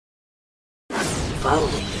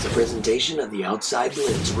following is a presentation of the Outside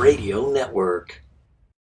Blitz Radio Network.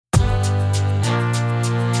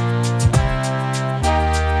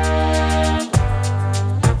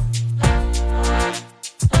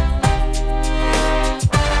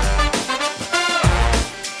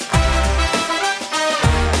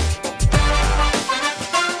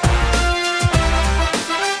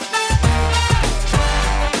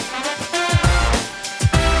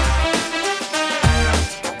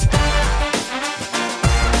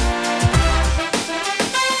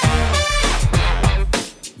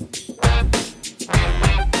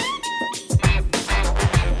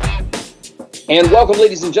 And welcome,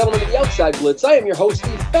 ladies and gentlemen, to the Outside Blitz. I am your host,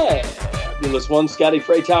 the fabulous one, Scotty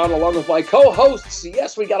Freytown, along with my co-hosts.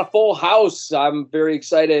 Yes, we got a full house. I'm very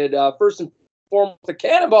excited. First and foremost, the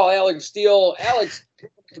Cannonball, Alex Steele. Alex,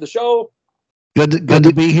 for the show. Good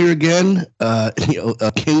to be here again. A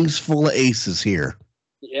King's full of aces here.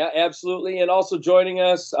 Yeah, absolutely. And also joining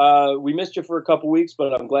us, we missed you for a couple weeks,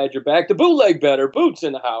 but I'm glad you're back. The bootleg better, Boots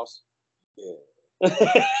in the house. Yeah.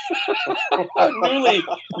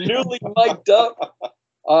 newly mic'd up.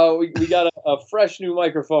 We got a fresh new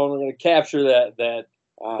microphone. We're going to capture that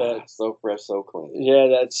so fresh, so clean. Yeah,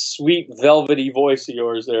 that sweet velvety voice of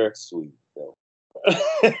yours there. Sweet velvet.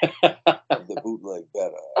 The bootleg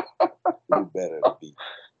better. You better to be.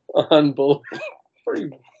 Unbelievable.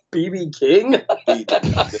 BB King. It's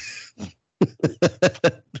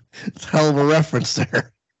a hell of a reference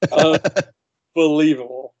there.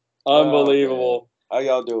 Unbelievable. Unbelievable. How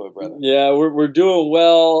y'all doing, brother? Yeah, we're doing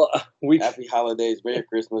well. Happy holidays, Merry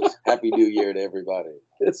Christmas, Happy New Year to everybody.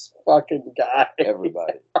 This fucking guy.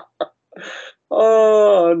 Everybody.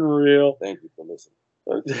 Oh, unreal. Thank you for listening.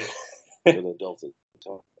 Little adults.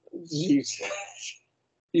 Jeez.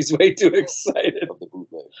 He's way too excited. Of the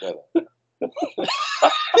bootleg better.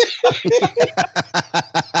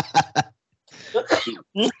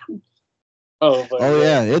 Oh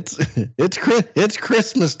yeah, it's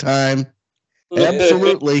Christmas time.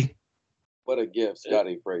 Absolutely. What a gift,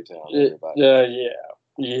 Scotty Freytown, everybody.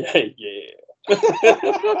 Yeah.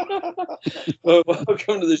 Well,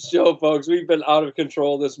 welcome to the show, folks. We've been out of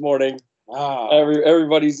control this morning.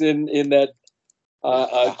 Everybody's in that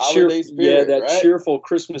holiday spirit, right? cheerful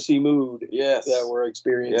Christmassy mood. Yes, that we're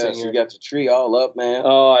experiencing. Yes, you got the tree all up, man.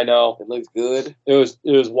 Oh, I know. It looks good. It was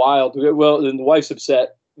wild. Well, and the wife's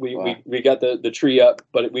upset. We got the tree up,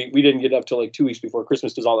 but we didn't get up till like 2 weeks before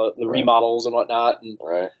Christmas does all the remodels and whatnot. And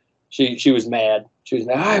she was mad. She was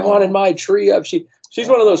mad. I wanted my tree up. She's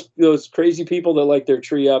one of those crazy people that like their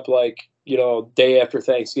tree up like, day after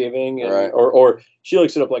Thanksgiving, and, or she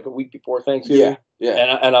likes it up like a week before Thanksgiving.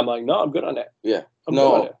 Yeah. And I'm like, no, I'm good on that. Yeah.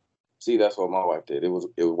 See, that's what my wife did.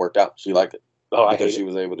 It worked out. She liked it. Oh, because she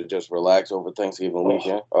was able to just relax over Thanksgiving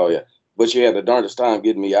weekend. Oh yeah. But she had the darndest time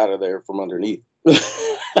getting me out of there from underneath.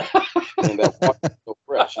 And that water so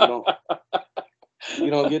fresh. You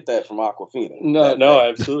don't get that from Aquafina. No,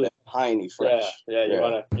 absolutely. That piney fresh. Yeah. You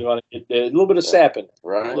wanna get a little bit of sap in it.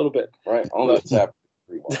 Right. A little bit. Right. Only the sap.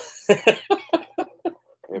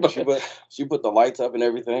 But she put the lights up and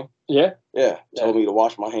everything. Yeah. Yeah. Told me to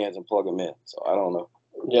wash my hands and plug them in. So I don't know.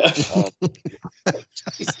 Yeah. To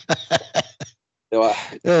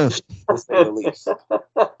say the least.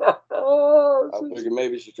 I figured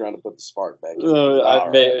maybe she's trying to put the spark back in.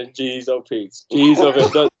 Jeez, oh Pete. Jeez, oh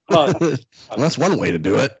Pete. That's one way to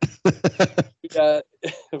do it.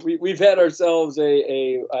 We've had ourselves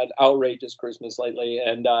an outrageous Christmas lately,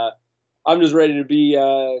 and I'm just ready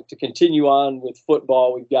to continue on with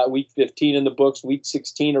football. We've got week 15 in the books, week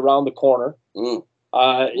 16 around the corner.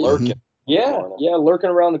 Lurking. Lurking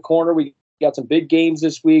around the corner. We got some big games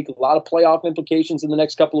this week, a lot of playoff implications in the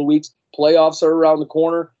next couple of weeks. Playoffs are around the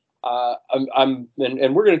corner.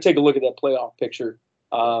 And we're going to take a look at that playoff picture,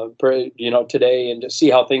 today and to see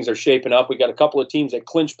how things are shaping up. We got a couple of teams that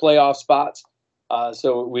clinch playoff spots.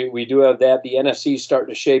 So we do have that. The NFC is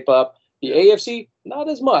starting to shape up. The AFC, not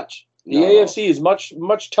as much. The AFC is much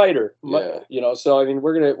tighter. Yeah. So I mean,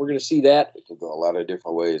 we're gonna see that. It can go a lot of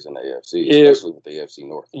different ways in the AFC, especially with the AFC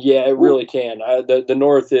North. Yeah, it really can. The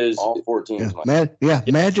North is all 4 teams.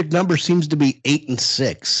 Magic number seems to be 8 and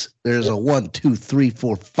 6. There's a 1, 2, 3,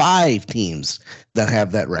 4, 5 teams that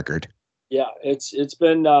have that record. Yeah, it's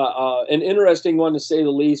been an interesting one to say the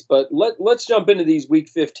least. But let's jump into these Week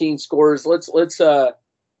 15 scores. Let's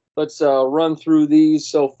run through these.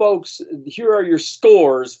 So, folks, here are your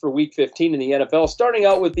scores for Week 15 in the NFL. Starting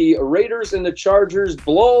out with the Raiders and the Chargers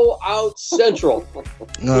blowout central.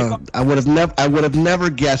 I would have never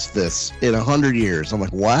guessed this in 100 years. I'm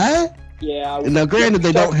like, what? Yeah. Now, granted,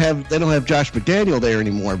 they don't have Josh McDaniel there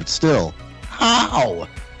anymore, but still, how?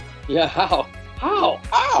 Yeah, how?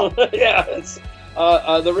 Yeah,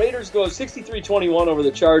 The Raiders go 63-21 over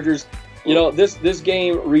the Chargers. You know, this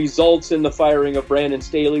game results in the firing of Brandon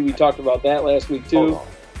Staley. We talked about that last week, too. Hold on.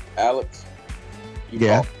 Alex,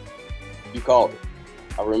 Yeah. You called it.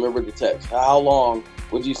 I remember the text. How long,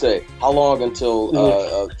 what'd you say? How long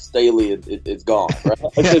until Staley is gone, right?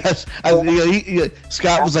 Yes.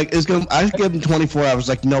 Scott was like, I give him 24 hours.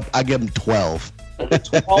 Like, nope, I give him 12.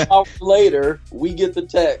 12 hours later, we get the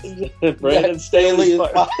text. Brandon Staley is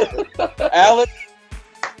fired. Alex.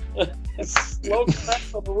 Slow clap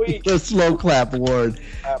of the week. The slow clap award.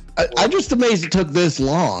 I'm just amazed it took this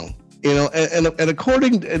long. You know, and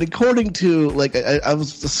according to, like, I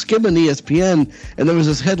was skimming ESPN, and there was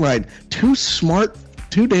this headline: too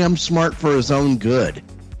damn smart for his own good.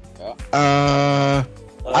 Yeah.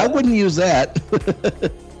 I wouldn't use that.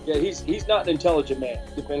 Yeah, he's not an intelligent man.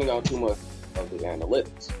 Depending on too much of the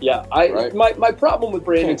analytics. Yeah, Right. my problem with You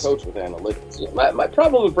Brandon can't coach with analytics. my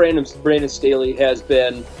problem with Brandon Staley has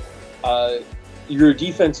been you're a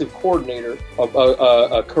defensive coordinator,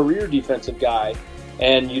 a career defensive guy,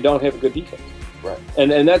 and you don't have a good defense. Right.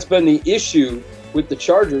 And that's been the issue with the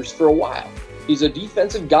Chargers for a while. He's a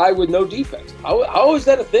defensive guy with no defense. How is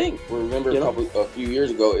that a thing? Remember You know? a few years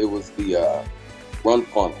ago, it was the run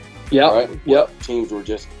funnel. Yeah. Right? Yep. Where teams were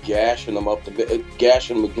just gashing them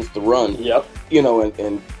gashing them against the run. Yep. You know,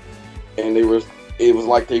 and it was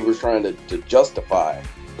like they were trying to justify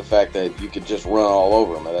the fact that you could just run all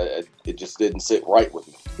over them. And it just didn't sit right with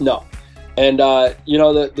me. No. And, you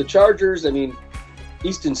know, the Chargers, I mean,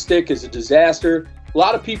 Easton Stick is a disaster. A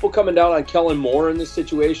lot of people coming down on Kellen Moore in this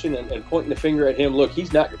situation and pointing the finger at him. Look,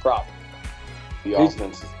 he's not your problem. The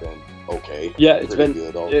offense has been okay. Yeah, it's Pretty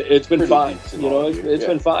been good. it's been Pretty fine. decent You know, all it's year.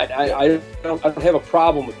 been fine. I don't have a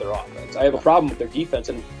problem with their offense. I have a problem with their defense,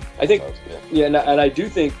 and I think and I do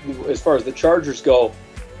think as far as the Chargers go,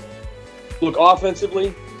 look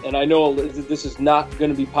offensively, and I know this is not going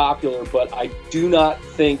to be popular, but I do not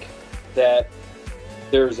think that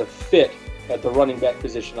there's a fit at the running back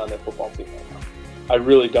position on their football team right now. I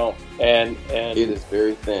really don't. And it is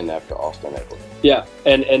very thin after Austin Eckler. yeah,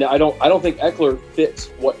 and I don't think Eckler fits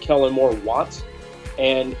what Kellen Moore wants,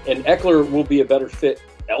 and Eckler will be a better fit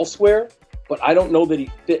elsewhere, but I don't know that he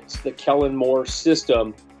fits the Kellen Moore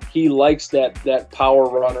system. He likes that power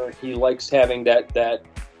runner. He likes having that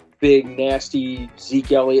big nasty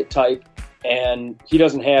Zeke Elliott type, and he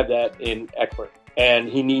doesn't have that in Eckler, and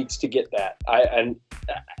he needs to get that.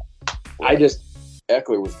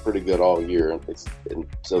 Eckler was pretty good all year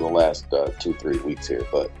until the last 2-3 weeks here,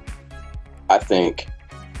 but I think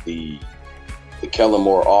the Kellen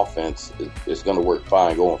Moore offense is going to work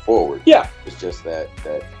fine going forward. Yeah, it's just that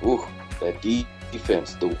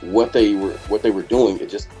defense, what they were doing, it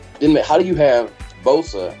just didn't. How do you have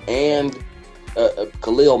Bosa and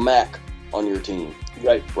Khalil Mack on your team?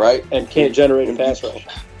 Right, and can't generate a pass rush.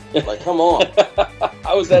 Like, come on,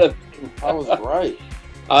 How is that I was right.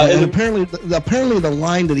 And apparently the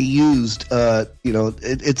line that he used,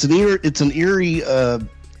 it's an eerie.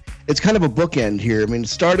 It's kind of a bookend here. I mean, it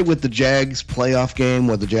started with the Jags playoff game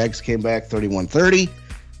where the Jags came back 31-30,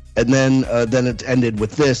 and then it ended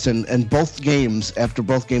with this. And after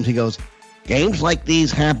both games, he goes, "Games like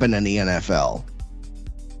these happen in the NFL."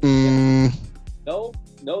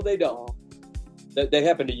 No, they don't. They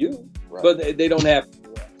happen to you, Right. but they don't happen.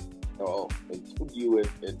 Oh, you and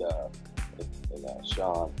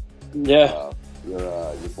Sean. Yeah. Your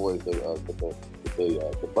boy, the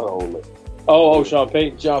butthole lick. Oh, Sean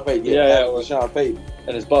Payton. Sean Payton. Yeah, with Sean Payton.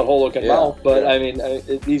 And his butthole looking Yeah, mouth. But yeah. I mean,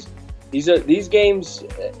 these games,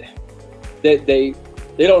 they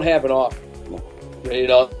don't happen often, you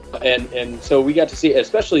know. And so we got to see,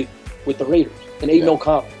 especially with the Raiders and Aiden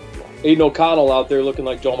O'Connell. Aiden O'Connell out there looking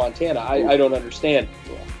like Joe Montana. I don't understand.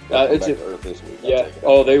 It's back to earth this week. Yeah.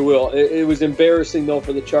 Oh, they will. It was embarrassing though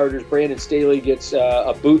for the Chargers. Brandon Staley gets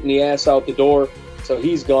a boot in the ass out the door, so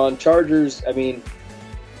he's gone. Chargers. I mean,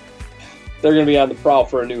 they're going to be on the prowl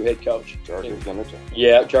for a new head coach. Chargers gonna charge.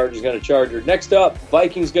 Yeah, Chargers going to Charger. Next up,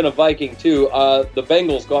 Vikings going to Viking too. The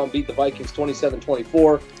Bengals go out and beat the Vikings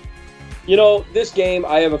 27-24. You know, this game,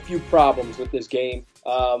 I have a few problems with this game.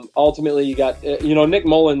 Ultimately, you got Nick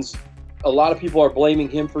Mullins. A lot of people are blaming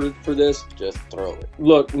him for this. Just throw it.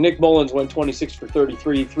 Look, Nick Mullins went 26 for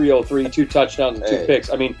 33, 303, 2 touchdowns and 2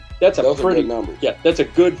 picks. I mean, that's those are pretty good numbers. Yeah, that's a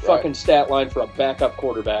good fucking stat line for a backup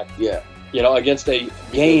quarterback. Yeah. You know, against a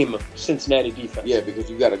game Cincinnati defense. Yeah, because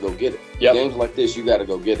you got to go get it. Yep. Games like this, you got to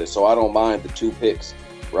go get it. So I don't mind the 2 picks,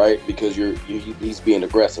 right? Because he's being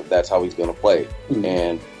aggressive. That's how he's going to play. Mhm.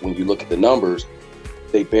 And when you look at the numbers,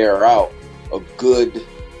 they bear out a good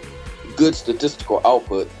statistical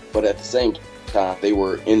output. But at the same time, they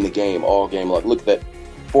were in the game all game. Like, look at that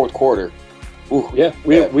fourth quarter. Ooh, Yeah,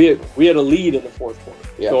 we had a lead in the fourth quarter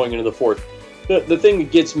going into the fourth. The thing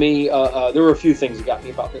that gets me, there were a few things that got me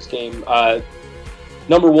about this game.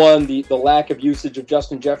 Number one, the lack of usage of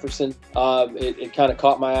Justin Jefferson. It kind of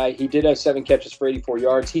caught my eye. He did have 7 catches for 84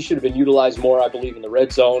 yards. He should have been utilized more, I believe, in the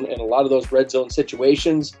red zone. And a lot of those red zone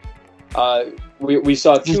situations, we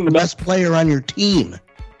saw He's two the best player on your team.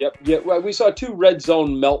 Well, we saw 2 red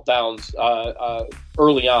zone meltdowns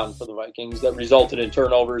early on for the Vikings that resulted in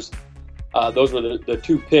turnovers. Those were the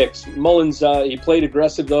 2 picks. Mullins, he played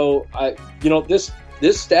aggressive though.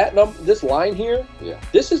 This line here,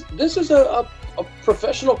 this is a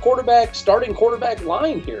professional quarterback, starting quarterback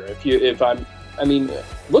line here.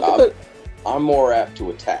 Look at the. I'm more apt to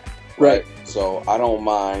attack, right? So I don't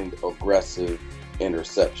mind aggressive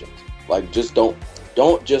interceptions. Like, just don't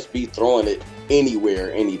just be throwing it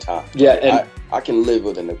anywhere, anytime. Yeah, and I can live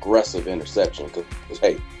with an aggressive interception because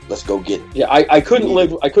hey, let's go get it. Yeah, I couldn't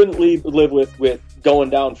live with going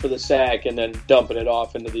down for the sack and then dumping it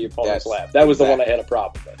off into the opponent's lap. That was the one I had a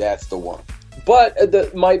problem with. That's the one.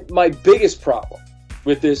 But my biggest problem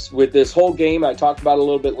with this whole game, I talked about it a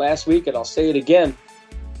little bit last week, and I'll say it again.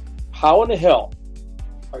 How in the hell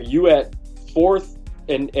are you at 4th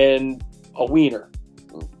and a wiener,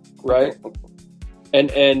 right?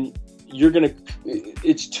 And you're gonna,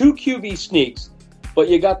 it's 2 QB sneaks, but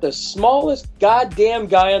you got the smallest goddamn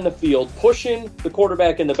guy on the field pushing the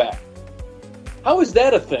quarterback in the back. How is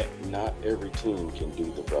that a thing? Not every team can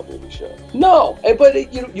do the brotherly shove. No,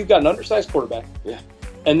 but you've got an undersized quarterback. Yeah.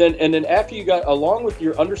 And then after you got, along with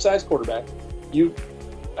your undersized quarterback,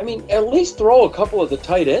 at least throw a couple of the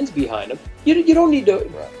tight ends behind him. You don't need to.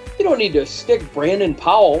 Right. You don't need to stick Brandon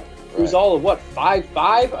Powell, who's all of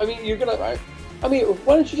 5'5". You're gonna. Right.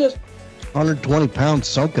 Why don't you just 120 pounds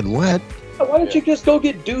soaking wet. Why don't you just go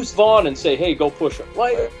get Deuce Vaughn and say, hey, go push him?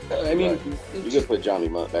 You can put Johnny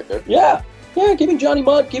Munt back there. Yeah. Yeah, give me Johnny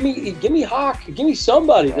Munt, give me Hawk, give me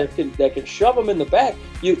somebody that can shove him in the back.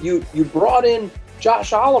 You brought in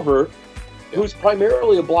Josh Oliver, who's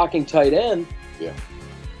primarily a blocking tight end. Yeah.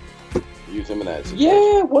 Use him in that situation.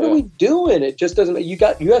 Yeah, what are we doing? It just doesn't. You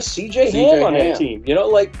have CJ Ham on that team.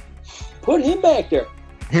 Put him back there.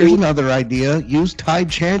 Here's another idea. Use Ty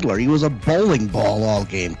Chandler. He was a bowling ball all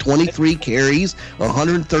game. 23 carries,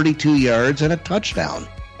 132 yards, and a touchdown.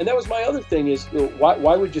 And that was my other thing is,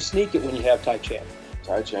 why would you sneak it when you have Ty Chandler?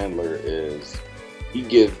 Ty Chandler he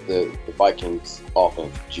gives the Vikings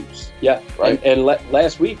offense juice. Yeah, right. And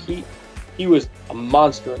last week he was a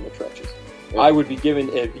monster in the trenches. Yeah. I would be giving,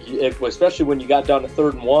 especially when you got down to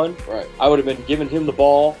 3rd and 1. Right. I would have been giving him the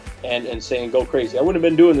ball and saying go crazy. I wouldn't have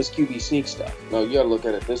been doing this QB sneak stuff. No, you got to look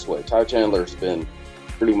at it this way. Ty Chandler's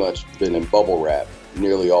pretty much been in bubble wrap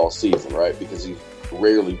nearly all season, right? Because he's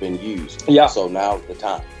rarely been used. Yeah. So now's the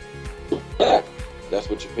time. Yeah. That's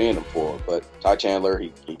what you're paying him for. But Ty Chandler,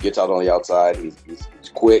 he gets out on the outside. He's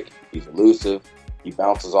quick. He's elusive. He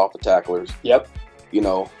bounces off the tacklers. Yep. He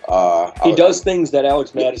does things that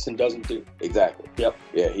Alex Madison doesn't do. Exactly. Yep.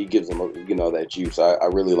 Yeah, he gives him that juice. I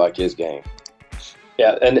really like his game.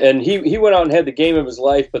 Yeah, and he went out and had the game of his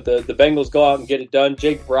life, but the Bengals go out and get it done.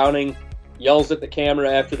 Jake Browning yells at the camera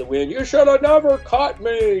after the win, "You should have never caught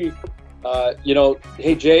me."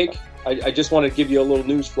 Hey Jake, I just want to give you a little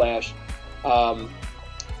news flash.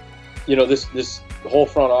 This whole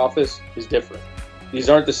front office is different. These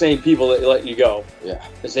aren't the same people that let you go. Yeah.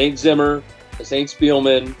 This ain't Zimmer. This ain't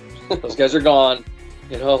Spielman. Those guys are gone.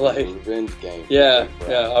 A revenge game. Yeah,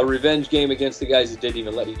 a revenge game against the guys that didn't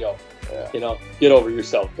even let you go. Yeah. Get over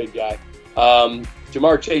yourself, big guy.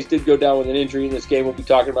 Jamar Chase did go down with an injury in this game. We'll be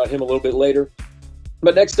talking about him a little bit later.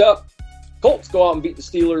 But next up, Colts go out and beat the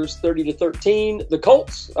Steelers 30-13. The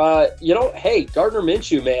Colts, hey, Gardner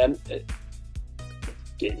Minshew, man,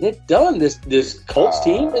 getting it done. This Colts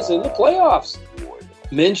team is in the playoffs.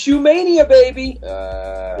 Minshew mania, baby.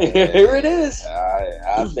 Here it is.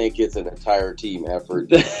 I think it's an entire team effort.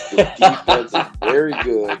 The defense is very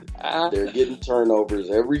good. They're getting turnovers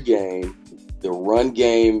every game. The run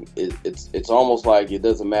game, it's almost like it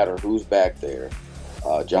doesn't matter who's back there.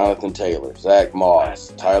 Jonathan Taylor, Zach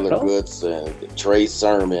Moss, Tyler Goodson, Trey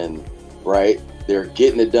Sermon, right? They're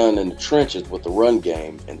getting it done in the trenches with the run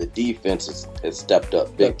game, and the defense has stepped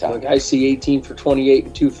up big time. Look, I see 18 for 28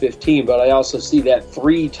 and 215, but I also see that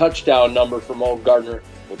 3 touchdown number from old Gardner.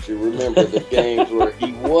 But you remember the games where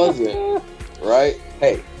he wasn't, right?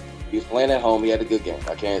 Hey, he was playing at home. He had a good game.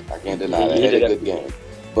 I can't deny that. He had a good game.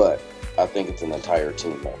 But I think it's an entire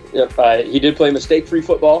team effort. Yep, he did play mistake-free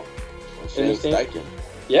football. Shane Steichen.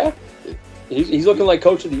 Yeah. He's looking like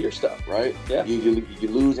Coach of the Year stuff. Right? Yeah. You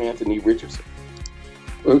lose Anthony Richardson.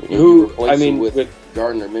 With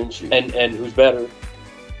Gardner Minshew. And who's better?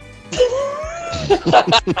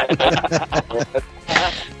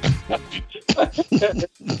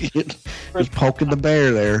 Just poking the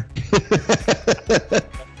bear there.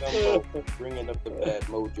 Bringing up the bad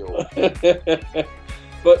mojo.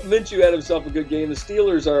 But Minshew had himself a good game. The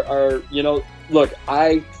Steelers are look,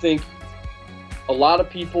 I think a lot of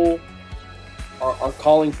people are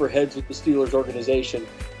calling for heads with the Steelers organization,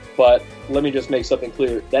 but let me just make something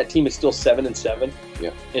clear. That team is still 7-7.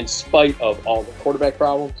 Yeah. In spite of all the quarterback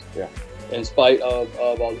problems. Yeah. In spite of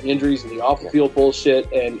all the injuries and the off-the-field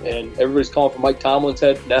bullshit, and everybody's calling for Mike Tomlin's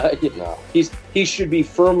head. No. He should be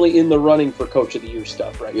firmly in the running for Coach of the Year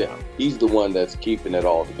stuff right now. He's the one that's keeping it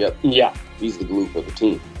all together. Yeah. He's the glue for the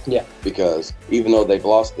team. Yeah. Because even though they've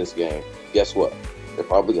lost this game, guess what? They're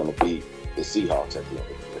probably going to beat the Seahawks at the end of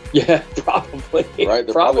the year. Yeah, probably. Right?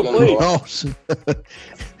 They're probably. probably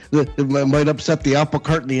It might upset the apple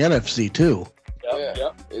cart in the NFC too.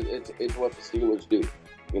 Yep. It's what the Steelers do.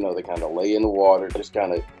 They kind of lay in the water, just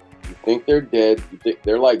kind of, you think they're dead. You think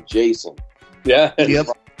they're like Jason. Yeah. Yep.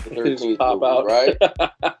 The 13th Pop movie, out. right?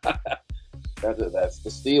 That's the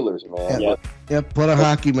Steelers, man. Yeah. Yep, put a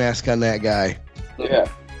hockey mask on that guy. Yeah.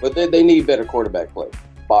 But they need better quarterback play.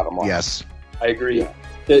 Bottom line. Yes. I agree. Yeah.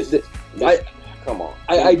 Come on.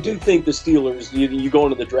 I do think the Steelers, you go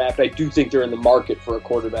into the draft, I do think they're in the market for a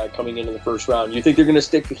quarterback coming into the first round. You think they're going to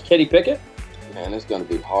stick to Kenny Pickett? Man, it's going to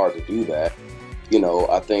be hard to do that.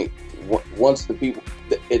 I think once the people,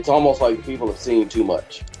 it's almost like the people have seen too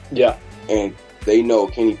much. Yeah. And they know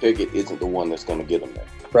Kenny Pickett isn't the one that's going to get them there.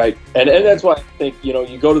 Right. And that's why I think,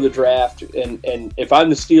 you go to the draft, and if I'm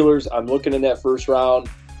the Steelers, I'm looking in that first round,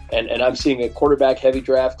 and I'm seeing a quarterback-heavy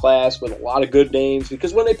draft class with a lot of good names.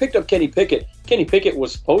 Because when they picked up Kenny Pickett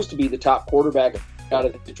was supposed to be the top quarterback out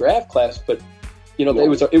of the draft class, but,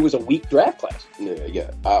 it was a weak draft class.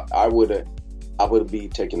 Yeah. I would be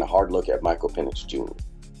taking a hard look at Michael Penix Jr.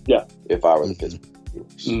 Yeah. If I were the Pittsburgh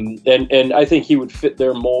Steelers. And I think he would fit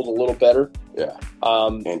their mold a little better. Yeah.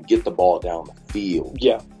 And get the ball down the field.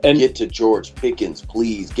 Yeah. And get to George Pickens,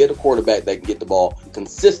 please. Get a quarterback that can get the ball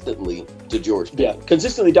consistently to George Pickens. Yeah,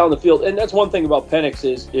 consistently down the field. And that's one thing about Penix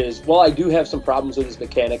is while I do have some problems with his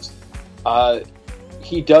mechanics,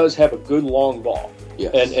 he does have a good long ball.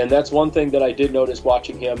 Yes. And that's one thing that I did notice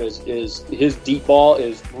watching him is his deep ball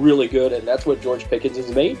is really good, and that's what George Pickens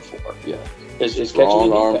is made for. Yeah. Is catching strong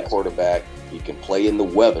the deep arm pass. quarterback. He can play in the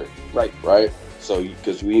weather. Right. So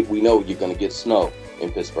because we know you're going to get snow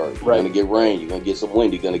in Pittsburgh. You're Right. going to get rain. You're going to get some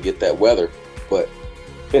wind. You're going to get that weather. But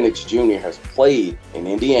Penix Jr. has played in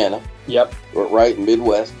Indiana. Yep. Right,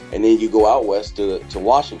 Midwest, and then you go out west to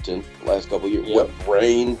Washington the last couple of years. Yep.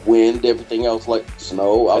 Rain, wind, everything else, like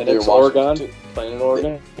snow out there in Washington Oregon. too. Playing in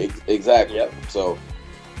Oregon. Exactly. Yep. So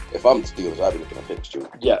if I'm the Steelers, I'd be looking at Penix Jr.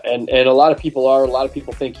 Yeah, and a lot of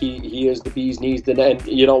people think he is the bee's knees. And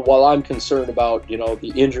while I'm concerned about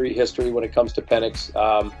the injury history when it comes to Penix,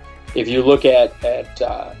 if you look at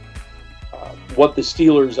what the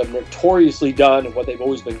Steelers have notoriously done and what they've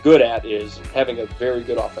always been good at is having a very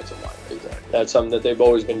good offensive line. Exactly. That's something that they've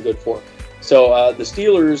always been good for. So the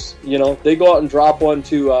Steelers, they go out and drop one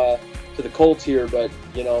to the Colts here, but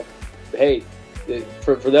hey,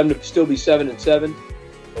 for them to still be 7-7,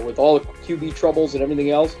 with all the QB troubles and everything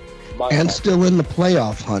else, and still in the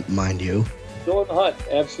playoff hunt, mind you. Still in the hunt,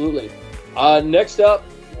 absolutely. Next up,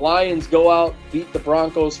 Lions go out, beat the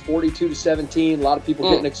Broncos 42-17. A lot of people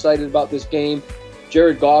getting excited about this game.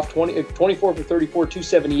 Jared Goff, 24 for 34,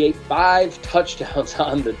 278, 5 touchdowns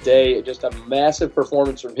on the day. Just a massive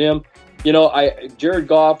performance from him. Jared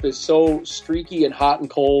Goff is so streaky and hot and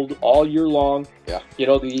cold all year long. Yeah.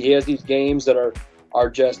 He has these games that are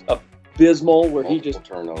just abysmal where he just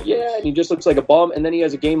turnovers. Yeah, and he just looks like a bum, and then he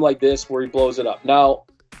has a game like this where he blows it up. Now,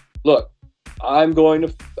 look,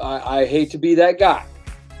 I hate to be that guy,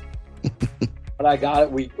 but I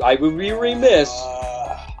got it. I would be remiss.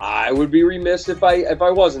 I would be remiss if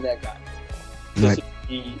I wasn't that guy. Right.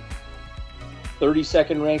 The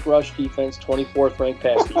 32nd ranked rush defense, 24th ranked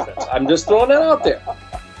pass defense. I'm just throwing that out there.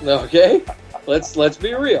 Okay, let's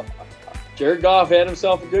be real. Jared Goff had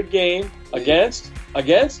himself a good game against a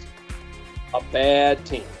bad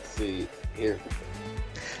team. See here.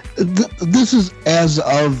 This is as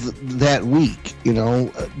of that week.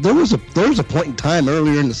 There was a point in time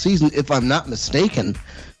earlier in the season, if I'm not mistaken,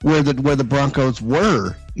 where the Broncos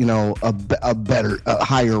were, a better,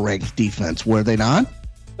 higher ranked defense. Were they not?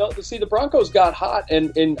 No, see, the Broncos got hot,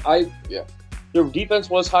 and their defense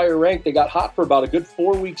was higher ranked. They got hot for about a good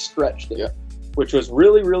 4-week stretch there, which was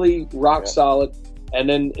really, really rock solid. And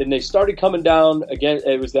then they started coming down again.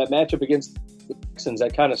 It was that matchup against the Texans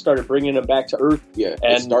that kind of started bringing them back to earth. Yeah,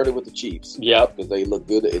 And- it started with the Chiefs. Yep. Because they look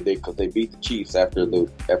good. Because they beat the Chiefs after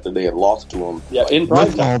they had lost to them. Yeah, in prime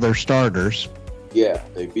With time. all their starters. Yeah,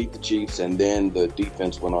 they beat the Chiefs, and then the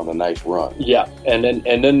defense went on a nice run. Yeah, and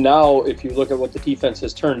then now, if you look at what the defense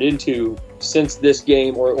has turned into since this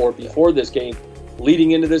game or before this game,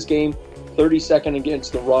 leading into this game, 32nd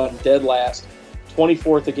against the run, dead last,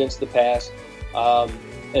 24th against the pass,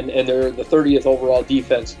 and they're the 30th overall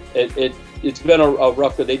defense. It's been a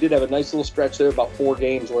rough, but they did have a nice little stretch there, about 4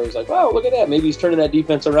 games, where he's like, wow, look at that, maybe he's turning that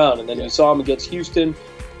defense around. And then you saw him against Houston,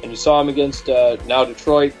 and you saw him against now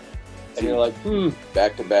Detroit. And you're like,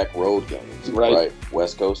 Back-to-back road games. Right.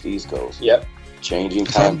 West Coast, East Coast. Yep. Changing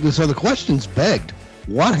time. So the question's begged.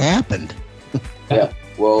 What happened? Yeah.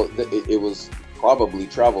 Well, it was probably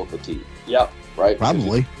travel fatigue. Yep. Right?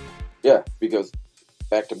 Probably. Yeah, because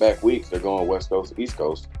back-to-back weeks, they're going West Coast, East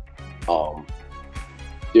Coast.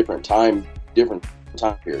 Different time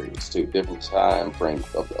periods, too. Different time frames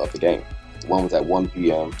of the game. One was at 1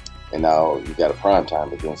 p.m., and now you got a prime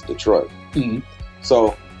time against Detroit. Mm-hmm.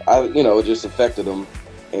 So, it just affected them,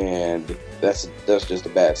 and that's just a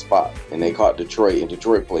bad spot. And they caught Detroit, and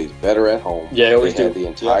Detroit plays better at home. Yeah, they always had do. the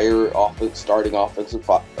entire starting offensive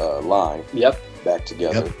line back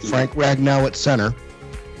together. Yep. Frank Ragnow at center.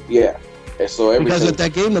 Yeah. And so because at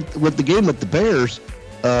that game with the Bears,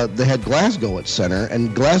 they had Glasgow at center,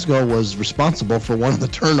 and Glasgow was responsible for one of the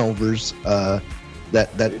turnovers that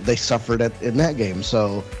they suffered in that game.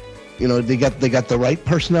 So, they got the right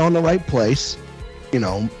personnel in the right place.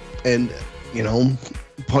 And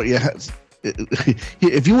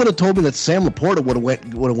if you would have told me that Sam Laporta would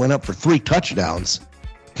have went up for 3 touchdowns,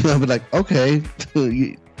 I'd be like, okay,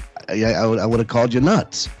 I would have called you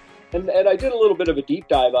nuts. And I did a little bit of a deep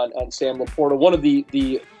dive on Sam Laporta. One of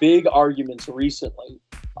the big arguments recently,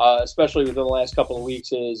 especially within the last couple of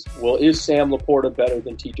weeks, is Sam Laporta better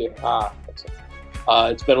than TJ Hawk?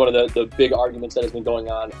 It's been one of the big arguments that has been going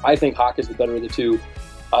on. I think Hawk is the better of the two.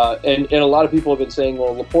 And a lot of people have been saying,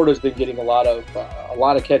 well, Laporta's been getting a lot of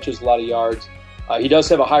catches, a lot of yards. He does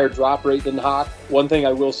have a higher drop rate than Hawk. One thing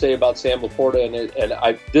I will say about Sam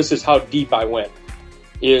Laporta, this is how deep I went,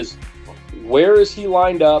 is where is he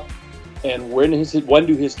lined up, and when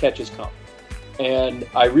do his catches come? And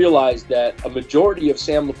I realized that a majority of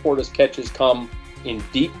Sam Laporta's catches come in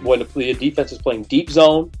deep, when the defense is playing deep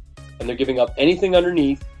zone, and they're giving up anything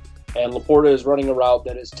underneath, and Laporta is running a route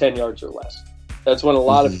that is 10 yards or less. That's when a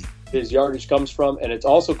lot of his yardage comes from, and it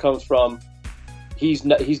also comes from he's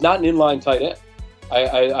not an inline tight end.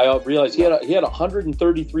 I realized he had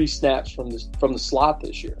 133 snaps from the slot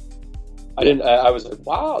this year. I was like,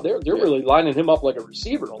 wow, they're really lining him up like a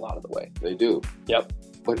receiver a lot of the way. They do. Yep.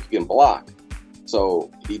 But he can block, so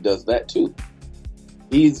he does that too.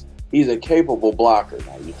 He's a capable blocker.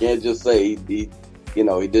 Now you can't just say he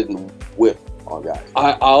didn't whip on guys.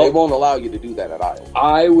 They won't allow you to do that at Iowa.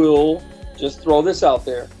 I will just throw this out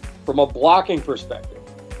there from a blocking perspective.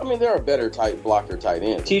 I mean, there are better tight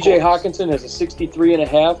ends. TJ Hawkinson has a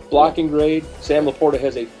 63.5 blocking grade. Sam Laporta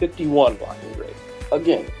has a 51 blocking grade.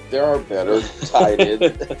 Again, there are better tight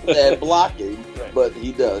ends at blocking, but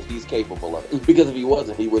he's capable of it. Because if he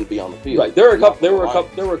wasn't, he wouldn't be on the field. Right. There were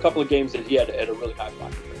a couple of games that he had a really high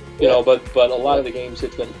blocking grade. But a lot of the games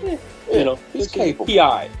it's been he's capable.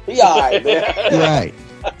 PI, man. Right.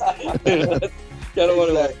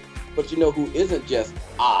 But you know who isn't just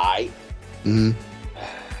I? Mm-hmm.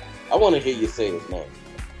 I want to hear you say his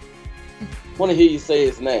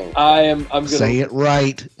name. I'm gonna say it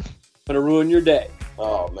right. Gonna ruin your day.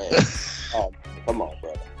 Oh man. Come on,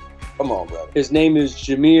 brother. His name is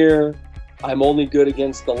Jameer. I'm only good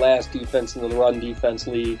against the last defense in the run defense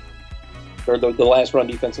league, or the last run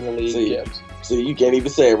defense in the league. See, you can't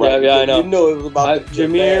even say it right. Yeah, I know. You know it was about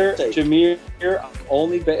Jameer. I'm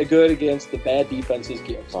only good against the bad defenses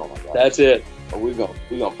gives. Oh my God. That's it. We're gonna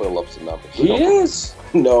pull up some numbers. He is.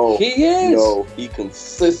 No, he is. No, he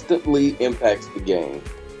consistently impacts the game,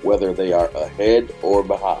 whether they are ahead or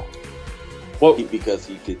behind. Because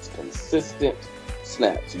he gets consistent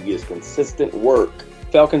snaps. He gets consistent work.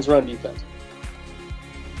 Falcons run defense,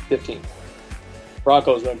 15.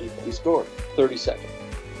 Broncos run defense. He scored 32nd.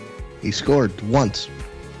 He scored once.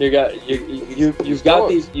 You've got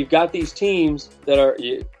these teams that are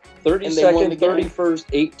 32nd, 31st,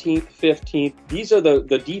 18th, 15th. These are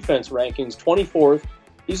the defense rankings. 24th.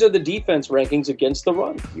 These are the defense rankings against the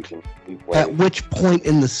run. At which point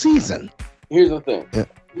in the season? Here's the thing.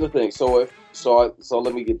 So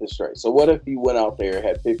let me get this straight. So what if you went out there,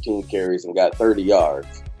 had 15 carries, and got 30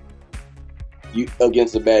 yards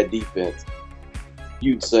against a bad defense?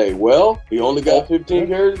 you'd say, well, he only got 15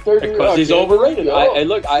 carries and 30 Because yards. he's overrated.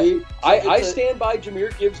 Go. I stand by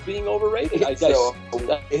Jameer Gibbs being overrated. So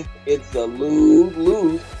it's a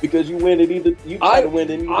lose because you win it either. You try to win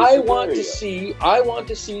it. I want to see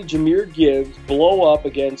Jameer Gibbs blow up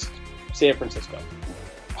against San Francisco.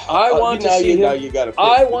 I want to see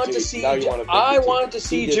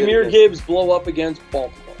Jameer Gibbs blow up against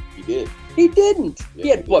Baltimore. He did. He didn't. Yes, he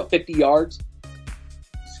had he did. what, 50 yards?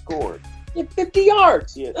 Scored. He had 50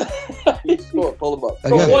 yards. Yeah. He scored. Pull him up.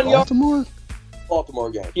 Against 1 yard. Baltimore?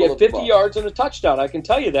 Game. He had 50 yards and a touchdown. I can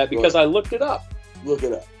tell you that because I looked it up. Look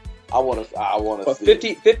it up. I want to see 50,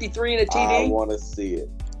 it. 53 and a TD. I want to see it.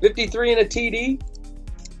 53 and a TD.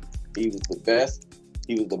 He was the best.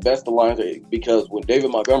 He was the best the Lions because when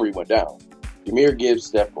David Montgomery went down, Jameer Gibbs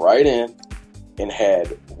stepped right in and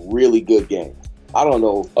had really good games. I don't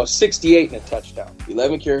know. 68 and a touchdown.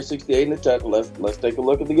 11 carries, 68 in the touchdown. Let's take a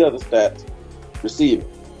look at the other stats. Receiving.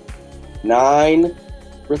 9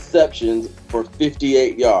 receptions for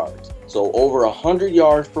 58 yards. So over 100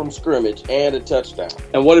 yards from scrimmage and a touchdown.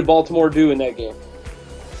 And what did Baltimore do in that game?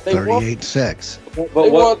 They won. 38-6.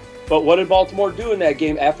 But what did Baltimore do in that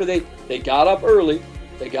game after they got up early?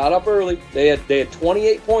 They had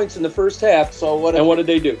 28 points in the first half. So what did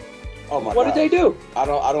they do? Oh my What God. did they do? I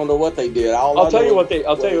don't know what they did. I'll tell you what they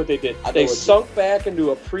did. They sunk back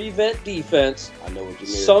into a prevent defense. I know what Jameer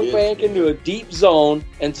Sunk Gibbs back did. into a deep zone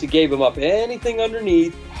and gave him up anything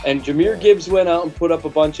underneath. And Jameer Gibbs went out and put up a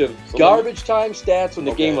bunch of garbage time stats when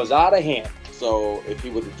the game was out of hand. So if he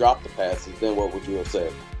would have dropped the passes, then what would you have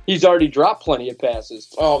said? He's already dropped plenty of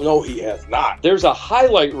passes. Oh no, he has not. There's a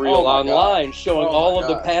highlight reel Oh, my online showing Oh, all my of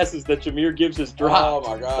the gosh. passes that Jameer Gibbs has dropped.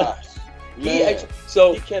 Oh my gosh. He Man,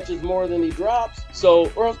 so he catches more than he drops,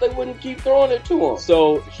 so or else they wouldn't keep throwing it to him.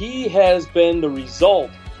 So he has been the result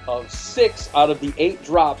of 6 out of the 8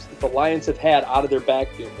 drops that the Lions have had out of their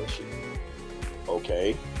backfield this year.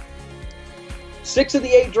 Okay. 6 of the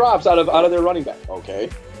 8 drops out of their running back. Okay.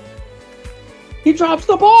 He drops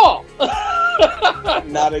the ball.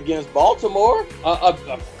 Not against Baltimore. That's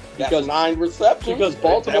because 9 receptions. because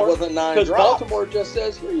Baltimore- That wasn't 9 because drops. Baltimore just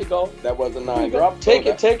says, "Here you go." That wasn't Here 9 you go. drops. Take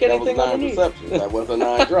No, it. Take that anything was 9 underneath. receptions. That wasn't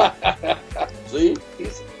 9 drops. See?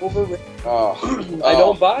 He's overrated. Oh, I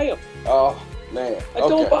don't buy him. Oh man. I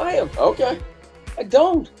don't buy him. Okay. I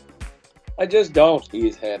don't. I just don't. He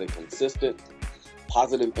has had a consistent,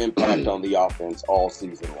 positive impact on the offense all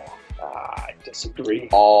season long. I disagree.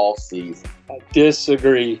 All season. I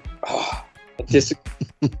disagree. Ah, I disagree.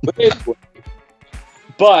 but anyway,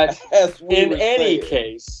 But as we in were any saying,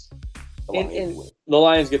 case, the Lions win. the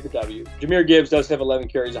Lions get the W. Jameer Gibbs does have 11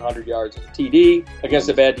 carries, 100 yards, and a TD against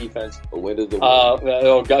a bad defense. But when does the win?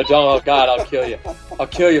 Oh God, I'll kill you. I'll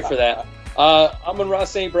kill you for that. Amon-Ra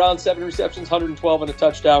St. Brown, 7 receptions, 112 and a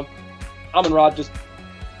touchdown. Amon-Ra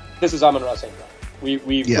this is Amon-Ra St. Brown.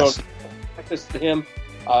 We've Yes. thrown practice to him.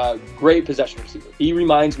 Great possession receiver. He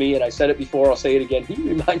reminds me, and I said it before, I'll say it again. He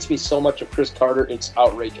reminds me so much of Chris Carter. It's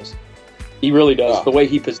outrageous. He really does. Oh. The way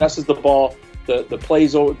he possesses the ball, the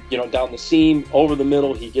plays, down the seam, over the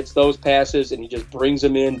middle. He gets those passes and he just brings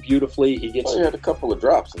them in beautifully. He gets. He had a couple of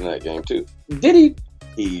drops in that game too. Did he?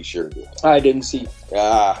 He sure did. I didn't see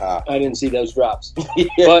those drops.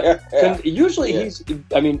 But usually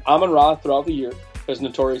Amon-Ra throughout the year has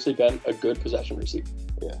notoriously been a good possession receiver.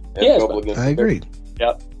 Yeah, He has been. I agree.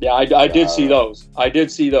 Yeah, I did see those. A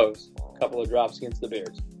couple of drops against the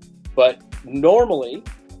Bears. But normally,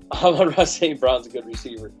 Amon-Ra St. Brown's a good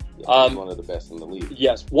receiver. Yeah, he's one of the best in the league.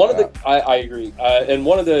 Yes, I agree. And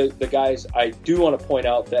one of the guys I do want to point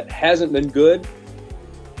out that hasn't been good,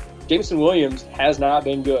 Jameson Williams has not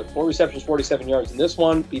been good. 4 receptions, 47 yards. In this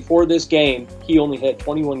one, before this game, he only had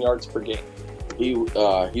 21 yards per game.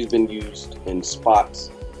 He's been used in spots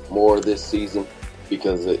more this season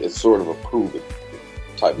because it's sort of a proven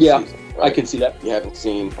type of season. Right? I can see that. You haven't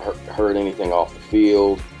heard anything off the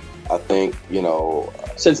field. I think,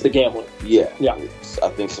 Since the gambling. Yeah. Yeah. I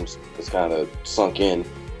think it's kind of sunk in,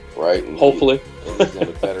 right? And Hopefully. he's in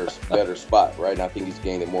a better spot, right? And I think he's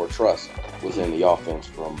gaining more trust within the offense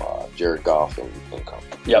from Jared Goff and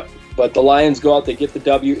company. Yep. But the Lions go out, they get the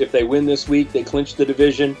W. If they win this week, they clinch the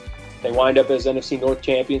division. They wind up as NFC North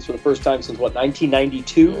champions for the first time since,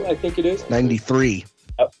 1992, I think it is? 93.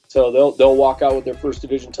 Yep. So they'll walk out with their first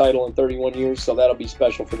division title in 31 years, so that'll be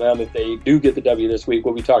special for them if they do get the W this week.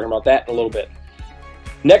 We'll be talking about that in a little bit.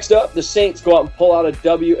 Next up, the Saints go out and pull out a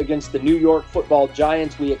W against the New York Football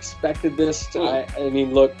Giants. We expected this. I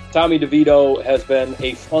mean, look, Tommy DeVito has been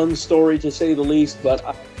a fun story to say the least, but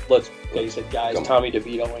let's face it, guys, Tommy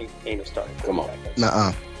DeVito ain't a starting quarterback.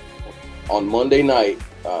 Nuh-uh. On Monday night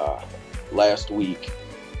last week,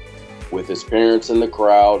 with his parents in the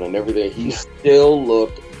crowd and everything, he still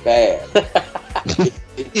looked bad.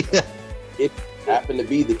 It happened to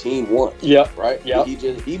be the team won. Yep. Right? Yep.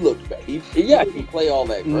 He looked bad. He Yeah. didn't play all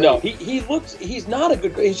that great. No, he's not a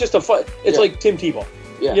good, he's just a fun, it's like Tim Tebow.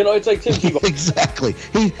 Yeah. You know, it's like Tim Tebow. Exactly.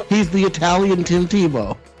 He's the Italian Tim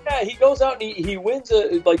Tebow. Yeah, he goes out and he wins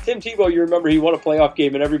like Tim Tebow. You remember he won a playoff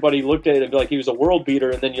game and everybody looked at it like he was a world beater.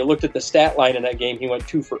 And then you looked at the stat line in that game. He went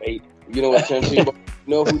 2 for 8. You know what Tim Tebow? You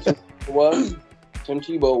know who Tim Tebow was? Tim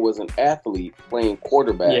Tebow was an athlete playing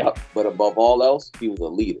quarterback, but above all else, he was a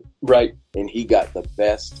leader. Right. And he got the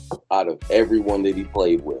best out of everyone that he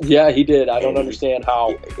played with. Yeah, he did. I don't understand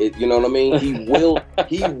how. You know what I mean? He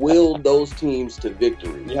willed those teams to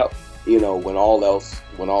victory. Yep. You know, when all else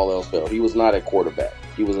failed. He was not a quarterback.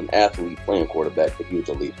 He was an athlete playing quarterback, but he was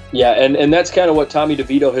a leader. Yeah, and that's kind of what Tommy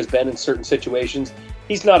DeVito has been in certain situations.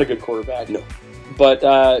 He's not a good quarterback. No.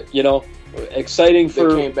 But, you know, exciting They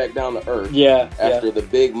for... came back down to earth. Yeah. After the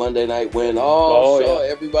big Monday night win.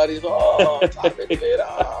 Everybody's, Tommy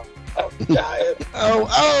DeVito. Giant.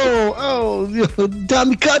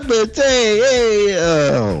 Tommy Cutlets,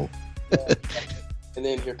 hey. And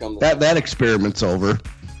then here comes that experiment's over.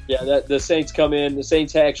 Yeah, the Saints come in. The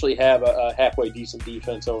Saints actually have a halfway decent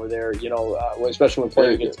defense over there. You know, especially when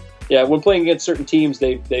playing against when playing against certain teams,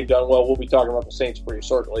 they've done well. We'll be talking about the Saints pretty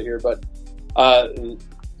shortly here, but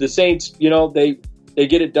the Saints, you know, they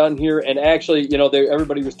get it done here. And actually, you know,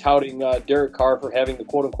 everybody was touting Derek Carr for having the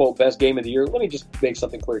quote unquote best game of the year. Let me just make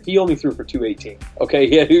something clear. He only threw for 218.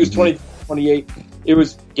 Okay, he was 28. It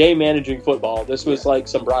was game managing football. This was like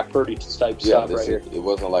some Brock Purdy type stuff right here. It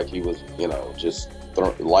wasn't like he was, you know, just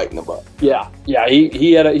lighting them up. Yeah.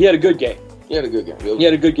 He had a good game. He had a good game. He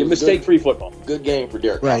had a good game. Mistake-free football. Good game for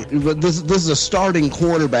Derek. Right, but this is a starting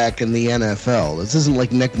quarterback in the NFL. This isn't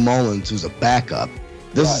like Nick Mullins, who's a backup.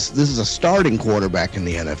 This is a starting quarterback in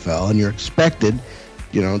the NFL, and you're expected,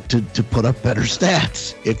 you know, to put up better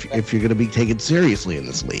stats if you're going to be taken seriously in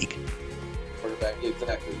this league. Quarterback,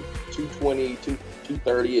 exactly. 220,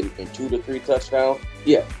 230, and 2 to 3 touchdowns.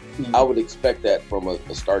 Yeah. I would expect that from a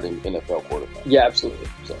starting NFL quarterback. Yeah, absolutely.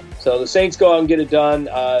 So the Saints go out and get it done,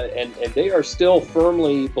 and they are still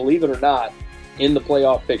firmly, believe it or not, in the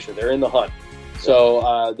playoff picture. They're in the hunt.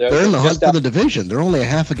 So they're in the hunt for the division. They're only a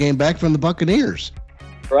half a game back from the Buccaneers.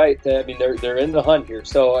 Right. I mean, they're in the hunt here.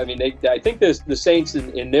 So I mean, I think the Saints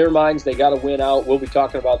in their minds they got to win out. We'll be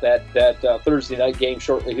talking about that Thursday night game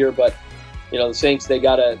shortly here, but you know the Saints they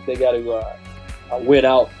got to win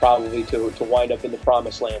out probably to wind up in the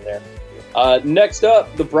promised land there. Next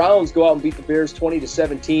up, the Browns go out and beat the Bears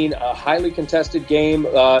 20-17. A highly contested game.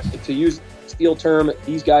 To use steel term,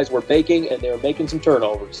 these guys were baking and they were making some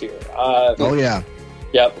turnovers here.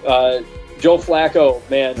 Joe Flacco,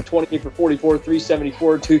 man, 28 for 44,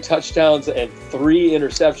 374, 2 touchdowns and 3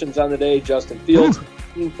 interceptions on the day. Justin Fields,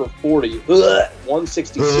 15 for 40,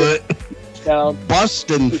 166 touchdown.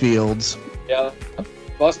 Bustin' Fields. Yeah,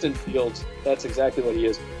 Bustin' Fields. That's exactly what he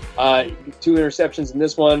is. 2 interceptions in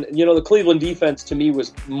this one. You know, the Cleveland defense to me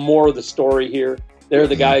was more of the story here. They're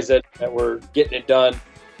the guys that were getting it done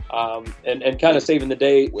and kind of saving the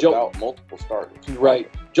day. Without multiple starters. Right.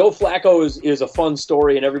 Joe Flacco is a fun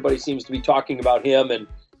story, and everybody seems to be talking about him, and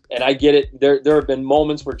I get it. There have been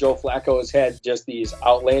moments where Joe Flacco has had just these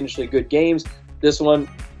outlandishly good games. This one,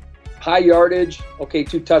 high yardage, 2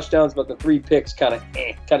 touchdowns, but the 3 picks kind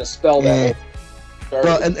of spell that.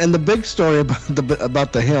 Well, and the big story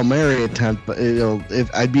about the Hail Mary attempt, you know, if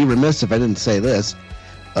I'd be remiss if I didn't say this,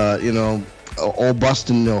 you know, old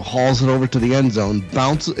Bustin hauls it over to the end zone,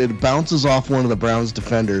 bounces off one of the Browns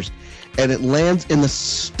defenders, and it lands in the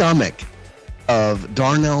stomach of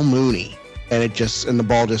Darnell Mooney, and the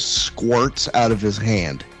ball just squirts out of his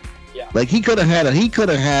hand. Yeah, like he could have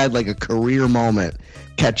had like a career moment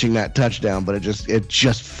catching that touchdown, but it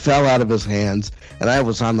just fell out of his hands, and I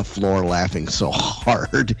was on the floor laughing so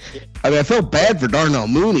hard. I mean, I felt bad for Darnell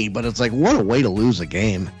Mooney, but it's like, what a way to lose a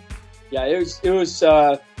game. Yeah, it was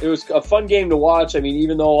a fun game to watch. I mean,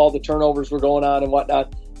 even though all the turnovers were going on and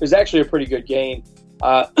whatnot, it was actually a pretty good game.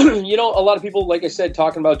 You know, a lot of people, like I said,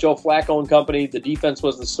 talking about Joe Flacco and company. The defense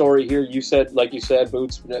was the story here. Like you said,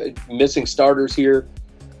 Boots, missing starters here.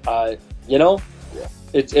 You know,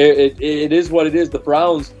 it is what it is. The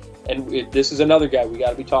Browns, and this is another guy we got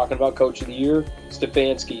to be talking about. Coach of the Year,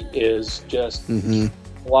 Stefanski is just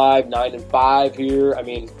live 9-5 here. I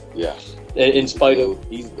mean, in spite of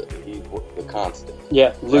he's the constant.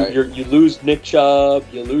 Yeah, right? You lose Nick Chubb,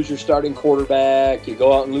 you lose your starting quarterback, you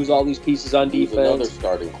go out and lose all these pieces on defense. Another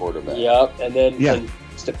starting quarterback. Yep, and then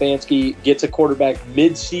Stefanski gets a quarterback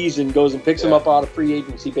mid-season, goes and picks him up out of free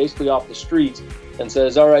agency, basically off the streets, and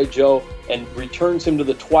says, "All right, Joe," and returns him to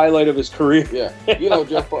the twilight of his career. Yeah, Joe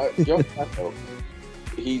Flacco,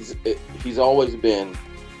 he's always been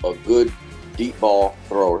a good deep ball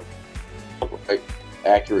thrower, right?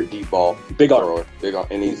 Accurate deep ball Big arm. thrower,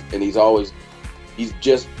 and he's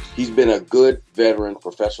been a good veteran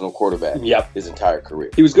professional quarterback. Yep. His entire career.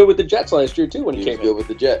 He was good with the Jets last year too when he He was came good in. with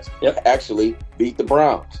the Jets. Yep. Actually beat the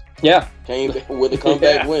Browns. Yeah. Came with a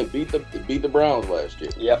comeback Yeah. win. Beat the Browns last year.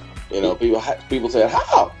 Yep. People said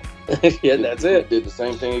how. Yeah, that's it. Did the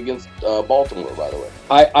same thing against Baltimore, by the way.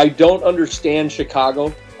 I don't understand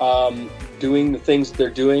Chicago doing the things that they're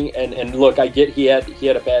doing, and look, I get he had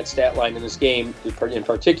a bad stat line in this game in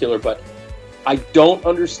particular, but I don't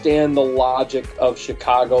understand the logic of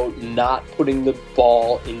Chicago not putting the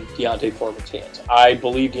ball in D'Onta Foreman's hands. I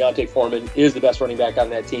believe D'Onta Foreman is the best running back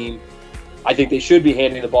on that team. I think they should be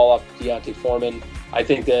handing the ball off to D'Onta Foreman. I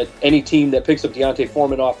think that any team that picks up D'Onta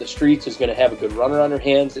Foreman off the streets is going to have a good runner on their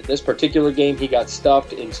hands. In this particular game, he got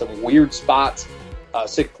stuffed in some weird spots. It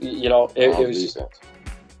was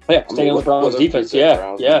Defense. staying on the Browns defense.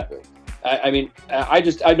 Yeah. Defense.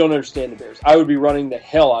 I don't understand the Bears. I would be running the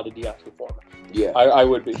hell out of D'Onta Foreman. Yeah. I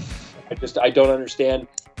would be. I don't understand.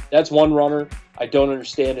 That's one runner I don't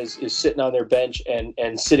understand is sitting on their bench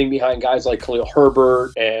and sitting behind guys like Khalil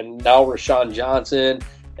Herbert and now Rashawn Johnson,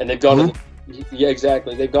 and they've gone. Yeah,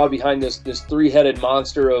 exactly. They've gone behind this three-headed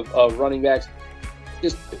monster of running backs.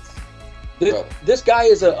 This guy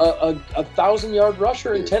is a 1,000-yard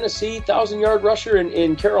rusher in Tennessee, 1,000-yard rusher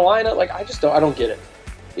in Carolina. Like I don't get it.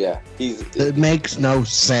 Yeah, it makes no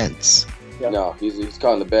sense. Yep. No, he's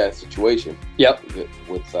caught in a bad situation. Yep.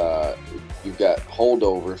 With you've got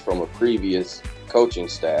holdovers from a previous coaching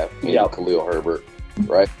staff, Yep. Khalil Herbert,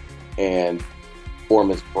 right? And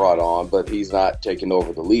Foreman's brought on, but he's not taking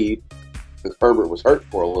over the lead. Because Herbert was hurt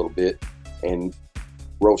for a little bit, and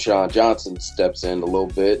Rashawn Johnson steps in a little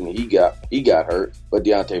bit, and he got hurt. But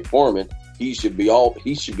D'Onta Foreman, he should be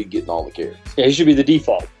getting all the carries. Yeah, he should be the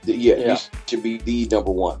default. Yeah. He should be the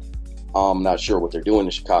number one. I'm not sure what they're doing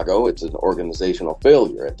in Chicago. It's an organizational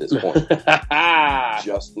failure at this point.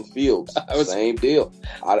 Justin Fields, same deal.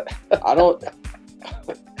 I don't.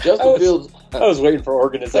 Justin Fields. I was waiting for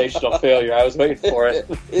organizational failure. I was waiting for it.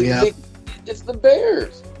 It's the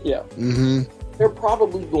Bears. Yeah. Mm-hmm. They're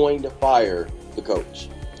probably going to fire the coach.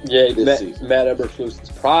 Yeah, this season. Matt Eberflus is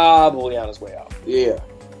probably on his way out. Yeah.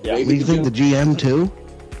 Yeah. Do you think the GM too?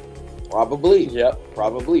 Probably. Yep.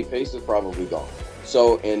 Probably. Pace is probably gone.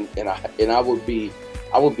 So and I would be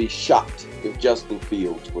shocked if Justin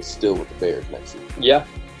Fields was still with the Bears next season. Yeah.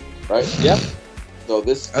 Right? Yep. So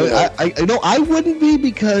this I wouldn't be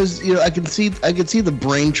because I can see the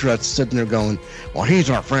brain trust sitting there going, well, he's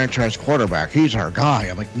our franchise quarterback, he's our guy.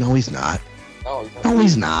 I'm like, no, he's not. No,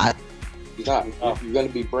 he's not. He's not. If you're going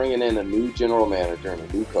to be bringing in a new general manager and a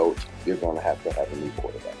new coach, you're going to have a new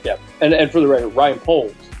quarterback. Yep. And for the record, Ryan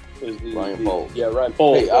Poles is Ryan Poles. Yeah, Ryan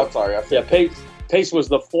Poles. Hey, I'm sorry. Pace was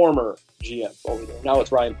the former GM over there. Now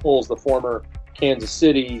it's Ryan Poles, the former Kansas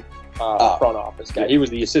City front office guy. He was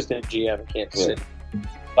the assistant GM in Kansas City.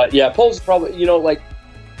 But yeah, Poles is probably he's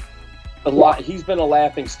been a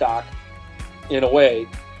laughing stock in a way,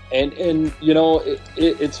 and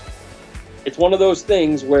it's one of those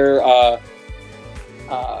things where Alex,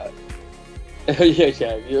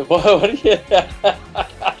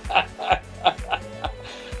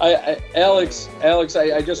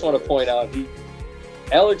 I just want to point out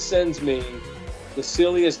Alex sends me the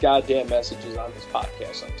silliest goddamn messages on this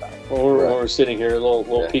podcast sometimes. When we're sitting here, a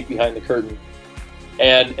little peek behind the curtain.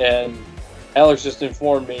 And Alex just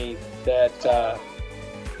informed me that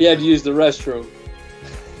he had to use the restroom.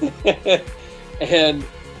 And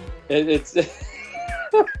it's it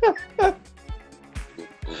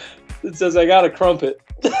says, I got a crumpet.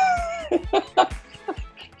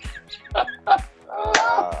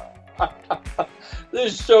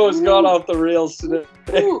 This show has gone off the rails today.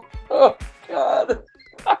 Oh, God.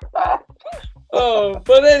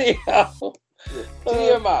 But anyhow.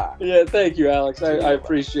 TMI. Yeah, thank you, Alex. I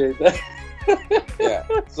appreciate that. Yeah.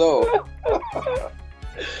 So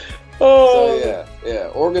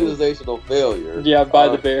organizational failure. Yeah, by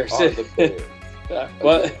the Bears. Are the Bears.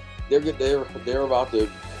 But they're about to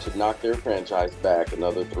knock their franchise back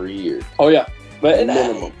another 3 years. Oh yeah, but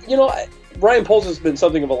minimum. Ryan Poles has been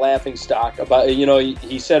something of a laughing stock about.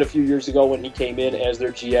 He said a few years ago when he came in as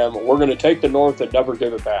their GM, we're going to take the North and never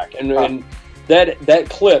give it back, and that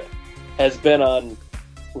clip has been on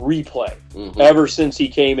replay ever since he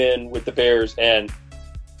came in with the Bears, and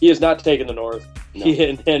he has not taken the North.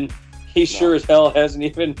 No. He sure as hell hasn't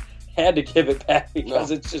even had to give it back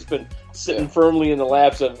because it's just been sitting firmly in the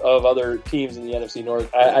laps of other teams in the NFC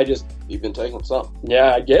North. I just You've been taking something.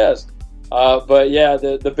 Yeah, I guess. But yeah,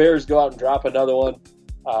 the Bears go out and drop another one.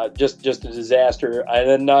 Just a disaster.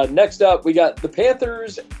 And then next up, we got the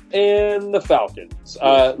Panthers and the Falcons.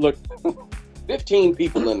 Look, 15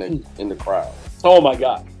 people in the crowd. oh my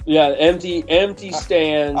God. Yeah, empty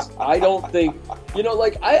stands. I don't think,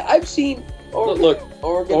 I've seen, look,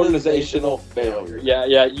 organizational failure.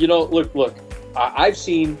 Yeah. Look, I've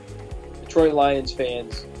seen Detroit Lions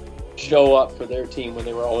fans show up for their team when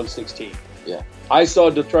they were 0-16. Yeah. I saw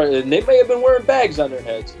Detroit, and they may have been wearing bags on their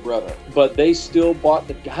heads, Brother. but they still bought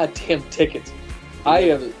the goddamn tickets. I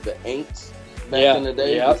have the Aints back in the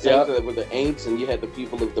day. With the Aints, and you had the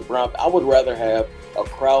people of the Brown. I would rather have a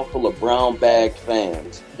crowd full of brown bag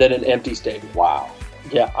fans than an empty stadium. Wow.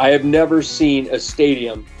 Yeah, I have never seen a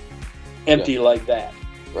stadium empty like that.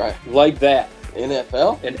 Right. Like that.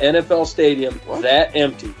 NFL? An NFL stadium that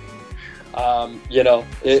empty.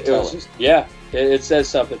 It was just, it says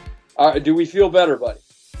something. Do we feel better, buddy?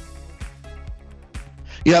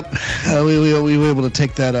 Yep, we were able to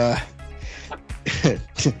take that.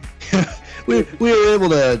 we were able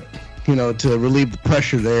to, to relieve the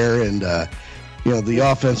pressure there, and the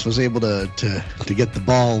offense was able to get the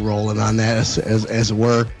ball rolling on that, as it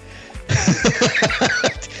were.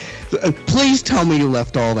 Please tell me you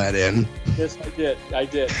left all that in. Yes, I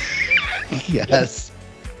did. Yes,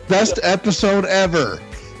 best episode ever.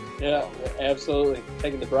 Yeah, absolutely.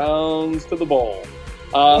 Taking the Browns to the bowl.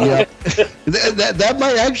 Yep. that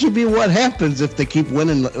might actually be what happens if they keep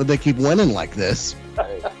winning. They keep winning like this.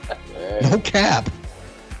 Hey. No cap.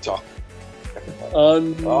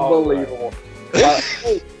 Unbelievable.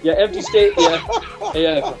 Empty stadium.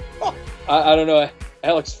 Yeah. I don't know.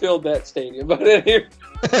 Alex filled that stadium, but anyway.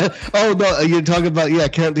 Oh no, you're talking about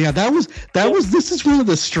that was this is one of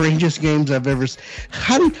the strangest games I've ever seen.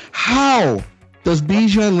 How does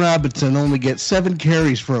Bijan Robinson only get 7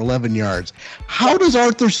 carries for 11 yards? How does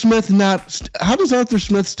Arthur Smith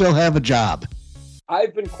still have a job?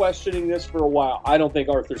 I've been questioning this for a while. I don't think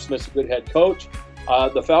Arthur Smith's a good head coach.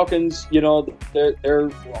 The Falcons,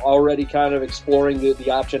 they're already kind of exploring the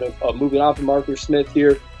option of moving on from Arthur Smith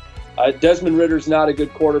here. Desmond Ritter's not a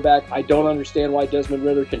good quarterback. I don't understand why Desmond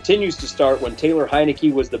Ridder continues to start when Taylor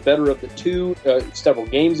Heineke was the better of the two several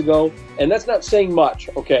games ago. And that's not saying much,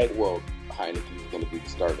 okay? Well, Heineke's going to be the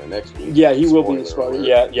starter next week. Yeah, he will be the starter.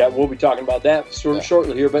 Yeah, we'll be talking about that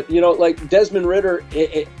shortly here. But, Desmond Ridder,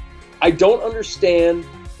 I don't understand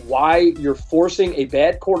why you're forcing a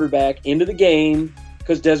bad quarterback into the game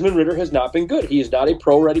because Desmond Ridder has not been good. He is not a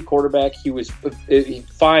pro-ready quarterback. He was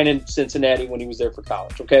fine in Cincinnati when he was there for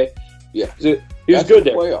college, okay? Yeah. He was good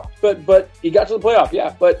there. Playoff. But he got to the playoff,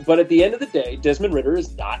 yeah. But at the end of the day, Desmond Ridder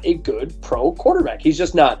is not a good pro quarterback. He's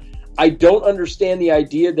just not. I don't understand the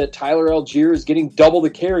idea that Tyler Algier is getting double the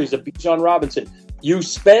carries of Bijan Robinson. You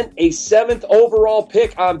spent a 7th overall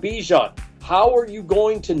pick on Bijan. How are you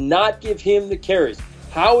going to not give him the carries?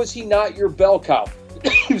 How is he not your bell cow?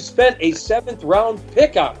 You spent a 7th round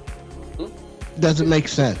pick on him. Doesn't make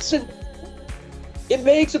sense. It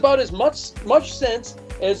makes about as much sense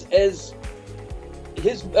as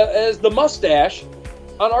the mustache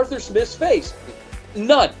on Arthur Smith's face.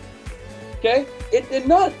 None. Okay?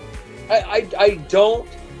 None. I don't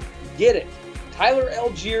get it. Tyler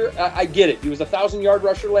Algier, I get it. He was a 1,000-yard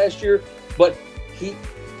rusher last year, but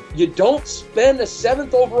you don't spend a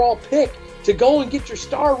 7th overall pick to go and get your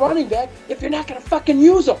star running back if you're not going to fucking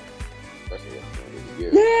use them.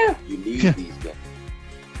 Yeah. You need these guys.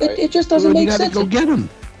 Right? It just doesn't make sense. You got to go get them.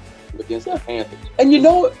 Against the Panthers.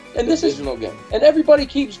 And this is game. And everybody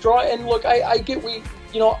keeps drawing. And look, I get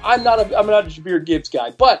I'm not a Jahmyr Gibbs guy,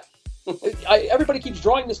 but everybody keeps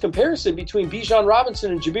drawing this comparison between Bijan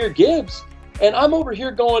Robinson and Jahmyr Gibbs. And I'm over here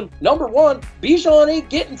going, number one, Bijan ain't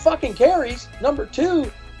getting fucking carries. Number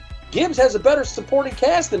two, Gibbs has a better supporting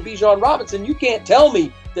cast than Bijan Robinson. You can't tell me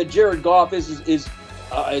that Jared Goff is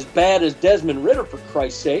as bad as Desmond Ridder, for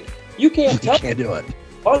Christ's sake. You can't tell me. You can't do it.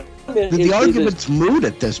 The argument's moot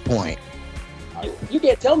at this point. You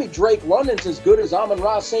can't tell me Drake London's as good as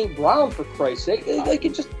Amon-Ra St. Brown, for Christ's sake.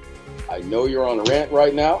 I know you're on a rant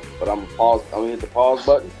right now, but I'm gonna hit the pause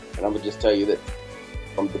button, and I'm gonna just tell you that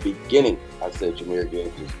from the beginning, I said Jahmyr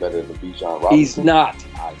Gibbs is better than Bijan Robinson. He's not.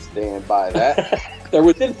 I stand by that. They're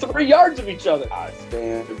within 3 yards of each other. I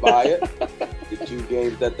stand by it. The 2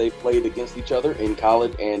 games that they played against each other in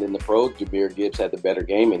college and in the pros, Jahmyr Gibbs had the better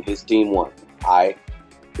game, and his team won. I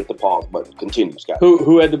hit the pause button. Continue, Scott.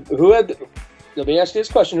 Who had the? Let me ask you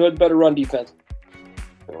this question: who had the better run defense?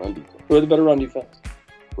 Who had the better run defense?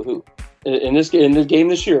 With who? In this game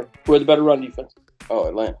this year, who had the better run defense? Oh,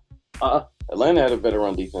 Atlanta. Atlanta had a better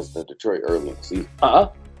run defense than Detroit early in the season.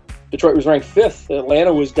 Detroit was ranked 5th.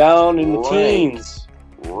 Atlanta was down in the teens.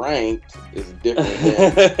 Ranked is different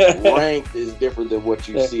than what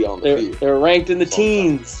you see on the field. They're ranked in the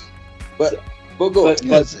teens. But go ahead.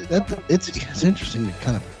 It's interesting to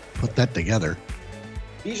kind of put that together.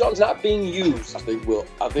 Bijan's not being used. I think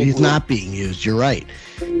he's not being used. You're right.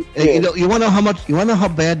 Yeah. You want to know how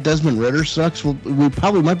bad Desmond Ridder sucks? Well, we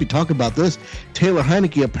probably might be talking about this. Taylor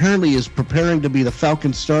Heineke apparently is preparing to be the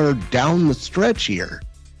Falcons starter down the stretch here.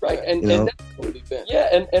 Right, and we're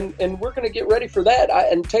going to get ready for that.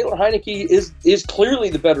 And Taylor Heineke is clearly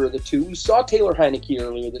the better of the two. We saw Taylor Heineke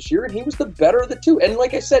earlier this year, and he was the better of the two. And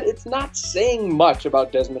like I said, it's not saying much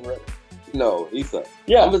about Desmond Ridder. No, he's not.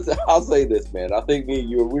 Yeah. I'll say this, man. I think me and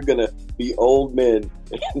you, we're going to be old men.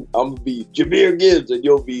 I'm going to be Jahmyr Gibbs, and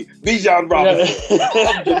you'll be Bijan Robinson.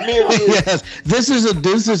 I'm Jahmyr Gibbs. Yes, this is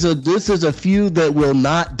a feud that will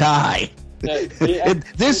not die.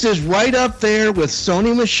 This is right up there with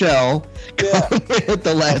Sony Michel at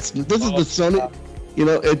the last. This is the Sony.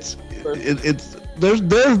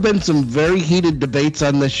 There have been some very heated debates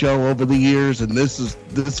on this show over the years, and this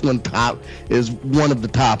one is one of the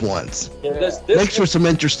top ones. Makes for some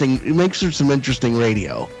interesting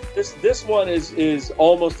radio. This one is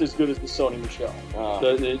almost as good as the Sony Michel.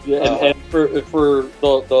 And for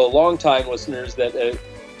the longtime listeners, that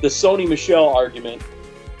the Sony Michel argument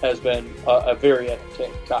has been a very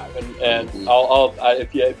entertaining time, and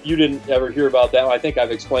if you didn't ever hear about that one, I think I've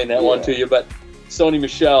explained that one to you. But Sony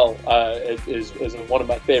Michel is one of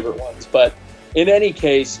my favorite ones. But in any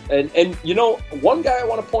case, and one guy I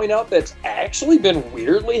want to point out that's actually been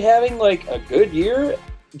weirdly having like a good year,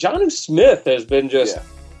 Jonnu Smith has been just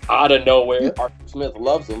out of nowhere. Arthur Smith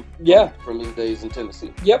loves him. From his days in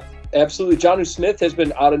Tennessee. Yep. Absolutely. Jonnu Smith has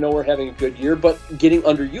been out of nowhere having a good year, but getting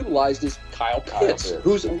underutilized is Kyle Pitts,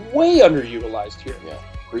 who's way underutilized here. Yeah.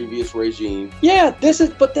 Previous regime. Yeah,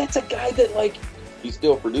 but that's a guy that he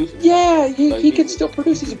still produces. Yeah, he can still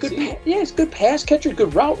produce. He's a he's a good pass catcher,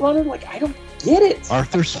 good route runner. I don't get it.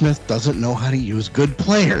 Arthur Smith doesn't know how to use good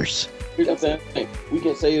players. Here's the thing. We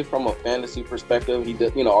can say it from a fantasy perspective. He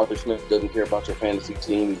does, Arthur Smith doesn't care about your fantasy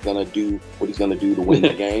team. He's gonna do what he's gonna do to win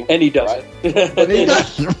the game, and he doesn't. Right? But he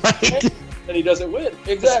doesn't, right? And he doesn't win.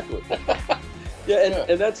 Exactly.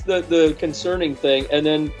 And that's the concerning thing. And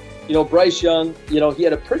then Bryce Young, he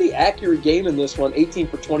had a pretty accurate game in this one, 18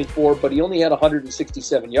 for 24, but he only had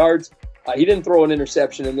 167 yards. He didn't throw an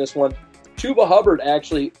interception in this one. Chuba Hubbard,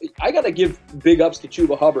 actually, I got to give big ups to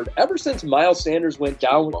Chuba Hubbard. Ever since Miles Sanders went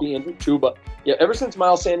down with the injury,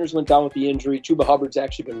 Chuba Hubbard's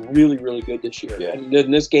actually been really, really good this year. Yeah. And in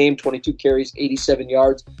this game, 22 carries, 87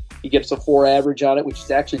 yards. He gets a 4 average on it, which is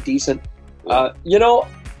actually decent. Adam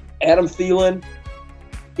Thielen,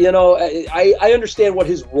 I understand what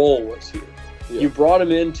his role was here. Yeah. You brought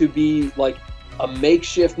him in to be like a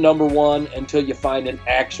makeshift number one until you find an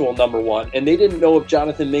actual number one. And they didn't know if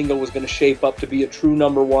Jonathan Mingo was going to shape up to be a true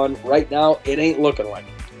number one. Right now, it ain't looking like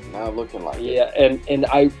it. Not looking like it. Yeah, and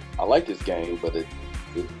I like his game, but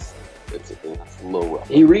it's a little rough.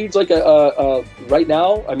 He reads like a right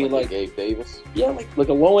now. I mean, like Gabe Davis. Yeah, like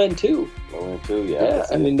a low end two. Low end two, yeah. Yeah,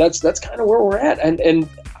 I mean that's kind of where we're at. And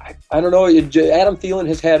I don't know. Adam Thielen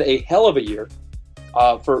has had a hell of a year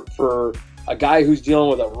for a guy who's dealing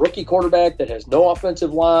with a rookie quarterback that has no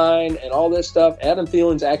offensive line and all this stuff. Adam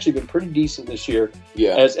Thielen's actually been pretty decent this year.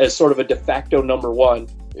 Yeah. As sort of a de facto number one.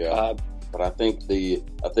 Yeah. But I think the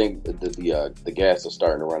gas is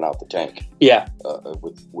starting to run out the tank. Yeah.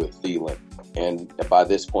 With Thielen, and by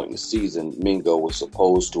this point in the season, Mingo was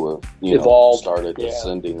supposed to have evolved, started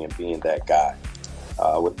descending and being that guy.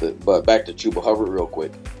 But back to Chuba Hubbard real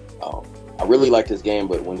quick. I really liked his game,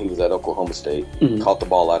 but when he was at Oklahoma State, he caught the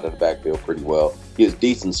ball out of the backfield pretty well. He has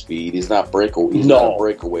decent speed. He's not not a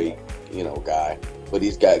breakaway, guy, but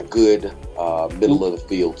he's got good middle of the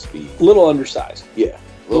field speed. Little undersized. Yeah,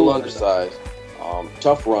 little undersized.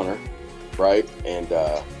 Tough runner, right? And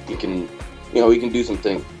he can do some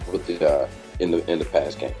things with the in the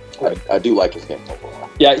pass game. Right. I do like his game overall.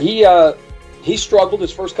 Yeah, he struggled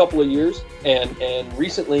his first couple of years, and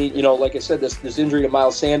recently, like I said, this injury to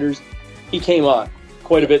Miles Sanders, he came on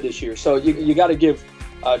quite a bit this year. So you got to give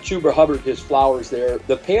Chuba Hubbard his flowers there.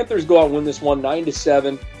 The Panthers go out and win this one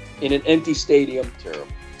 9-7 in an empty stadium. Terrible.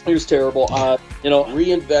 It was terrible.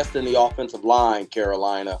 Reinvest in the offensive line,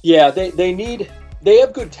 Carolina. Yeah, they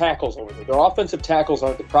have good tackles over there. Their offensive tackles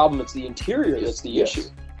aren't the problem. It's the interior that's the issue.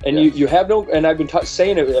 And Yes. you have no, and I've been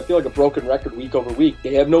saying it, I feel like a broken record week over week.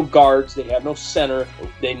 They have no guards. They have no center.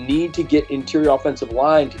 They need to get interior offensive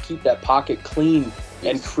line to keep that pocket clean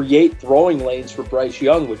and create throwing lanes for Bryce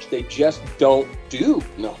Young, which they just don't do.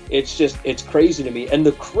 No. It's crazy to me. And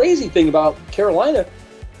the crazy thing about Carolina,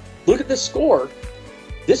 look at this score.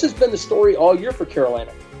 This has been the story all year for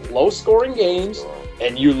Carolina. Low-scoring games,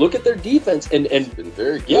 and you look at their defense, and It's been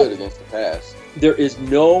very good against the pass. there is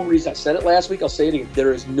no reason. I said it last week. I'll say it again.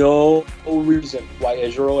 There is no reason why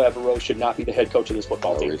Ejiro Evero should not be the head coach of this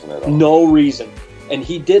football No team. reason at all. No reason. And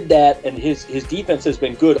he did that, and his defense has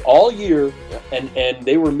been good all year, Yeah. and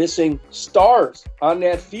they were missing stars on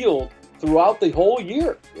that field throughout the whole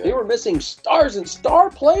year. Yeah. They were missing stars and star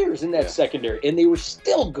players in that Yeah. secondary, and they were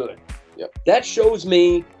still good. Yep. That shows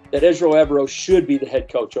me that Ejiro Evero should be the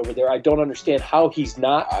head coach over there. I don't understand how he's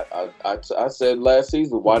not. I said last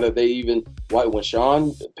season, why when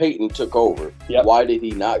Sean Payton took over, Yep. why did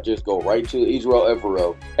he not just go right to Israel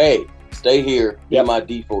Evero? Hey, stay here, be Yep. my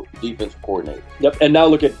defensive coordinator. Yep. And now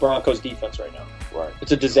look at Broncos defense right now. Right.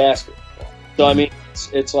 It's a disaster. So, I mean,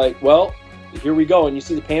 it's like, well, here we go. And you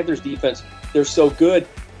see the Panthers defense, they're so good.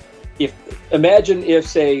 Imagine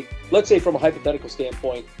if, let's say from a hypothetical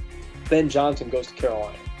standpoint, Ben Johnson goes to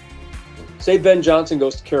Carolina. Say Ben Johnson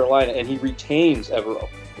goes to Carolina and he retains Evero.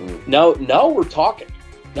 Now we're talking.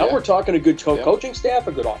 Now Yeah. we're talking a good Yeah. coaching staff,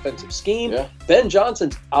 a good offensive scheme. Yeah. Ben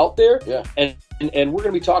Johnson's out there, Yeah. and we're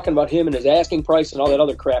going to be talking about him and his asking price and all that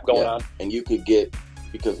other crap going Yeah. on. And you could get,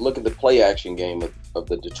 because look at the play action game of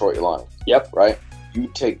the Detroit Lions. Yep. Right? You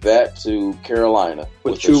take that to Carolina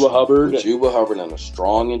With Chuba Hubbard. With Chuba Hubbard and a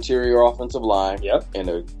strong interior offensive line. Yep. And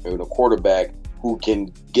a quarterback who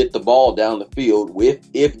can get the ball down the field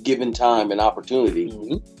if given time and opportunity.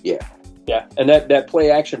 Mhm. Yeah. Yeah, and that play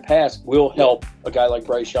action pass will help a guy like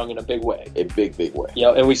Bryce Young in a big way. A big way. You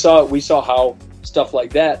know, and we saw how stuff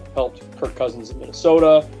like that helped Kirk Cousins in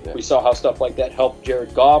Minnesota. Yeah. We saw how stuff like that helped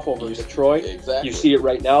Jared Goff over in Detroit. Exactly. You see it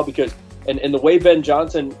right now because and the way Ben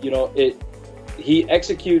Johnson,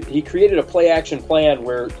 he created a play action plan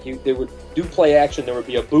where they would do play action. There would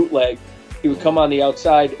be a bootleg. He would come on the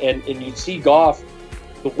outside, and you'd see Goff,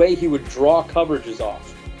 the way he would draw coverages off.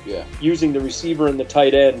 Yeah. Using the receiver and the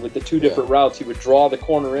tight end with the two different routes, he would draw the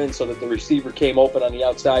corner in so that the receiver came open on the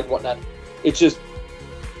outside and whatnot. It's just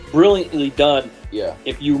brilliantly done. Yeah.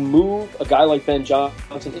 If you move a guy like Ben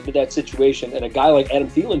Johnson into that situation, and a guy like Adam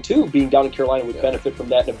Thielen too, being down in Carolina, would benefit from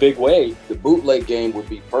that in a big way. The bootleg game would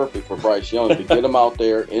be perfect for Bryce Young to get him out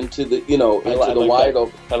there into the like wide that.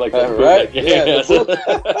 open. I like that. Right? bootleg. Yeah.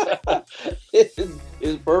 Yes.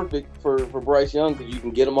 It's perfect for Bryce Young because you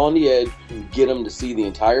can get him on the edge, get him to see the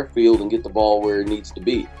entire field and get the ball where it needs to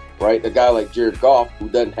be. Right? A guy like Jared Goff, who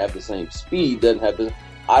doesn't have the same speed,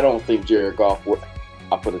 I don't think Jared Goff would.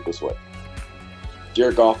 I'll put it this way.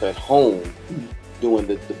 Jared Goff at home doing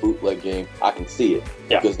the bootleg game, I can see it.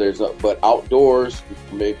 Yeah. Because but outdoors,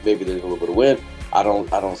 maybe there's a little bit of wind. I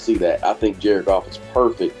don't see that. I think Jared Goff is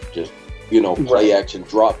perfect. Just play action,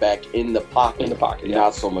 drop back in the pocket. Yeah.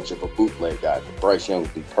 Not so much of a bootleg guy. But Bryce Young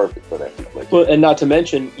would be perfect for that bootleg. Well, and not to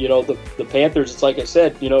mention, the Panthers. It's like I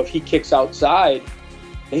said, if he kicks outside,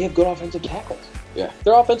 they have good offensive tackles. Yeah.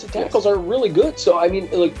 Their offensive tackles are really good. So I mean,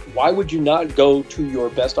 why would you not go to your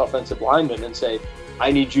best offensive lineman and say,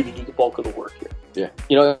 I need you to do the bulk of the work here?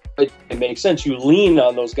 Yeah. It makes sense. You lean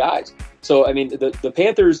on those guys. So, I mean, the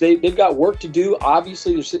Panthers, they've got work to do.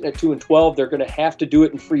 Obviously, they're sitting at 2-12. They're going to have to do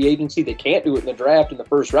it in free agency. They can't do it in the draft in the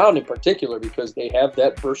first round in particular because they have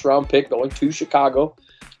that first-round pick going to Chicago.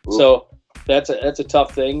 Ooh. So that's a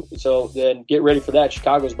tough thing. So then get ready for that.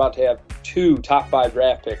 Chicago's about to have 2 top 5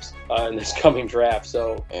 draft picks in this coming draft.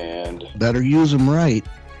 So and better use them right.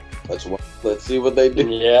 Let's see what they do.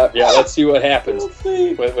 Yeah. Let's see what happens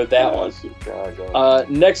with that one. Chicago.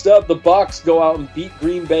 Next up, the Bucs go out and beat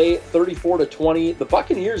Green Bay 34-20. The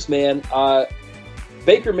Buccaneers, man.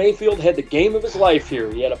 Baker Mayfield had the game of his life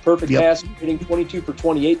here. He had a perfect pass, hitting 22 for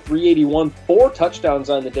 28, 381, 4 touchdowns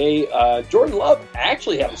on the day. Jordan Love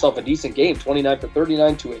actually had himself a decent game, 29 for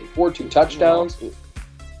 39, 284, 2 touchdowns.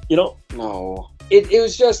 No. It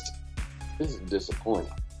was just. This is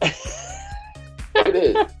disappointing. It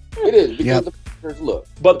is. It is because the Packers look.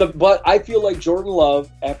 But I feel like Jordan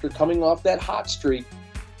Love, after coming off that hot streak,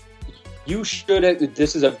 you should have.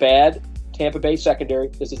 This is a bad Tampa Bay secondary.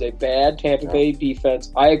 This is a bad Tampa Bay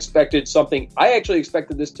defense. I expected something. I actually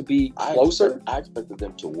expected this to be closer. I expected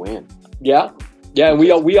them to win. Yeah, and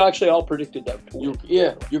we actually all predicted that.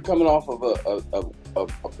 You're coming off of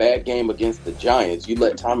a bad game against the Giants. You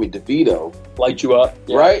let Tommy DeVito light you up,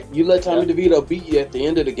 right? You let Tommy DeVito beat you at the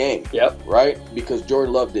end of the game, yep, right? Because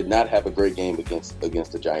Jordan Love did not have a great game against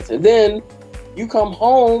the Giants, and then You come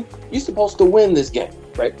home, you're supposed to win this game.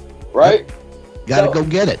 Right. Right? Got to So- go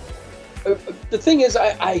get it. The thing is,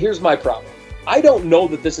 here's my problem. I don't know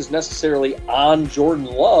that this is necessarily on Jordan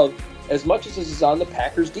Love as much as this is on the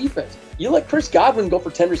Packers defense. You let Chris Godwin go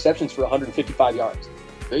for 10 receptions for 155 yards.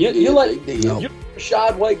 You let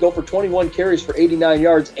Rashad White go for 21 carries for 89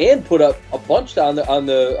 yards and put up a bunch on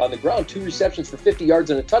the ground, 2 receptions for 50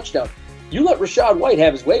 yards and a touchdown. You let Rashad White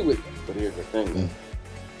have his way with you. But here's the thing, man.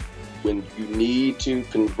 When you need to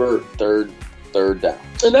convert third down,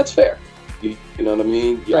 And that's fair. you know what I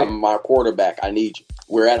mean? Right. I'm my quarterback. I need you.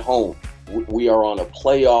 We're at home. We are on a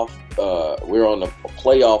playoff. We're on a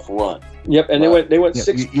playoff run. Yep, and they went Yeah,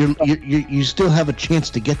 6. you still have a chance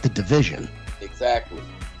to get the division. Exactly.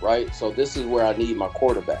 Right. So this is where I need my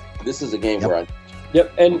quarterback. This is a game Yep. where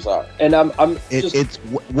Yep, I'm and sorry. I'm It, just it's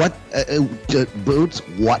what Boots.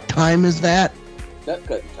 What time is that? Nut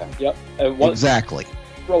cutting time. yep. And one Exactly.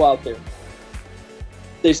 throw out there.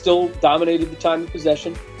 They still dominated the time of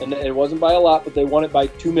possession, and it wasn't by a lot, but they won it by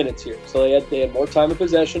 2 minutes here. So they had more time of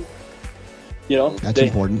possession. You know, That's they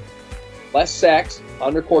important. less sacks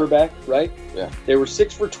on their quarterback, right? Yeah. They were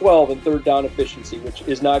 6 for 12 in third down efficiency, which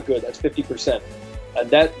is not good. That's 50%, and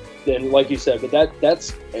then like you said, but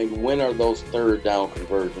that's And when are those third down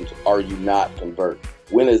conversions? Are you not converting?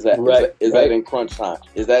 When is that? Right, Is right. that in crunch time?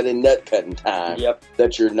 Is that in nut cutting time? yep,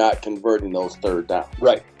 That you're not converting those third downs?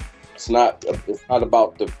 right. It's not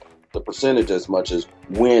about the percentage as much as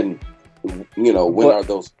when. When But- are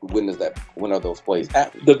those plays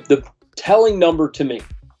happening? The telling number to me,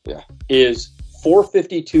 Yeah. is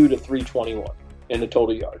 452 to 321 in the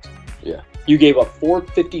total yards. Yeah. You gave up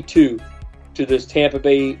 452 to this Tampa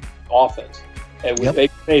Bay offense, and with Yep.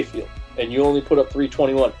 Baker Mayfield, and you only put up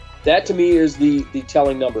 321. That to me is the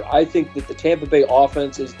telling number. I think that the Tampa Bay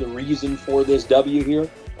offense is the reason for this W here,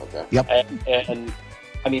 Okay. and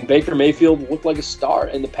I mean Baker Mayfield looked like a star,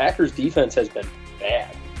 and the Packers defense has been bad.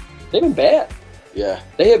 They've been bad. Yeah.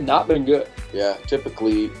 They have not been good. Yeah.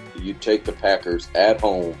 Typically, you take the Packers at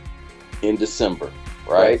home in December,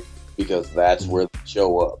 right? Right. Because that's where they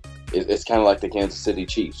show up. It's kind of like the Kansas City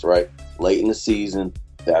Chiefs, right? Late in the season,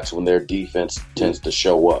 that's when their defense tends to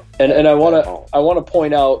show up. And I at want home. to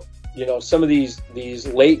point out, some of these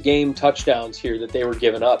late game touchdowns here that they were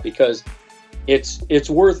giving up, because it's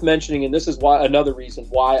worth mentioning, and this is why another reason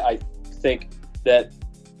why I think that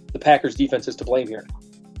the Packers defense is to blame here.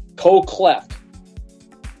 Cole Cleft,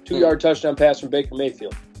 2-yard touchdown pass from Baker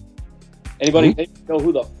Mayfield. Anybody know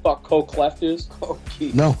who the fuck Cole Cleft is?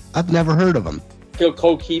 No, I've never heard of him.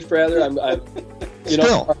 Cole Keefe, rather. I'm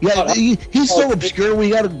Still, yeah, he's so obscure.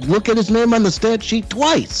 We got to look at his name on the stat sheet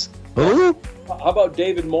twice. Who? How about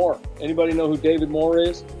David Moore? Anybody know who David Moore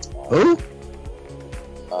is? Who?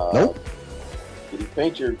 Nope. Did he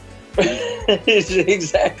paint your?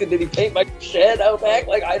 Exactly. Did he paint my shed out back?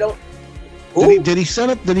 Like, I don't. Did he set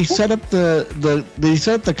up? Did he set up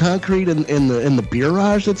the concrete in the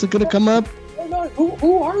barrage that's going to come up? Oh, no,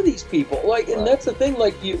 who are these people? Like, and Right. that's the thing.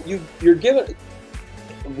 Like, you're given.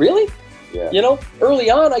 Really? Yeah. Early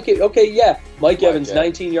on, Mike Evans, Evans.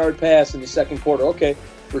 19-yard pass in the second quarter. Okay.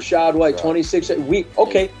 Rashad White, Right. 26.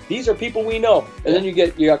 These are people we know. And then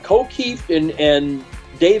you got Cole Keefe and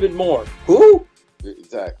David Moore. Who?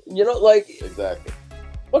 Exactly. Exactly.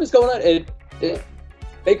 What is going on?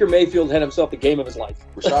 Baker Mayfield had himself the game of his life.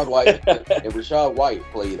 Rashad White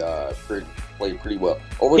played pretty well.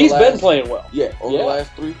 He's been playing well. Yeah, over the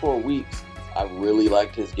last 3-4 weeks, I really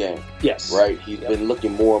liked his game. Yes. Right, he's been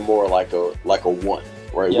looking more and more like a 1.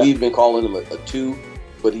 Right, Yep. we've been calling him a 2,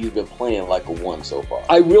 but he's been playing like a 1 so far.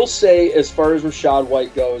 I will say, as far as Rashad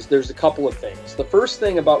White goes, there's a couple of things. The first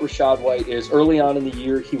thing about Rashad White is early on in the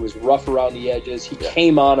year, he was rough around the edges. He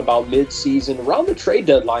came on about mid-season, around the trade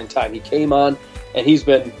deadline time. He came on, and he's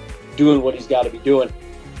been doing what he's got to be doing.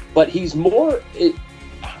 But he's more...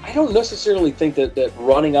 I don't necessarily think that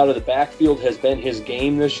running out of the backfield has been his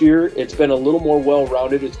game this year. It's been a little more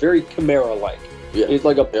well-rounded. It's very Kamara-like. Yeah. It's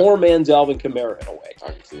like a poor man's Alvin Kamara in a way.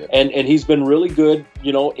 I can see it. And he's been really good,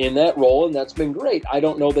 in that role, and that's been great. I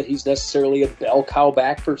don't know that he's necessarily a bell cow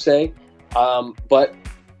back per se, but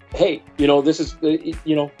hey, this is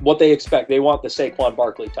what they expect. They want the Saquon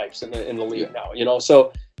Barkley types in the league now,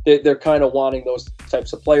 so they're kind of wanting those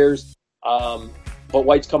types of players. But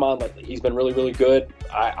White's come on lately. He's been really, really good.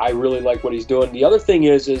 I really like what he's doing. The other thing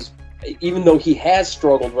is even though he has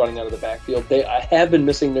struggled running out of the backfield, they have been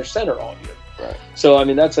missing their center all year. Right. So, I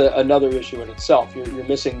mean, that's another issue in itself. You're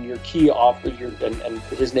missing your key off, and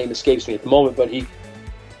his name escapes me at the moment, but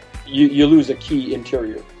you lose a key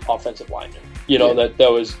interior offensive lineman.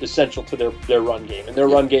 that was essential to their run game. And their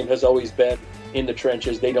run game has always been in the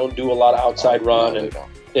trenches. They don't do a lot of outside run,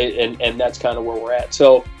 and that's kind of where we're at.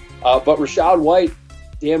 So, but Rachaad White,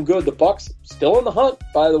 damn good. The Bucs still in the hunt,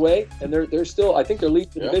 by the way, and they're still. I think they're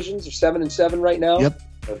leading the divisions. They're 7-7 right now. Yep.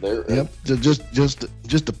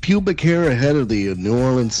 Just a pubic hair ahead of the New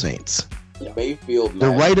Orleans Saints. Mayfield.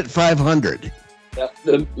 They're right at 500. Yep.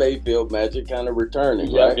 The Mayfield magic kind of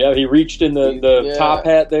returning, right? Right? Yeah, he reached in the top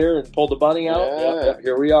hat there and pulled the bunny out. Yeah.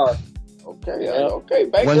 Here we are. Okay, okay.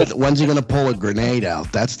 Baker. When's he going to pull a grenade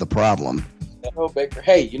out? That's the problem. Oh, Baker.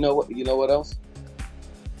 Hey, you know what else?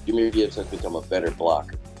 Jahmyr Gibbs has become a better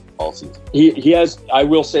blocker all season. He has. I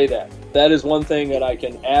will say that. That is one thing that I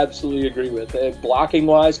can absolutely agree with. Blocking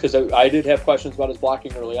wise, because I did have questions about his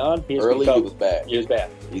blocking early on. He was bad. He was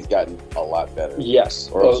bad. He's gotten a lot better. Yes.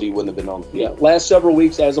 Or else he wouldn't have been on the field. Yeah. Last several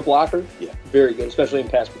weeks as a blocker, very good, especially in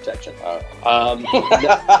pass protection.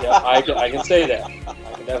 I can say that. I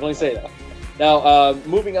can definitely say that. Now,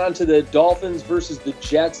 moving on to the Dolphins versus the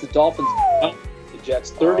Jets. The Dolphins, the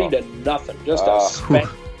Jets, 30-0. Just a spank.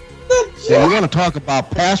 Yeah, you want to talk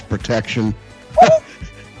about pass protection?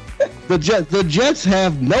 The Jets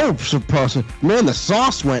have no suppressor. Man, the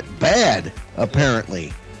sauce went bad.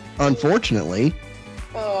 Apparently, unfortunately.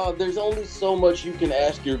 There's only so much you can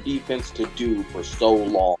ask your defense to do for so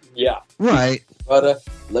long. Yeah. Right. But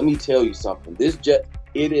let me tell you something. This Jet,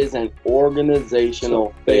 it is an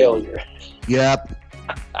organizational failure. Yep.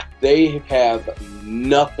 They have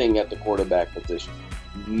nothing at the quarterback position.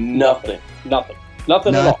 Nothing at all.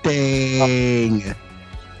 Nothing.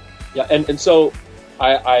 Yeah, and so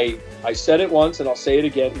I said it once and I'll say it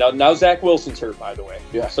again. Now Zach Wilson's hurt, by the way.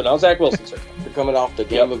 Yeah. So now Zach Wilson's hurt. They're coming off the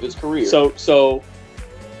game of his career. So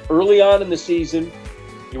early on in the season,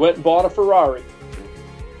 you went and bought a Ferrari.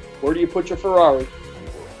 Where do you put your Ferrari?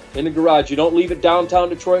 In the garage. You don't leave it downtown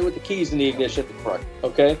Detroit with the keys in the ignition. Right.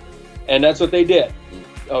 Okay? And that's what they did.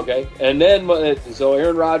 Okay? And then, so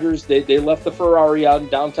Aaron Rodgers, they left the Ferrari out in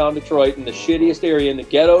downtown Detroit in the shittiest area, in the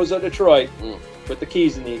ghettos of Detroit, with the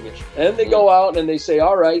keys in the ignition. And then they go out and they say,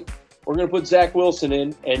 all right, we're going to put Zach Wilson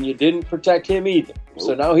in, and you didn't protect him either. Nope.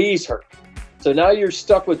 So now he's hurt. So now you're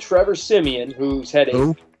stuck with Trevor Siemian, who's had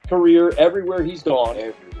a career everywhere he's gone.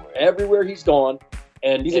 Everywhere he's gone.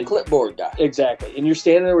 And he's a clipboard guy. Exactly. And you're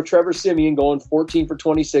standing there with Trevor Siemian going 14 for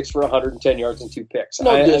 26 for 110 yards and 2 picks.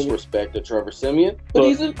 No disrespect to Trevor Siemian, but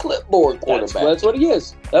he's a clipboard quarterback. That's what he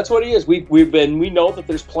is. That's what he is. We know that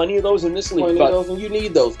there's plenty of those in this league. And you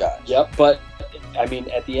need those guys. Yep. But I mean,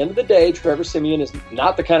 at the end of the day, Trevor Siemian is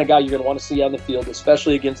not the kind of guy you're going to want to see on the field,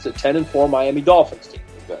 especially against a 10-4 Miami Dolphins team.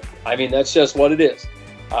 Exactly. I mean, that's just what it is.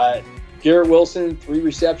 Garrett Wilson, 3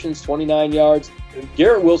 receptions, 29 yards.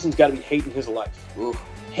 Garrett Wilson's got to be hating his life. Oof.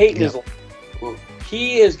 His life. Oof.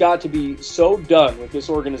 He has got to be so done with this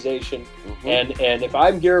organization. Mm-hmm. And if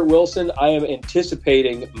I'm Garrett Wilson, I am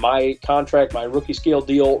anticipating my contract, my rookie scale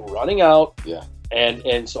deal running out. Yeah.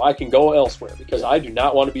 And so I can go elsewhere because I do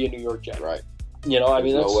not want to be a New York Jet. Right. I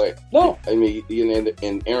mean, no way. No. I mean,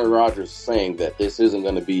 and Aaron Rodgers is saying that this isn't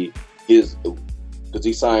going to be his, because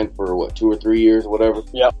he signed for 2 or 3 years, whatever.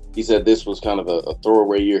 Yeah. He said this was kind of a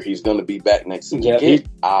throwaway year. He's going to be back next season. Yeah, Get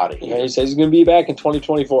out of here. Yeah, he says he's going to be back in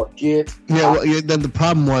 2024. Then the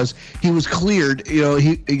problem was he was cleared.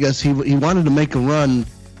 I guess he wanted to make a run,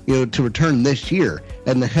 to return this year.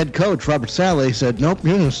 And the head coach Robert Saleh said, "Nope,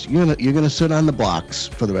 you're gonna sit on the blocks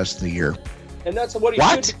for the rest of the year." And that's what he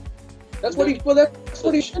should. That's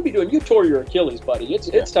what he should be doing. You tore your Achilles, buddy.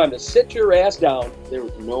 It's time to sit your ass down. There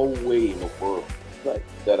was no way in the world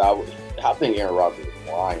that I think Aaron Rodgers is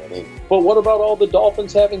lying. But what about all the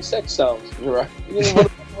Dolphins having sex sounds? You're right.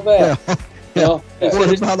 What about all that?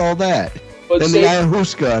 What about all that? And the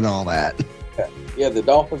ayahuasca and all that. Yeah, the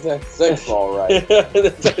Dolphins had sex, all right. They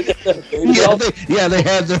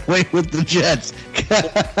had their way with the Jets.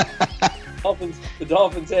 The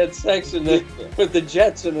Dolphins had sex with the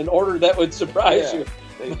Jets in an order that would surprise you.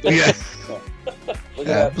 Yeah.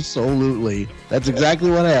 Absolutely. That's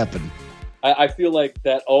exactly what happened. I feel like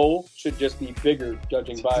that O should just be bigger,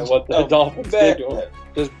 judging by what the Dolphins did to him.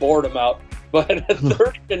 Just bored him out. But at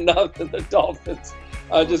 30-0, the Dolphins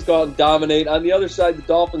just go out and dominate. On the other side, the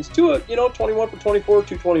Dolphins, 21 for 24,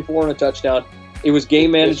 224 and a touchdown. It was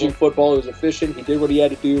game-managing football. It was efficient. He did what he had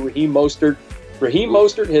to do. Raheem Mostert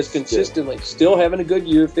has consistently still having a good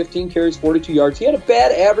year, 15 carries, 42 yards. He had a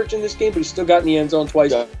bad average in this game, but he still got in the end zone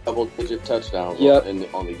twice. Double-digit touchdowns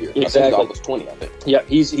on the year. Exactly. I think almost 20, I think. Yeah,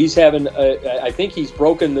 he's having, I think he's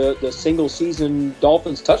broken the single-season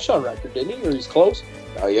Dolphins touchdown record, didn't he? Or he's close?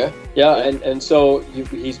 Oh, yeah? Yeah, and so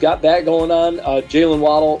he's got that going on. Jalen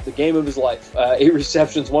Waddle, the game of his life. 8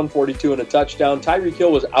 receptions, 142 and a touchdown. Tyreek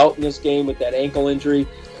Hill was out in this game with that ankle injury.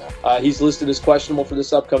 He's listed as questionable for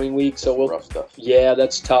this upcoming week. So rough stuff. Yeah,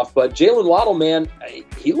 that's tough. But Jalen Waddle, man,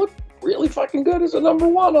 he looked really fucking good as a number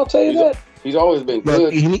one, I'll tell you that. He's always been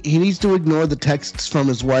good. He needs to ignore the texts from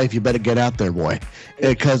his wife. You better get out there, boy.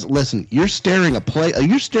 Because, listen, you're staring a deep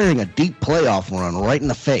playoff run right in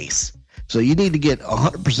the face. So you need to get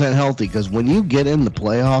 100% healthy, because when you get in the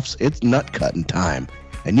playoffs, it's nut-cutting time.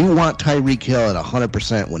 And you want Tyreek Hill at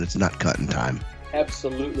 100% when it's nut-cutting time.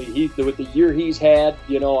 Absolutely. With the year he's had,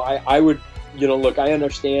 I would, look, I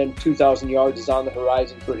understand 2,000 yards is on the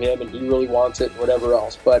horizon for him, and he really wants it and whatever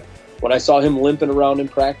else. But when I saw him limping around in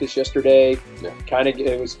practice yesterday,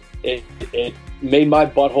 it made my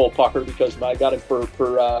butthole pucker, because I got him for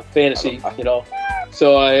fantasy,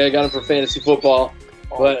 So I got him for fantasy football.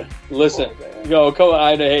 But listen, come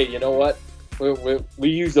on, hey, you know what? We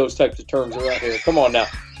use those types of terms around here. Come on now.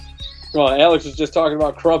 Come on, Alex was just talking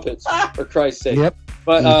about crumpets, for Christ's sake. Yep.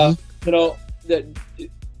 But,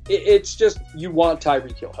 it's just you want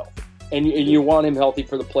Tyreek Hill healthy. And you want him healthy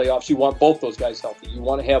for the playoffs. You want both those guys healthy. You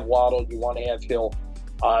want to have Waddle. You want to have Hill.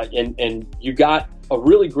 And you got a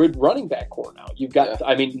really good running back core now. You've got,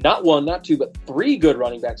 not one, not two, but 3 good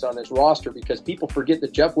running backs on this roster, because people forget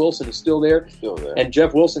that Jeff Wilson is still there. And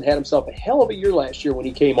Jeff Wilson had himself a hell of a year last year when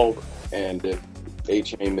he came over. And if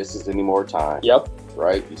A-Chain misses any more time, yep,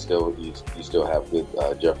 right, you still have good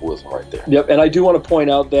Jeff Wilson right there. Yep, and I do want to point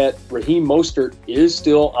out that Raheem Mostert is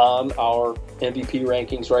still on our MVP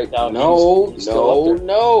rankings right now. He's still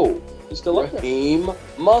up there. Raheem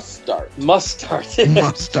Mustard. Mustard.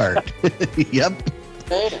 Yep.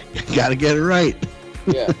 Man. Got to get it right.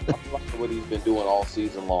 Yeah, I like what he's been doing all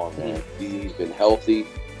season long, man. He's been healthy,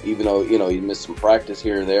 even though, he missed some practice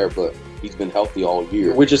here and there, but he's been healthy all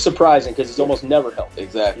year. Which is surprising, because he's almost never healthy.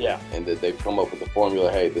 Exactly. Yeah. And that they've come up with the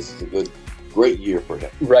formula, hey, this is a great year for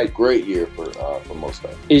him. Right. Great year for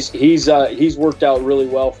Mostert. He's worked out really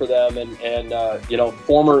well for them, and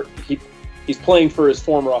he's playing for his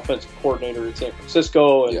former offensive coordinator in San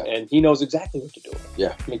Francisco, and he knows exactly what to do.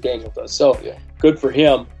 Yeah. McDaniel does. So good for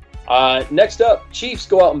him. Next up, Chiefs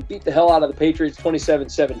go out and beat the hell out of the Patriots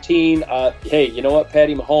 27-17. Hey, you know what?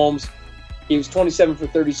 Patty Mahomes, he was 27 for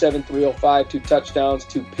 37, 305, 2 touchdowns,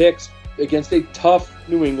 2 picks against a tough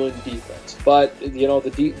New England defense. But, the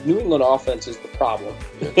New England offense is the problem.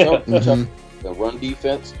 The run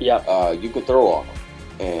defense, you can throw on them.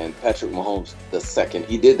 And Patrick Mahomes, the second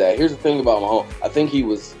he did that. Here's the thing about Mahomes. I think he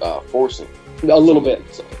was forcing. A little bit.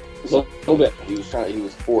 A little bit. He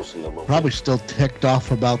was forcing a little Probably bit. still ticked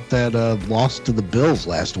off about that loss to the Bills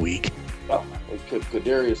last week.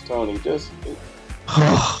 Kadarius Toney just...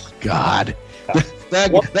 Oh, God.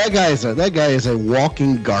 That guy is a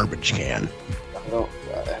walking garbage can.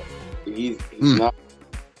 He's not...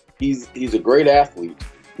 He's a great athlete.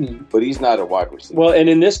 But he's not a wide receiver. Well, and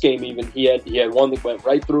in this game, even he had one that went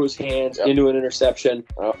right through his hands into an interception,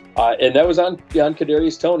 and that was on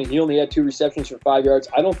Kadarius Toney. He only had 2 receptions for 5 yards.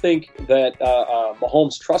 I don't think that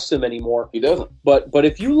Mahomes trusts him anymore. He doesn't. But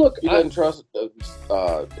if you look, he doesn't trust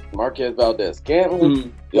Marquez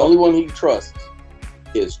Valdez-Scantling. The only one he trusts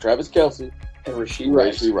is Travis Kelce and Rashee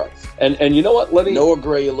Rice. And you know what? Noah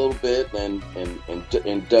Gray a little bit, and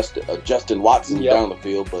Justin Watson down the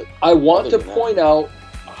field. But I want to point out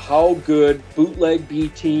how good bootleg B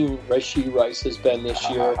team Rashee Rice has been this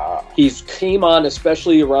year. He's came on,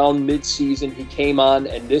 especially around mid-season. He came on,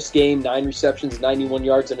 and this game, 9 receptions, 91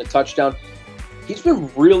 yards, and a touchdown. He's been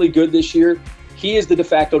really good this year. He is the de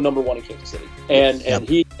facto number 1 in Kansas City.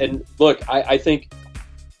 And look, I think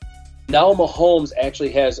now Mahomes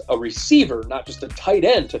actually has a receiver, not just a tight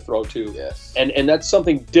end to throw to. Yes. And that's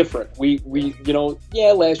something different. We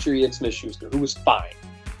last year he had Smith-Schuster, who was fine.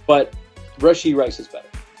 But Rashee Rice is better.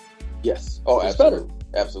 Yes. Oh, he's absolutely.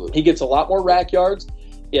 better. Absolutely. He gets a lot more rack yards.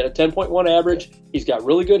 He had a 10.1 average. Yeah. He's got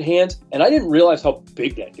really good hands. And I didn't realize how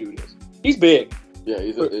big that dude is. He's big. Yeah,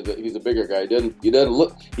 he's a bigger guy. He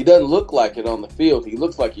doesn't look like it on the field. He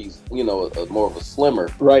looks like he's more of a slimmer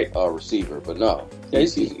receiver. But no,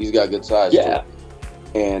 he's got good size. Yeah.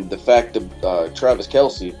 Too. And the fact of Travis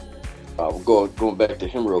Kelce, going back to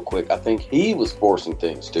him real quick, I think he was forcing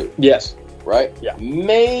things too. Yes. Right? Yeah.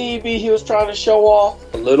 Maybe he was trying to show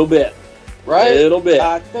off. A little bit. Right? A little bit.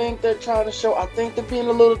 I think they're trying to show. I think they're being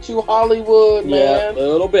a little too Hollywood, man. Yeah, a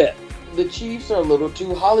little bit. The Chiefs are a little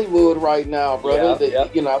too Hollywood right now, brother.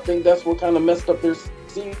 I think that's what kind of messed up their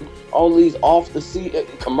season. All these off-the-season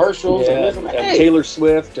commercials. And Taylor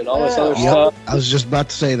Swift and all this other stuff. I was just about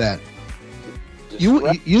to say that.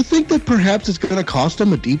 You think that perhaps it's going to cost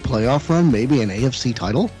them a deep playoff run, maybe an AFC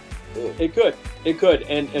title? It could,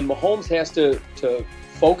 and Mahomes has to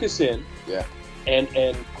focus in,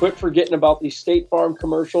 and quit forgetting about these State Farm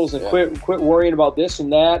commercials, and quit worrying about this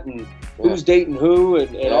and that, and who's dating who,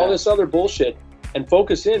 and all this other bullshit, and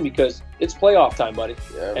focus in because it's playoff time, buddy.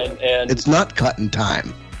 Yeah, right. And it's not cutting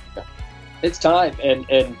time. It's time, and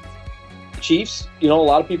the Chiefs. You know, a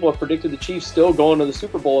lot of people have predicted the Chiefs still going to the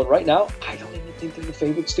Super Bowl, and right now, I don't even think they're the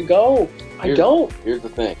favorites to go. I don't. Here's the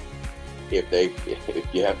thing: if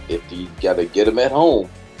you got to get them at home,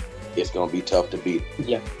 it's going to be tough to beat them.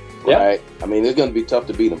 Yeah. Right. I mean, it's going to be tough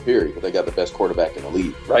to beat them. Period. Because they got the best quarterback in the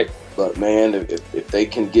league. Right. But man, if they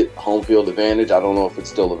can get home field advantage, I don't know if it's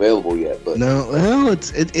still available yet. But no, well,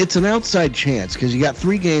 it's an outside chance because you got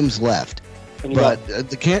 3 games left. But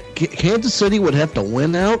Kansas City would have to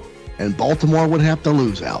win out, and Baltimore would have to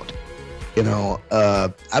lose out. You know,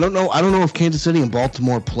 I don't know if Kansas City and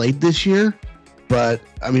Baltimore played this year, but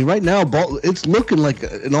I mean, right now, it's looking like,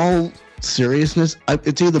 in all seriousness,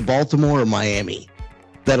 it's either Baltimore or Miami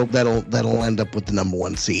that'll end up with the number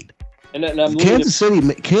 1 seed. And I'm Kansas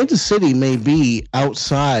City may be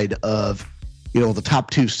outside of, the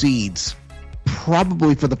top 2 seeds,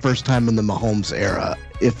 probably for the first time in the Mahomes era,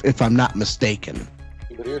 if I'm not mistaken.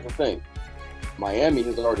 But here's the thing: Miami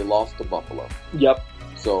has already lost to Buffalo. Yep.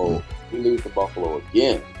 So we lose to Buffalo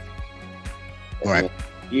again. Right.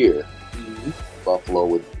 Here, Buffalo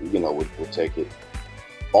would take it.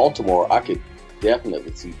 Baltimore, I could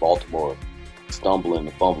definitely see Baltimore stumbling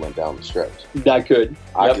and fumbling down the stretch. I could.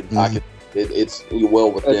 I could. It's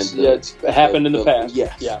well within. It's happened in the past.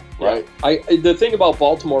 Yes. Yeah. Right. The thing about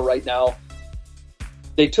Baltimore right now,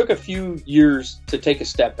 they took a few years to take a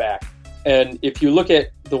step back, and if you look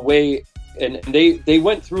at the way, and they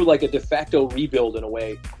went through like a de facto rebuild in a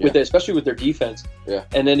way, especially with their defense. Yeah.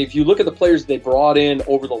 And then if you look at the players they brought in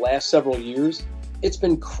over the last several years, it's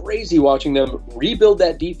been crazy watching them rebuild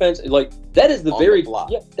that defense. Like that is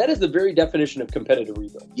that is the very definition of competitive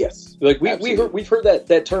rebuild. Yes. Like we've heard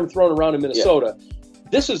that term thrown around in Minnesota. Yeah.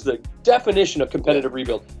 This is the definition of competitive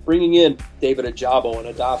rebuild. Bringing in David Ajabo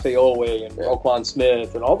and Odafe Owe and Roquan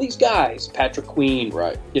Smith and all these guys, Patrick Queen.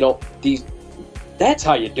 Right. That's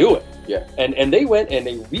how you do it. Yeah. And they went and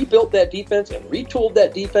they rebuilt that defense and retooled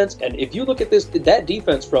that defense. And if you look at that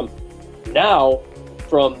defense from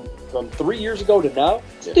 3 years ago to now,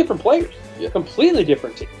 it's different players. Yeah. Completely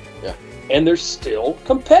different team. Yeah. And they're still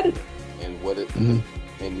competitive. And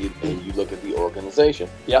and you look at the organization.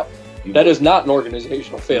 Yep. That is not an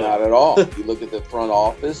organizational failure. Not at all. You look at the front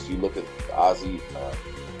office. You look at Ozzie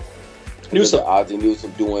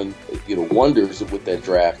Newsome doing wonders with that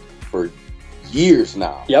draft for years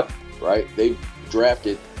now. Yep. Right. They've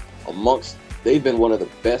drafted They've been one of the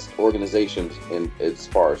best organizations as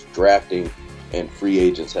far as drafting and free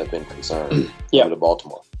agents have been concerned. To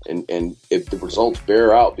Baltimore. And if the results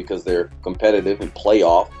bear out because they're competitive and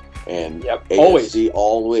playoff. And AFC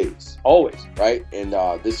always, right? And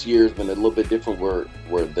this year has been a little bit different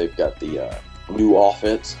where they've got the new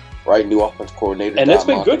offense, right? New offense coordinator, and it's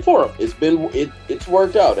been good for them. It's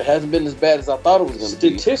worked out. It hasn't been as bad as I thought it was going to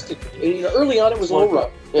be. Statistically, early on it was a little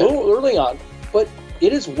rough, a little early on, but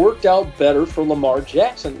it has worked out better for Lamar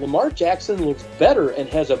Jackson. Lamar Jackson looks better and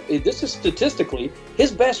this is statistically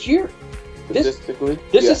his best year. This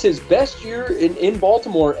is his best year in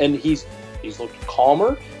Baltimore, and he's looked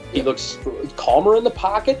calmer. He looks calmer in the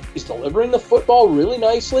pocket. He's delivering the football really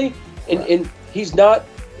nicely. And he's not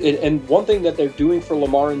 – and one thing that they're doing for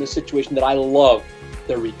Lamar in this situation that I love,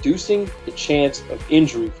 they're reducing the chance of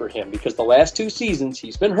injury for him because the last 2 seasons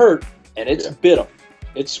he's been hurt, and it's bit him.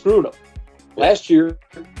 It screwed him. Last year,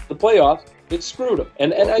 the playoffs, it screwed him.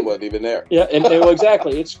 And he wasn't even there. Yeah,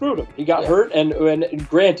 exactly. It screwed him. He got hurt, and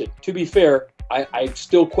granted, to be fair, I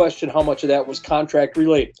still question how much of that was contract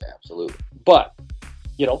related. Absolutely. But –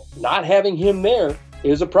 not having him there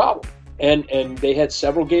is a problem. And they had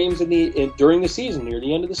several games during the season, near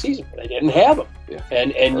the end of the season, where they didn't have him. Yeah.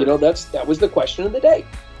 And that was the question of the day.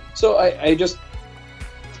 So I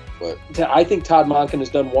think Todd Monken has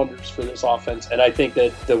done wonders for this offense, and I think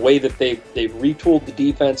that the way that they've retooled the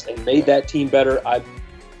defense and made that team better,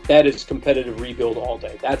 that is competitive rebuild all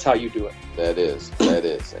day. That's how you do it. That is,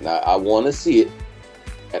 and I want to see it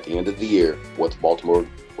at the end of the year.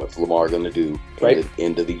 What's Lamar going to do at the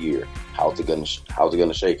end of the year? How's it going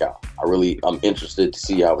to shake out? I'm interested to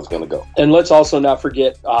see how it's going to go. And let's also not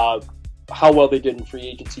forget how well they did in free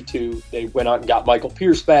agency too. They went out and got Michael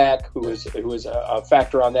Pierce back, who was a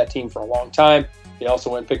factor on that team for a long time. They also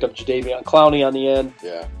went and picked up Jadeveon Clowney on the end.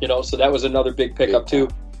 Yeah. So that was another big pickup too.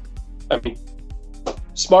 I mean,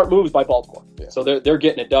 smart moves by Baltimore. Yeah. So they're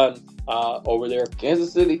getting it done. over there.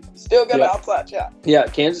 Kansas City still got an outside shot. Yeah,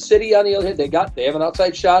 Kansas City on the other hand, they have an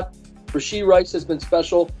outside shot. Rashee Rice has been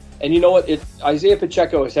special. And you know what? Isaiah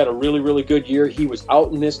Pacheco has had a really, really good year. He was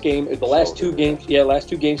out in this game. The last two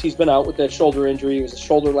games he's been out with that shoulder injury. It was a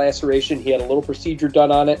shoulder laceration. He had a little procedure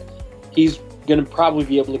done on it. He's going to probably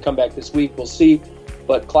be able to come back this week. We'll see.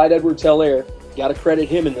 But Clyde Edwards-Helaire, got to credit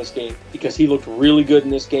him in this game because he looked really good in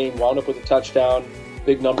this game, wound up with a touchdown,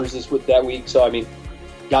 big numbers that week. So, I mean,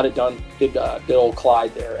 got it done. Did old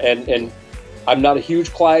Clyde there. And I'm not a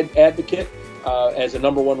huge Clyde advocate as a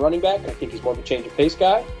number one running back. I think he's more of a change of pace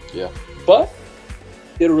guy. Yeah. But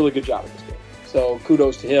did a really good job in this game. So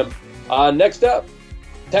kudos to him. Next up,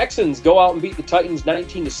 Texans go out and beat the Titans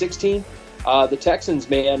 19-16. The Texans,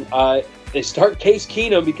 man, they start Case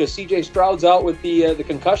Keenum because C.J. Stroud's out with the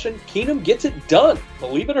concussion. Keenum gets it done,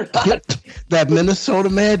 believe it or not. That Minnesota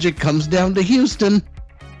magic comes down to Houston.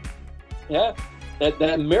 Yeah,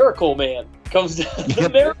 that miracle man comes down. The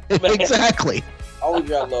miracle man. Exactly. Always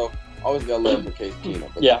got love for Case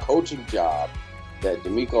Keenum. But the coaching job that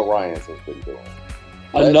DeMeco Ryans has been doing.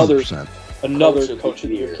 Another coach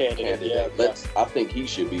of the year candidate. Yeah. I think he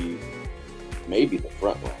should be maybe the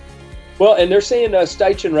front runner. Well, and they're saying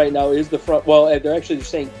Steichen right now is the front. Well, they're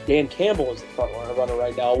saying Dan Campbell is the front runner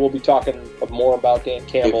right now. We'll be talking more about Dan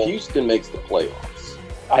Campbell. If Houston makes the playoffs,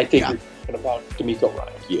 I think you're talking about DeMeco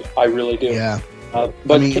Ryans. Yeah, I really do. Yeah, but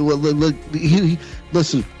I mean,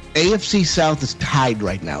 listen, AFC South is tied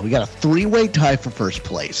right now. We got a 3-way tie for first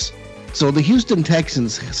place. So the Houston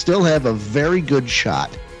Texans still have a very good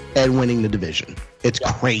shot at winning the division. It's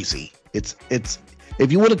crazy. It's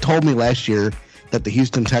if you would have told me last year that the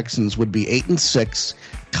Houston Texans would be 8-6,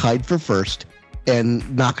 tied for first,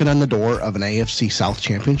 and knocking on the door of an AFC South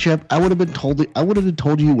championship, I would have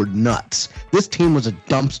told you were nuts. This team was a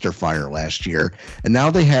dumpster fire last year, and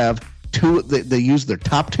now they have they used their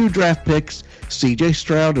top 2 draft picks, C.J.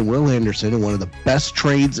 Stroud and Will Anderson, in one of the best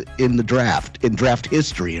trades in the draft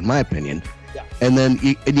history, in my opinion. Yeah. And then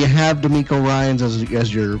you have DeMeco Ryans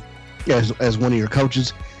as one of your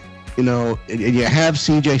coaches, you know, and you have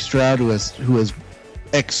C.J. Stroud who has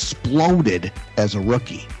exploded as a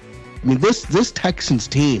rookie. I mean, this Texans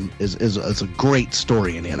team is a great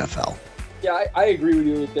story in the NFL. Yeah, I agree with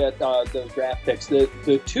you with that. Those draft picks,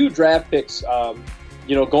 the 2 draft picks.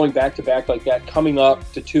 Going back to back like that, coming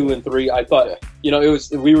up to 2 and 3, I thought,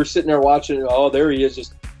 we were sitting there watching. Oh, there he is,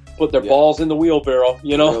 just put their balls in the wheelbarrow.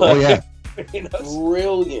 Oh yeah,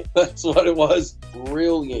 brilliant. That's what it was.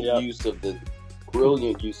 Brilliant use of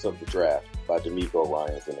the draft by DeMeco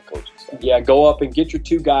Ryans and the coaching staff. Yeah, go up and get your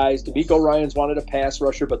 2 guys. DeMeco Ryans wanted a pass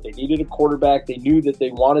rusher, but they needed a quarterback. They knew that they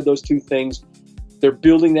wanted those 2 things. They're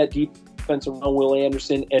building that defense around Will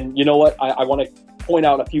Anderson, and you know what? I want to point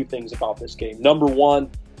out a few things about this game. Number 1,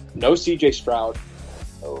 no C.J. Stroud.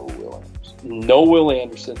 No Will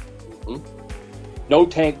Anderson. Mm-hmm. No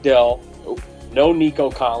Tank Dell. Nope. No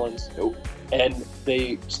Nico Collins. Nope. And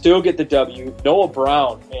they still get the W. Noah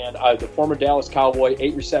Brown, and the former Dallas Cowboy,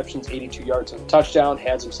 8 receptions, 82 yards and a touchdown,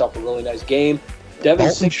 has himself a really nice game.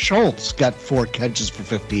 Dalton Schultz got 4 catches for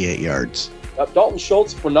 58 yards. Dalton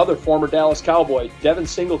Schultz, another former Dallas Cowboy. Devin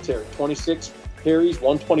Singletary, 26 carries,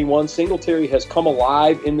 121. Singletary has come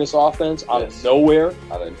alive in this offense out of nowhere.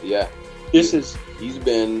 He's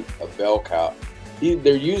been a bell cow.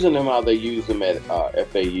 They're using him how they used him at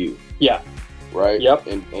FAU. Yeah. Right? Yep.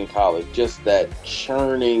 In college. Just that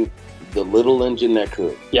churning the little engine that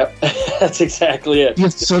could. Yep. That's exactly it. Yeah,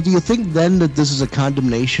 so do you think then that this is a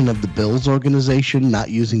condemnation of the Bills organization not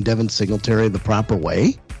using Devin Singletary the proper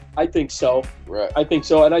way? I think so. Right. I think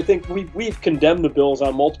so. And I think we've condemned the Bills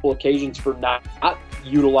on multiple occasions for not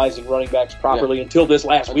utilizing running backs properly until this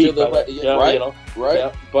last week. Right.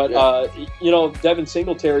 Yeah. But, Devin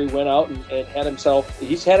Singletary went out and had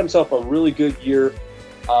himself a really good year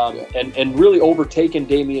and really overtaken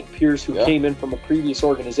Dameon Pierce, who came in from a previous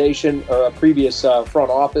organization or a previous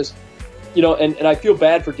front office. And I feel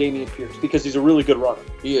bad for Dameon Pierce because he's a really good runner.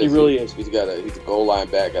 He really is. He's a goal line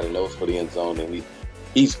back, got a nose for the end zone, and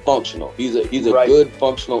he's functional. He's a good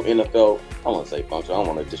functional NFL. I don't want to say functional. I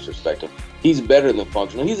don't want to disrespect him. He's better than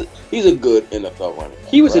functional. He's a good NFL running back.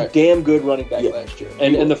 He was a damn good running back last year.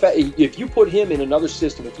 And the fact, if you put him in another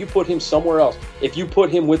system, if you put him somewhere else, if you put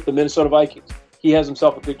him with the Minnesota Vikings, he has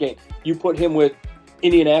himself a good game. You put him with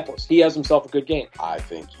Indianapolis, he has himself a good game. I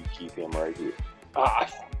think you keep him right here.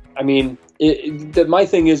 My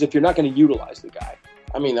thing is, if you're not going to utilize the guy,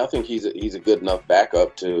 I think he's a good enough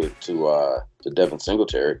backup to Devin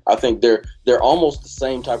Singletary. I think they're almost the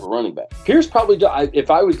same type of running back. Pierce probably. If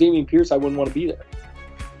I was Dameon Pierce, I wouldn't want to be there.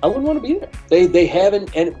 I wouldn't want to be there. They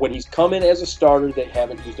haven't, and when he's come in as a starter, they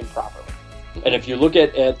haven't used him properly. And if you look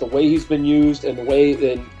at the way he's been used and the way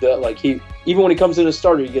even when he comes in as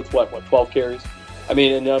starter, he gets what 12 carries. I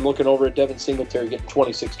mean, and I'm looking over at Devin Singletary getting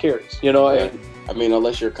 26 carries. You know, yeah. I mean,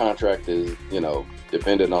 unless your contract is,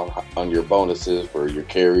 dependent on your bonuses for your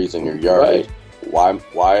carries and your yardage, right.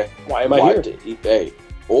 why am I here? Hey,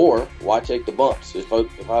 or why take the bumps if I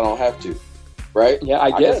don't have to, right? Yeah,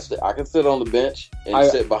 I guess I can sit on the bench and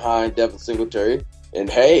sit behind Devin Singletary and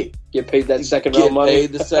get paid that second round money.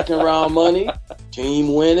 Get paid the second round money.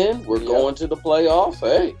 Team winning. We're going to the playoffs.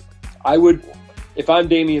 Hey, I would. If I'm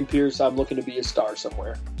Dameon Pierce, I'm looking to be a star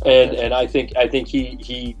somewhere, and I think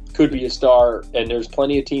he could be a star. And there's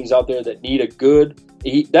plenty of teams out there that need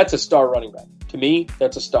that's a star running back. To me,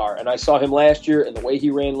 that's a star. And I saw him last year, and the way he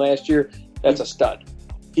ran last year, that's a stud.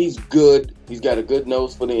 He's good. He's got a good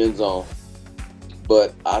nose for the end zone,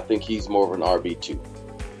 but I think he's more of an RB2.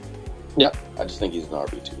 Yeah, I just think he's an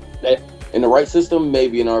RB2. Yeah. In the right system,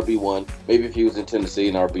 maybe an RB1. Maybe if he was in Tennessee,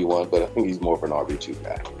 an RB1. But I think he's more of an RB2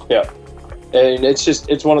 guy. Yeah. And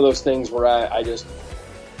it's one of those things where I like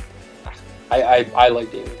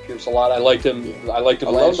Dameon Pierce a lot. I liked him. I liked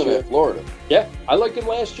him last year in Florida. Yeah, I liked him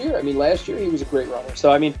last year. I mean, last year he was a great runner.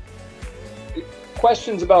 So I mean,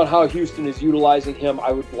 questions about how Houston is utilizing him.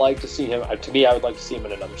 I would like to see him. To me, I would like to see him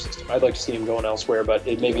in another system. I'd like to see him going elsewhere. But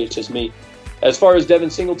maybe it's just me. As far as Devin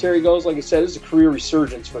Singletary goes, like I said, this is a career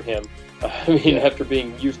resurgence for him. After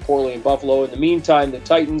being used poorly in Buffalo. In the meantime, the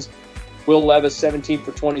Titans. Will Levis 17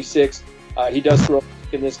 for 26. He does throw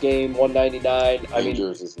in this game, 199.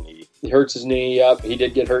 His knee. He hurts his knee. Yep, he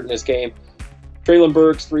did get hurt in this game. Treylon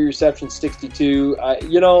Burks, 3 receptions, 62.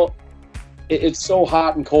 It's so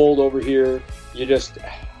hot and cold over here. You just,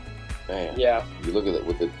 man. Yeah. You look at it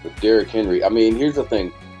with Derrick Henry. I mean, here's the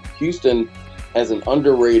thing: Houston has an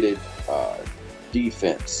underrated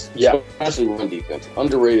defense, especially run defense.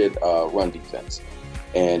 Underrated run defense,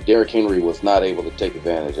 and Derrick Henry was not able to take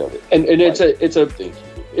advantage of it. And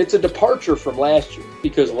it's a departure from last year,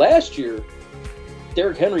 because last year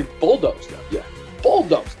Derrick Henry bulldozed them. Yeah,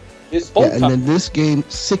 bulldozed. And then this game,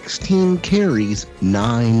 16 carries,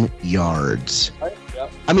 9 yards. Right?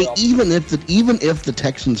 Yep. I mean, even if the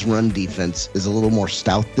Texans' run defense is a little more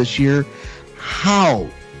stout this year, how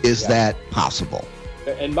is that possible?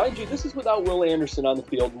 And mind you, this is without Will Anderson on the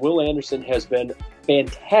field. Will Anderson has been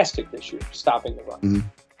fantastic this year, stopping the run. Mm-hmm.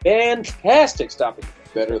 Fantastic stopping the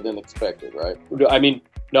run. Better than expected, right? I mean,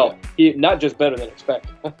 no, he not just better than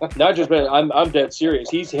expected. Not just better. I'm dead serious.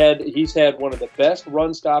 He's had one of the best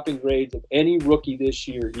run stopping grades of any rookie this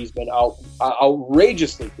year. He's been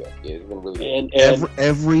outrageously good. Yeah, he's been really good. And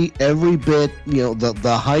every bit,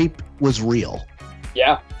 the hype was real.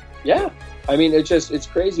 Yeah. I mean, it's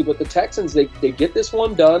crazy. But the Texans, they get this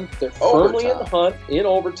one done. They're firmly in the hunt in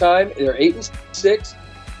overtime. They're 8-6.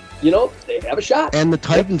 They have a shot. And the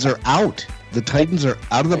Titans are out. The Titans are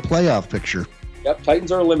out of the playoff picture. Yep,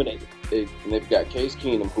 Titans are eliminated. They've got Case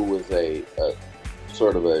Keenum, who was a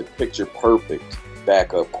sort of a picture-perfect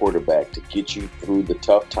backup quarterback to get you through the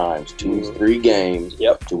tough times, 2-3 games,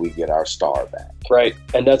 till we get our star back. Right,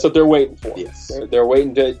 and that's what they're waiting for. Yes. They're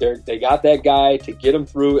waiting they got that guy to get them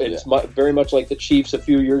through. It's very much like the Chiefs a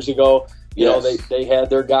few years ago. They had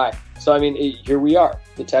their guy. So, I mean, here we are.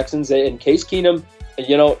 The Texans, and Case Keenum,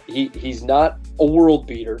 he's not a world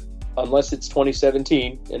beater, unless it's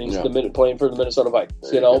 2017 and he's playing for the Minnesota Vikings,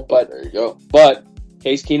 But there you go. But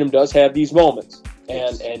Case Keenum does have these moments,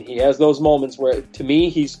 and he has those moments where, to me,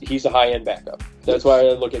 he's a high end backup. That's why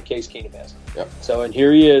I look at Case Keenum as. Yep. So, and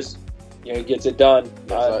here he is. He gets it done.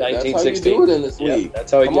 1916. That's how you do it in this league.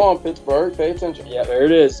 That's how he Come on, Pittsburgh, pay attention. Yeah, there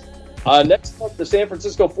it is. Next up, the San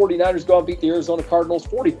Francisco 49ers go and beat the Arizona Cardinals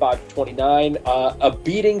 45-29. A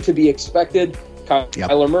beating to be expected.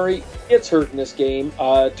 Kyler Murray gets hurt in this game.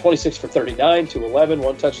 26 for 39, 211,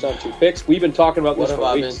 1 touchdown, 2 picks. We've been talking about this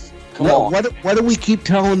for weeks. Come on. Why do we keep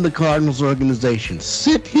telling the Cardinals organization,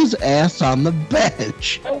 sit his ass on the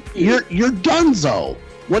bench? You're donezo.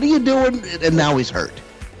 What are you doing? And now he's hurt.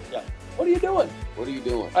 Yeah. What are you doing? What are you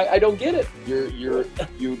doing? I don't get it. You're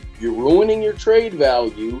ruining your trade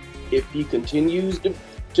value if he continues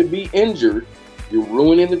to be injured. You're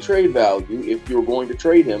ruining the trade value if you're going to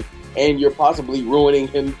trade him. And you're possibly ruining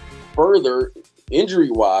him further,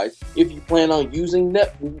 injury-wise, if you plan on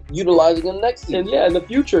utilizing him next season. And in the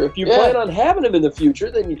future, if you plan on having him in the future,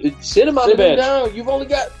 then you sit him on the bench. Sit him down. You've only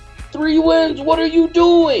got 3 wins. What are you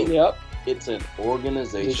doing? Yep. It's an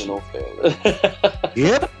organizational failure.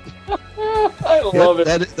 Yep. I love it.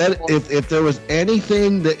 If there was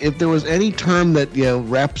anything if there was any term that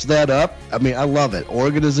wraps that up, I mean, I love it.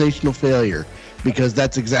 Organizational failure, because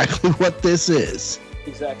that's exactly what this is.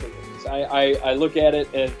 Exactly. I look at it,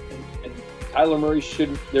 and Kyler Murray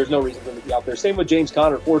shouldn't. There's no reason for him to be out there. Same with James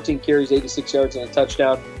Conner, 14 carries, 86 yards, and a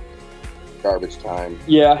touchdown. Garbage time.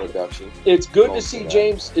 Yeah, production. It's good to see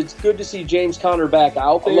James. It's good to see James Conner back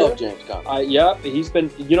out there. I love James Conner. Yeah, he's been.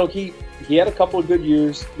 He had a couple of good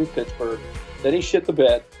years with Pittsburgh. Then he shit the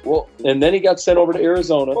bed. Well, and then he got sent over to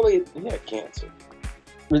Arizona. Well, he had cancer.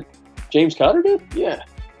 James Conner did? Yeah.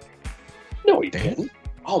 No, he didn't.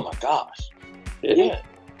 Oh my gosh. Yeah.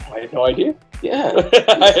 I had no idea. Yeah.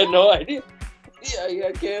 I had no idea. Yeah, he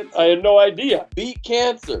had cancer. I had no idea. Beat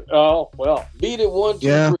cancer. Oh, well. Beat it 1,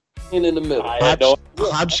 2, 3, in the middle.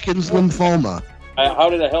 Hodgkin's lymphoma. How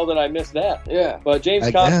the hell did I miss that? Yeah. But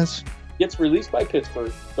James Conner gets released by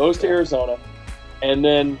Pittsburgh, goes to Arizona, and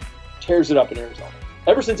then tears it up in Arizona.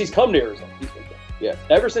 Ever since he's come to Arizona, he's been good. Yeah.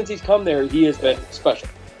 Ever since he's come there, he has been special.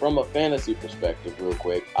 From a fantasy perspective, real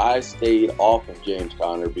quick, I stayed off of James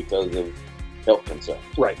Conner because of health concerns.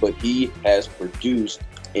 Right. But he has produced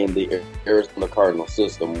in the Arizona Cardinals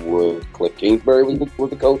system with Cliff Kingsbury was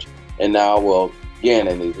the coach, and now,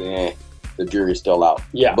 Gannon is the jury's still out.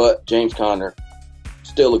 Yeah. But James Conner,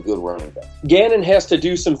 still a good running back. Gannon has to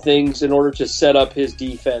do some things in order to set up his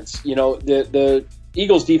defense. The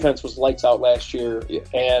Eagles' defense was lights out last year,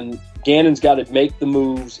 and Gannon's got to make the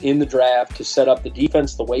moves in the draft to set up the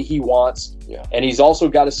defense the way he wants. Yeah. And he's also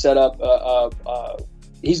got to set up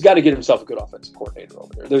he's got to get himself a good offensive coordinator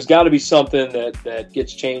over there. There's got to be something that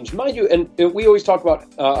gets changed. Mind you, and we always talk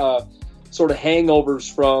about sort of hangovers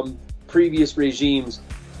from previous regimes.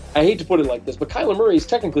 I hate to put it like this, but Kyler Murray is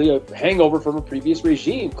technically a hangover from a previous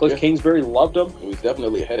regime. Cliff Kingsbury loved him. He was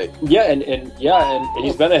definitely a headache. Yeah, and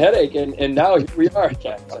he's been a headache, and now here we are.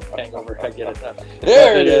 Yeah, it's like hangover. I get it now.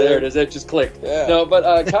 There it is. It just clicked. Yeah. No, but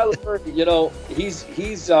Kyler Murray,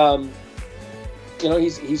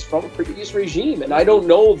 he's from a previous regime, and I don't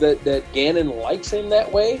know that Gannon likes him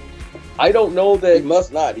that way. I don't know that he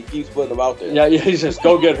must not. He keeps putting him out there. Yeah, he's just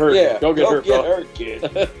go get hurt. Yeah, go get hurt,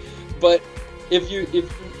 kid. But if you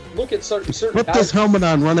look at certain put guys, this helmet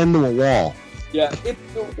on, run into a wall. Yeah,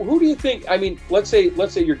 who do you think? I mean, let's say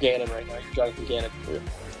you're Gannon right now. You're Jonathan Gannon,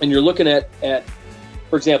 and you're looking at,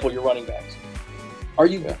 for example, your running backs. Are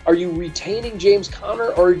you retaining James Conner,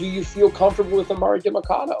 or do you feel comfortable with Emari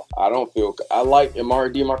Demercado? I like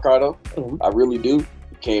Emari Demercado. Mm-hmm. I really do.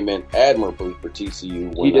 He came in admirably for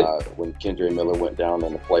TCU when Kendre Miller went down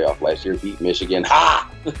in the playoff last year, beat Michigan. Ha!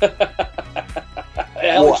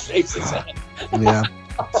 Alex shakes his head. Yeah.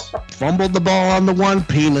 Fumbled the ball on the one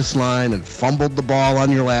penis line and fumbled the ball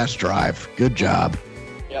on your last drive. Good job.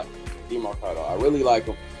 Yep. Demercado. I really like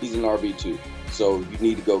him. He's an RB2. So you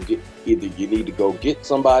need to go get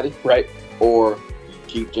somebody, right, or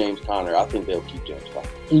keep James Conner. I think they'll keep James Conner.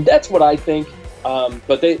 And that's what I think.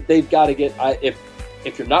 But they've got to get.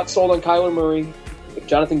 If you're not sold on Kyler Murray, if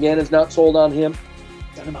Jonathan Gannon's not sold on him,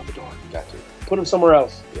 send him out the door. Got to put him somewhere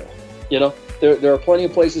else. Yeah. There are plenty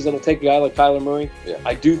of places that'll take a guy like Kyler Murray. Yeah.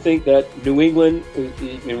 I do think that New England,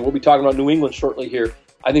 and we'll be talking about New England shortly here.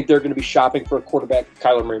 I think they're going to be shopping for a quarterback.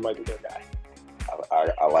 Kyler Murray might be their guy.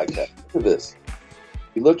 I like that. Look at this.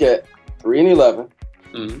 You look at 3-11,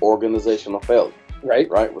 organizational failure.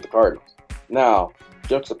 Right, with the Cardinals. Now,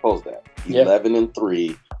 juxtapose that.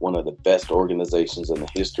 11-3, one of the best organizations in the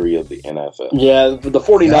history of the NFL. Yeah, the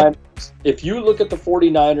 49ers. Yeah. If you look at the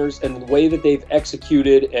 49ers and the way that they've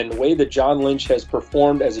executed and the way that John Lynch has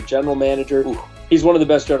performed as a general manager, he's one of the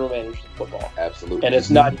best general managers in football. Absolutely. And it's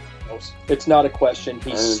not close. It's not a question.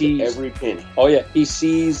 He sees every penny. Oh, yeah. He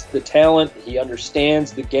sees the talent. He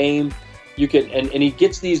understands the game. You can, and he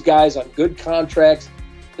gets these guys on good contracts.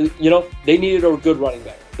 They needed a good running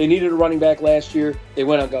back. They needed a running back last year. They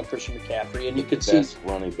went out and got Christian McCaffrey, and you could see best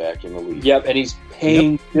running back in the league. Yep, and he's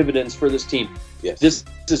paying dividends for this team. Yes, this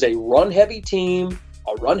is a run-heavy team,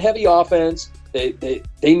 a run-heavy offense. They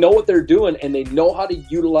know what they're doing, and they know how to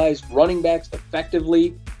utilize running backs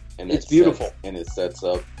effectively. And it's beautiful. It sets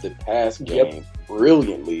up the pass game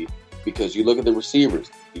brilliantly because you look at the receivers.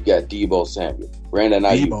 You got Deebo Samuel, Brandon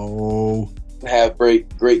Ayuk. Have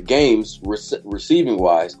great games receiving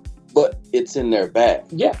wise, but it's in their bag.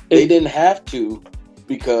 Yeah, they didn't have to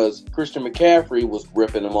because Christian McCaffrey was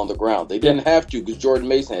ripping them on the ground. They didn't have to because Jordan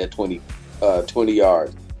Mason had 20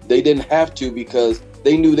 yards. They didn't have to because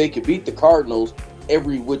they knew they could beat the Cardinals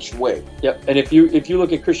every which way. Yep. And if you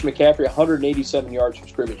look at Christian McCaffrey, 187 yards from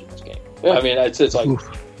scrimmage in this game. Yeah. I mean, it's like,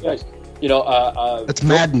 guys, that's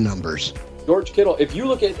Madden numbers. George Kittle. If you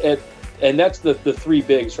look at and that's the three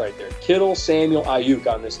bigs right there: Kittle, Samuel, Ayuk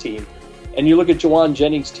on this team. And you look at Jawan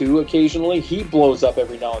Jennings too. Occasionally, he blows up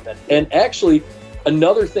every now and then. And actually,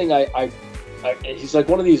 another thing, he's like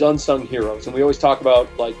one of these unsung heroes. And we always talk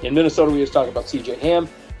about, like in Minnesota, we always talk about C.J. Ham.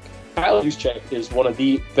 Kyle Juszczyk is one of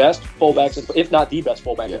the best fullbacks, if not the best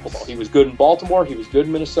fullback in football. He was good in Baltimore. He was good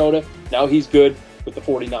in Minnesota. Now he's good with the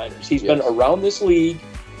 49ers. He's been around this league,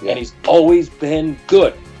 and he's always been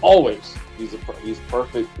good. Always. He's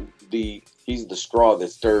perfect. He's the straw that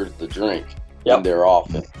stirs the drink in their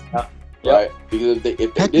offense. Right? Because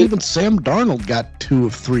if they even Sam Darnold got 2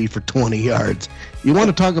 of 3 for 20 yards. You want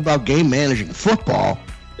to talk about game managing football?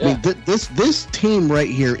 I mean, this team right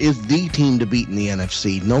here is the team to beat in the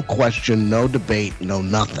NFC. No question, no debate, no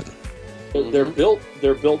nothing. They're built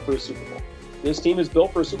for a Super Bowl. This team is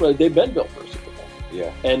built for a Super Bowl. They've been built for a Super Bowl.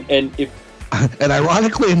 Yeah. And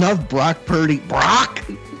ironically enough, Brock Purdy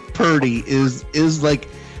is like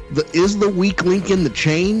the weak link in the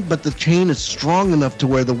chain, but the chain is strong enough to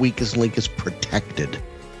where the weakest link is protected.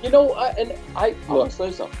 I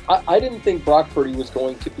say something. I didn't think Brock Purdy was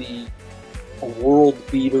going to be a world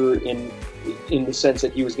beater in the sense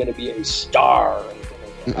that he was going to be a star or anything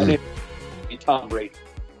like that. I didn't think he would be Tom Brady.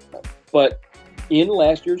 But in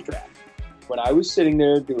last year's draft, when I was sitting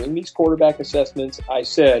there doing these quarterback assessments, I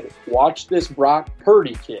said, watch this Brock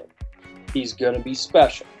Purdy kid. He's going to be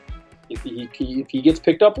special. If he gets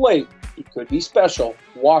picked up late, he could be special.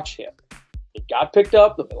 Watch him. He got picked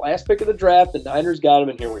up, the last pick of the draft, the Niners got him,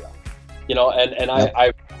 and here we are. And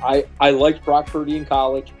I liked Brock Purdy in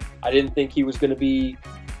college. I didn't think he was going to be,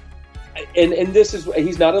 and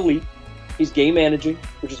he's not elite. He's game managing,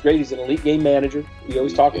 which is great. He's an elite game manager. We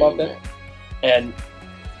always talk about that.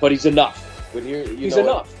 But he's enough. But here, he's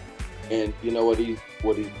enough. And you know what he's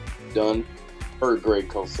done for Greg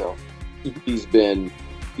Cosell? He's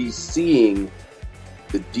seeing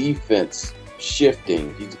the defense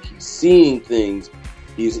shifting. He's seeing things.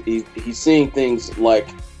 He's seeing things like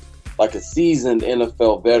a seasoned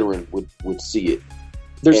NFL veteran would see it.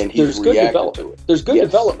 There's good development. There's good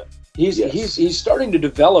development. He's starting to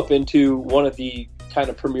develop into one of the kind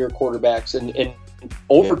of premier quarterbacks, and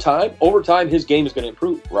over time, his game is going to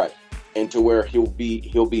improve. Right, and to where he'll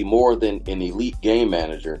be more than an elite game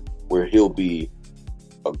manager, where he'll be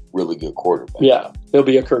a really good quarterback. Yeah, he'll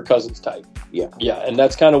be a Kirk Cousins type. Yeah, and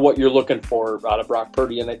that's kind of what you're looking for out of Brock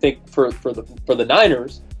Purdy, and I think for the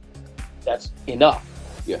Niners, that's enough.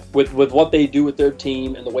 Yeah, with what they do with their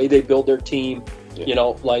team and the way they build their team.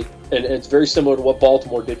 Yeah. And it's very similar to what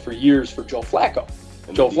Baltimore did for years for Joe Flacco.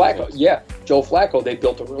 Joe Flacco, they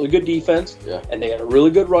built a really good defense, and they had a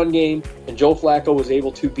really good run game, and Joe Flacco was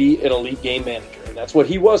able to be an elite game manager, and that's what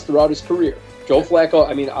he was throughout his career. Joe Flacco,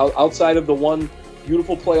 I mean, outside of the one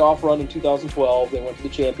beautiful playoff run in 2012, they went to the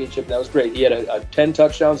championship, and that was great. He had a 10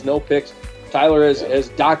 touchdowns, no picks. Tyler has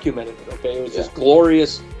documented it, okay? It was this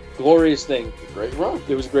glorious thing. Great run.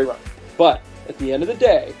 It was a great run. But at the end of the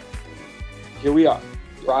day, here we are.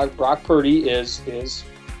 Brock Purdy is in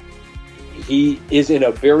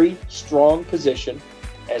a very strong position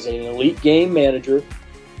as an elite game manager.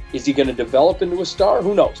 Is he going to develop into a star?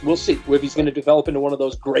 Who knows? We'll see if he's going to develop into one of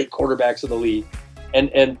those great quarterbacks of the league.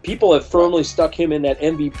 And people have firmly stuck him in that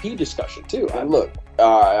MVP discussion too. And look,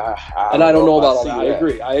 I don't know about all that. I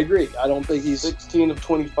agree. I don't think he's 16 of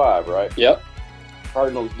 25, right? Yep.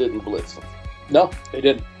 Cardinals didn't blitz him. No, they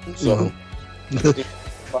didn't. So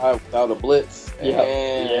 5 without a blitz.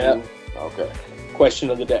 Yeah. Okay. Question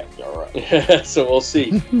of the day. All right. So we'll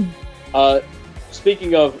see.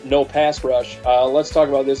 Speaking of no pass rush, let's talk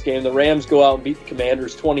about this game. The Rams go out and beat the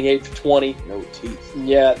Commanders 28-20. No teeth.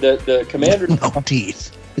 Yeah, the Commanders. No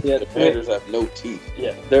teeth. Yeah, the Commanders have no teeth.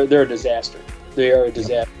 Yeah, they're a disaster. They are a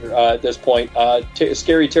disaster at this point.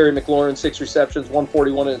 Scary Terry McLaurin, 6 receptions,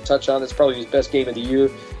 141 and a touchdown. That's probably his best game of the year.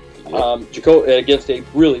 Against a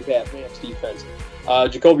really bad Rams defense.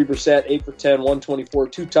 Jacoby Brissett, 8 for 10, 124,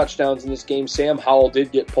 2 touchdowns in this game. Sam Howell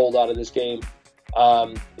did get pulled out of this game.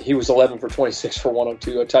 He was 11 for 26 for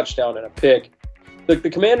 102, a touchdown and a pick. The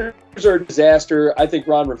Commanders are a disaster. I think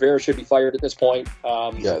Ron Rivera should be fired at this point.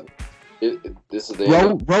 This is the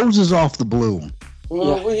Rose is off the bloom.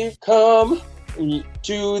 Well, we've come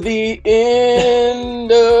to the end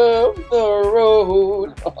of the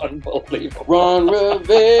road. Unbelievable. Ron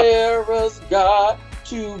Rivera's got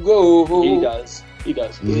to go. He does.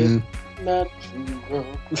 Mm-hmm. Not true.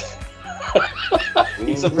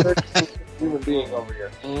 He's a very human being over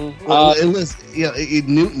here.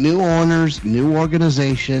 New owners, new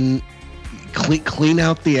organization. Clean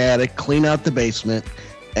out the attic, clean out the basement,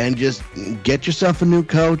 and just get yourself a new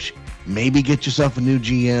coach. Maybe get yourself a new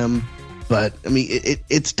GM. But I mean,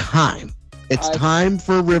 it's time. It's time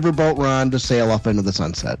for Riverboat Ron to sail off into the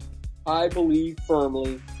sunset. I believe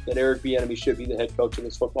firmly that Eric Bieniemy should be the head coach of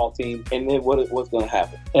this football team. And then what's going to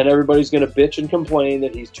happen? And everybody's going to bitch and complain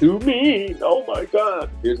that he's too mean. Oh, my God.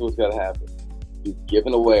 Here's what's going to happen. You've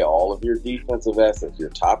given away all of your defensive assets, your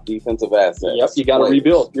top defensive assets. Yep, you got to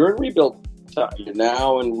rebuild. You're in rebuild time. You're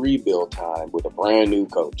now in rebuild time with a brand new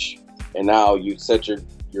coach, and now you set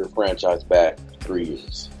your franchise back 3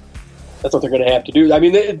 years. That's what they're going to have to do. I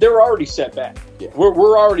mean, they're already set back. Yeah.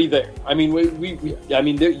 We're already there. I mean,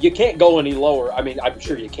 you can't go any lower. I mean, I'm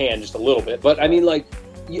sure you can just a little bit, but I mean, like,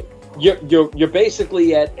 you're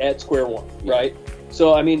basically at square one, right?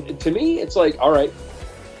 So, I mean, to me, it's like, all right,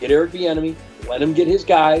 get Eric Bieniemy, let him get his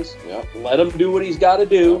guys, let him do what he's got to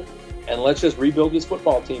do, and let's just rebuild this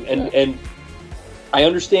football team. And I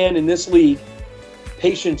understand in this league,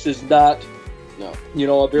 patience is not,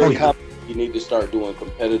 a very You need to start doing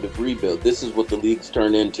competitive rebuild. This is what the league's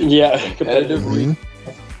turned into. Yeah, competitive rebuild.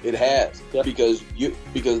 It has because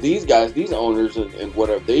these guys, these owners, and what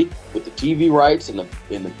are they with the TV rights and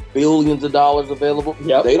the billions of dollars available?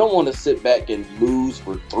 They don't want to sit back and lose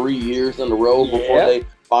for 3 years in a row before they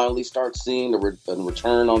finally start seeing a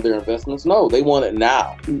return on their investments. No, they want it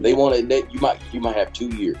now. They want it that you might have 2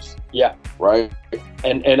 years. Yeah, right.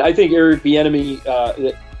 And I think Eric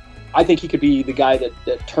Bieniemy. I think he could be the guy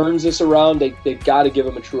that turns this around. They got to give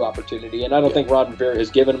him a true opportunity. And I don't think Ron Rivera has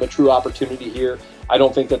given him a true opportunity here. I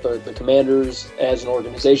don't think that the Commanders as an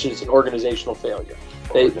organization is an organizational failure.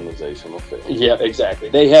 Organizational failure. Yeah, exactly.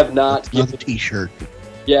 They have not given T-shirt.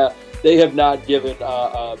 Yeah, they have not given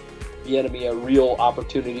Bieniemy a real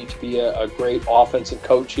opportunity to be a great offensive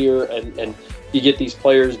coach here. And you get these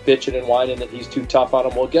players bitching and whining that he's too tough on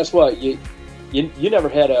them. Well, guess what? You never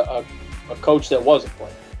had a coach that wasn't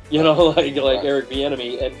playing. Like Eric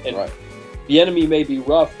Bieniemy, and Bieniemy may be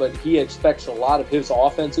rough, but he expects a lot of his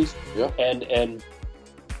offenses, and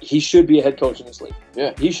he should be a head coach in this league.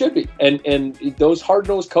 Yeah, he should be, and those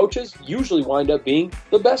hard-nosed coaches usually wind up being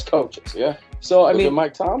the best coaches. Yeah. So I mean,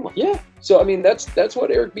 Mike Tomlin. Yeah. So I mean, that's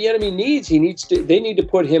what Eric Bieniemy needs. They need to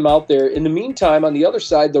put him out there. In the meantime, on the other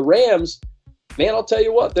side, the Rams, man, I'll tell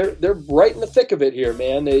you what, they're right in the thick of it here,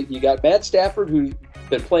 man. You got Matt Stafford, who's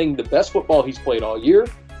been playing the best football he's played all year.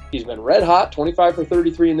 He's been red hot, 25 for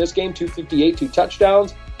 33 in this game, 258, 2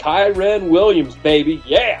 touchdowns. Kyren Williams, baby,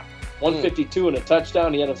 152 and a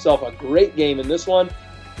touchdown. He had himself a great game in this one.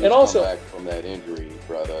 And also back from that injury,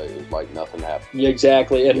 brother, it was like nothing happened. Yeah,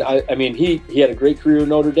 exactly. And I mean, he had a great career at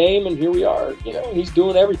Notre Dame, and here we are. He's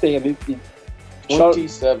doing everything. I mean,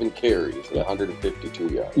 27 carries, 152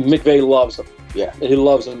 yards. McVay loves him. Yeah, he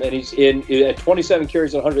loves him, and he's at 27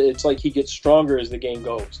 carries, 100. It's like he gets stronger as the game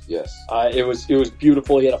goes. Yes, it was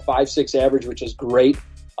beautiful. He had a 5.6 average, which is great.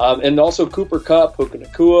 And also Cooper Kupp, Puka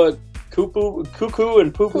Nacua, Cuckoo,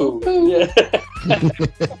 and Poo Poo. Yeah.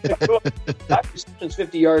 5 receptions,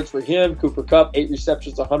 50 yards for him. Cooper Kupp, 8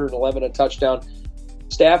 receptions, 111, a touchdown.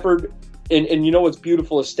 Stafford. And you know what's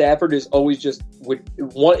beautiful is Stafford is always just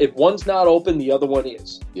if one's not open, the other one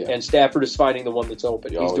is. Yeah. And Stafford is finding the one that's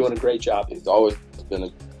open. He's doing a great job. He's always been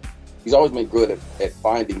good at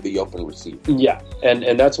finding the open receiver. Yeah,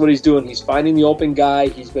 and that's what he's doing. He's finding the open guy.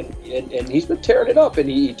 He's been tearing it up, and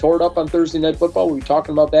he tore it up on Thursday Night Football. We'll be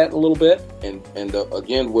talking about that in a little bit. And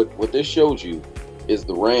again, what this shows you is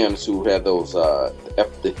the Rams who had those the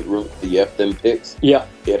F them picks. Yeah,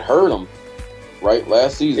 it hurt them. Right,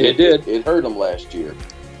 last season it did. It hurt them last year,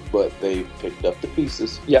 but they picked up the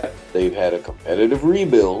pieces. Yeah, they've had a competitive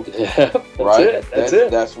rebuild. Yeah, that's it.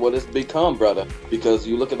 That's what it's become, brother. Because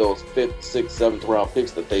you look at those 5th, 6th, 7th round picks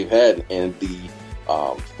that they've had, and the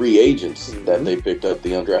free agents that they picked up,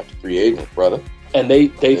 the undrafted free agents, brother. And they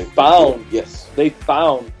found they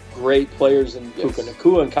found great players in Puka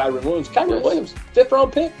Nacua and Kyren Williams. Kyren Williams, 5th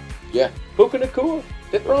round pick. Yeah, Puka Nacua,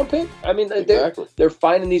 5th round pick. I mean, they're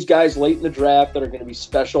finding these guys late in the draft that are going to be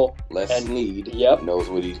special. Les Snead knows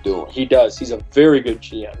what he's doing. He does. He's a very good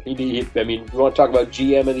GM. I mean, if you want to talk about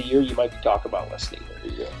GM of the year, you might be talking about Les Snead.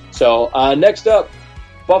 There you go. So next up,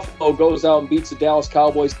 Buffalo goes out and beats the Dallas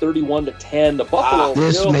Cowboys 31-10. The Buffalo.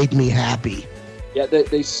 This made me happy. Yeah,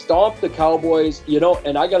 they stomped the Cowboys.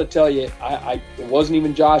 And I got to tell you, it wasn't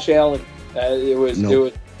even Josh Allen. It was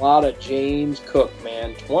a lot of James Cook,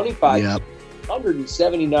 man. 25. Yep.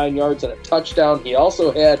 179 yards and a touchdown. He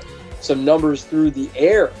also had some numbers through the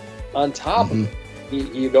air on top of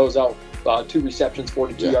it. He goes out 2 receptions,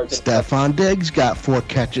 42 yards. Stephon Diggs got 4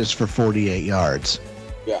 catches for 48 yards.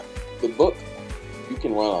 Yeah, the book, you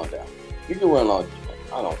can run on that. You can run on,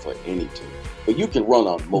 I don't know for any team, but you can run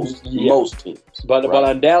on most teams. But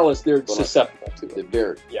on Dallas, they're susceptible to it. They're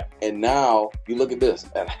very. Yeah. And now you look at this.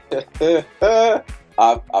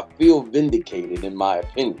 I feel vindicated in my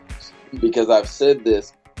opinions. Because I've said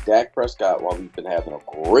this, Dak Prescott, while he's been having a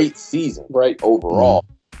great season overall,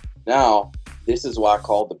 now this is why I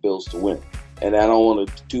called the Bills to win. And I don't want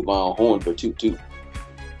to toot my own horn, but toot.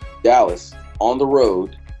 Dallas, on the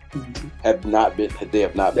road have not been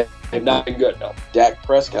good. No. Dak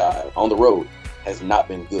Prescott on the road has not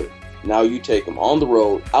been good. Now you take him on the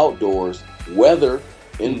road, outdoors, weather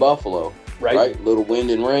in Buffalo, right? Little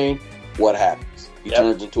wind and rain. What happens? He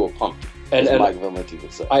turns into a pumpkin. And Mike Valenti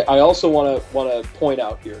would say. I also want to point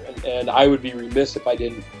out here, and I would be remiss if I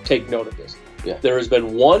didn't take note of this. Yeah. There has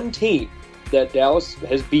been one team that Dallas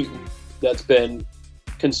has beaten that's been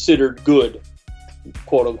considered good,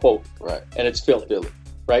 quote unquote. Right. And it's Philly.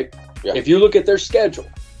 Right? Yeah. If you look at their schedule,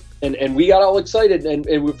 and we got all excited, and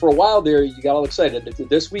for a while there, you got all excited.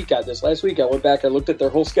 This last week, I went back and looked at their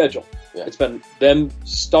whole schedule. Yeah. It's been them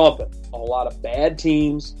stomping a lot of bad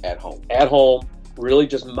teams At home. Really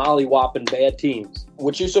just molly-whopping bad teams.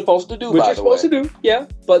 Which you're supposed to do, Which by you're the way. supposed to do, yeah.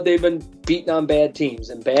 But they've been beating on bad teams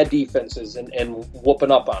and bad defenses and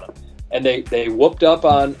whooping up on them. And they whooped up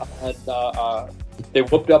on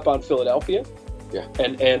Philadelphia. Yeah.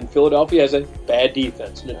 And Philadelphia has a bad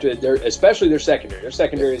defense. Especially their secondary. Their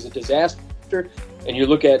secondary is a disaster. And you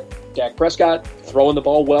look at Dak Prescott throwing the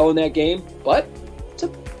ball well in that game, but it's a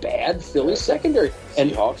bad Philly secondary.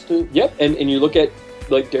 And Seahawks too. Yep. And you look at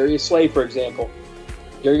like Darius Slay, for example.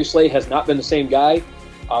 Darius Slay has not been the same guy.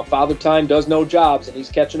 Father Time does no jobs, and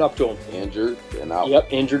he's catching up to him. Injured and out. Yep,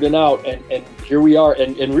 injured and out. And here we are.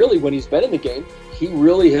 And really, when he's been in the game, he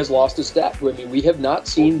really has lost a step. I mean, we have not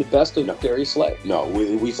seen the best of Darius Slay. No,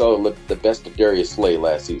 we saw the best of Darius Slay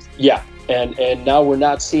last season. Yeah, and now we're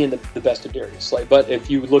not seeing the best of Darius Slay. But if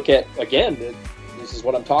you look at, again, this is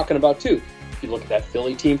what I'm talking about, too. If you look at that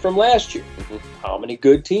Philly team from last year, how many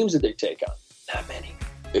good teams did they take on? Not many.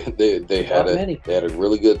 They had a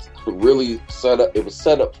really set up. It was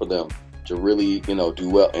set up for them to really, do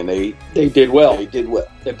well, and they did well. They did well,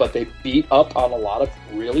 but they beat up on a lot of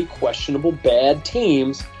really questionable bad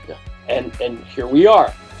teams. Yeah. And here we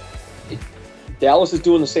are. Dallas is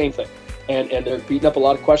doing the same thing, and they're beating up a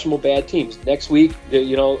lot of questionable bad teams. Next week,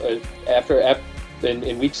 after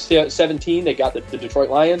in week 17, they got the Detroit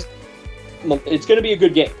Lions. It's going to be a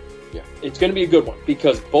good game. Yeah, it's going to be a good one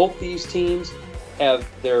because both these teams have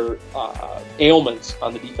their ailments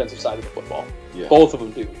on the defensive side of the football. Yeah. Both of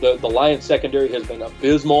them do. The Lions secondary has been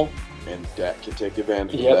abysmal. And Dak can take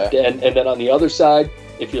advantage of that. And then on the other side,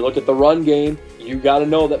 if you look at the run game, you got to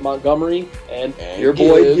know that Montgomery and your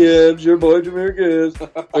boy Gibbs, your boy Jahmyr Gibbs,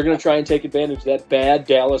 they're going to try and take advantage of that bad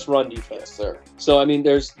Dallas run defense. Yes, sir. So, I mean,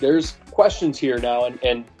 there's questions here now.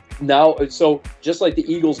 And now, so just like the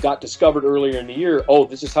Eagles got discovered earlier in the year,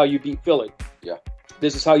 this is how you beat Philly. Yeah.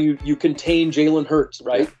 This is how you contain Jalen Hurts,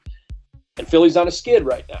 right? Yeah. And Philly's on a skid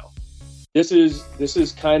right now. This is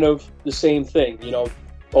kind of the same thing, We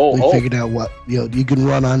figured out what you can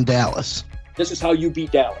run on Dallas. This is how you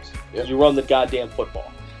beat Dallas. Yep. You run the goddamn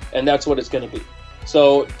football, and that's what it's going to be.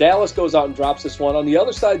 So Dallas goes out and drops this one. On the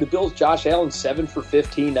other side, the Bills, Josh Allen 7 for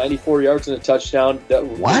 15, 94 yards and a touchdown.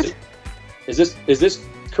 What? Is this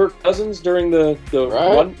Kirk Cousins during the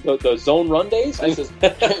run the zone run days? This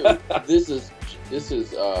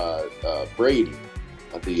is Brady,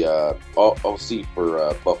 the OC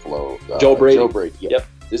for Buffalo. Joe Brady. Joe Brady. Yeah. Yep.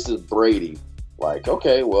 This is Brady. Like,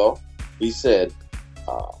 okay, well, he said,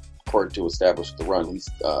 according to establish the run,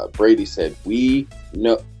 Brady said, we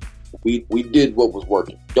did what was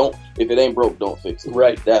working. If it ain't broke, don't fix it.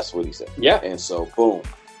 Right. That's what he said. Yeah. And so, boom.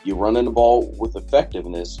 You're running the ball with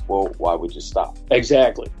effectiveness. Well, why would you stop?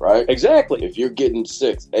 Exactly. Right? Exactly. If you're getting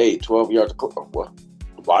 6, 8, 12 yards,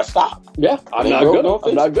 why stop? Yeah, I'm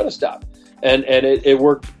not going to stop. And it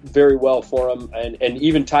worked very well for him. And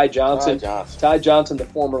even Ty Johnson, the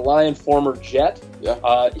former Lion, former Jet,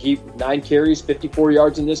 he 9 carries, 54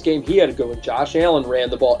 yards in this game. He had a good one. Josh Allen ran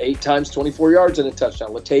the ball 8 times, 24 yards and a touchdown.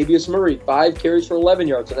 Latavius Murray, 5 carries for 11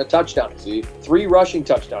 yards and a touchdown. See, 3 rushing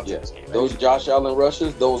touchdowns in this game. Those Josh Allen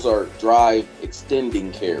rushes, those are drive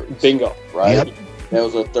extending carries. Bingo. Right? Yep. That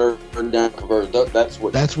was a third down conversion.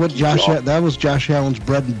 That was Josh Allen's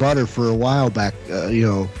bread and butter for a while back.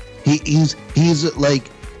 He's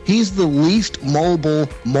the least mobile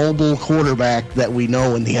quarterback that we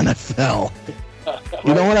know in the NFL.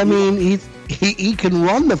 You know what I mean? He can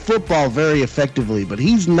run the football very effectively, but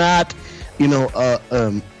he's not, he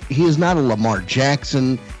is not a Lamar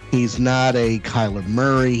Jackson. He's not a Kyler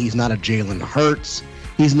Murray. He's not a Jalen Hurts.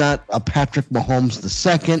 He's not a Patrick Mahomes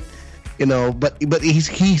II. But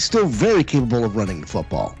he's still very capable of running the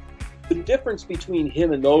football. The difference between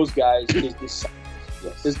him and those guys is the size.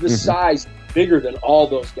 Is the size bigger than all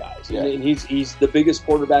those guys? Yeah. And he's the biggest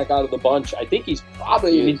quarterback out of the bunch. I think he's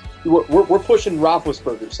probably. We're pushing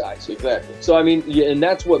Roethlisberger size. Exactly. So and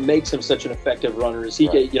that's what makes him such an effective runner. Is he?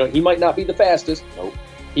 Right. He might not be the fastest. Nope.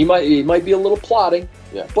 He might be a little plodding.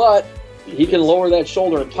 Yeah. But He can lower that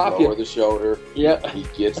shoulder and pop you. Lower the shoulder. Yeah. He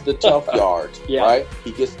gets the tough yards. Yeah. Right.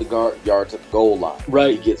 He gets the yards at the goal line.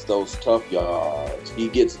 Right. He gets those tough yards. He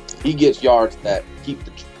gets yards that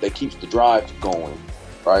keeps the drive going.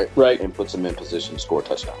 Right. And puts them in position to score a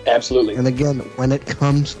touchdown. Absolutely. And again, when it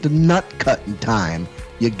comes to nut cutting time,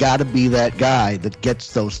 you got to be that guy that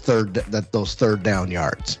gets those third down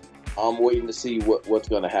yards. I'm waiting to see what's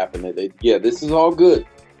going to happen. This is all good,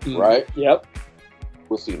 right? Yep.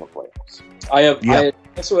 We'll see in the playoffs. I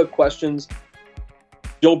also have questions.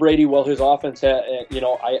 Joe Brady, well, his offense,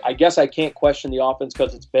 I guess I can't question the offense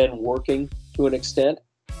because it's been working to an extent.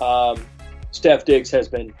 Steph Diggs has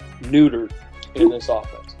been neutered in this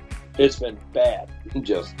offense. It's been bad.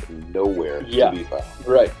 Just nowhere to be found.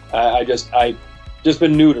 Right. I just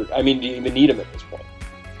been neutered. I mean, do you even need him at this point?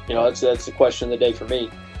 That's the question of the day for me.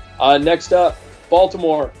 Next up,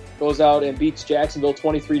 Baltimore goes out and beats Jacksonville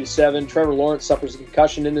 23-7. Trevor Lawrence suffers a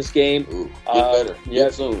concussion in this game. Ooh, get better.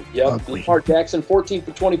 Get soon. Yep. Lamar Jackson, 14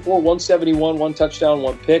 for 24, 171, 1 touchdown,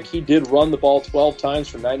 1 pick. He did run the ball 12 times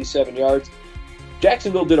for 97 yards.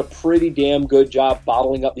 Jacksonville did a pretty damn good job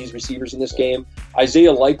bottling up these receivers in this game.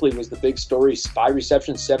 Isaiah Likely was the big story. 5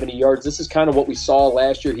 receptions, 70 yards. This is kind of what we saw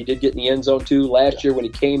last year. He did get in the end zone, too. Last year when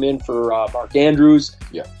he came in for Mark Andrews,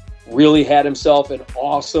 really had himself an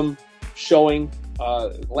awesome showing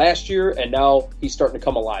last year, and now he's starting to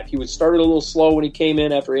come alive. He was started a little slow when he came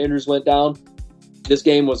in after Andrews went down. This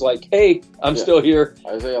game was like, hey, I'm still here.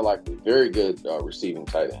 Isaiah Likely, very good receiving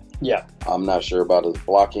tight end. Yeah. I'm not sure about his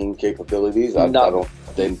blocking capabilities. I don't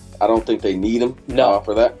think they need him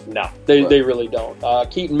for that. No, they really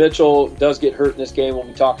don't. Keaton Mitchell does get hurt in this game. We'll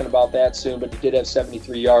be talking about that soon, but he did have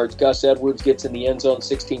 73 yards. Gus Edwards gets in the end zone,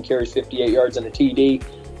 16 carries, 58 yards, and a TD.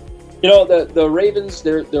 The Ravens,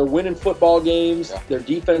 they're winning football games. Their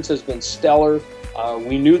defense has been stellar.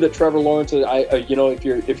 We knew that Trevor Lawrence,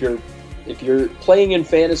 if you're playing in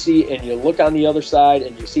fantasy and you look on the other side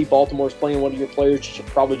and you see Baltimore's playing one of your players, you should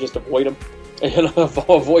probably just avoid them and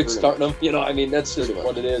avoid starting them. That's just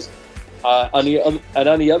what it is. On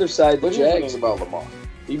the other side, the Jags. About Lamar,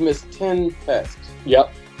 he missed 10 passes.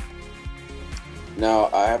 Yep. Now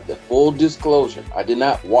I have the full disclosure. I did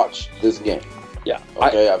not watch this game. Yeah.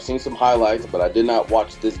 Okay, I've seen some highlights, but I did not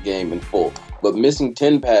watch this game in full. But missing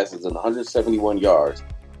 10 passes and 171 yards,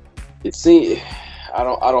 it seems I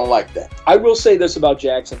don't like that. I will say this about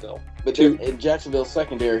Jacksonville. But and Jacksonville's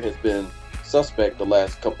secondary has been suspect the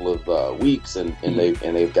last couple of weeks, and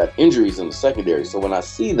they've got injuries in the secondary. So when I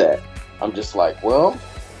see that, I'm just like, well,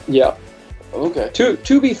 yeah, okay.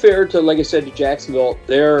 To be fair to, like I said, to Jacksonville,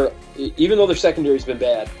 even though their secondary's been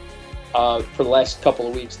bad for the last couple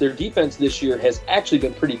of weeks, their defense this year has actually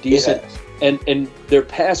been pretty decent, and their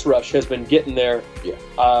pass rush has been getting there.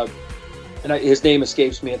 Yeah. And his name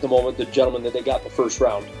escapes me at the moment, the gentleman that they got in the first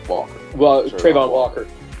round. Walker. Well, Trayvon Walker.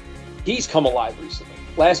 He's come alive recently.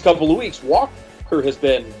 Last couple of weeks, Walker has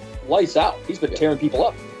been lights out. He's been tearing people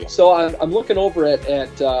up. Yeah. So I'm looking over at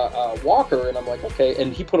Walker, and I'm like, okay.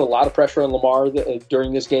 And he put a lot of pressure on Lamar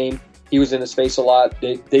during this game. He was in his face a lot.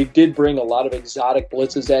 They did bring a lot of exotic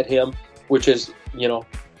blitzes at him, which is,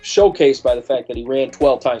 showcased by the fact that he ran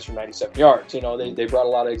 12 times for 97 yards. They brought a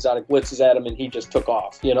lot of exotic blitzes at him, and he just took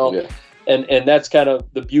off, Yeah. And that's kind of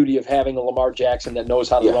the beauty of having a Lamar Jackson that knows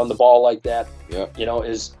how to run the ball like that. Yeah.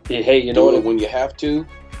 Is, hey, you know what? When you have to.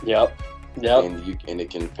 Yep. And it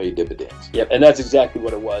can pay dividends. Yep. And that's exactly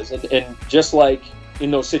what it was. And just like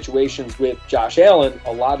in those situations with Josh Allen,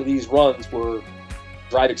 a lot of these runs were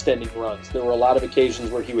drive extending runs. There were a lot of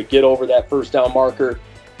occasions where he would get over that first down marker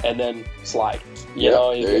and then slide.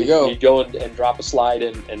 There you go. He'd go and drop a slide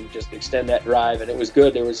and just extend that drive. And it was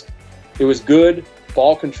good. It was good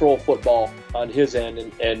ball control football on his end,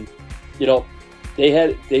 and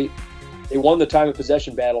they won the time of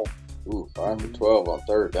possession battle. Ooh, 5 for 12 on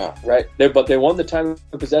third down. Right, but they won the time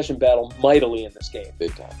of possession battle mightily in this game.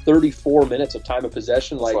 Big time. 34 minutes of time of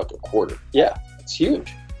possession, it's like a quarter. Yeah, it's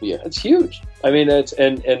huge. Yeah, it's huge. I mean, it's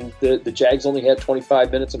and the Jags only had 25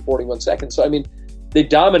 minutes and 41 seconds. So I mean, they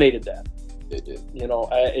dominated that. They did.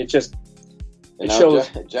 It just shows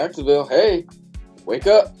Jacksonville. Hey. Wake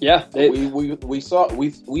up! Yeah, we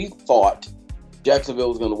thought Jacksonville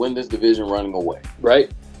was going to win this division running away.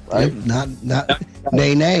 Right. Yep, not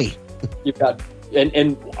nay. You've got and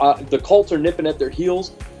the Colts are nipping at their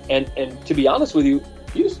heels, and to be honest with you,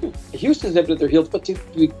 Houston's nipping at their heels. But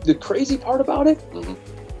the crazy part about it,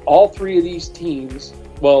 all three of these teams,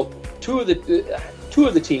 well, two of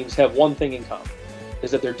the teams have one thing in common,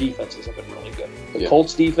 is that their defenses have been really good. The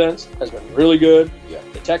Colts defense has been really good. Yeah.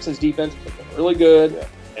 The Texans defense has been really good.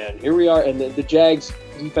 Yeah. And here we are. And the Jags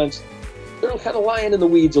defense, they're kind of lying in the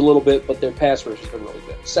weeds a little bit, but their pass rush has been really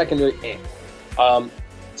good. Secondary,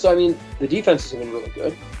 so I mean, the defenses have been really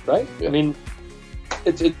good, right? Yeah. I mean,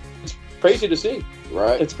 it's crazy to see.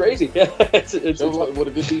 Right. It's crazy. Yeah, it's what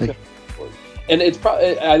a good defense. and it's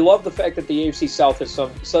probably. I love the fact that the AFC South has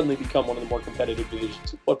suddenly become one of the more competitive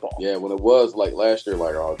divisions in football. Yeah, when it was like last year,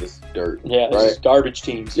 like, oh, this is dirt. Yeah, right? this is garbage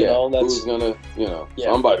teams. You know, that's who's gonna, Yeah.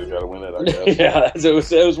 somebody's got to win it. I guess. yeah.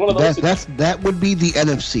 It was one of those. That would be the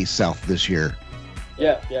NFC South this year.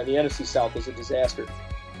 Yeah, the NFC South is a disaster.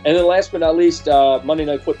 And then last but not least, Monday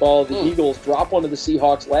Night Football, the Eagles drop one to the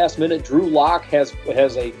Seahawks last minute. Drew Lock has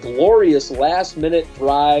a glorious last-minute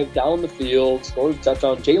drive down the field, scores a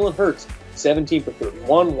touchdown. Jalen Hurts, 17 for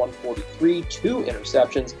 31, 143, 2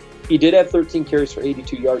 interceptions. He did have 13 carries for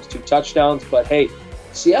 82 yards, 2 touchdowns. But, hey,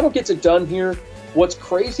 Seattle gets it done here. What's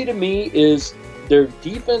crazy to me is their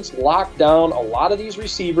defense locked down a lot of these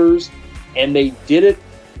receivers, and they did it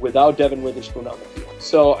without Devin Witherspoon on the field.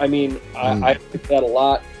 So, I mean, I like that a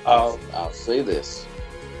lot. I'll say this.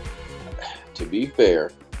 To be fair,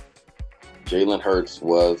 Jalen Hurts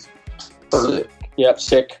was sick. Yep,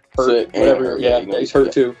 sick, hurt, Sick and whatever. hurt. Yeah, Yeah, he's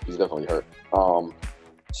hurt too. He's definitely hurt.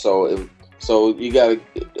 So you got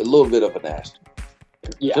a little bit of an asterisk.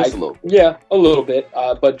 Yeah, Just a little. Yeah, a little bit.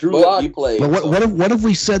 But Drew But Lock. he played. But what have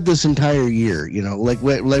we said this entire year? You know, like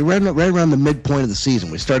right around the midpoint of the season,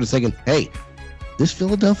 we started thinking, hey, this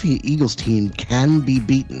Philadelphia Eagles team can be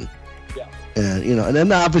beaten. Yeah. And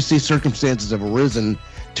then obviously circumstances have arisen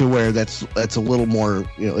to where that's a little more,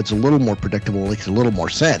 it's a little more predictable, makes a little more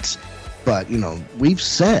sense. But we've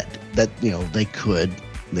said that they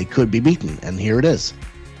could be beaten, and here it is.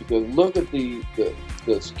 Because look at the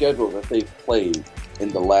schedule that they've played in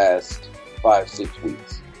the last 5-6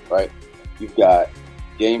 weeks, right? You've got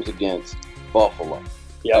games against Buffalo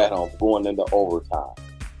at home, going into overtime.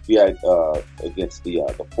 You had against the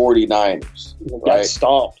 49ers, Got right?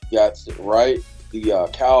 stomped. The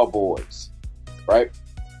Cowboys, right?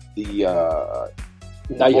 The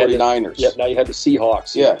Now you had 49ers. now you had the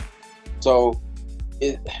Seahawks. Yeah. So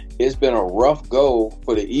it's been a rough go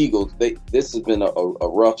for the Eagles. This has been a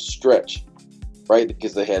rough stretch, right?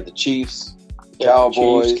 Because they had the Chiefs,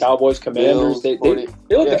 Cowboys, Chiefs, Cowboys, Commanders. Bills,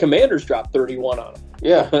 They let the Commanders drop 31 on them.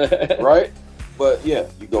 Yeah, right? But yeah,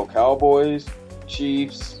 you go Cowboys,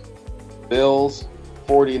 Chiefs, Bills,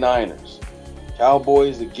 49ers,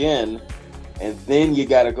 Cowboys again, and then you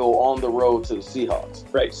got to go on the road to the Seahawks.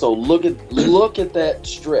 Right. So look at that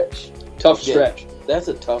stretch. Tough Again, stretch. That's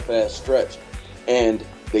a tough ass stretch, and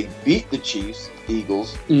they beat the Chiefs,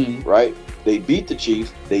 Eagles, Mm. right? They beat the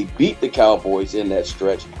Chiefs. They beat the Cowboys in that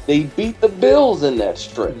stretch. They beat the Bills in that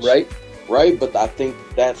stretch. Right? But I think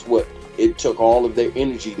that's what it took all of their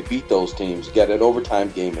energy to beat those teams. You got that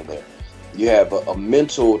overtime game in there. You have a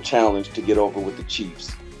mental challenge to get over with the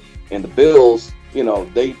Chiefs. And the Bills,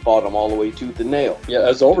 they fought them all the way tooth and nail. Yeah,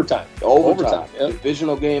 that's overtime. Overtime. Yeah.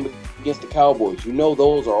 Divisional game against the Cowboys.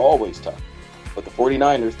 Those are always tough. But the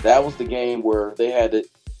 49ers, that was the game where they had it.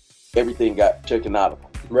 Everything got taken out of them.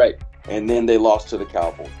 Right. And then they lost to the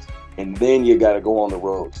Cowboys. And then you got to go on the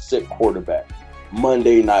road, sit quarterback,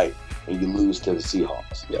 Monday night, and you lose to the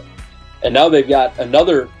Seahawks. Yep. And now they've got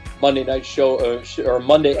another Monday night show or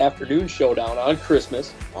Monday afternoon showdown on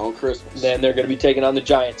Christmas. On Christmas. Then they're going to be taking on the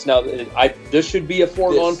Giants. Now, this should be a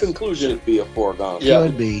foregone conclusion. Should be a foregone. Yeah.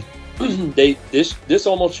 Should be. This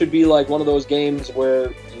almost should be like one of those games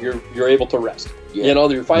where you're able to rest. Yeah.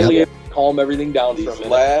 You're finally able to calm everything down These from it.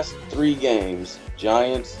 last 3 games,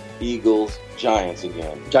 Giants, Eagles, Giants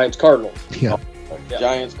again. Giants, Cardinals. Yeah. Yeah.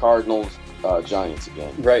 Giants, Cardinals, Giants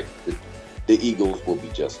again. Right. The Eagles will be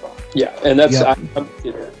just fine. Yeah, and that's Yeah.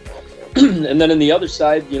 and then on the other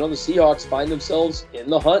side, the Seahawks find themselves in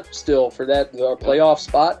the hunt still for that playoff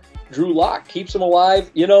spot. Drew Lock keeps them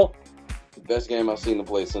alive. The best game I've seen them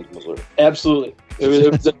play since Missouri. Absolutely, it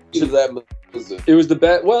was it was the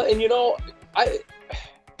best. Well, and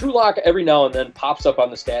Drew Lock every now and then pops up on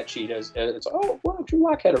the stat sheet as it's Drew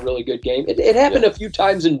Lock had a really good game. It happened a few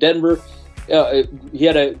times in Denver. He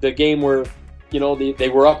had the game where they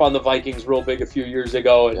were up on the Vikings real big a few years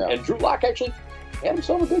ago, and Drew Lock actually had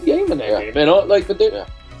himself a good game in that game. But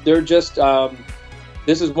they're just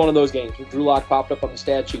this is one of those games where Drew Lock popped up on the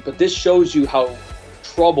stat sheet. But this shows you how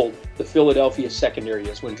troubled the Philadelphia secondary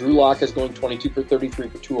is when Drew Lock is going 22 for 33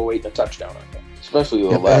 for 208 and a touchdown on them. Especially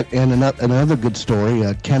with And another good story,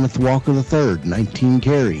 Kenneth Walker III, 19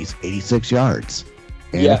 carries, 86 yards,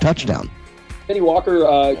 and a touchdown. Kenny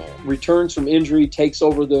Walker returns from injury, takes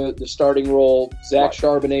over the starting role. Zach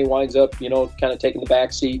Charbonnet winds up, kind of taking the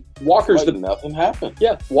back seat. nothing happened.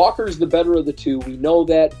 Yeah, Walker's the better of the two. We know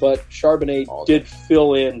that, but Charbonnet did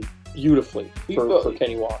fill in beautifully for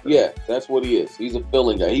Kenny Walker. Yeah, that's what he is. He's a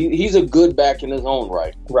filling guy. He's a good back in his own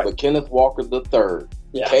right. Right. But Kenneth Walker III,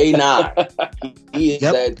 Yeah. K9, he is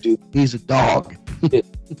Yep. that dude. He's a dog.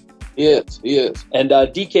 He is. And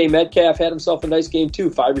DK Metcalf had himself a nice game too.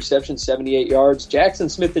 5 receptions, 78 yards. Jackson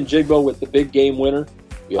Smith-Njigba with the big game winner.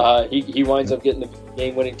 Yeah. He winds up getting the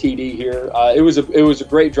game-winning TD here. It was a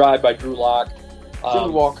great drive by Drew Lock.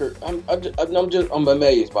 Drew Walker, I'm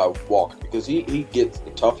amazed by Walker because he gets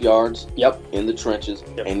the tough yards in the trenches,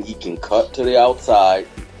 and he can cut to the outside,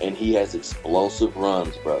 and he has explosive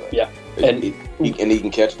runs, brother. Yeah. And he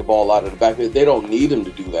can catch the ball out of the back. They don't need him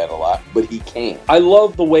to do that a lot, but he can. I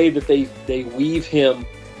love the way that they weave him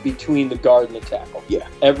between the guard and the tackle. Yeah.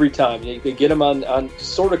 Every time. They get him on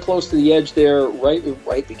sort of close to the edge there,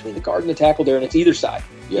 right between the guard and the tackle there, and it's either side.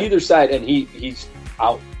 Yeah. Either side, and he's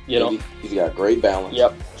out, you know. He's got great balance.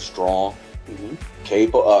 Yep. Strong.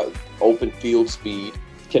 Capable, open field speed.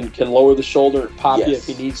 Can lower the shoulder and pop you Yes.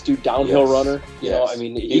 if he needs to. Downhill runner. You know, I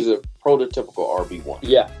mean, he's a prototypical RB1.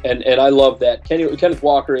 Yeah, and I love that. Kenneth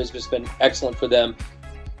Walker has just been excellent for them.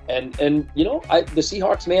 And you know, the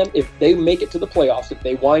Seahawks, man, if they make it to the playoffs, if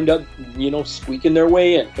they wind up, you know, squeaking their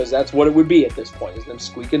way in, because that's what it would be at this point, is them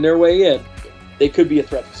squeaking their way in, they could be a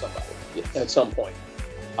threat to somebody at some point.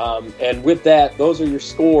 And with that, those are your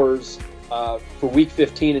scores for Week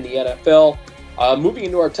 15 in the NFL. Moving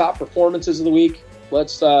into our top performances of the week,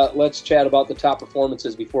 let's chat about the top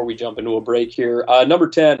performances before we jump into a break here. Number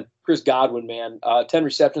 10, Chris Godwin, man, 10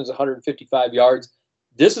 receptions, 155 yards.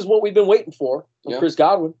 This is what we've been waiting for from Chris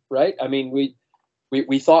Godwin, right? I mean,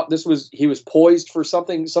 we thought he was poised for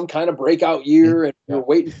some kind of breakout year, and we were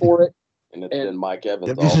waiting for it. And then Mike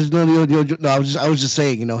Evans. This is I was just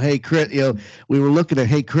saying, you know, hey Chris, you know, we were looking at,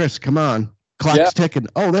 hey Chris, come on, clock's ticking.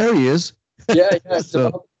 Oh, there he is. Yeah.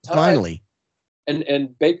 So finally.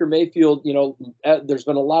 And Baker Mayfield, you know, there's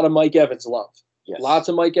been a lot of Mike Evans love. Yes. Lots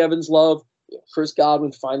of Mike Evans love. Yes. Chris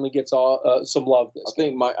Godwin finally gets some love. I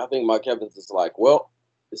think Mike Evans is like, well,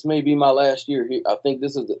 this may be my last year here. I think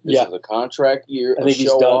this is a contract year. I think he's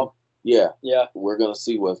done. Off. Yeah. We're going to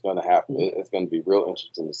see what's going to happen. It's going to be real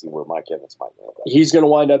interesting to see where Mike Evans might end up. He's going to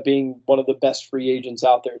wind up being one of the best free agents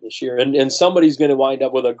out there this year. And somebody's going to wind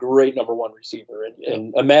up with a great number one receiver.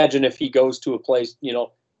 And imagine if he goes to a place, you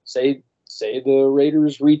know, say the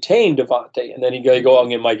Raiders retain Devontae, and then you go out and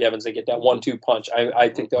get Mike Evans and get that 1-2 punch. I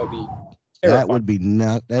think that would be terrifying.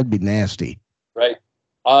 That'd be nasty. Right.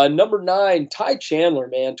 Number 9, Ty Chandler,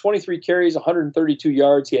 man, 23 carries, 132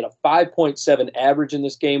 yards. He had a 5.7 average in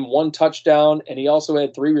this game, 1 touchdown, and he also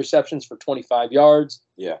had 3 receptions for 25 yards.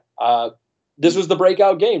 Yeah. This was the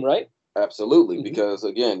breakout game, right? Absolutely, because,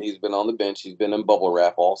 again, he's been on the bench. He's been in bubble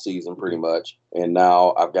wrap all season pretty much, and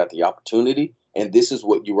now I've got the opportunity, and this is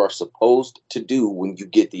what you are supposed to do when you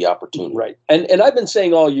get the opportunity. Right. And I've been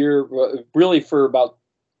saying all year, really for about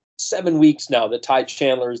 7 weeks now, that Ty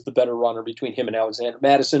Chandler is the better runner between him and Alexander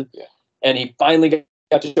Madison. Yeah. And he finally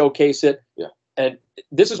got to showcase it. Yeah. And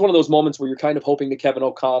this is one of those moments where you're kind of hoping that Kevin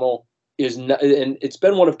O'Connell is not, and it's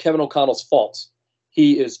been one of Kevin O'Connell's faults.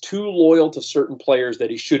 He is too loyal to certain players that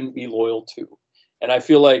he shouldn't be loyal to. And I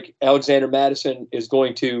feel like Alexander Madison is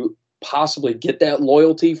going to possibly get that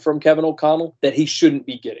loyalty from Kevin O'Connell that he shouldn't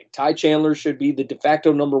be getting. Ty Chandler should be the de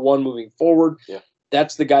facto number 1 moving forward. Yeah.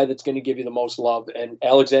 That's the guy that's going to give you the most love. And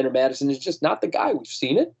Alexander Madison is just not the guy. We've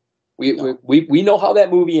seen it. We know how that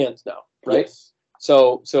movie ends now, right? Yes.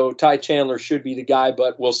 So Ty Chandler should be the guy,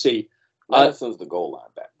 but we'll see. Madison's the goal line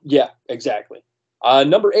back. Yeah, exactly.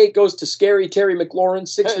 Number 8 goes to Scary Terry McLaurin,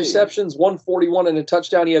 6 receptions, 141 and a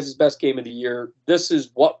touchdown. He has his best game of the year. This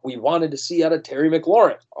is what we wanted to see out of Terry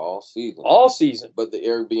McLaurin. All season. But the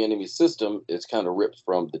Eric Bieniemy system is kind of ripped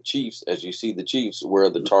from the Chiefs. As you see the Chiefs, where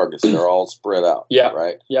the targets are all spread out. Yeah.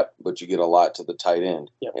 Right? Yep. But you get a lot to the tight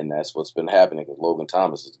end. Yep. And that's what's been happening because Logan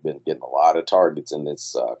Thomas has been getting a lot of targets in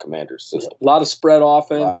this Commander's system. A lot of spread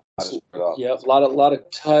offense. Yeah, a lot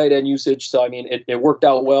of tight end usage. So, I mean, it worked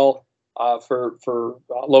out well for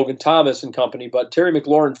Logan Thomas and company, but Terry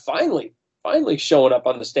McLaurin finally showing up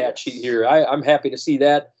on the stat sheet here. I'm happy to see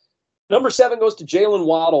that. Number 7 goes to Jalen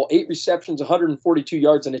Waddle, 8 receptions, 142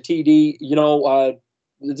 yards and a TD. You know,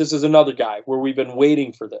 this is another guy where we've been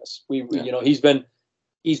waiting for this. You know, he's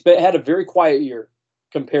had a very quiet year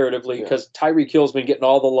comparatively because Tyreek Hill's been getting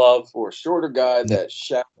all the love. For a shorter guy, that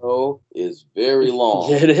shadow is very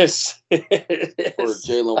long. It is. For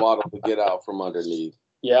Jalen Waddle to get out from underneath.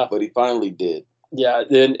 Yeah. But he finally did. Yeah.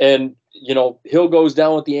 And you know, Hill goes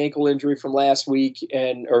down with the ankle injury from last week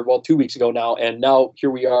 2 weeks ago now. And now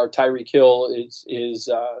here we are. Tyreek Hill is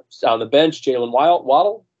on the bench. Jalen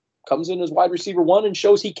Waddle comes in as wide receiver 1 and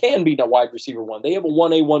shows he can be a wide receiver 1. They have a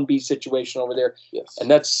 1A, 1B situation over there. Yes. And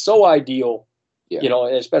that's so ideal,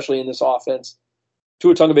 especially in this offense.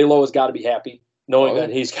 Tua Tagovailoa has got to be happy knowing that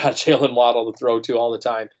he's got Jalen Waddle to throw to all the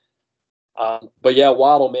time. But yeah,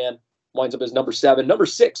 Waddle, man, winds up as number 7. Number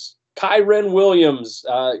 6, Kyren Williams.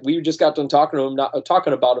 We just got done talking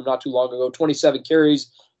about him not too long ago. 27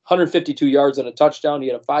 carries, 152 yards and a touchdown. He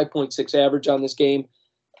had a 5.6 average on this game.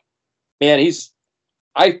 Man,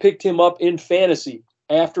 I picked him up in fantasy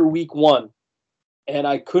after week 1, and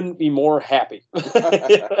I couldn't be more happy.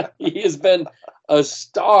 He has been a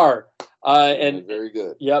star. And very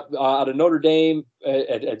good. Yep, out of Notre Dame.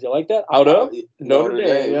 Do you like that? Out of Notre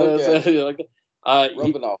Dame. You like that?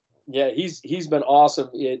 Rubbing off. Yeah, he's been awesome.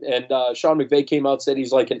 And Sean McVay came out and said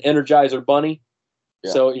he's like an Energizer bunny.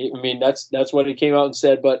 Yeah. So I mean that's what he came out and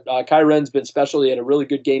said. But Kyren's been special. He had a really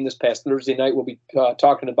good game this past Thursday night. We'll be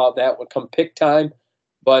talking about that when come pick time.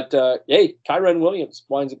 But hey, Kyren Williams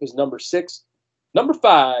winds up as number 6. Number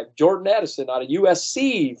 5, Jordan Addison out of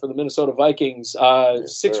USC for the Minnesota Vikings.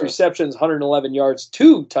 6 receptions, 111 yards,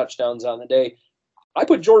 2 touchdowns on the day. I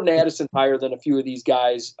put Jordan Addison higher than a few of these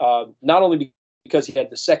guys, not only because he had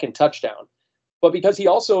the second touchdown, but because he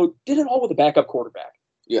also did it all with a backup quarterback.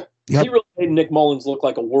 Yeah. Yep. He really made Nick Mullins look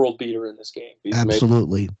like a world beater in this game.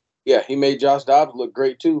 Absolutely. He made Josh Dobbs look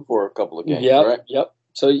great, too, for a couple of games, right? Yep.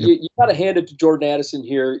 So you got to hand it to Jordan Addison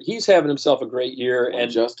here. He's having himself a great year. When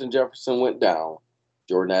and Justin Jefferson went down,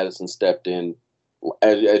 Jordan Addison stepped in,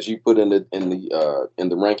 as you put in the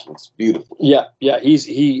rankings, beautifully. Yeah,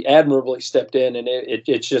 he admirably stepped in, and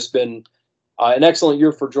it's just been an excellent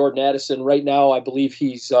year for Jordan Addison. Right now, I believe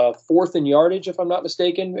he's 4th in yardage, if I'm not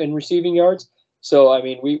mistaken, in receiving yards. So I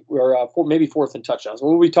mean, we're maybe 4th in touchdowns.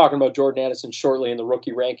 We'll be talking about Jordan Addison shortly in the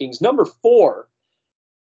rookie rankings. Number 4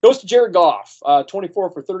 goes to Jared Goff, 24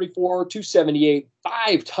 for 34, 278,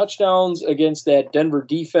 5 touchdowns against that Denver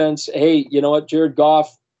defense. Hey, you know what, Jared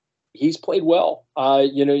Goff, he's played well.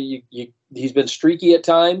 He's been streaky at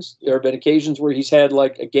times. There have been occasions where he's had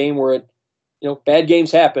like a game where bad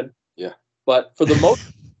games happen. Yeah. But for the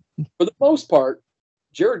most part,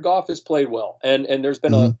 Jared Goff has played well, and there's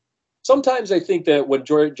been sometimes I think that when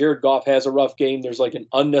Jared Goff has a rough game, there's like an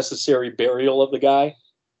unnecessary burial of the guy.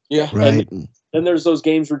 Yeah, right. And then there's those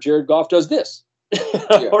games where Jared Goff does this,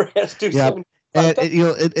 or has to do something. And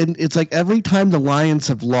it's like every time the Lions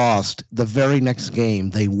have lost, the very next game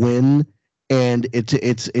they win, and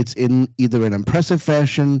it's in either an impressive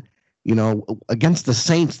fashion. Against the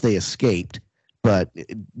Saints they escaped, but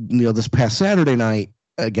this past Saturday night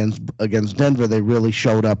against Denver they really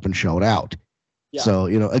showed up and showed out. Yeah. So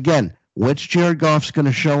again, which Jared Goff's going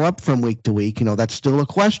to show up from week to week? That's still a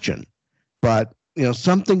question, but.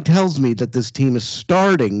 Something tells me that this team is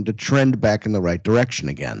starting to trend back in the right direction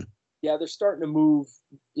again. Yeah, they're starting to move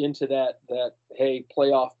into that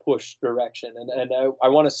playoff push direction, and I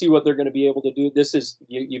want to see what they're going to be able to do. This is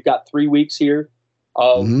you've got 3 weeks here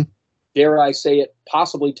of dare I say it,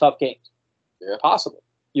 possibly tough games. Yeah, possibly.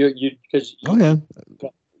 Because the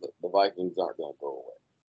Vikings aren't going to go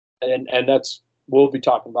away, and that's. We'll be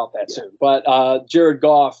talking about that soon. But Jared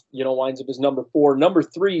Goff, winds up as number 4. Number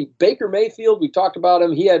 3, Baker Mayfield. We talked about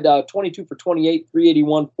him. He had 22 for 28,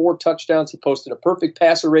 381, 4 touchdowns. He posted a perfect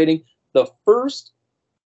passer rating. The first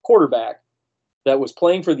quarterback that was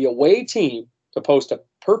playing for the away team to post a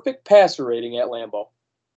perfect passer rating at Lambeau.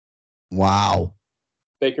 Wow.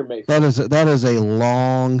 Baker Mayfield. That is a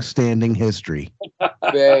long-standing history.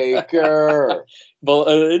 Baker. Well,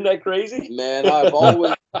 isn't that crazy? Man,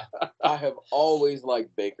 I have always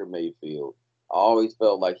liked Baker Mayfield. I always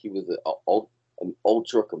felt like he was an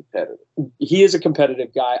ultra competitor. He is a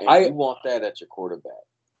competitive guy. You want that at your quarterback.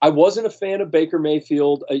 I wasn't a fan of Baker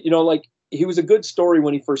Mayfield. He was a good story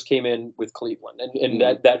when he first came in with Cleveland, and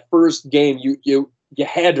that first game, you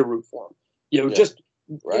had to root for him.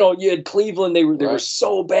 Right. You had Cleveland. They were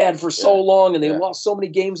so bad for so long, and they lost so many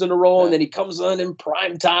games in a row. And then he comes on in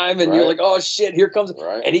prime time, and you're like, "Oh shit, here comes!"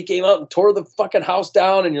 And he came out and tore the fucking house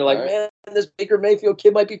down, and you're like, "Man, this Baker Mayfield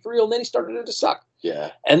kid might be for real." And then he started to suck.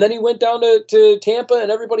 Yeah. And then he went down to Tampa,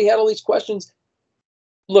 and everybody had all these questions.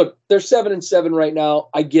 Look, they're 7-7 right now.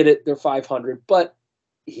 I get it; they're 500, but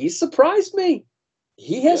he surprised me.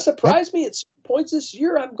 He has surprised me at some points this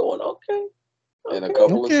year. I'm going okay. In a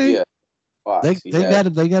couple of They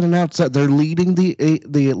got an outside. They're leading the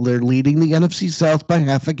NFC South by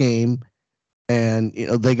half a game, and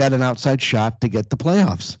they got an outside shot to get the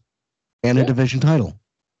playoffs and a division title.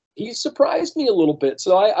 He surprised me a little bit,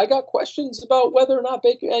 so I got questions about whether or not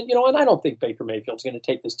Baker and I don't think Baker Mayfield's going to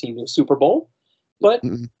take this team to the Super Bowl, but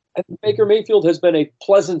I think Baker Mayfield has been a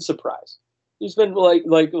pleasant surprise. He's been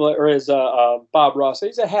or as Bob Ross said,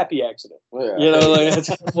 he's a happy accident. Yeah. That's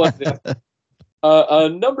what it is.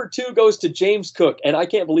 Number 2 goes to James Cook, and I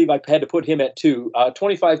can't believe I had to put him at 2.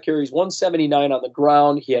 25 carries, 179 on the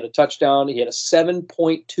ground. He had a touchdown. He had a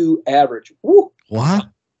 7.2 average. Woo! What?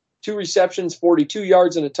 2 receptions, 42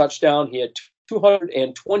 yards and a touchdown. He had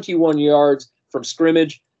 221 yards from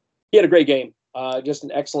scrimmage. He had a great game, just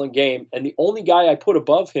an excellent game. And the only guy I put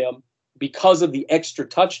above him because of the extra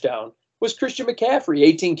touchdown was Christian McCaffrey,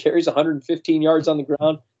 18 carries, 115 yards on the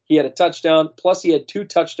ground. He had a touchdown, plus he had 2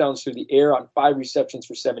 touchdowns through the air on 5 receptions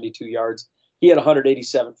for 72 yards. He had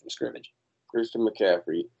 187 from scrimmage. Christian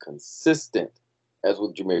McCaffrey, consistent, as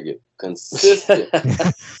with Jahmyr Gibbs, consistent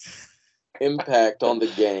impact on the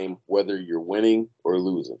game, whether you're winning or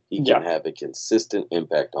losing. He can have a consistent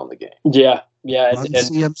impact on the game. Yeah.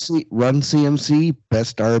 Run CMC,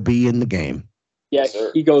 best RB in the game. Yeah, Yes,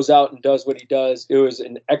 he goes out and does what he does. It was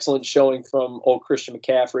an excellent showing from old Christian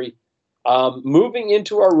McCaffrey. Moving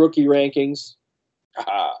into our rookie rankings.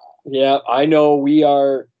 Yeah, I know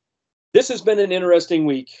this has been an interesting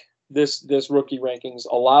week, this rookie rankings.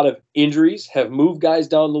 A lot of injuries have moved guys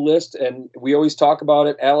down the list, and we always talk about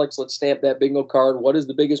it. Alex, let's stamp that bingo card. What is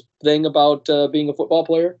the biggest thing about being a football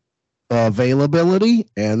player? Availability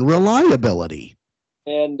and reliability.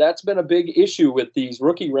 And that's been a big issue with these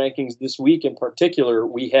rookie rankings this week in particular.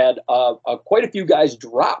 We had quite a few guys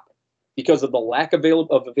drop because of the lack of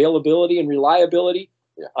availability and reliability.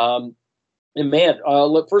 Yeah.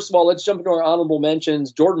 First of all, let's jump into our honorable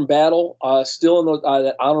mentions. Jordan Battle, still in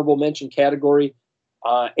that honorable mention category,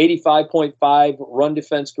 85.5 run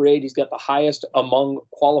defense grade. He's got the highest among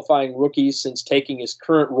qualifying rookies since taking his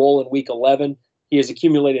current role in Week 11. He has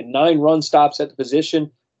accumulated 9 run stops at the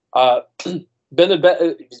position. He's been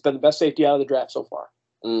the best safety out of the draft so far.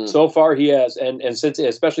 So far, he has, and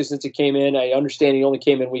especially since he came in, I understand he only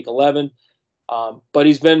came in Week 11, but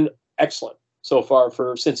he's been excellent so far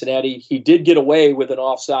for Cincinnati. He did get away with an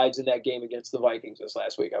offsides in that game against the Vikings this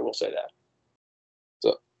last week. I will say that.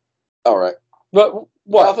 So, all right, but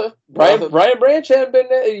what? Brian Branch hadn't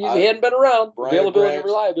been around. Brian Availability Branch, and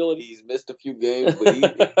reliability. He's missed a few games,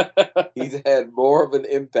 but he's had more of an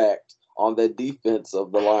impact on the defense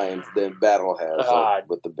of the Lions than Battle has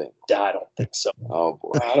with the Bengals. I don't think so. Oh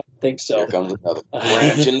boy, I don't think so. Here comes another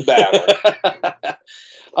Branch and Battle.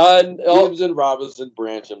 Gibbs and Robinson,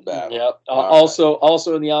 Branch and Battle. Yep.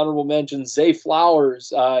 Also in the honorable mention, Zay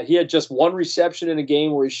Flowers. He had just 1 reception in a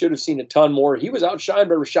game where he should have seen a ton more. He was outshined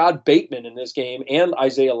by Rashad Bateman in this game and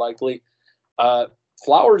Isaiah Likely.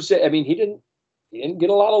 Flowers, I mean, he didn't get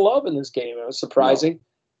a lot of love in this game. It was surprising. No.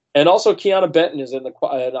 And also, Keanu Benton is in the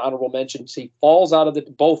honorable mentions. He falls out of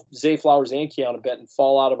both Zay Flowers and Keanu Benton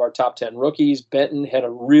fall out of our top 10 rookies. Benton had a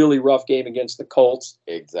really rough game against the Colts.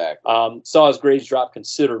 Exactly. Saw his grades drop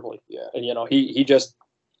considerably. Yeah. And, he just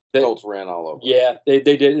the Colts ran all over. Yeah, they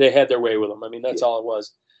did. They had their way with him. I mean, that's all it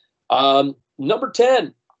was. Number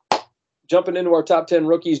 10, jumping into our top 10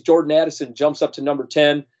 rookies, Jordan Addison jumps up to number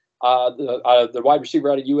 10. The wide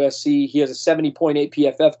receiver out of USC. He has a 70.8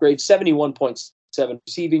 PFF grade, 71.7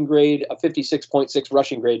 receiving grade, a 56.6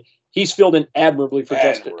 rushing grade. He's filled in admirably for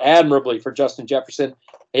Justin Jefferson.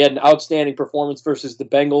 He had an outstanding performance versus the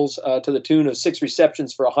Bengals to the tune of 6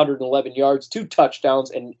 receptions for 111 yards, 2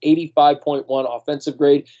 touchdowns, and an 85.1 offensive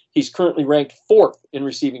grade. He's currently ranked 4th in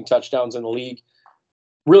receiving touchdowns in the league.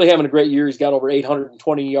 Really having a great year. He's got over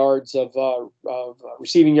 820 yards of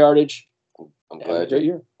receiving yardage. I'm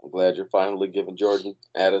glad you're finally giving Jordan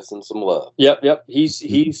Addison some love. Yep.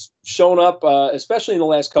 He's shown up, especially in the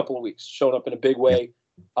last couple of weeks, shown up in a big way.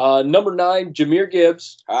 Number 9, Jahmyr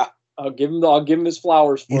Gibbs. I'll give him his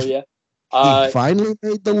flowers for you. He finally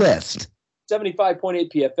made the list.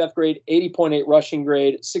 75.8 PFF grade, 80.8 rushing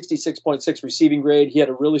grade, 66.6 receiving grade. He had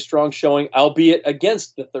a really strong showing, albeit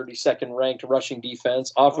against the 32nd ranked rushing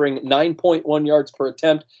defense, offering 9.1 yards per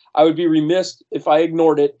attempt. I would be remiss if I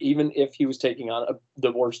ignored it, even if he was taking on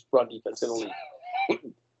the worst run defense in the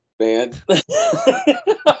league. Man.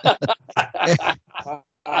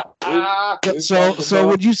 So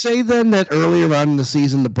would you say then that earlier on in the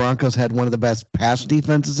season, the Broncos had one of the best pass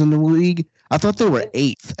defenses in the league? I thought they were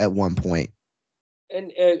 8th at one point.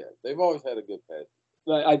 And they've always had a good pass.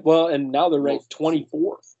 And now they're ranked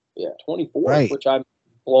 24th. Yeah, 24th, right. Which I'm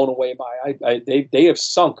blown away by. They have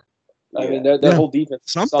sunk. I mean, their whole defense.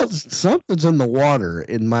 Something's in the water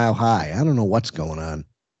in Mile High. I don't know what's going on.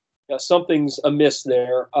 Yeah, something's amiss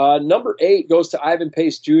there. Number 8 goes to Ivan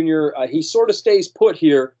Pace Jr. He sort of stays put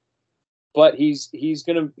here, but he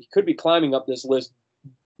could be climbing up this list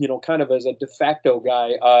kind of as a de facto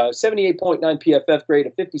guy. 78.9 PFF grade,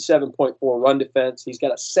 a 57.4 run defense. He's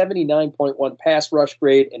got a 79.1 pass rush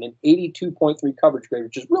grade and an 82.3 coverage grade,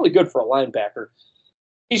 which is really good for a linebacker.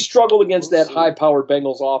 He struggled against that high-powered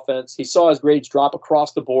Bengals offense. He saw his grades drop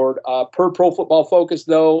across the board. Per Pro Football Focus,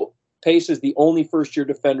 though, Pace is the only first-year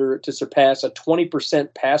defender to surpass a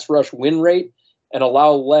 20% pass rush win rate and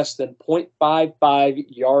allow less than 0.55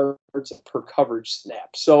 yards per coverage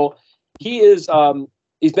snap. So he is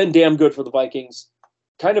he's been damn good for the Vikings.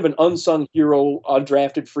 Kind of an unsung hero,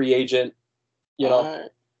 undrafted free agent.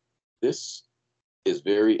 This is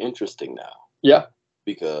very interesting now. Yeah.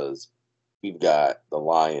 Because we've got the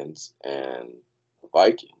Lions and the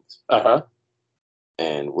Vikings. Uh-huh.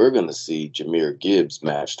 And we're going to see Jahmyr Gibbs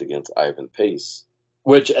matched against Ivan Pace.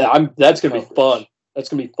 Which that's going to be fun. That's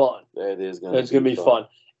going to be fun. That's going to be fun.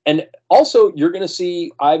 And also, you're going to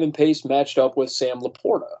see Ivan Pace matched up with Sam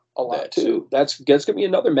Laporta a lot, too. That's going to be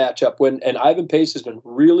another matchup. And Ivan Pace has been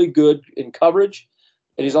really good in coverage,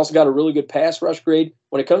 and he's also got a really good pass rush grade.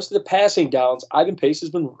 When it comes to the passing downs, Ivan Pace has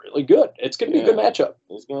been really good. It's going to be a good matchup.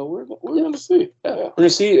 We're going to see. Yeah. We're going to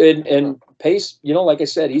see. And Pace, like I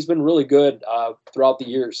said, he's been really good throughout the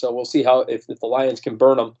year. So we'll see if the Lions can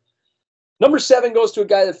burn him. Number 7 goes to a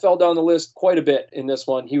guy that fell down the list quite a bit in this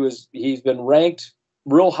one. He's been ranked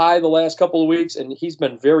real high the last couple of weeks, and he's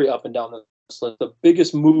been very up and down the list. The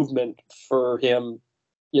biggest movement for him,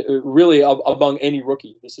 really among any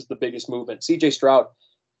rookie, this is the biggest movement. C.J. Stroud,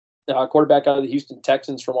 quarterback out of the Houston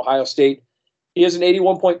Texans from Ohio State. He has an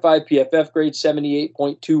 81.5 PFF grade,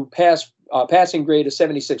 78.2 passing grade, a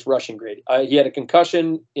 76 rushing grade. He had a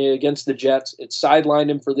concussion against the Jets. It sidelined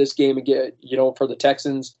him for this game again, for the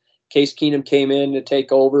Texans. Case Keenum came in to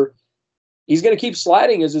take over. He's going to keep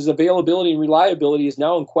sliding as his availability and reliability is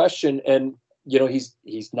now in question. And,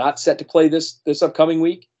 he's not set to play this upcoming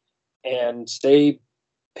week. And say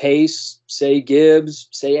Pace, say Gibbs,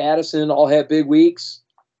 say Addison all have big weeks.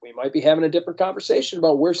 We might be having a different conversation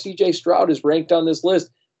about where C.J. Stroud is ranked on this list.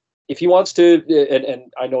 If he wants to,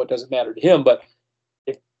 and I know it doesn't matter to him, but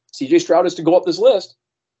if C.J. Stroud is to go up this list,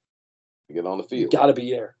 get on the field. Got to be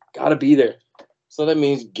there. Got to be there. So that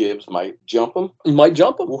means Gibbs might jump him? Might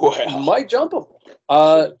jump him. Wow. Might jump him.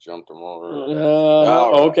 Jumped him already.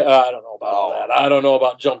 Okay. I don't know about that. I don't know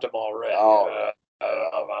about jumped him already. I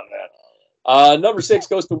don't know about that. Number 6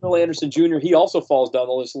 goes to Will Anderson Jr. He also falls down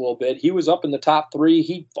the list a little bit. He was up in the top 3.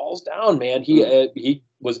 He falls down, man. He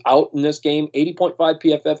was out in this game. 80.5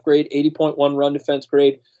 PFF grade, 80.1 run defense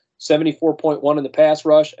grade, 74.1 in the pass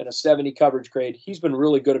rush, and a 70 coverage grade. He's been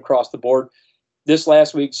really good across the board. This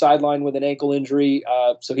last week, sidelined with an ankle injury,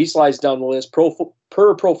 so he slides down the list.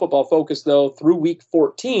 Per Pro Football Focus, though, through week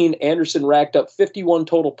 14, Anderson racked up 51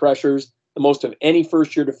 total pressures, the most of any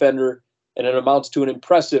first-year defender, and it amounts to an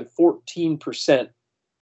impressive 14%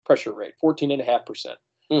 pressure rate,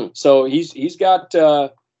 14.5%. So he's got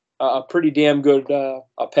a pretty damn good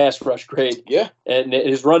pass rush grade. Yeah. And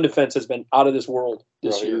his run defense has been out of this world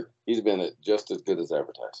this year. He's been just as good as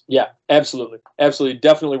advertised. Yeah, absolutely. Absolutely.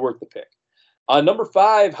 Definitely worth the pick. Number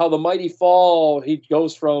 5, how the mighty fall. He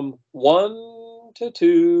goes from 1 to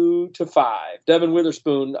 2 to 5. Devin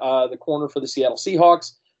Witherspoon, the corner for the Seattle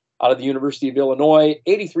Seahawks, out of the University of Illinois,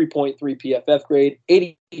 83.3 PFF grade,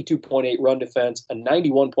 82.8 run defense, a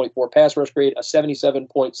 91.4 pass rush grade, a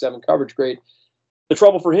 77.7 coverage grade. The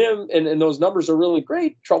trouble for him, and those numbers are really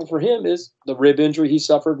great, trouble for him is the rib injury he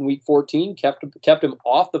suffered in week 14, kept him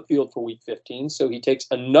off the field for week 15, so he takes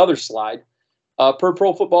another slide. Per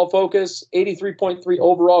Pro Football Focus, 83.3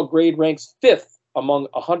 overall grade, ranks 5th among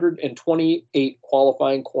 128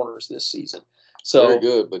 qualifying corners this season. So very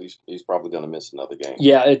good, but he's probably going to miss another game.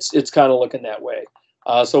 Yeah, it's kind of looking that way.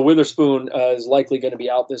 So Witherspoon is likely going to be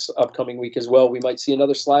out this upcoming week as well. We might see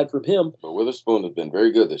another slide from him. But Witherspoon has been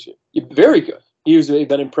very good this year. Very good. He's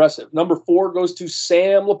been impressive. Number 4 goes to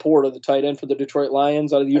Sam Laporta, the tight end for the Detroit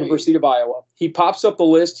Lions out of the University of Iowa. He pops up the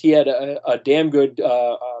list. He had a damn good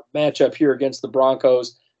matchup here against the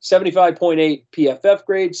Broncos. 75.8 PFF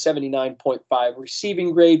grade, 79.5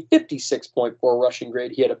 receiving grade, 56.4 rushing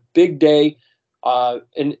grade. He had a big day.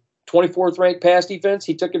 In 24th ranked pass defense,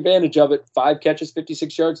 he took advantage of it. 5 catches,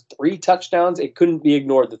 56 yards, 3 touchdowns. It couldn't be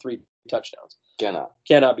ignored, the 3 touchdowns.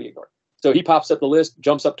 Cannot be ignored. So he pops up the list,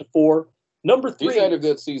 jumps up to 4. Number 3. He's had a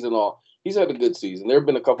good season. He's had a good season. There have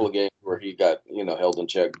been a couple of games where he got, held in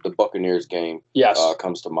check. The Buccaneers game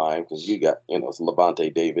comes to mind because you got, some Levante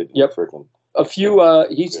David. Yep. Freaking. A few.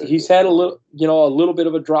 He's had a little bit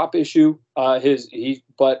of a drop issue.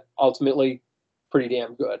 But ultimately pretty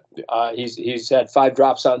damn good. He's had 5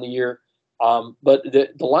 drops on the year. But the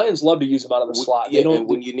Lions love to use him out of the slot. Yeah, and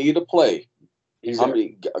when you need a play,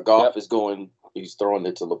 Goff is going He's throwing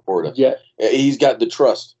it to Laporta. Yeah, He's got the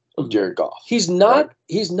trust of Jared Goff. he's not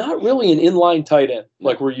really an inline tight end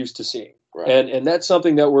like we're used to seeing. Right. And that's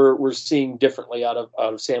something that we're seeing differently out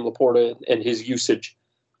of Sam Laporta and his usage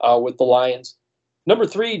with the Lions. Number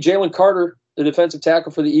 3, Jalen Carter, the defensive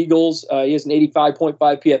tackle for the Eagles. He has an 85.5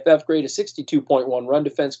 PFF grade, a 62.1 run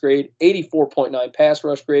defense grade, 84.9 pass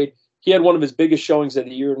rush grade. He had one of his biggest showings of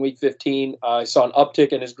the year in Week 15. I saw an uptick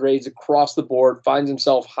in his grades across the board, finds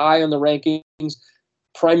himself high on the rankings,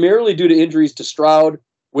 primarily due to injuries to Stroud,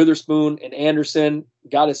 Witherspoon, and Anderson.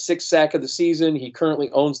 Got his 6th sack of the season. He currently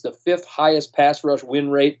owns the 5th highest pass rush win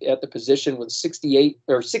rate at the position with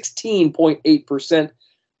 16.8%.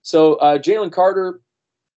 So Jalen Carter,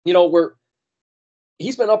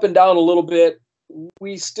 he's been up and down a little bit.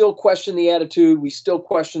 We still question the attitude. We still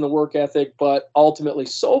question the work ethic, but ultimately,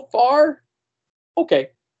 so far, okay.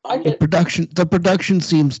 The production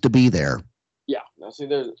seems to be there. Yeah. Now, see,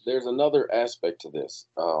 there's another aspect to this.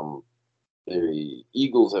 The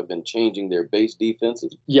Eagles have been changing their base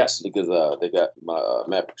defenses. Yes. Because they got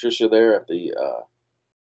Matt Patricia there at the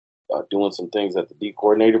doing some things at the D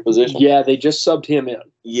coordinator position. Yeah, they just subbed him in.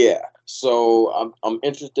 Yeah. So I'm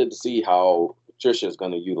interested to see how Patricia is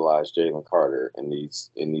going to utilize Jalen Carter in these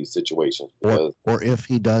situations. Or if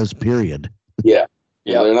he does, period. Yeah.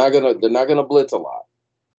 Yeah. They're not gonna blitz a lot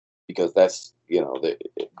because that's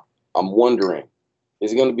I'm wondering,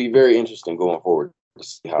 is it going to be very interesting going forward to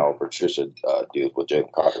see how Patricia deals with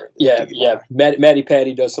Jalen Carter. Yeah. Matty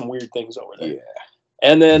Patty does some weird things over there. Yeah.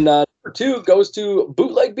 And then number 2 goes to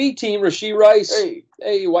bootleg B team, Rashee Rice,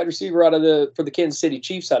 a wide receiver for the Kansas City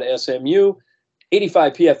Chiefs out of SMU.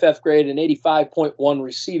 85 PFF grade, an 85.1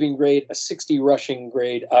 receiving grade, a 60 rushing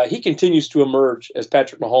grade. He continues to emerge as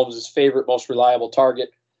Patrick Mahomes' favorite, most reliable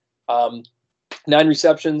target. 9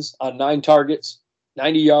 receptions on 9 targets,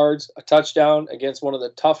 90 yards, a touchdown against one of the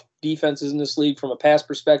tough defenses in this league from a pass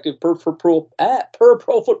perspective per Pro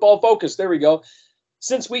Football Focus. There we go.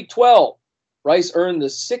 Since Week 12, Rice earned the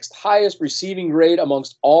 6th highest receiving grade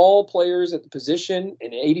amongst all players at the position,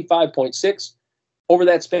 an 85.6. Over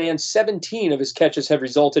that span, 17 of his catches have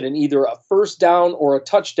resulted in either a first down or a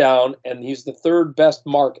touchdown, and he's the 3rd best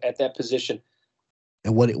mark at that position.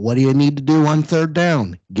 And what do you need to do on 3rd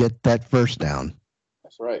down? Get that first down.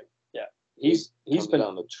 That's right. Yeah, he's been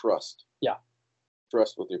down to trust. Yeah,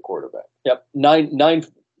 trust with your quarterback. Yep, nine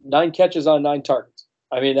catches on 9 targets.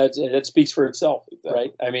 I mean, that speaks for itself, exactly.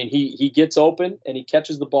 Right? I mean, he gets open and he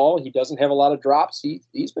catches the ball. He doesn't have a lot of drops.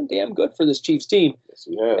 He's been damn good for this Chiefs team. Yes,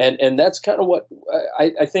 he has. And that's kind of what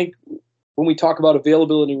I think when we talk about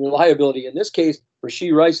availability and reliability. In this case,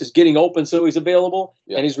 Rashee Rice is getting open, so he's available,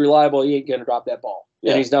 and he's reliable. He ain't going to drop that ball.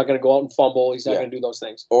 Yeah. And he's not going to go out and fumble. He's not going to do those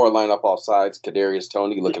things. Or line up off sides, Kadarius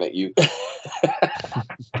Toney looking at you.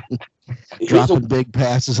 Dropping big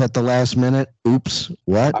passes at the last minute. Oops,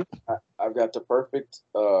 what? I've got the perfect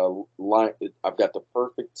line. I've got the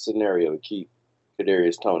perfect scenario to keep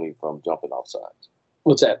Kadarius Toney from jumping off sides.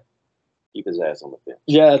 What's that? Keep his ass on the bench.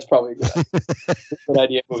 Yeah, that's probably a good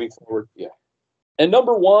idea moving forward. Yeah. And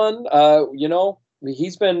number 1,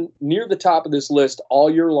 he's been near the top of this list all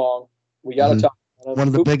year long. We got to talk about him. One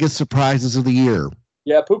of the biggest surprises of the year.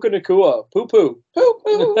 Yeah, Puka Nacua. Poo-poo.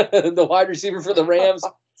 The wide receiver for the Rams.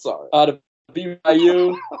 Sorry. Out of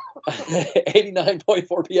BYU. 89.4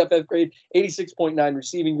 PFF grade, 86.9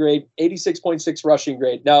 receiving grade, 86.6 rushing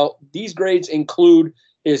grade. Now, these grades include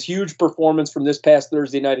his huge performance from this past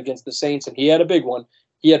Thursday night against the Saints, and he had a big one.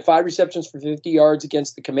 He had 5 receptions for 50 yards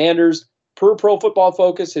against the Commanders. Per Pro Football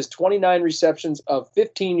Focus, his 29 receptions of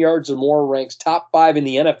 15 yards or more ranks top 5 in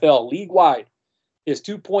the NFL league-wide. His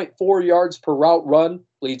 2.4 yards per route run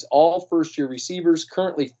leads all first-year receivers,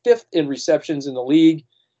 currently 5th in receptions in the league,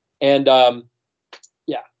 and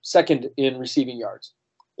 2nd in receiving yards.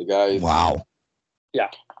 The guy is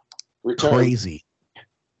Crazy.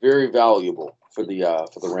 Very valuable for the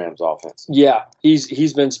Rams offense. Yeah,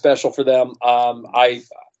 he's been special for them. I've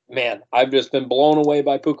just been blown away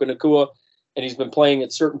by Puka Nacua, and he's been playing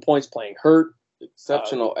at certain points, playing hurt.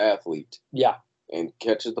 Exceptional athlete. Yeah. And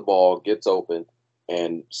catches the ball, gets open,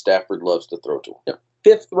 and Stafford loves to throw to him. Yep.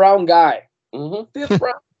 5th round guy. Mm-hmm. 5th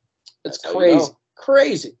round. It's crazy.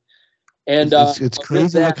 Crazy. And it's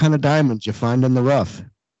crazy what kind of diamonds you find in the rough.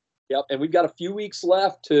 Yep, and we've got a few weeks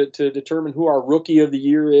left to determine who our rookie of the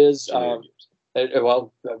year is.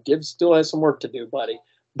 Gibbs still has some work to do, buddy.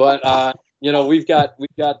 But we've got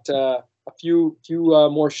a few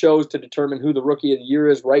more shows to determine who the rookie of the year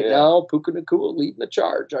is. Right now, Puka Nacua leading the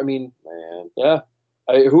charge. I mean, man,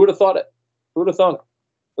 who would have thought it? Who would have thought it?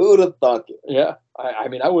 Who would have thought it? Yeah, I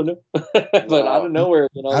mean, I wouldn't have. But out of nowhere,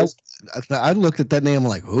 I looked at that name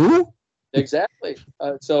like, who? Exactly.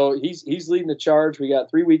 So he's leading the charge. We got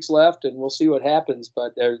 3 weeks left, and we'll see what happens.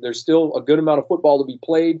 But there's still a good amount of football to be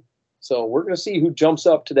played. So we're going to see who jumps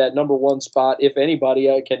up to that number one spot, if anybody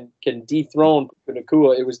can dethrone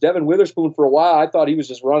Nakua. It was Devin Witherspoon for a while. I thought he was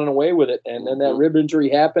just running away with it, and then that rib injury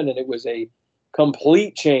happened, and it was a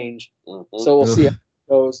complete change. So we'll see how it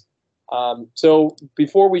goes. So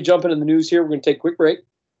before we jump into the news here, we're going to take a quick break,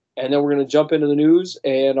 and then we're going to jump into the news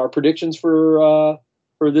and our predictions for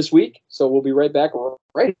this week. So we'll be right back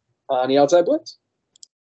right on the Outside Blitz.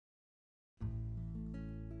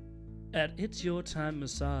 At It's Your Time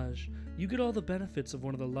Massage, you get all the benefits of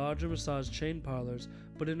one of the larger massage chain parlors,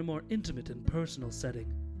 but in a more intimate and personal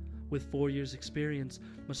setting. With 4 years' experience,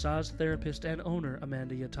 massage therapist and owner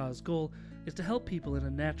Amanda Yatta's goal is to help people in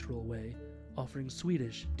a natural way, offering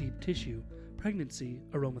Swedish, deep tissue, pregnancy,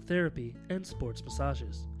 aromatherapy, and sports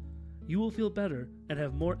massages. You will feel better and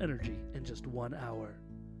have more energy in just 1 hour.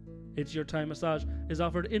 It's Your Time Massage is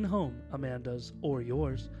offered in-home, Amanda's or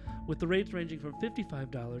yours, with the rates ranging from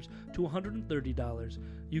 $55 to $130.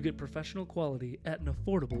 You get professional quality at an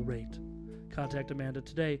affordable rate. Contact Amanda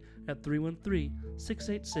today at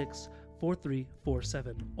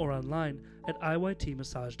 313-686-4347 or online at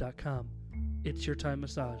iytmassage.com. It's Your Time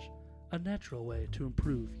Massage, a natural way to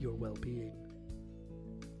improve your well-being.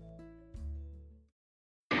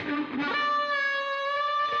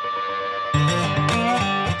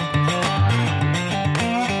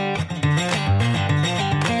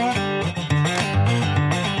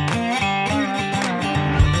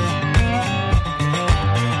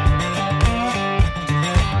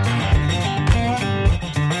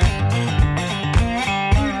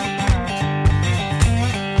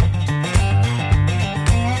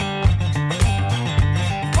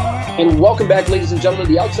 And welcome back, ladies and gentlemen,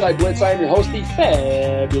 to the Outside Blitz. I am your host, the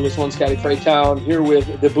fabulous one, Scotty Freytown, here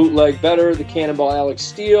with the bootleg better, the cannonball Alex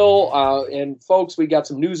Steele. And folks, we got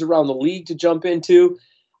some news around the league to jump into.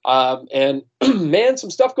 And man, some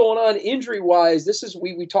stuff going on injury-wise. This is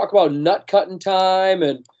we talk about nut cutting time,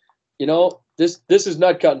 and this is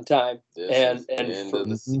nut cutting time.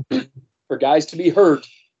 For guys to be hurt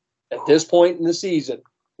at this point in the season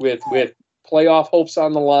with playoff hopes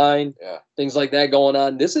on the line, things like that going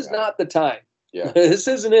on. This is not the time. Yeah. This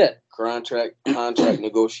isn't it. Contract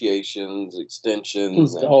negotiations,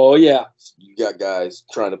 extensions. Oh, yeah. You got guys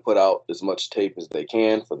trying to put out as much tape as they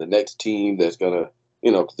can for the next team that's going to,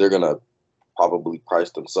 because they're going to probably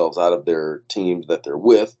price themselves out of their teams that they're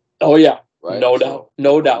with. Oh, yeah. Right? No doubt.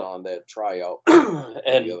 No doubt. On that tryout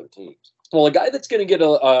and the other teams. Well, a guy that's going to get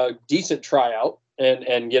a decent tryout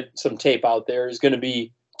and get some tape out there is going to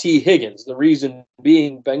be T. Higgins. The reason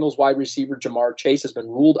being Bengals wide receiver Jamar Chase has been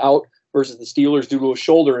ruled out versus the Steelers due to a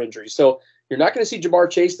shoulder injury. So you're not going to see Jamar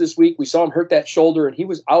Chase this week. We saw him hurt that shoulder, and he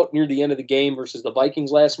was out near the end of the game versus the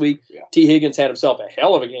Vikings last week. Yeah. T. Higgins had himself a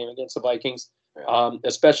hell of a game against the Vikings,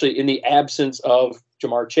 especially in the absence of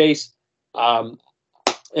Jamar Chase. And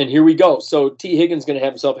here we go. So T. Higgins is going to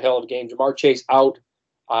have himself a hell of a game. Jamar Chase out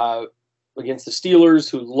against the Steelers,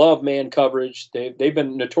 who love man coverage. They've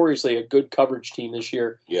been notoriously a good coverage team this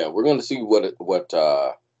year. Yeah, we're going to see what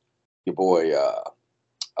your boy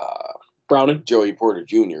Browning, Joey Porter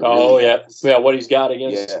Jr. Oh really what he's got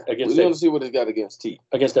against. We're going to see what he's got against T.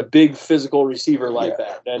 Against a big physical receiver like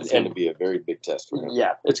that. And it's going to be a very big test for him.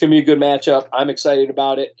 Yeah, it's going to be a good matchup. I'm excited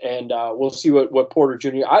about it, and we'll see what Porter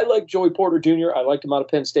Jr. I like Joey Porter Jr. I liked him out of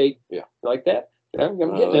Penn State. Yeah, you like that? Yeah, I'm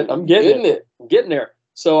getting it. I'm getting there.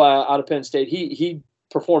 So out of Penn State, he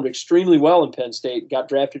performed extremely well in Penn State. Got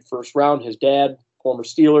drafted first round. His dad, former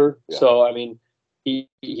Steeler. Yeah. So I mean, he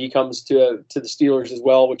comes to the Steelers as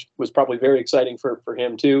well, which was probably very exciting for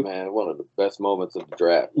him too. Man, one of the best moments of the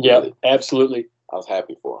draft. Yeah, really. Absolutely. I was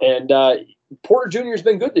happy for him. And Porter Jr. has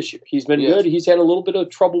been good this year. He's been good. He's had a little bit of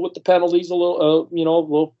trouble with the penalties, a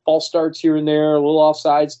little false starts here and there, a little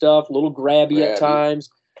offside stuff, a little grabby at times,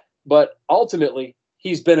 but ultimately,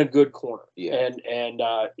 he's been a good corner, and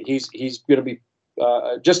he's going to be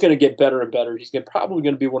just going to get better and better. He's probably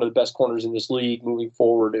going to be one of the best corners in this league moving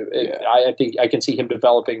forward. I think I can see him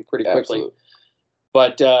developing pretty quickly. Absolutely.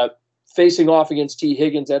 But facing off against T.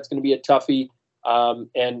 Higgins, that's going to be a toughie.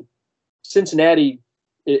 And Cincinnati,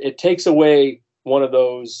 it takes away one of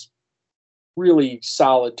those really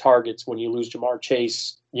solid targets when you lose Jamar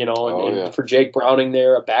Chase. And for Jake Browning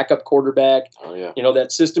there, a backup quarterback.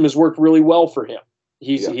 That system has worked really well for him.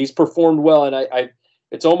 He's performed well, and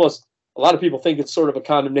it's almost a lot of people think it's sort of a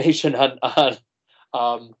condemnation on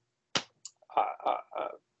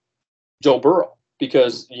Joe Burrow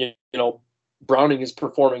because Browning is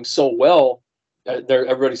performing so well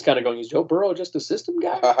everybody's kind of going, is Joe Burrow just a system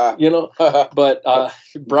guy? You know, but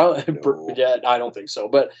Brown, No. yeah, I don't think so.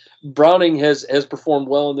 But Browning has performed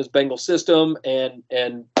well in this Bengal system, and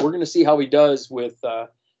we're going to see how he does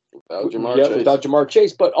without Jamar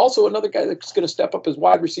Chase. But also another guy that's going to step up as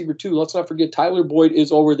wide receiver too. Let's not forget Tyler Boyd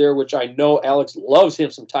is over there, which I know Alex loves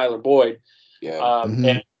him some Tyler Boyd. Yeah.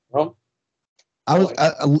 And I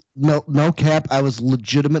was no cap. I was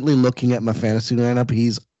legitimately looking at my fantasy lineup.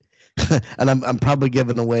 He's and I'm probably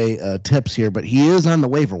giving away tips here, but he is on the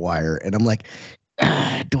waiver wire, and I'm like,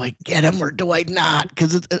 do I get him or do I not?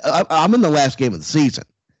 Because I'm in the last game of the season,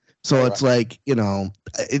 so it's like, you know,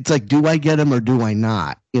 it's like, do I get him or do I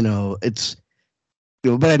not? You know, it's.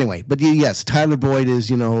 But anyway, but yes, Tyler Boyd is,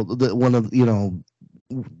 you know, one of, you know,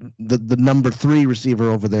 the number 3 receiver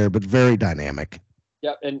over there, but very dynamic.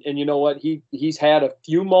 Yeah, and you know what? He's had a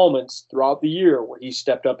few moments throughout the year where he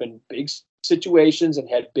stepped up in big situations and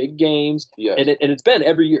had big games. Yeah. And it's been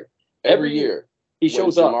every year. Every year. He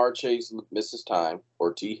shows when up. Jamar Chase misses time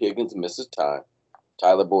or T. Higgins misses time,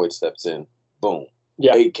 Tyler Boyd steps in. Boom.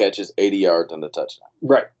 Yeah. 8 catches, 80 yards, and a touchdown.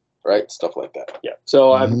 Right. Right? Stuff like that. Yeah.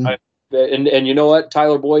 So Mhm. and you know what?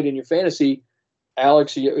 Tyler Boyd in your fantasy,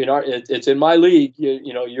 Alex, you know, it's in my league.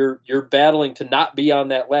 You know, you're battling to not be on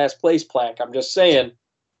that last place plaque. I'm just saying,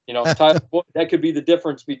 you know, Tyler Boyd, that could be the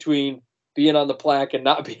difference between being on the plaque and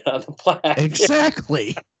not being on the plaque.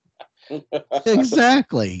 Exactly.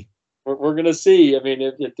 Exactly. We're going to see. I mean,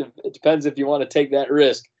 it depends if you want to take that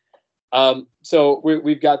risk. So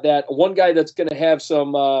we've got that. One guy that's going to have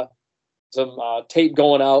some tape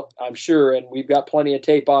going out, I'm sure, and we've got plenty of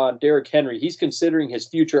tape on Derrick Henry. He's considering his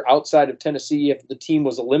future outside of Tennessee if the team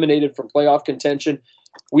was eliminated from playoff contention.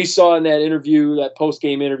 We saw in that interview, that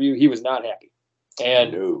post-game interview, he was not happy.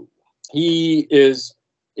 And he is,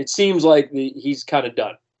 it seems like he's kind of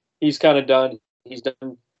done. He's kind of done. He's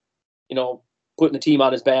done, you know, putting the team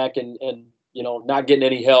on his back and you know, not getting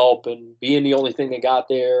any help and being the only thing they got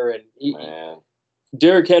there. And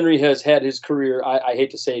Derrick Henry has had his career, I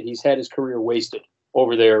hate to say it, he's had his career wasted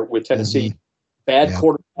over there with Tennessee. Bad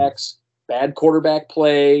quarterbacks, bad quarterback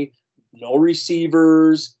play, no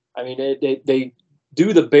receivers. I mean, they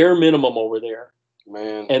do the bare minimum over there.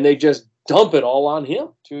 Man. And they just dump it all on him.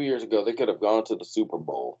 2 years ago, they could have gone to the Super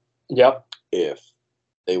Bowl. Yep. If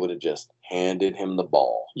they would have just handed him the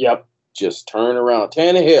ball. Yep. Just turn around.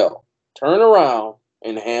 Tannehill, turn around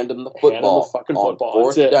and hand him the football. Hand him the fucking football.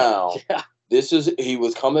 Fourth down. Yeah. He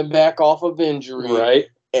was coming back off of injury. Right.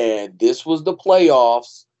 And this was the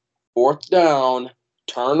playoffs. Fourth down,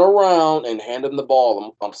 turn around and hand him the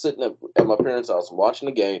ball. I'm sitting at my parents' house, I'm watching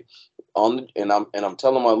the game, and I'm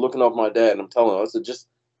telling him, I'm looking off my dad, and I'm telling him, I said, just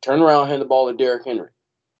turn around, hand the ball to Derrick Henry.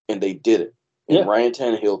 And they did it. And Ryan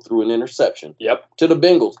Tannehill threw an interception. Yep. To the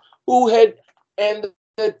Bengals, and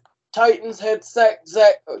the Titans had sacked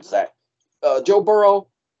Joe Burrow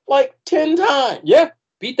like 10 times. Yeah.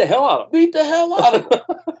 Beat the hell out of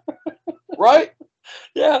him. Right?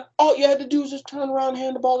 Yeah. All you had to do was just turn around and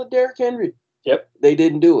hand the ball to Derrick Henry. Yep. They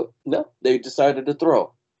didn't do it. No. They decided to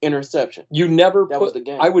throw. Interception. That was the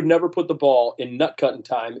game. I would never put the ball in nut cutting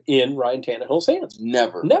time in Ryan Tannehill's hands.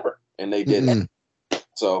 Never. And they did it.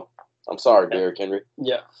 So I'm sorry, Derrick Henry.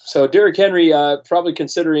 Yeah. So Derrick Henry probably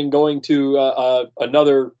considering going to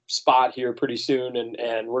another spot here pretty soon,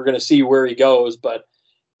 and we're going to see where he goes. But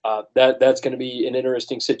that's going to be an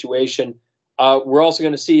interesting situation. We're also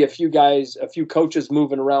going to see a few coaches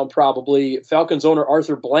moving around probably. Falcons owner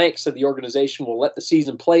Arthur Blank said the organization will let the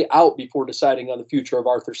season play out before deciding on the future of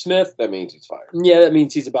Arthur Smith. That means he's fired. Yeah, that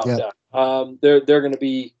means he's about done. They're going to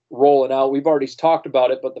be rolling out. We've already talked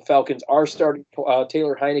about it, but the Falcons are starting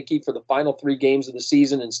Taylor Heineke for the final 3 games of the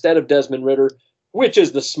season instead of Desmond Ridder, which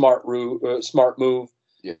is the smart move.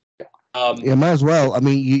 Yeah. Might as well. I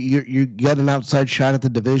mean, you get an outside shot at the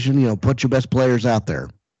division. You know, put your best players out there.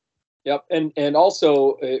 Yep, and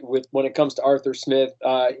also when it comes to Arthur Smith,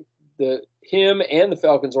 him and the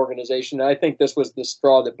Falcons organization, and I think this was the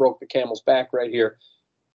straw that broke the camel's back right here.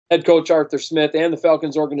 Head coach Arthur Smith and the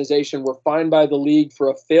Falcons organization were fined by the league for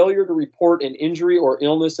a failure to report an injury or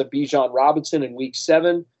illness of Bijan Robinson in Week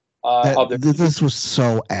 7. This was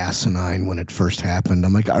so asinine when it first happened.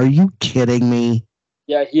 I'm like, are you kidding me?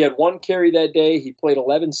 Yeah, he had 1 carry that day. He played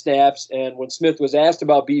 11 snaps, and when Smith was asked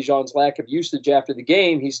about Bijan's lack of usage after the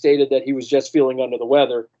game, he stated that he was just feeling under the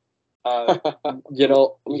weather. You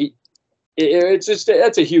know, it's just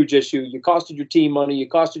that's a huge issue. You costed your team money. You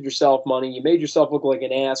costed yourself money. You made yourself look like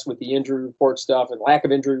an ass with the injury report stuff and lack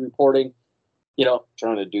of injury reporting. You know,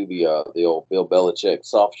 trying to do the old Bill Belichick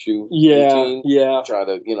soft shoe routine. Yeah. Try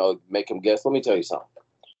to make him guess. Let me tell you something.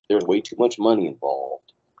 There's way too much money involved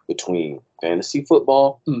between fantasy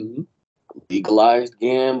football, legalized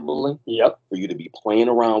gambling, Yep. for you to be playing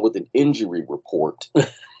around with an injury report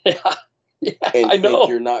Yeah. Yeah, and I know. think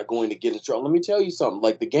you're not going to get in trouble. Let me tell you something.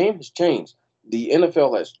 Like, the game has changed. The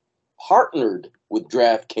NFL has partnered with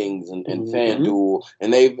DraftKings and Mhm. FanDuel,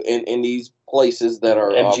 and they've in these places that are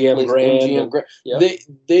MGM Grand. MGM Grand. Yep.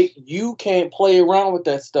 You can't play around with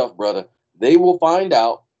that stuff, brother. They will find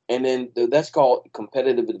out, and then that's called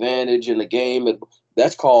competitive advantage in the game. And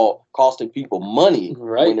that's called costing people money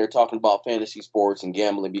Right. when they're talking about fantasy sports and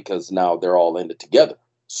gambling, because now they're all in it together.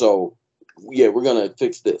 So, yeah, we're gonna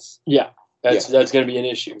fix this. Yeah. That's going to be an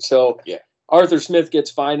issue. So Yeah. Arthur Smith gets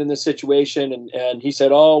fined in this situation, and he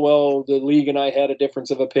said, "Oh, well, the league and I had a difference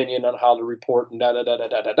of opinion on how to report and da da da da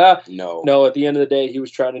da da da." No, at the end of the day, he was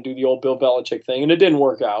trying to do the old Bill Belichick thing, and it didn't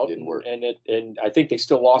work out. It didn't work. And I think they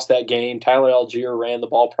still lost that game. Tyler Algier ran the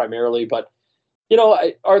ball primarily, but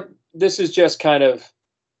this is just kind of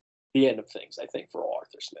the end of things, I think, for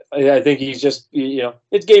Arthur Smith. I think he's just,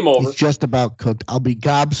 it's game over. He's just about cooked. I'll be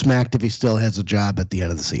gobsmacked if he still has a job at the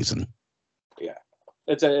end of the season.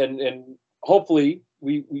 And hopefully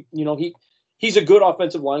he's a good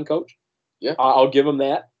offensive line coach. Yeah, I'll give him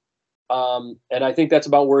that. And I think that's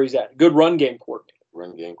about where he's at. Good run game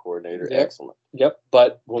coordinator. Yep. Excellent. Yep.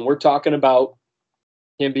 But when we're talking about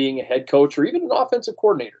him being a head coach or even an offensive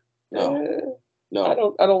coordinator, no, I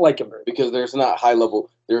don't like him very much. Because there's no high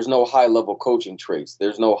level coaching traits.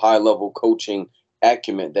 There's no high level coaching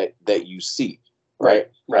acumen that you see.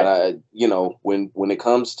 Right. And when it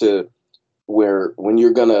comes to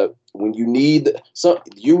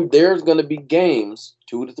there's gonna be games,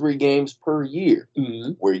 2 to 3 games per year,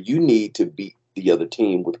 mm-hmm. where you need to beat the other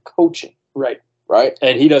team with coaching. Right. Right.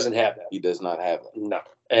 And he doesn't have that. He does not have that. No.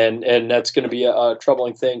 And that's going to be a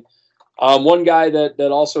troubling thing. One guy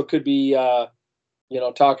that also could be,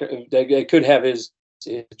 talking, that could have his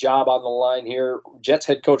job on the line here. Jets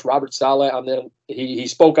head coach Robert Saleh, he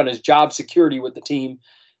spoke on his job security with the team.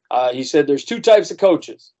 He said there's 2 types of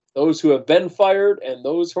coaches: those who have been fired and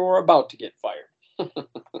those who are about to get fired.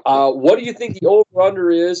 What do you think the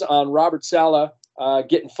over/under is on Robert Saleh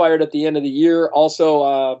getting fired at the end of the year?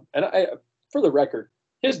 Also, for the record,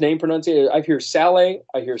 his name pronunciation, I hear Saleh,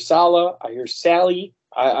 I hear Salah, I hear Sally.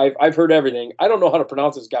 I've heard everything. I don't know how to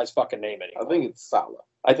pronounce this guy's fucking name anymore. I think it's Salah.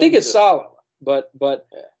 I think it's Salah, but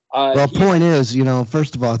well, point is,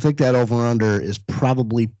 first of all, I think that over/under is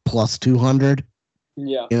probably plus 200.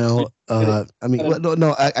 Yeah.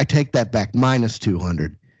 I take that back, minus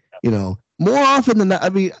 200. More often than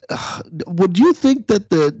not, would you think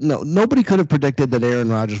that nobody could have predicted that Aaron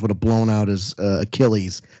Rodgers would have blown out his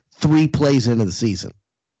Achilles 3 plays into the season?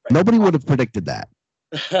 Right. Nobody would have predicted that.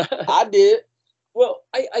 I did. Well,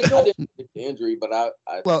 I didn't predict the injury, but I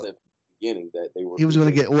said at the beginning that he was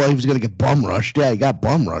going to get bum rushed. Yeah, he got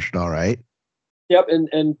bum rushed, all right. Yep,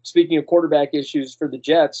 and speaking of quarterback issues for the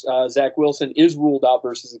Jets, Zach Wilson is ruled out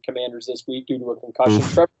versus the Commanders this week due to a concussion.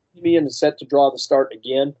 Oof. Trevor Siemian is set to draw the start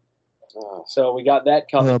again. So we got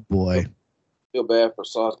that coming. Oh, boy. Feel bad for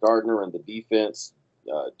Sauce Gardner and the defense,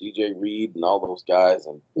 DJ Reed and all those guys,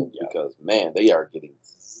 because, man, they are getting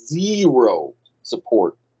zero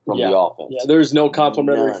support from the offense. Yeah, there's no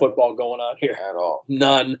complimentary football going on here. At all.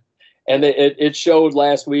 None. And it showed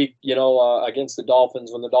last week, against the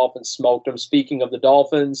Dolphins when the Dolphins smoked them. Speaking of the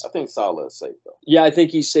Dolphins. I think Salah is safe, though. Yeah, I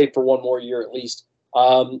think he's safe for 1 more year at least.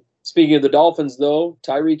 Speaking of the Dolphins, though,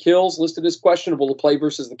 Tyreek Hill's listed as questionable to play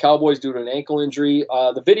versus the Cowboys due to an ankle injury.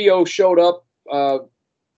 The video showed up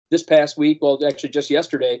this past week, well, actually just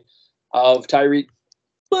yesterday, of Tyreek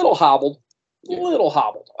little hobbled.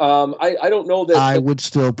 I don't know that. I would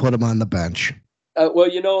still put him on the bench. Well,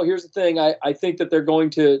 here's the thing. I think that they're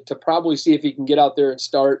going to probably see if he can get out there and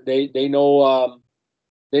start. They know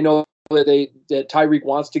that Tyreek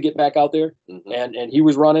wants to get back out there, mm-hmm. and he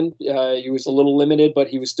was running. He was a little limited, but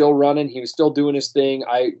he was still running. He was still doing his thing.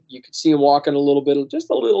 You could see him walking a little bit, just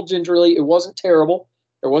a little gingerly. It wasn't terrible.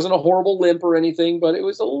 There wasn't a horrible limp or anything, but it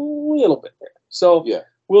was a little bit there. So yeah.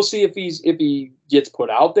 We'll see if he gets put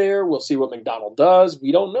out there. We'll see what McDonald does.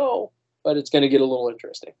 We don't know, but it's going to get a little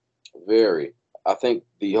interesting. Very. I think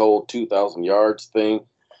the whole 2,000 yards thing,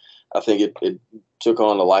 I think it took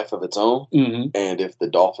on a life of its own. Mm-hmm. And if the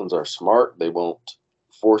Dolphins are smart, they won't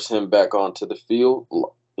force him back onto the field,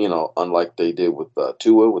 unlike they did with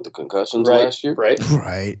Tua with the concussions last year. Right.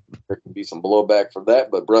 There can be some blowback for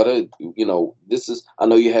that. But, brother, this is – I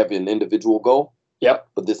know you have an individual goal. Yep.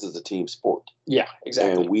 But this is a team sport. Yeah,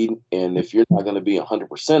 exactly. And if you're not going to be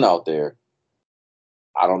 100% out there,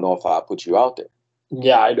 I don't know if I'll put you out there.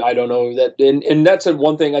 Yeah, I don't know that, and that's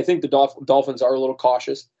one thing. I think the Dolphins are a little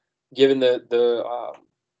cautious, given the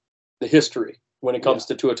history when it comes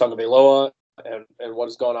to Tua Tagovailoa and what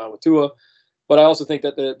is going on with Tua. But I also think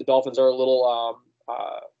that the Dolphins are a little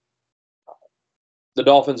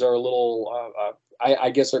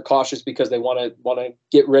I guess they're cautious because they want to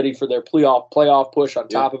get ready for their playoff push on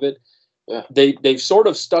top of it. Yeah. They've sort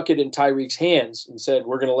of stuck it in Tyreek's hands and said,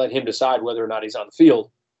 we're going to let him decide whether or not he's on the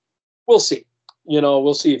field. We'll see.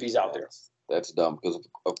 We'll see if he's out there. That's dumb because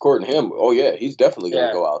according to him, he's definitely going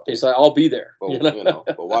to go out there. He's like, I'll be there.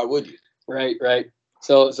 But why would you? Right.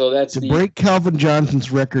 So that's to break Calvin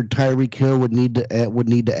Johnson's record. Tyreek Hill would need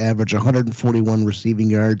to average 141 receiving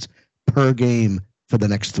yards per game for the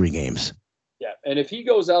next 3 games. Yeah, and if he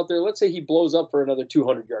goes out there, let's say he blows up for another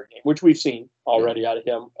 200-yard game, which we've seen already out of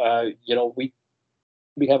him. We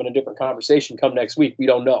be having a different conversation come next week. We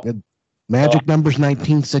don't know. Magic numbers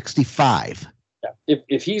 1965. Yeah.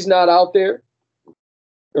 If he's not out there,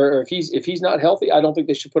 or if he's not healthy, I don't think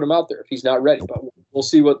they should put him out there if he's not ready. But we'll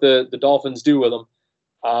see what the Dolphins do with him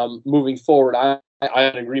moving forward. I'm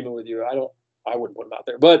in agreement with you. I wouldn't put him out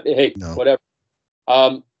there. But hey, whatever.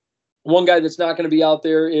 One guy that's not going to be out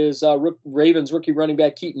there is Ravens rookie running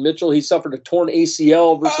back Keaton Mitchell. He suffered a torn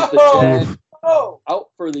ACL versus the Jags. Out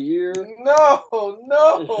for the year. No. Out for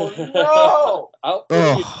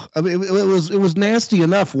the year. I mean, it was nasty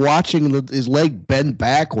enough watching his leg bend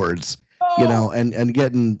backwards,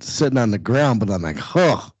 and sitting on the ground. But I'm like,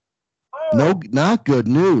 no, not good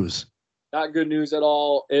news. Not good news at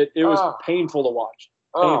all. It was painful to watch.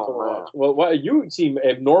 Painful to watch. Well, you seem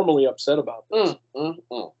abnormally upset about this.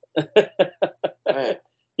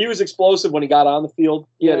 He was explosive when he got on the field.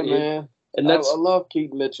 Man. And I love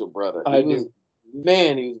Keaton Mitchell, brother. He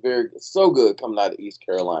was so good coming out of East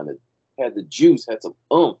Carolina. Had the juice, had some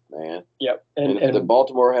oomph, man. Yep. And if the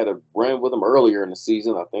Baltimore had a run with him earlier in the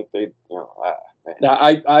season, I think they, Now,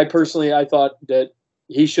 I personally, I thought that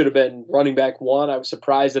he should have been running back 1. I was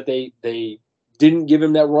surprised that they didn't give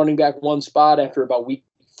him that running back 1 spot after about week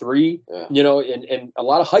 3. Yeah. And a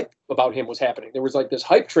lot of hype about him was happening. There was like this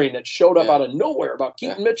hype train that showed up out of nowhere about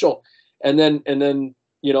Keaton Mitchell, and then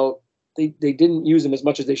they didn't use him as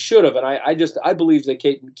much as they should have. And I believe that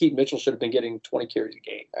Keaton Mitchell should have been getting 20 carries a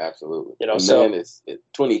game. Absolutely. So it's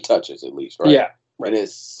 20 touches at least, right? Yeah. Right. And it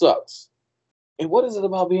sucks. And what is it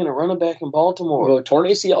about being a running back in Baltimore? Well, torn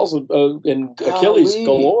ACLs and Achilles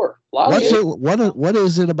galore. What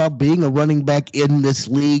is it about being a running back in this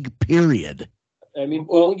league, period? I mean,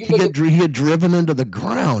 he get driven into the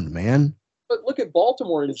ground, man. But look at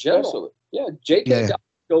Baltimore in general. Yeah, J.K.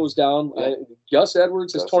 goes down. Gus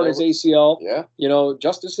Edwards has torn his ACL. Yeah.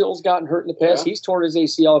 Justice Hill's gotten hurt in the past. Yeah. He's torn his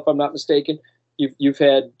ACL, if I'm not mistaken. You've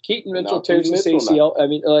had Keaton Mitchell tears his ACL. I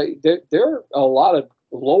mean, there are a lot of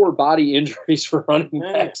lower body injuries for running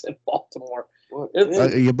backs in Baltimore.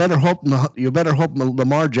 You better hope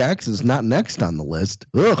Lamar Jackson's not next on the list.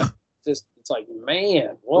 Ugh. It's like,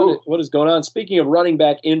 man, what is going on? Speaking of running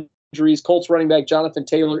back injuries, Colts running back Jonathan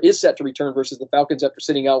Taylor is set to return versus the Falcons after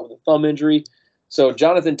sitting out with a thumb injury. So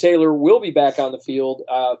Jonathan Taylor will be back on the field.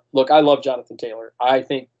 Look, I love Jonathan Taylor. I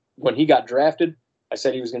think when he got drafted, I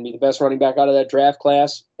said he was going to be the best running back out of that draft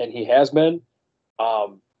class, and he has been.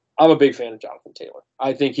 I'm a big fan of Jonathan Taylor.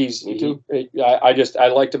 I think Me too. I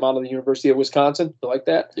liked him out of the University of Wisconsin. You like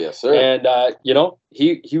that? Yes, sir. And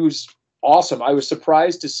he was awesome. I was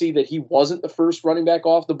surprised to see that he wasn't the first running back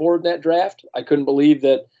off the board in that draft. I couldn't believe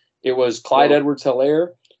that it was Clyde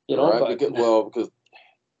Edwards-Helaire. Because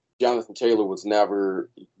Jonathan Taylor was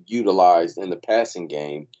never utilized in the passing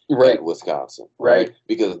game at Wisconsin, right?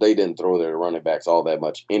 Because they didn't throw their running backs all that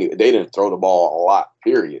much. Anyway, they didn't throw the ball a lot,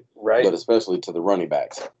 period. Right. But especially to the running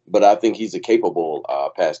backs. But I think he's a capable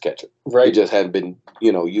pass catcher. Right. He just hadn't been,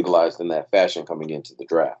 utilized in that fashion coming into the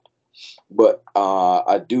draft. But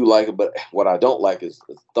I do like it. But what I don't like is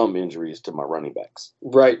thumb injuries to my running backs.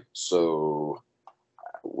 Right. So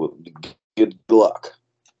good luck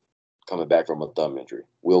coming back from a thumb injury.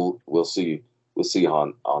 We'll see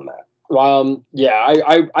on that.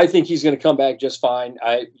 I think he's going to come back just fine.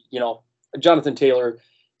 Jonathan Taylor,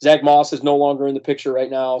 Zach Moss is no longer in the picture right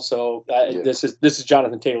now, so this is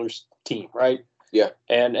Jonathan Taylor's team, right? Yeah.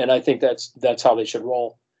 And I think that's how they should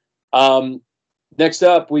roll. Next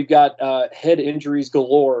up, we've got head injuries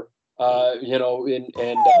galore.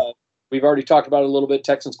 We've already talked about it a little bit.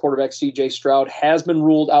 Texans quarterback C.J. Stroud has been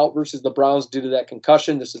ruled out versus the Browns due to that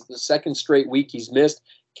concussion. This is the second straight week he's missed.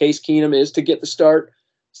 Case Keenum is to get the start.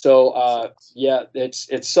 So,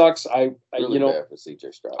 it sucks. Bad for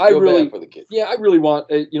C.J. Stroud. I really, bad for the kid. Yeah, I really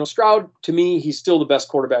want, Stroud, to me, he's still the best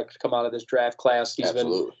quarterback to come out of this draft class.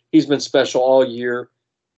 He's been special all year.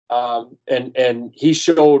 And he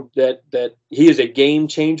showed that he is a game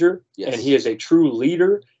changer, and he is a true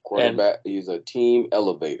leader. Quarterback, he's a team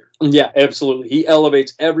elevator. Yeah, absolutely. He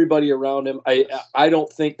elevates everybody around him. I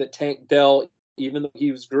don't think that Tank Dell, even though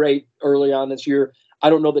he was great early on this year, I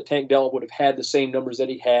don't know that Tank Dell would have had the same numbers that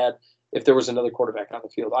he had if there was another quarterback on the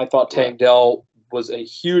field. I thought Tank Dell was a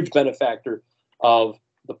huge benefactor of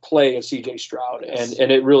the play of C.J. Stroud,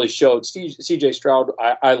 and it really showed. C.J. Stroud,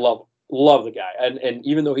 I love the guy, and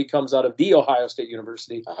even though he comes out of The Ohio State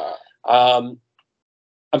University, I'm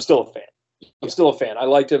still a fan. I'm still a fan. I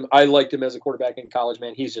liked him. I liked him as a quarterback in college,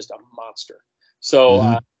 man. He's just a monster.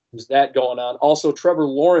 So there's that going on. Also, Trevor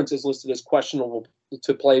Lawrence is listed as questionable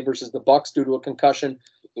to play versus the Bucs due to a concussion.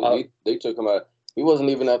 They took him out. He wasn't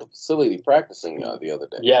even at the facility practicing the other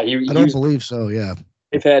day. Yeah, I don't believe so. Yeah,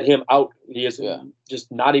 they've had him out. He is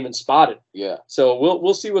just not even spotted. Yeah. So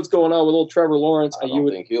we'll see what's going on with old Trevor Lawrence. I don't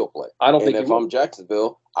think he'll play. I don't think if I'm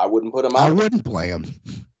Jacksonville, I wouldn't put him out. I wouldn't play him.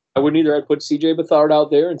 I wouldn't either. I'd put C.J. Beathard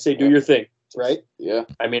out there and say, do your thing, right? Yeah.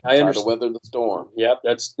 I mean, I understand. Try to weather the storm. Yep,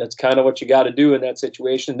 that's kind of what you got to do in that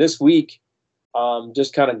situation. This week,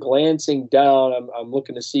 just kind of glancing down, I'm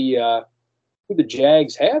looking to see who the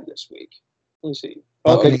Jags have this week. Let me see.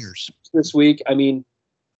 Buccaneers. This week, I mean,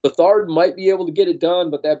 Beathard might be able to get it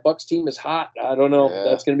done, but that Bucs team is hot. I don't know. Yeah.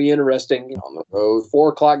 That's going to be interesting. On the road.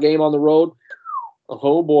 4:00 game on the road.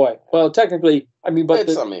 Oh, boy. Well, technically, I mean, but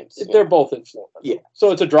they're both in Florida. Yeah.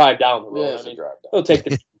 So it's a drive down the road. Yeah, it's a drive down. They'll take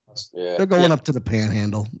the They're going up to the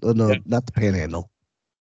Panhandle. No, not the Panhandle.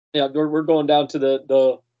 Yeah, we're going down to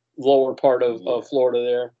the lower part of Florida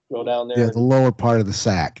there. Go down there. Yeah, the lower part of the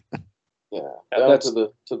sack. Yeah, down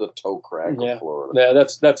to the toe crack of Florida. Yeah,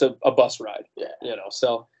 that's a bus ride. Yeah.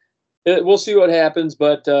 So we'll see what happens.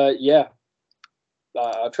 But,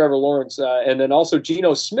 Trevor Lawrence. And then also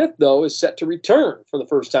Geno Smith, though, is set to return for the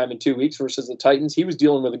first time in 2 weeks versus the Titans. He was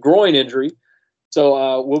dealing with a groin injury.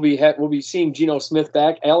 So we'll be seeing Geno Smith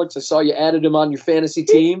back. Alex, I saw you added him on your fantasy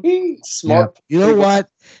team. Smart. Yeah. You know what?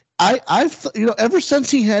 Ever since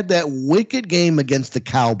he had that wicked game against the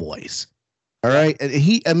Cowboys, all right, and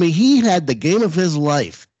he had the game of his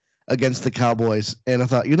life against the Cowboys, and I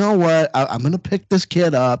thought, you know what? I'm going to pick this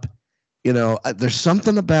kid up. There's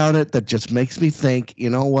something about it that just makes me think, you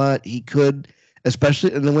know what? He could,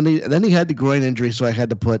 especially, and then he had the groin injury, so I had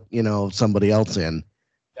to put, somebody else in.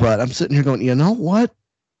 But I'm sitting here going, you know what?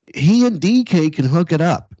 He and DK can hook it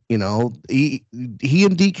up. He and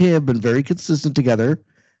DK have been very consistent together.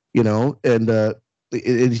 Let's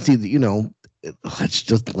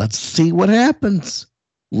see what happens.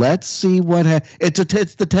 Let's see what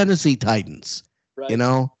it's the Tennessee Titans.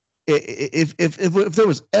 Right. If there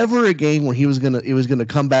was ever a game where he was gonna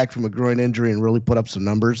come back from a groin injury and really put up some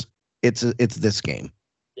numbers, it's this game.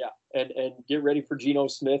 Yeah, and get ready for Geno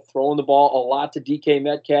Smith throwing the ball a lot to DK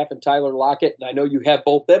Metcalf and Tyler Lockett, and I know you have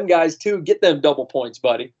both them guys too. Get them double points,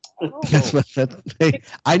 buddy. Hey,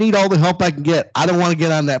 I need all the help I can get. I don't want to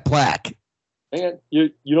get on that plaque. Man,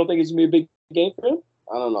 you don't think it's gonna be a big game for him?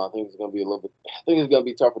 I don't know. I think it's gonna be gonna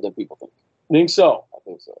be tougher than people think. Think so? I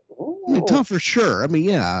think so. Tough for sure.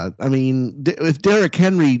 If Derrick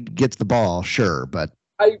Henry gets the ball, sure, but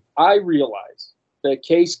I realize that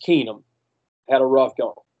Case Keenum had a rough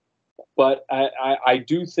go, but I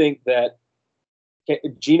do think that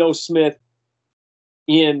Geno Smith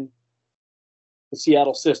in the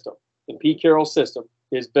Seattle system, the Pete Carroll system,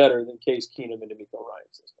 is better than Case Keenum in the D'Amico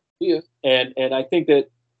Ryan system. He is. And I think that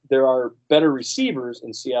there are better receivers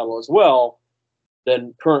in Seattle as well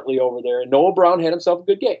than currently over there. And Noah Brown had himself a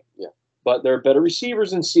good game. Yeah. But there are better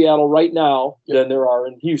receivers in Seattle right now than there are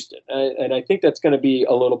in Houston. And I think that's going to be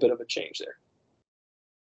a little bit of a change there.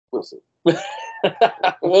 We'll see.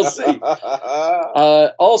 We'll see.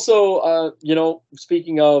 Also,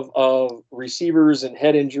 speaking of receivers and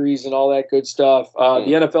head injuries and all that good stuff,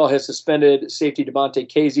 the NFL has suspended safety Devontae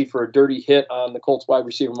Casey for a dirty hit on the Colts wide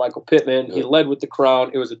receiver Michael Pittman. Good. He led with the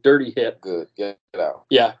crown. It was a dirty hit. Good. Get out.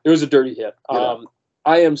 Yeah, it was a dirty hit.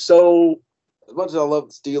 I am so... As much as I love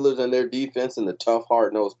the Steelers and their defense and the tough,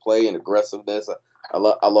 hard-nosed play and aggressiveness, I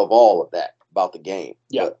love all of that about the game.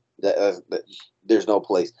 Yeah. There's no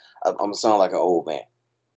place. I'm going to sound like an old man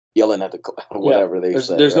yelling at whatever they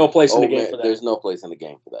say. There's no place in the game for that. There's no place in the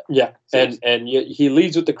game for that. Yeah, and he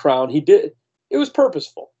leads with the crown. He did. It was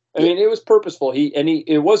purposeful. I mean, it was purposeful.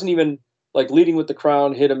 It wasn't even like leading with the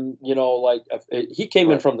crown hit him. He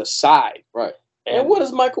came in from the side. Right. And what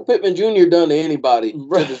has Michael Pittman Jr. done to anybody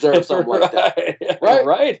to deserve something like that? Right.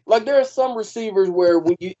 Right. Like there are some receivers where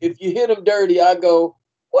if you hit them dirty, I go,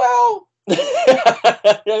 well,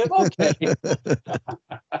 Okay.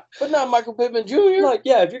 But not Michael Pittman Jr. Like,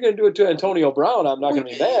 yeah, if you're going to do it to Antonio Brown, I'm not going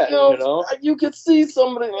to be mad, you know? You could see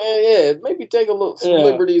somebody, maybe take a little some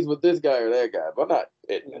liberties with this guy or that guy, but not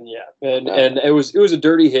Pittman. Yeah, and it was a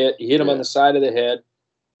dirty hit. He hit him on the side of the head.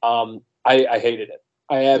 I hated it.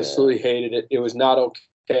 I absolutely hated it. It was not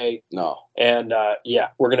okay. No. And,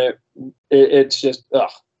 we're going to – it's just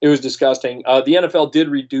it was disgusting. The NFL did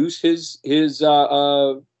reduce his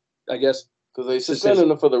I guess – because they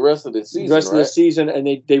suspended him for the rest of the season. Of the season, and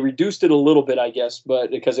they reduced it a little bit, I guess,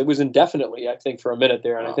 but because it was indefinitely, I think, for a minute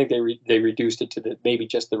there, and I think they reduced it to maybe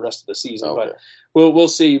just the rest of the season. Okay. But we'll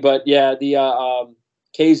see. But yeah, the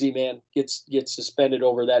Casey man gets suspended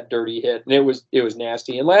over that dirty hit, and it was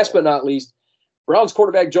nasty. And last but not least, Browns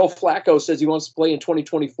quarterback Joe Flacco says he wants to play in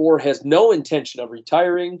 2024, has no intention of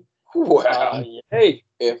retiring. Wow. Hey.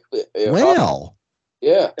 Yeah.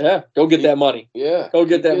 Go get that money. Yeah. Go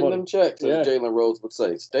get that money. Them checks, as Jalen Rose would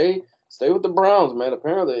say. Stay with the Browns, man.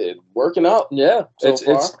 Apparently it's working out. Yeah.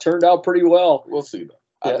 It's turned out pretty well. We'll see though.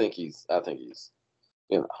 Yeah. I think he's I think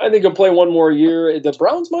he'll play one more year. The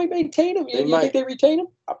Browns might maintain him. You think they retain him?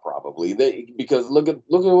 Probably. Because look at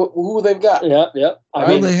who they've got. Yeah. I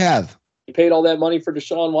mean, they have. He paid all that money for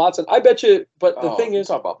Deshaun Watson. I bet you, but the thing is,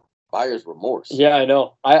 talk about buyer's remorse. Yeah, I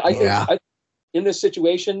know. I think in this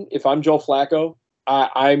situation, if I'm Joe Flacco,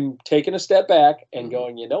 I'm taking a step back and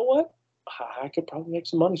going, you know what? I could probably make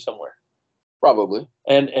some money somewhere. Probably.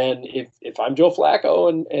 And if I'm Joe Flacco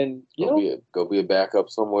and go be a backup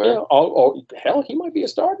somewhere. Yeah, hell, he might be a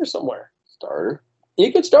starter somewhere. Starter.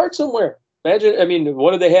 He could start somewhere. Imagine, I mean,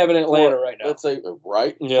 what do they have in Atlanta right now? Let's say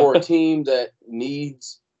for a team that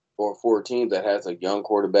needs, or for a team that has a young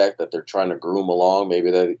quarterback that they're trying to groom along,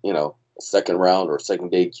 maybe that a second round or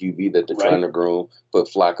second day QB that they're trying to groom, put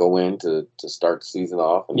Flacco in to start the season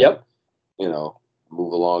off. And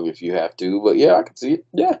move along if you have to. But I could see it.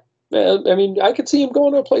 Yeah. I mean, I could see him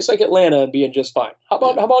going to a place like Atlanta and being just fine. How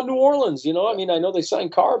about New Orleans? I mean, I know they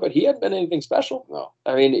signed Carr, but he hadn't been anything special. No.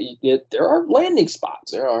 I mean, there are landing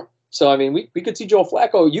spots. There are. So, I mean, we could see Joe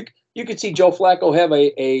Flacco. You could see Joe Flacco have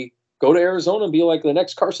a go to Arizona and be like the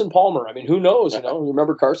next Carson Palmer. I mean, who knows?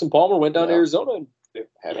 Remember Carson Palmer went down to Arizona and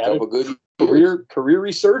had a couple good career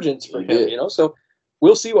resurgence for him. So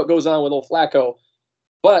we'll see what goes on with old Flacco.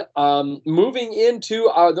 But moving into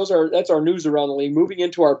that's our news around the league. Moving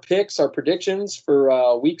into our picks, our predictions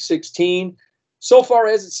for Week 16. So far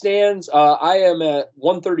as it stands, I am at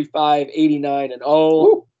 135, 89 and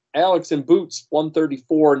 0. Alex and Boots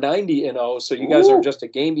 134, 90 and 0. So you guys are just a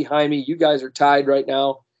game behind me. You guys are tied right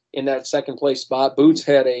now in that second place spot. Boots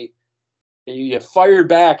had you fired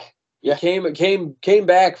back. You came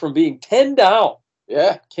back from being 10 down.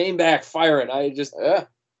 Yeah, came back firing. I just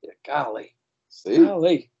golly. See?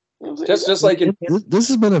 Golly. Just like this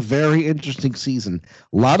has been a very interesting season.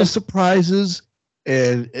 A lot of surprises,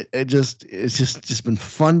 and it's just been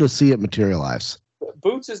fun to see it materialize.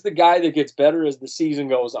 Boots is the guy that gets better as the season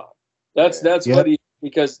goes on. That's what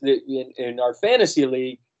because in our fantasy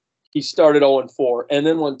league, he started 0-4 and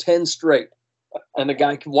then won 10 straight. And the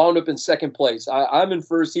guy wound up in second place. I'm in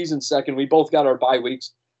first, he's in second. We both got our bye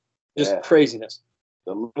weeks. Just craziness.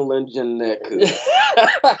 The little engine that could.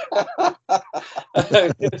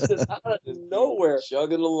 It's just out of nowhere.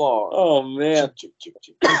 Chugging along. Oh, man.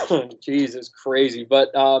 Jesus, crazy. But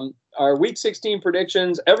our Week 16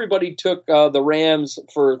 predictions, everybody took the Rams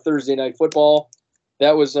for Thursday Night Football.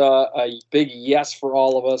 That was a big yes for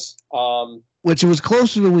all of us. Which was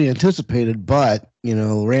closer than we anticipated, but,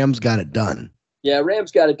 Rams got it done. Yeah,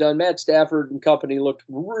 Rams got it done. Matt Stafford and company looked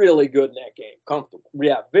really good in that game. Comfortable.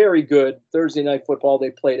 Yeah, very good. Thursday Night Football, they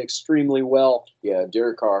played extremely well. Yeah,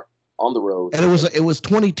 Derek Carr on the road. And it was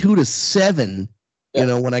 22-7,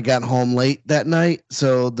 when I got home late that night.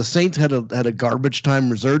 So the Saints had a garbage time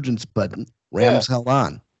resurgence, but Rams held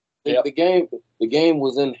on. The game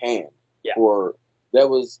was in hand. Yeah.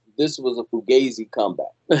 This was a Fugazi comeback.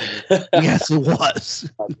 Yes, it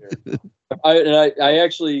was. I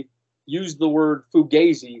actually used the word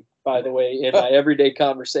Fugazi, by the way, in my everyday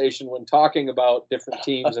conversation when talking about different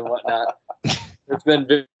teams and whatnot. It's been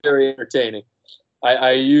very, very entertaining.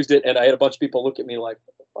 I used it, and I had a bunch of people look at me like,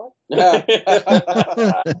 what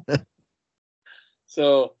the fuck?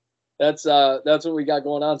 So that's what we got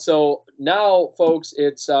going on. So now, folks,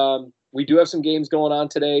 it's we do have some games going on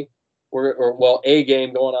today. A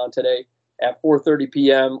game going on today at 4:30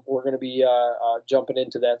 p.m. We're going to be jumping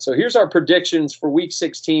into that. So here's our predictions for Week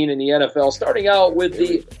 16 in the NFL, starting out with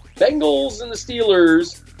the Bengals and the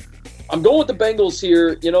Steelers. I'm going with the Bengals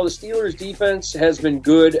here. You know, the Steelers' defense has been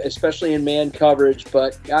good, especially in man coverage.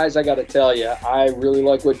 But, guys, I got to tell you, I really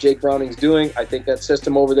like what Jake Browning's doing. I think that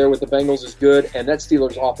system over there with the Bengals is good, and that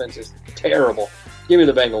Steelers' offense is terrible. Give me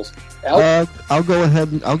the Bengals. I'll go ahead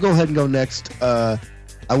and go next. I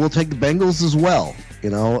will take the Bengals as well. You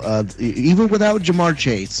know, even without Jamar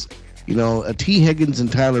Chase, you know, T. Higgins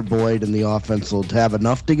and Tyler Boyd in the offense will have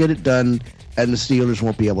enough to get it done, and the Steelers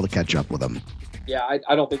won't be able to catch up with them. Yeah,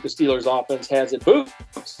 I don't think the Steelers' offense has it.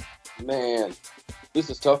 Boots. Man, this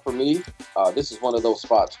is tough for me. This is one of those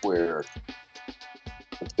spots where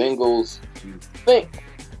the Bengals, you think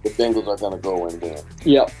the Bengals are going to go and win.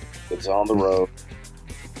 Yep. It's on the road.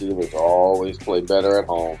 Steelers always play better at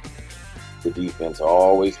home. The defense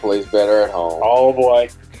always plays better at home. Oh, boy.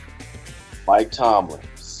 Mike Tomlin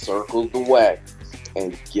circles the wagons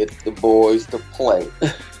and get the boys to play.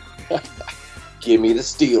 Give me the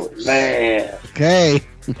Steelers. Man. Okay.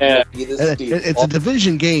 Yeah. It's a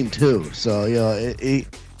division game too, so you know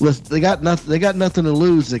they got nothing. They got nothing to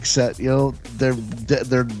lose except they're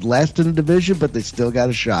last in the division, but they still got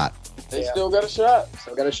a shot. They still got a shot.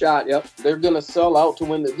 Still got a shot. Yep. They're gonna sell out to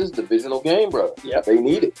win this divisional game, brother. Yep. They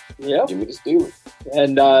need it. Yep. Give me the Steelers.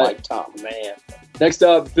 And Mike Tomlin. man. Next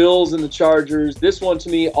up, Bills and the Chargers. This one to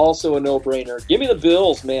me also a no-brainer. Give me the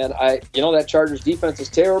Bills, man. That Chargers defense is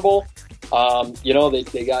terrible.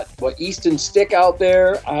 They got Easton Stick out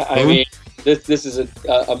there. I mean, this is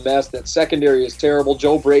a mess. That secondary is terrible.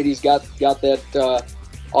 Joe Brady's got that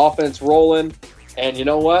offense rolling, and you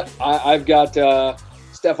know what? I've got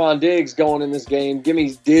Stephon Diggs going in this game. Give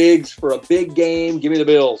me Diggs for a big game. Give me the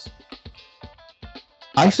Bills.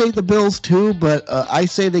 I say the Bills too, but I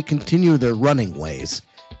say they continue their running ways.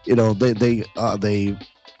 You know, they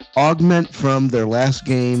augment from their last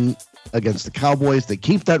game against the Cowboys. They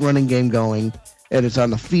keep that running game going, and it's on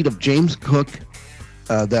the feet of James Cook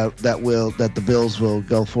that the Bills will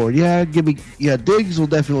go for. Diggs will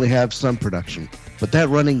definitely have some production, but that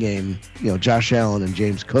running game, Josh Allen and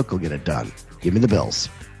James Cook will get it done. Give me the Bills.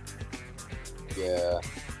 Yeah,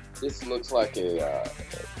 this looks like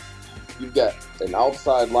you've got an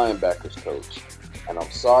outside linebackers coach, and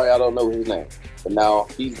I'm sorry I don't know his name, but now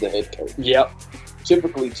he's the head coach. Yep.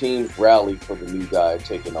 Typically, teams rally for the new guy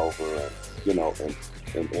taking over,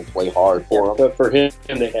 and play hard for him. But for him,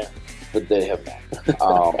 they have. But they have not.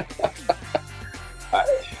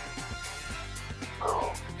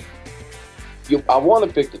 I want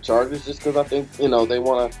to pick the Chargers just because I think they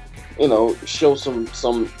want to show something at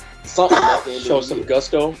the end Show of the some year.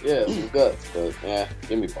 gusto. Yeah, some guts. But yeah,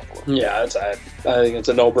 give me Buffalo. Yeah, I think it's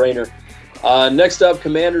a no-brainer. Next up,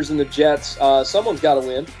 Commanders and the Jets. Someone's got to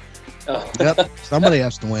win. Yep, somebody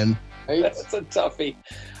has to win. That's a toughie.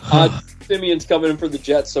 Simeon's coming in for the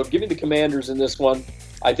Jets, so give me the Commanders in this one.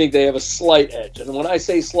 I think they have a slight edge, and when I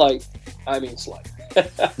say slight, I mean slight.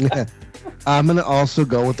 Yeah. I'm going to also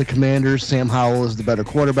go with the Commanders. Sam Howell is the better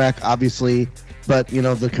quarterback, obviously, but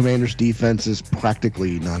the Commanders' defense is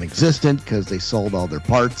practically non-existent because they sold all their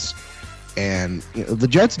parts, and the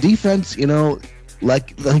Jets' defense,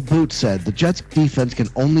 like Boots said, the Jets' defense can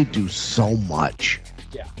only do so much.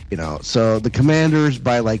 Yeah. So the Commanders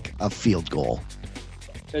by like a field goal.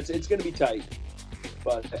 It's going to be tight,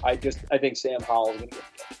 but I think Sam Howell is going to get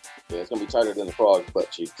it. Yeah, it's gonna be tighter than the frog's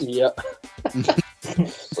butt cheeks. Yep.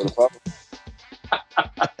 So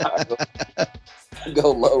I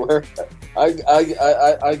go lower.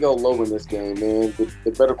 I go low in this game, man.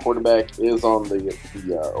 The better quarterback is on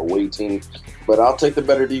the away team, but I'll take the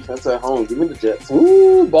better defense at home. Give me the Jets.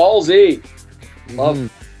 Ooh, ballsy. Love.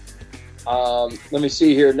 Let me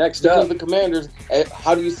see here. Next up, the Commanders.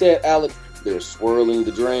 How do you say it, Alex? They're swirling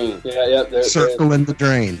the drain. Yeah. Circling the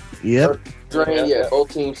drain. Yep. Drain, yeah.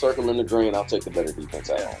 Both teams circling the drain. I'll take the better defense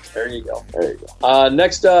at home. There you go. There you go.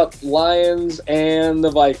 Next up, Lions and the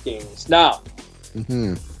Vikings. Now,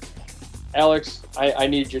 Alex, I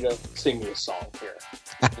need you to sing me a song here.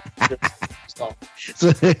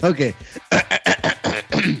 Okay.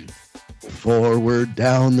 Forward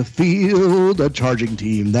down the field, a charging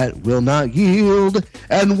team that will not yield.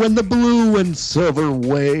 And when the blue and silver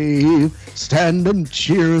wave, stand and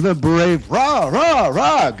cheer the brave. Rah, rah,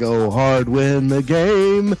 rah, go hard, win the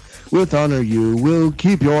game. With honor you will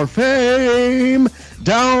keep your fame.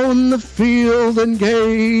 Down the field and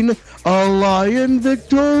gain a Lion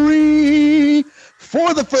victory.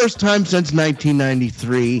 For the first time since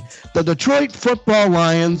 1993, the Detroit Football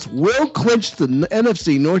Lions will clinch the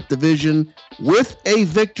NFC North Division with a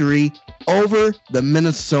victory over the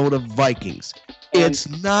Minnesota Vikings. It's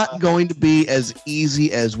not going to be as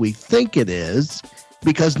easy as we think it is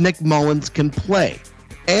because Nick Mullins can play.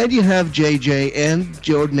 And you have JJ and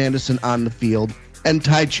Jordan Anderson on the field. and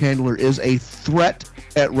Ty Chandler is a threat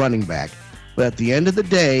at running back. But at the end of the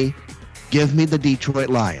day, give me the Detroit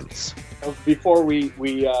Lions. Before we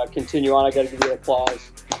continue on, I got to give you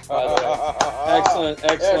applause. By the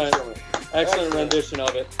way. Excellent rendition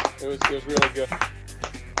of it. It was really good.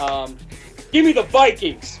 Give me the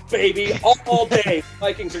Vikings, baby, all day.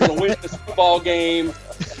 Vikings are going to win this football game.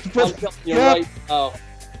 I'm telling you right now.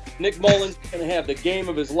 Nick Mullins is going to have the game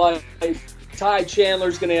of his life. Ty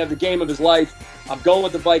Chandler's going to have the game of his life. I'm going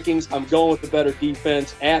with the Vikings. I'm going with the better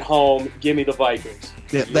defense at home. Give me the Vikings.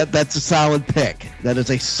 Yeah, that's a solid pick. That is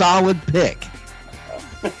a solid pick.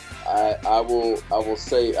 I will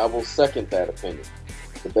second that opinion.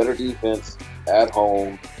 The better defense at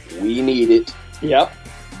home. We need it. Yep.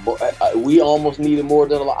 We almost need it more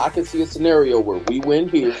than a lot. I can see a scenario where we win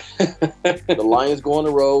here. The Lions go on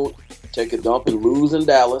the road, take a dump and lose in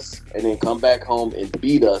Dallas, and then come back home and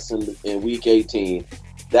beat us in Week 18.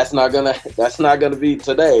 That's not gonna be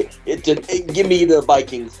today. Give me the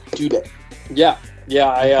Vikings today. Yeah.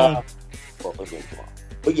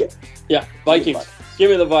 But yeah, Vikings. Give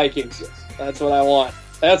me the Vikings. That's what I want.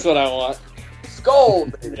 Skull,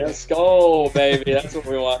 baby. Yeah, skull, baby. That's what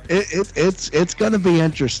we want. It's going to be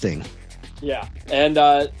interesting. Yeah, and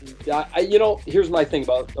here's my thing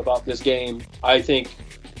about this game. I think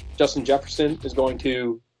Justin Jefferson is going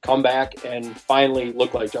to come back and finally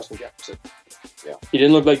look like Justin Jefferson. Yeah, he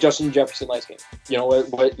didn't look like Justin Jefferson last game. You know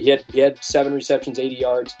what? He had 7 receptions, 80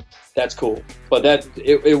 yards. That's cool, but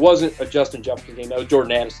it wasn't a Justin Jefferson game. That was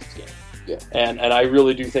Jordan Addison's game. Yeah, and I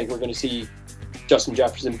really do think we're going to see Justin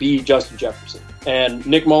Jefferson be Justin Jefferson. And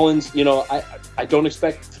Nick Mullins, I don't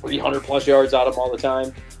expect 300 plus yards out of him all the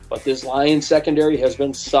time, but this Lions secondary has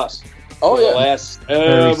been sus. The last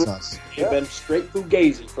sus. They've been straight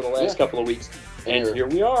fugazi for the last couple of weeks, and here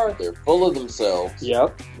we are. They're full of themselves.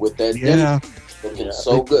 Yep. With that. Yeah. Looking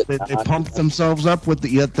so good. They pumped themselves up with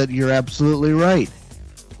that. You're absolutely right.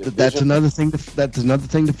 That's another thing to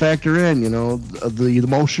factor in. The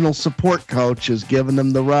emotional support coach is giving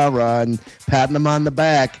them the rah-rah and patting them on the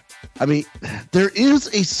back. I mean, there is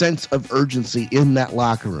a sense of urgency in that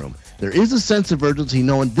locker room. There is a sense of urgency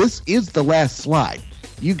knowing this is the last slide.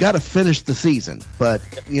 You got to finish the season. But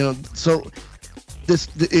so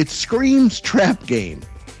it screams trap game,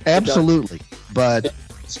 absolutely. But it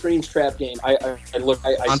screams trap game. I on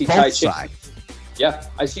see both Ty sides. Yeah,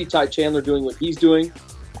 I see Ty Chandler doing what he's doing.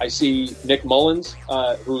 I see Nick Mullins,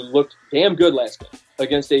 who looked damn good last game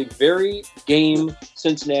against a very game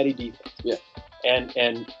Cincinnati defense. Yeah,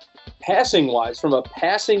 and passing wise, from a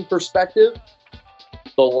passing perspective,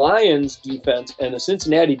 the Lions defense and the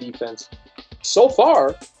Cincinnati defense so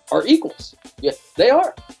far are equals. Yeah, they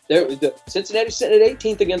are. The Cincinnati's sitting at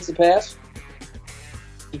 18th against the pass.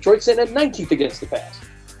 Detroit's sitting at 19th against the pass.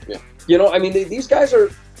 Yeah, these guys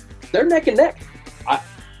they're neck and neck.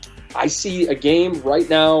 I see a game right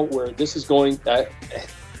now where this is going.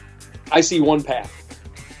 I see one path.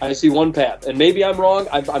 And maybe I'm wrong.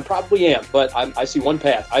 I probably am, but I see one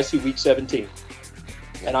path. I see Week 17,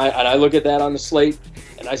 and I look at that on the slate,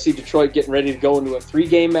 and I see Detroit getting ready to go into a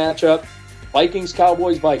 3-game matchup: Vikings,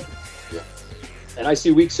 Cowboys, Vikings. Yeah. And I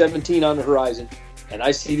see Week 17 on the horizon, and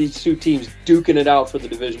I see these two teams duking it out for the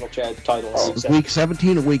divisional title. Week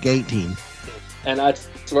 17 or Week 18. And that's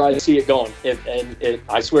where I see it going.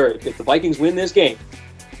 I swear, if the Vikings win this game,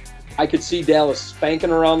 I could see Dallas spanking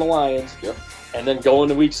around the Lions. Yep. And then going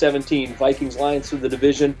to Week 17, Vikings-Lions through the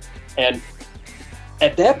division. And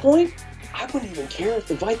at that point, I wouldn't even care if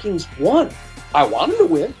the Vikings won. I want them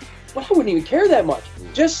to win, but I wouldn't even care that much.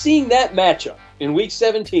 Just seeing that matchup in Week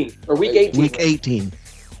 17 or Week 18. Week 18.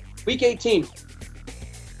 Week 18.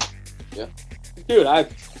 Yeah. Dude,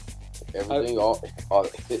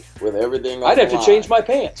 with everything on I'd have the to change my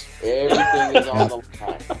pants. Everything is on the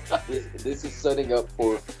line. This is setting up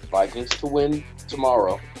for Vikings to win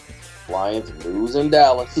tomorrow, Lions lose in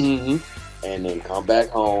Dallas, and then come back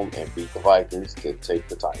home and beat the Vikings to take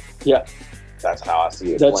the title. Yeah. That's how I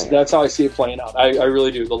see it playing out. That's how I see it playing out. I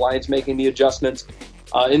really do. The Lions making the adjustments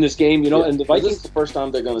in this game, and the Vikings. This is the first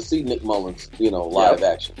time they're going to see Nick Mullins, live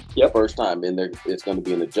action. Yep. First time, and it's going to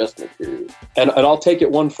be an adjustment period. And I'll take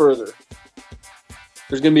it one further.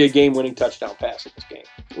 There's going to be a game-winning touchdown pass in this game.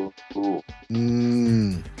 Ooh.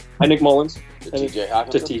 By Nick Mullins to T.J.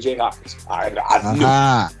 Hawkins. To T.J. Hawkins. I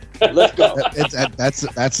knew. Let's go.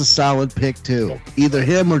 That's a solid pick too. Either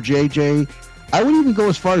him or J.J. I would even go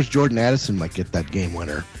as far as Jordan Addison might get that game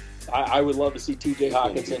winner. I would love to see T.J.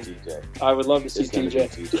 Hawkins. I would love to see T.J.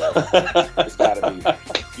 It's got to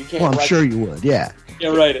be. You can't. Well, I'm sure you would. Yeah.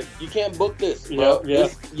 Yeah, write it. You can't book this, bro. Yeah.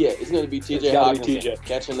 It's going to be T.J. Hawkins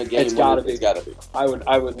catching the game. It's got to be. It's got to be.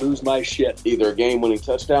 I would lose my shit. Either a game-winning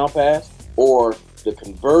touchdown pass or the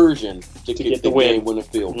conversion to get the win. game-winning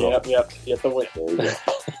field goal. Yep. Get the win. There you go.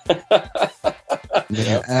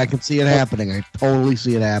 Yeah, I can see it happening. I totally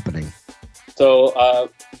see it happening. So,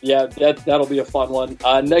 that'll be a fun one.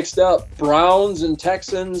 Next up, Browns and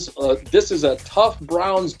Texans. This is a tough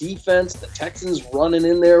Browns defense. The Texans running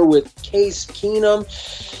in there with Case Keenum.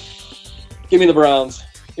 Give me the Browns.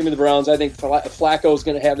 I think Flacco is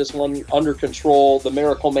going to have this one under control. The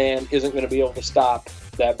Miracle Man isn't going to be able to stop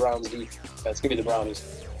that Browns defense. Give me the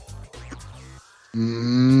Brownies.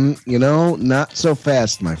 Not so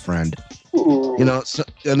fast, my friend. Ooh. Now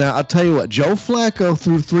I'll tell you what. Joe Flacco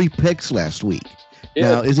threw 3 picks last week.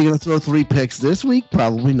 Yeah. Now, is he going to throw 3 picks this week?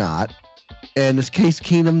 Probably not. And is Case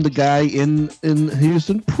Keenum the guy in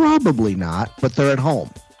Houston? Probably not. But they're at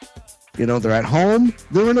home. They're at home.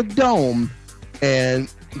 They're in a dome, and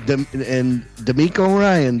DeMeco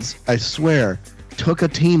Ryans, I swear, took a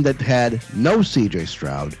team that had no C.J.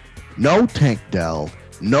 Stroud, no Tank Dell,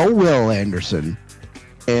 no Will Anderson,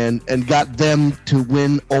 and got them to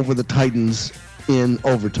win over the Titans in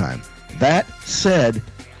overtime. That said,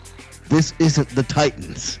 this isn't the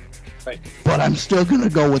Titans. Right. But I'm still going to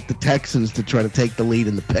go with the Texans to try to take the lead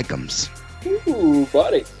in the pick'ems. Ooh,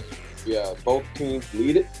 buddy. Yeah, both teams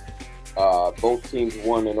lead it. Both teams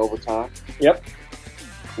won in overtime. Yep.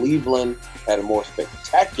 Cleveland had a more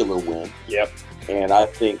spectacular win. Yep. And I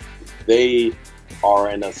think they are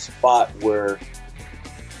in a spot where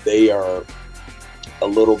they are a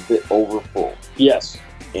little bit over full. Yes.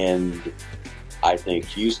 And I think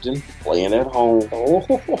Houston playing at home, Oh.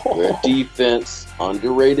 their defense,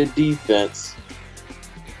 underrated defense.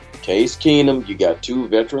 Case Keenum, you got 2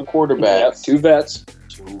 veteran quarterbacks. Yep, 2 vets.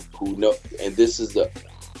 Who know, and this is the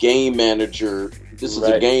game manager. This is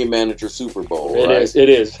a game manager Super Bowl. It right? is. It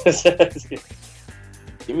is.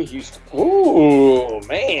 Give me Houston. Ooh,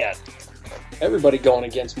 man. Everybody going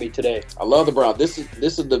against me today. I love the Browns. This is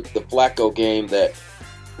the Flacco game that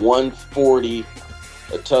 140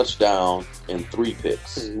 a touchdown and 3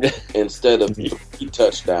 picks instead of 3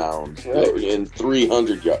 touchdowns and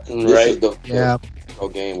 300 yards. This is the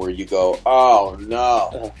Flacco game where you go, oh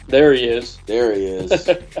no, there he is. There he is.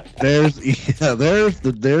 There's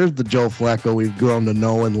the Joe Flacco we've grown to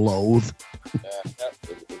know and loathe.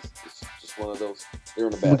 It's just one of those. They're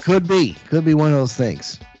in a bad. It could be one of those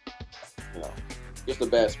things. Just a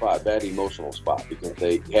bad spot, bad emotional spot, because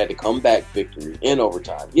they had to come back victory in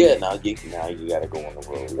overtime. Yeah, now you got to go on the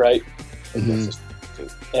road, right? Mm-hmm.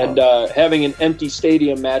 And having an empty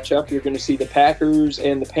stadium matchup, you're going to see the Packers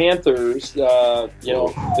and the Panthers. They're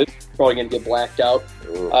probably going to get blacked out.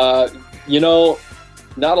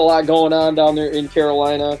 Not a lot going on down there in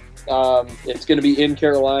Carolina. It's going to be in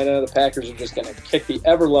Carolina. The Packers are just going to kick the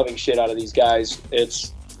ever-loving shit out of these guys.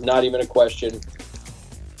 It's not even a question.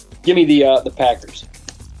 Give me the Packers.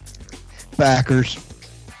 Packers.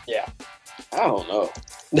 Yeah. I don't know.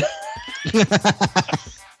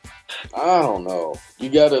 I don't know.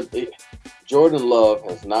 Jordan Love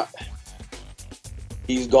has not.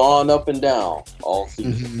 He's gone up and down all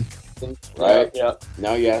season, right? Yeah.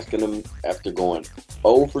 Now you're asking him after going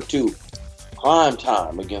 0 for 2, prime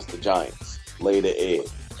time against the Giants, laid an egg.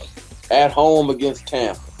 At home against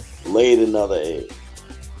Tampa, laid another egg.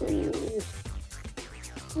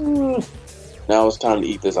 Now it's time to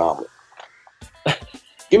eat this omelet.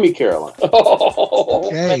 Give me Carolina.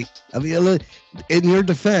 Okay. I mean, look, in your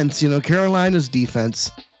defense, Carolina's defense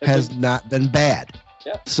has not been bad.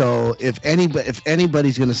 Yeah. So if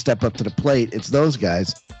anybody's going to step up to the plate, it's those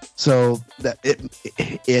guys. So that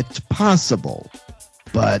it's possible,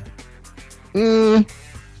 but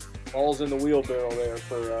balls in the wheelbarrow there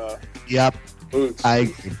for yep. Boots.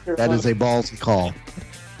 That is a ballsy call.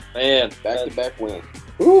 Man, back-to-back win.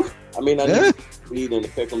 Whew. I mean, I need to lead in the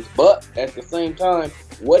pick'ems, but at the same time,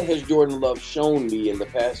 what has Jordan Love shown me in the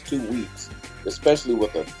past 2 weeks, especially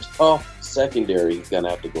with a tough secondary he's going to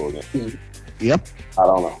have to go against? Yep. I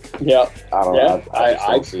don't know. Yeah. I don't know.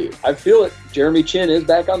 I see it. I feel it. Jeremy Chin is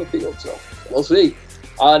back on the field, so we'll see.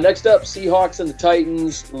 Next up, Seahawks and the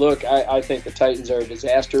Titans. Look, I think the Titans are a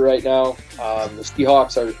disaster right now. The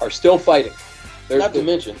Seahawks are still fighting. Not to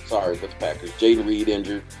mention, sorry, but the Packers. Jaden Reed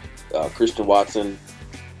injured. Christian Watson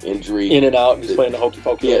injury. In and out. He's playing the hokey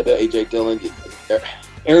pokey. Yeah, the A.J. Dillon.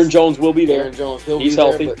 Aaron Jones will be there. Aaron Jones, he's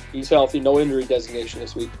healthy. He's healthy. No injury designation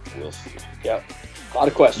this week. We'll see. Yeah. A lot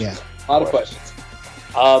of questions. Yeah. A lot of questions.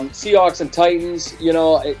 Seahawks and Titans,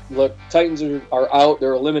 look, Titans are out.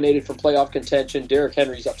 They're eliminated from playoff contention. Derrick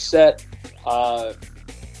Henry's upset.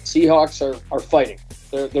 Seahawks are fighting.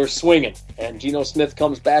 They're swinging. And Geno Smith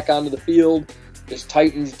comes back onto the field. This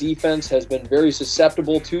Titans defense has been very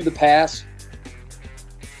susceptible to the pass.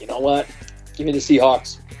 You know what? Give me the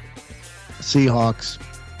Seahawks. Seahawks.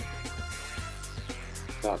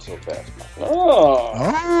 Not so fast, Mike. Oh.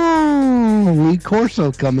 Oh, Lee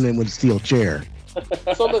Corso coming in with a steel chair.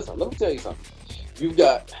 So listen, let me tell you something. You've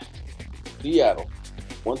got Seattle,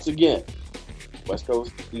 once again, West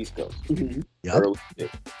Coast, East Coast. Mhm. Yep. Early day.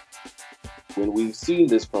 When we've seen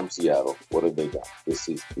this from Seattle, what have they done this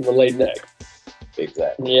season? The laid neck.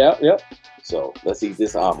 Exactly. Yeah, yep. So let's eat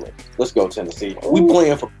this omelet. Let's go, Tennessee. We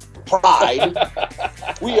playing for pride.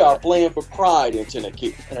 We are playing for pride in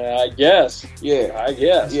Tennessee. I guess. Yeah, I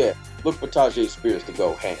guess. yeah. Look for Tajay Spears to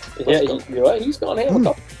go ham. Yeah, Let's go. you know what? He's gone ham a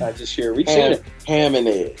couple times this year. We've seen Ham and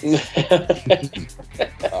eggs. it.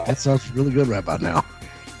 That sounds really good right about now.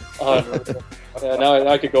 Now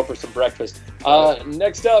I could go for some breakfast.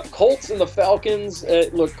 Next up, Colts and the Falcons.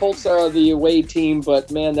 Look, Colts are the away team, but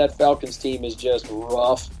man, that Falcons team is just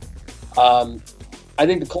rough. I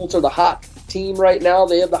think the Colts are the hot team right now.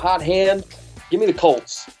 They have the hot hand. Give me the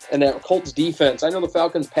Colts and that Colts defense. I know the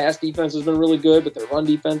Falcons' pass defense has been really good, but their run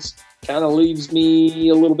defense kind of leaves me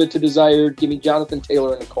a little bit to desired. Give me Jonathan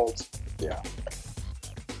Taylor and the Colts. Yeah.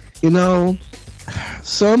 You know,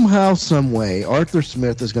 somehow, some way, Arthur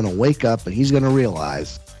Smith is going to wake up and he's going to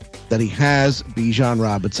realize that he has Bijan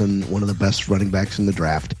Robinson, one of the best running backs in the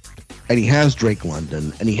draft, and he has Drake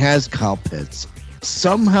London, and he has Kyle Pitts.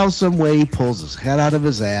 Somehow, some way, he pulls his head out of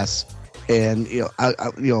his ass, and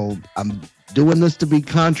I'm doing this to be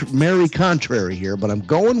merry contrary here, but I'm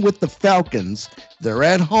going with the Falcons. They're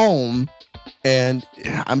at home, and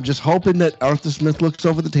I'm just hoping that Arthur Smith looks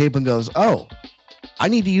over the tape and goes, "Oh, I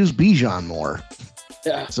need to use Bijan more."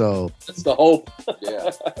 Yeah, So that's the hope. Yeah.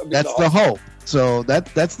 that's the hope. So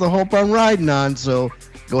that's the hope I'm riding on. So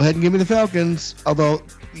go ahead and give me the Falcons. Although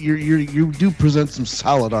you do present some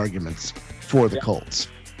solid arguments for the Colts.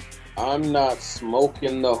 I'm not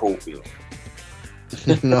smoking the hopium.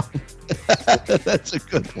 No, that's a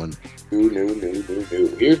good one. No.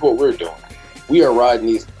 Here's what we're doing. We are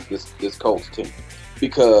riding this Colts team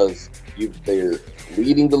because they're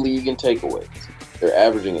leading the league in takeaways. They're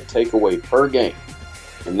averaging a takeaway per game.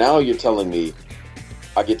 And now you're telling me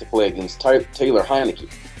I get to play against Taylor Heineke.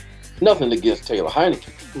 Nothing against Taylor Heineke.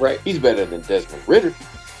 Right. He's better than Desmond Ridder,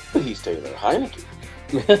 but he's Taylor Heineke.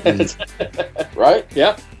 Right?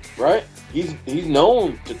 Yeah. Right? He's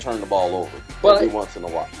known to turn the ball over every once in a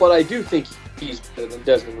while. But I do think he's better than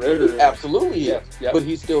Desmond Ridder. Absolutely is. Yep. But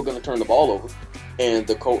he's still going to turn the ball over. And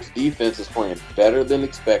the Colts defense is playing better than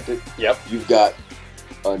expected. Yep. You've got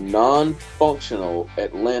a non-functional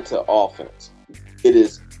Atlanta offense.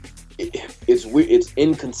 It's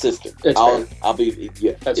inconsistent. That's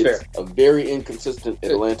fair. That's fair. A very inconsistent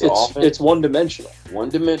Atlanta offense. It's one-dimensional.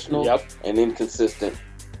 One-dimensional. Yep. And inconsistent.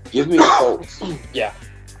 Give me the Colts.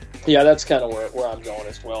 Yeah, that's kind of where I'm going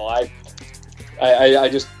as well. I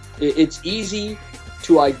just it's easy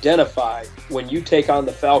to identify when you take on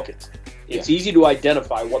the Falcons. It's easy to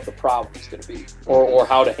identify what the problem is going to be or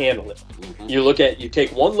how to handle it. Mm-hmm. You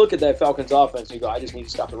take one look at that Falcons offense and you go, I just need to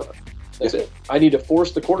stop the run. That's it. I need to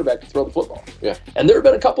force the quarterback to throw the football. Yeah. And there have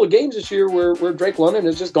been a couple of games this year where Drake London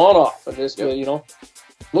has just gone off and just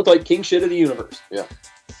looked like king shit of the universe. Yeah.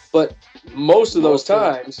 But most of those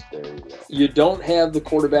times, there you go. you don't have the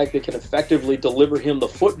quarterback that can effectively deliver him the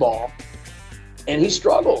football, and he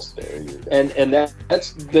struggles. There you go. And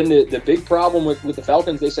that's been the big problem with the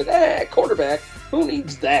Falcons. They said, quarterback, who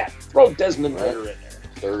needs that? Throw Desmond Ridder in there.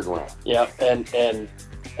 Third round. Yeah, and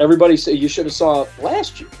everybody said you should have saw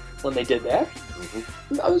last year when they did that.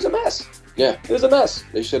 Mm-hmm. It was a mess. Yeah. It was a mess.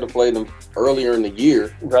 They should have played him earlier in the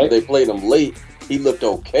year. Right. They played him late. He looked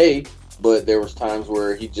okay, but there was times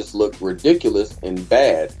where he just looked ridiculous and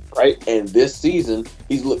bad. Right. And this season,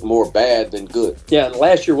 he's looked more bad than good. Yeah, and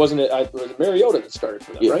last year was it Mariota that started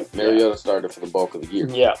for them, Yeah, right? Mariota started for the bulk of the year.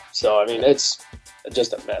 Yeah. So I mean, it's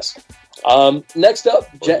just a mess. Next up,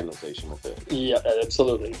 Organizational thing. yeah,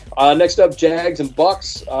 absolutely. Next up, Jags and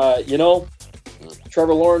Bucks.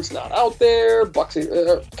 Trevor Lawrence not out there. Bucks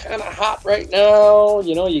are kind of hot right now.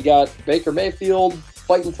 You got Baker Mayfield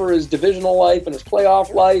fighting for his divisional life and his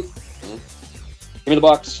playoff life. Give me the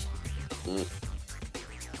Bucks.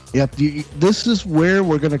 Yep. This is where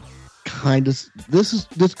we're going to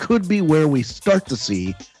this could be where we start to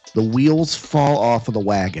see the wheels fall off of the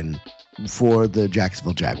wagon for the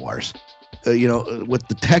Jacksonville Jaguars. With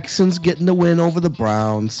the Texans getting the win over the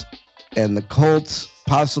Browns and the Colts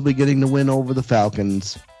possibly getting the win over the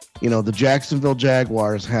Falcons, the Jacksonville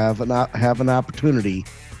Jaguars have an opportunity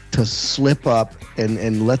to slip up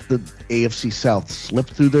and let the AFC South slip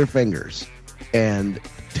through their fingers. And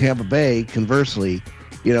Tampa Bay, conversely,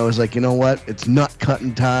 is like, you know what? It's nut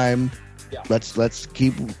cutting time. Yeah. Let's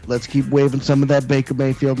keep waving some of that Baker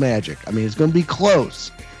Mayfield magic. I mean, it's going to be close,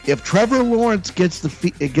 If Trevor Lawrence gets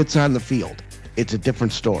on the field, it's a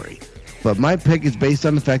different story. But my pick is based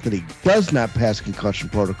on the fact that he does not pass concussion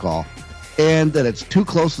protocol and that it's too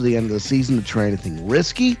close to the end of the season to try anything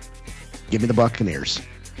risky. Give me the Buccaneers.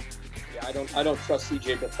 Yeah, I don't trust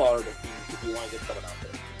CJ Beathard if you want to get coming out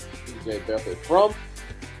there. CJ Beathard from?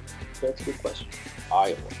 That's a good question.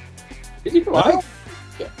 Iowa. Is he from Iowa?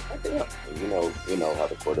 Yeah. You know how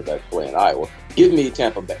the quarterbacks play in Iowa. Give me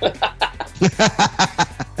Tampa Bay.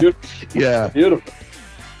 Yeah. Beautiful.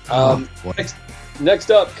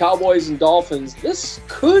 Next up, Cowboys and Dolphins. This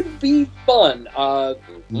could be fun.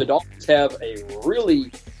 The Dolphins have a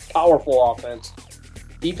really powerful offense.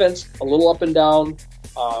 Defense, a little up and down.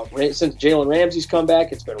 Since Jalen Ramsey's come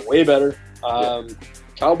back, it's been way better.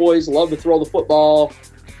 Cowboys love to throw the football.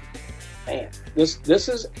 Man, this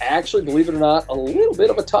is actually, believe it or not, a little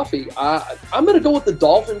bit of a toughie. I'm going to go with the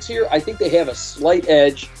Dolphins here. I think they have a slight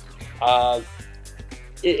edge.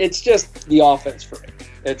 It's just the offense for me.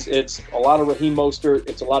 It's a lot of Raheem Mostert.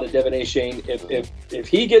 It's a lot of Devin Achane. If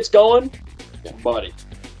he gets going, buddy,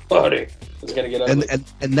 it's going to get ugly.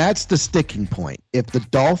 And that's the sticking point. If the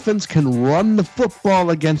Dolphins can run the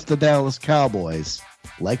football against the Dallas Cowboys,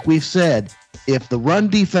 like we've said, if the run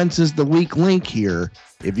defense is the weak link here,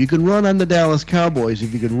 if you can run on the Dallas Cowboys,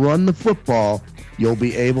 if you can run the football, you'll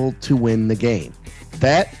be able to win the game.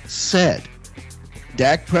 That said,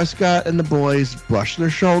 Dak Prescott and the boys brush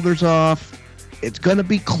their shoulders off. It's going to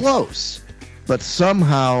be close, but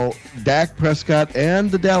somehow Dak Prescott and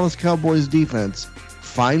the Dallas Cowboys defense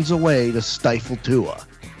finds a way to stifle Tua.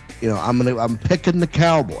 I'm picking the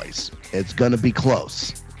Cowboys. It's going to be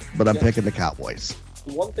close, but I'm picking the Cowboys.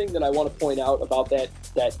 One thing that I want to point out about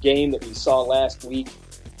that game that we saw last week,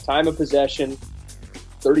 time of possession,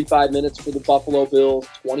 35 minutes for the Buffalo Bills,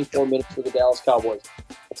 24 minutes for the Dallas Cowboys.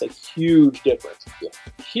 That's a huge difference.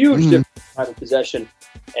 Huge difference in time of possession.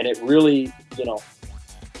 And it really,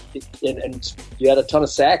 and you had a ton of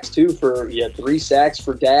sacks too. You had 3 sacks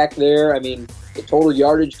for Dak there. I mean, the total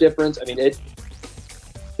yardage difference. I mean,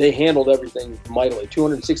 they handled everything mightily.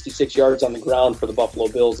 266 yards on the ground for the Buffalo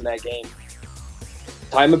Bills in that game.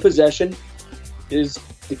 Time of possession is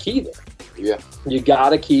the key there. Yeah, you got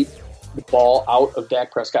to keep the ball out of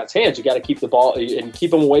Dak Prescott's hands. You got to keep the ball and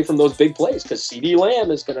keep him away from those big plays because CeeDee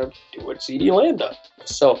Lamb is going to do what CeeDee Lamb does.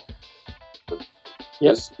 So.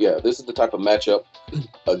 This is the type of matchup,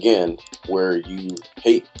 again, where you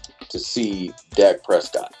hate to see Dak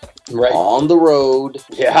Prescott. Right. On the road.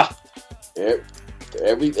 Yeah.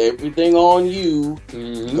 Everything on you.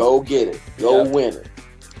 Mm-hmm. Go get it. Go win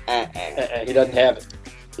it. He doesn't have it.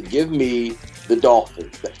 Give me the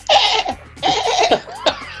Dolphins.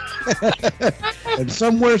 And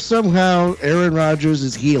somewhere, somehow, Aaron Rodgers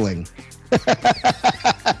is healing.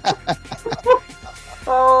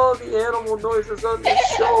 Oh, the animal noises on this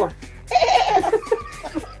show.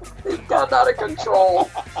 He's got out of control.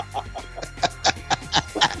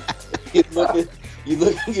 You look at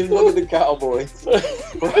the Cowboys.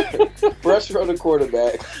 Pressure on the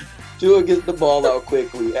quarterback. Tua gets the ball out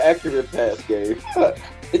quickly. Accurate pass game.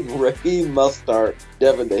 Raheem Mostert,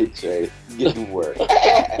 Devin Achane getting work.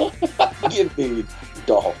 Give me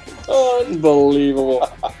Dolphins. Unbelievable.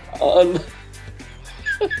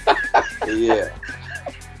 Yeah.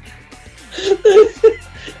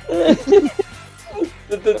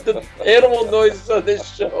 The animal noises on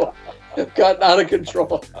this show have gotten out of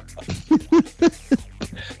control.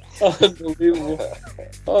 Unbelievable.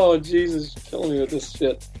 Oh, Jesus, you're killing me with this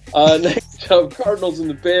shit. Next up, Cardinals and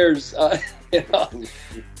the Bears.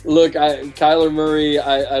 Look, Kyler Murray,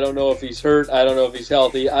 I don't know if he's hurt. I don't know if he's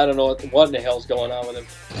healthy. I don't know what in the hell's going on with him.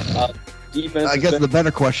 Defense. I guess the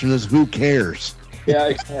better question is, who cares? Yeah,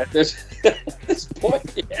 exactly. At this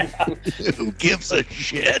point, yeah. Who gives a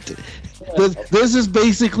shit? This is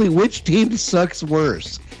basically which team sucks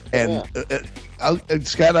worse. And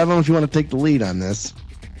Scott, I don't know if you want to take the lead on this.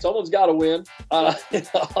 Someone's got to win. I'll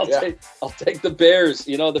take the Bears.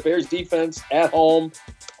 The Bears defense at home.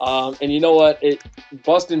 And you know what?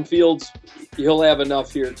 Bustin Fields, he'll have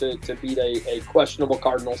enough here to beat a questionable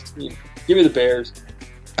Cardinals team. Give me the Bears.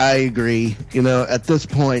 I agree. At this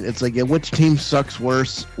point, it's like, which team sucks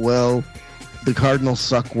worse? Well, the Cardinals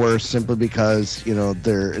suck worse simply because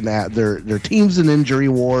their team's an injury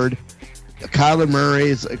ward. Kyler Murray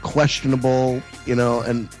is questionable,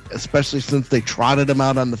 and especially since they trotted him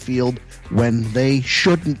out on the field when they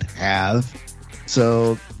shouldn't have.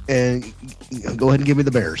 So, and go ahead and give me the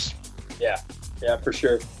Bears. Yeah, for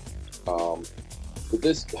sure.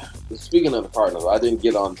 Speaking of the Cardinals, I didn't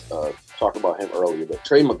get on talk about him earlier, but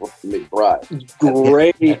Trey McBride,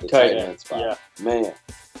 great tight end spot. Yeah. Man,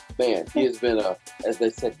 man, he has been as they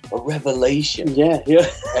say, a revelation. Yeah.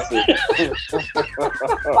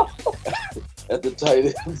 At the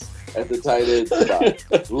tight end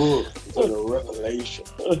spot. Ooh, it's been a revelation.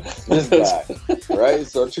 This guy, right?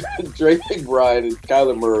 So Trey McBride and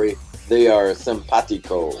Kyler Murray, they are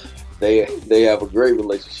simpatico. They have a great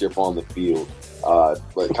relationship on the field. But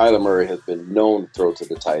Kyler Murray has been known to throw to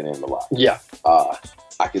the tight end a lot. Yeah.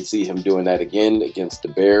 I could see him doing that again against the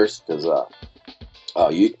Bears because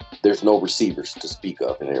there's no receivers to speak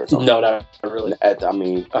of in Arizona. No, not really.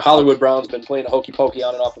 Hollywood Brown's been playing a hokey pokey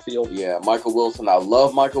on and off the field. Yeah, Michael Wilson. I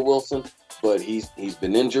love Michael Wilson, but he's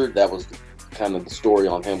been injured. That was kind of the story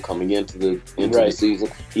on him coming into the season.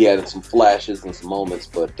 He had some flashes and some moments,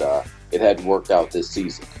 but it hadn't worked out this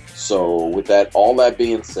season. So with all that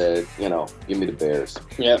being said, give me the Bears.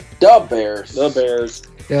 Yeah, the Bears.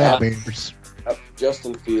 Yeah, Bears.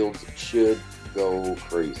 Justin Fields should go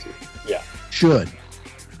crazy. Yeah, should.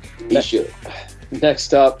 He should.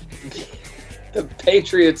 Next up, the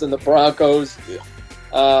Patriots and the Broncos.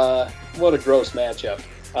 What a gross matchup.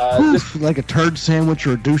 Like a turd sandwich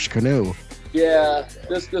or a douche canoe. Yeah,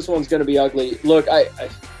 this one's going to be ugly. Look,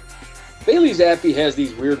 Bailey Zappi has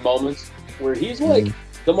these weird moments where he's like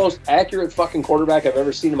the most accurate fucking quarterback I've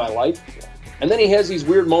ever seen in my life. And then he has these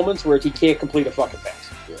weird moments where he can't complete a fucking pass.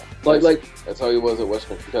 Yeah. Like that's how he was at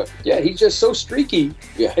Western Kentucky. Yeah, he's just so streaky.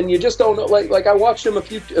 Yeah. And you just don't know. Like I watched him a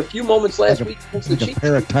few moments last week against the Chiefs. A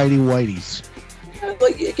pair of tidy whiteys.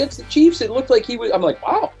 Like against the Chiefs, it looked like he was. I'm like,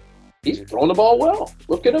 wow, he's throwing the ball well.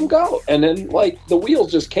 Look at him go. And then the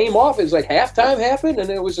wheels just came off. It was like halftime happened,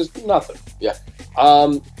 and it was just nothing. Yeah.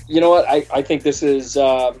 You know what? I think this is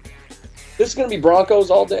going to be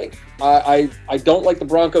Broncos all day. I don't like the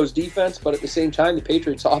Broncos defense, but at the same time, the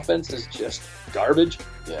Patriots offense is just garbage.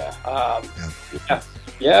 Yeah.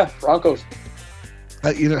 Yeah. Broncos.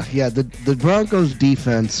 The Broncos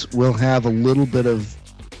defense will have a little bit of,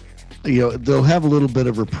 they'll have a little bit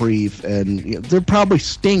of reprieve, and they're probably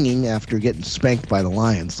stinging after getting spanked by the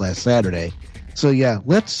Lions last Saturday. So yeah,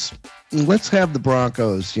 let's have the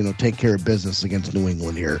Broncos, take care of business against New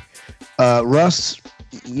England here. Russ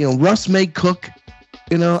may cook.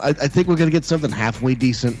 I think we're going to get something halfway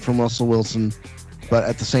decent from Russell Wilson, but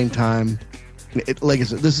at the same time, like I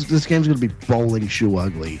said, this game's going to be bowling shoe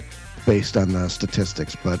ugly based on the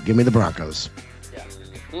statistics. But give me the Broncos. Yeah,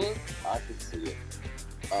 I can see it.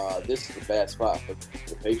 This is a bad spot for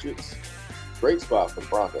the Patriots. Great spot for the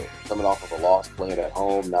Broncos. Coming off of a loss, playing at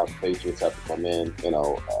home. Now the Patriots have to come in.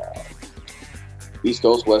 East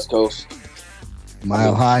Coast, West Coast.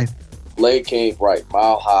 Mile high. Lake came right.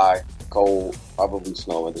 Mile high, cold, probably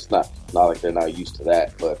snowing. It's not like they're not used to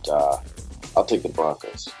that, but I'll take the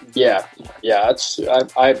Broncos. Yeah.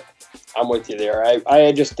 I'm with you there.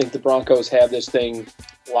 I just think the Broncos have this thing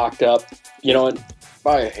locked up. And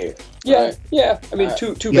by a hair. Yeah, right? Yeah. I mean,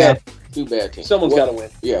 too bad. Two bad teams. Someone's got to win.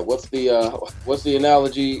 Yeah. What's the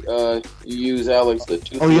analogy you use, Alex?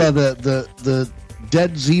 The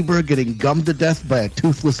dead zebra getting gummed to death by a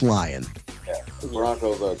toothless lion. Yeah. The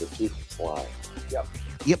Broncos are the toothless lion.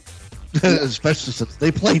 Yep. Especially since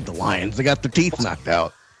they played the Lions. They got their teeth knocked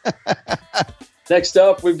out. Next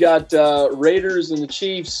up, we've got Raiders and the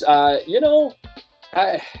Chiefs. The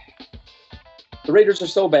Raiders are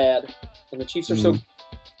so bad, and the Chiefs are so.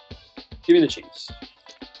 Give me the Chiefs.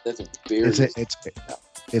 That's a very.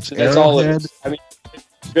 It's that's all it is. I mean,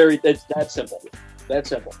 it's that simple. That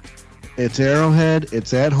simple. It's Arrowhead.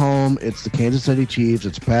 It's at home. It's the Kansas City Chiefs.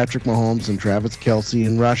 It's Patrick Mahomes and Travis Kelce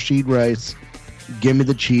and Rashid Rice. Give me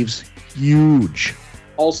the Chiefs. Huge.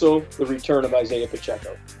 Also, the return of Isaiah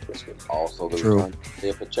Pacheco this week. Also, the return of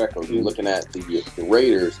Isaiah Pacheco. You're looking at the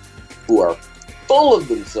Raiders, who are full of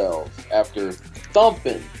themselves after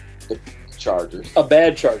thumping the Chargers. A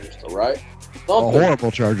bad Chargers team. Right? A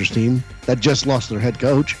horrible Chargers team that just lost their head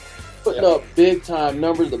coach. Putting up big-time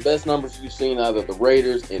numbers, the best numbers you've seen out of the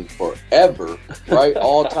Raiders in forever, right?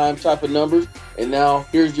 All-time type of numbers. And now,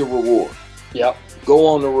 here's your reward. Yep. Go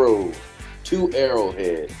on the road to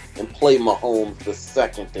Arrowhead and play Mahomes the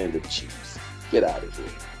second and the Chiefs. Get out of here.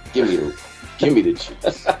 Give me the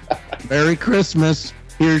Chiefs. Merry Christmas.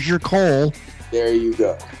 Here's your coal. There you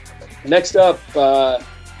go. Next up,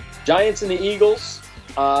 Giants and the Eagles.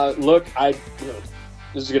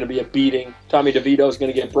 This is going to be a beating. Tommy DeVito is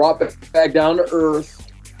going to get brought back down to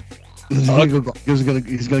earth. He's going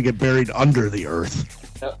to get buried under the earth.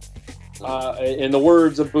 In the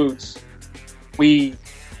words of Boots, we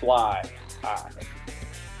fly high.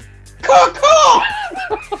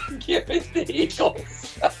 Give it the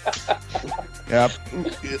Eagles. Yep.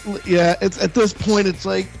 Yeah. It's at this point, it's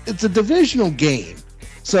like it's a divisional game,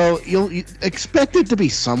 so you expect it to be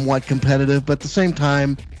somewhat competitive, but at the same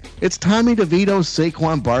time, It's Tommy DeVito,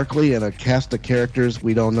 Saquon Barkley, and a cast of characters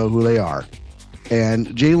we don't know who they are. And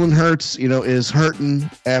Jalen Hurts, is hurting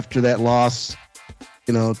after that loss,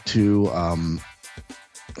 to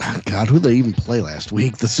God, who did they even play last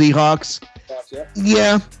week? The Seahawks.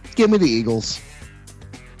 Yeah, give me the Eagles.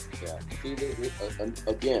 Yeah,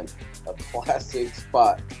 again, a classic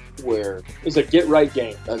spot where it's a get-right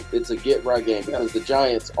game. It's a get-right game because the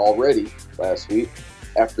Giants already last week,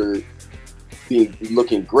 after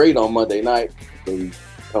looking great on Monday night, they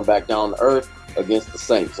come back down to earth against the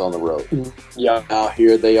Saints on the road. Yeah. Now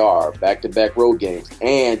here they are, back-to-back road games,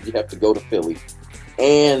 and you have to go to Philly.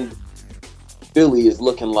 And Philly is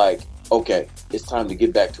looking like, okay, it's time to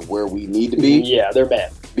get back to where we need to be. Yeah, they're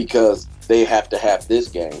bad. Because they have to have this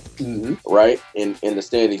game, right, in the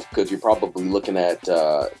standings, because you're probably looking at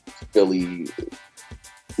Philly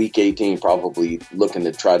Week 18, probably looking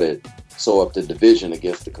to try to sew up the division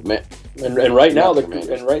against the Command. And right now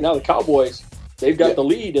the Cowboys, they've got the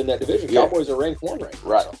lead in that division. Yeah. Cowboys are ranked 1 right now.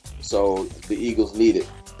 Right. So the Eagles need it.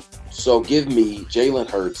 So give me Jalen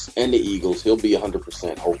Hurts and the Eagles. He'll be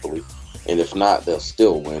 100%, hopefully. And if not, they'll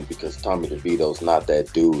still win because Tommy DeVito's not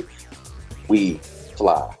that dude. We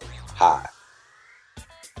fly high.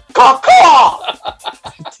 Caw-caw!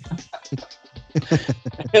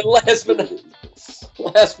 And last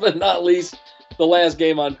but not least, the last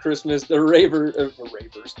game on Christmas, the Ravers.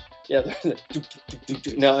 Yeah,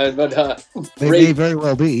 no, but they may very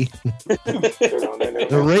well be.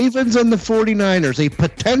 The Ravens and the 49ers, a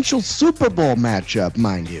potential Super Bowl matchup,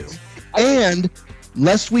 mind you. And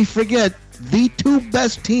lest we forget, the 2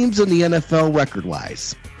 best teams in the NFL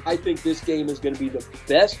record-wise. I think this game is going to be the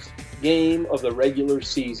best game of the regular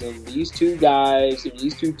season. These 2 guys,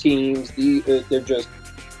 these 2 teams, they're just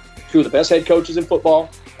 2 of the best head coaches in football.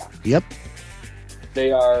 Yep.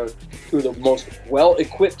 They are 2 of the most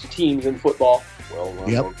well-equipped teams in football.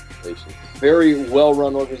 Well-run organizations. Very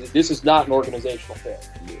well-run organization. This is not an organizational failure.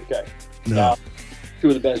 Okay. No. 2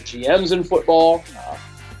 of the best GMs in football.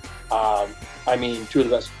 2 of the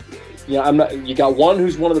best. You got one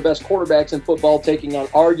who's one of the best quarterbacks in football taking on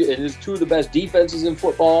it is 2 of the best defenses in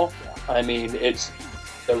football. It's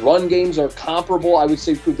the run games are comparable. I would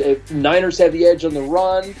say the Niners have the edge on the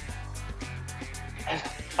run.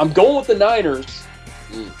 I'm going with the Niners,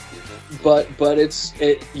 but this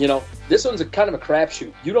one's a kind of a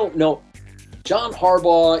crapshoot. You don't know. John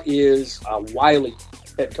Harbaugh is a wily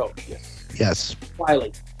head coach. Yes.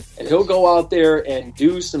 Wily. And he'll go out there and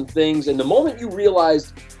do some things. And the moment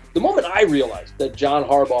I realized that John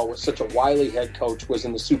Harbaugh was such a wily head coach was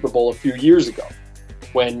in the Super Bowl a few years ago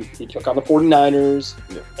when he took on the 49ers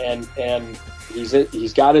and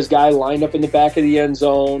he's got his guy lined up in the back of the end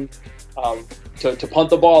zone to punt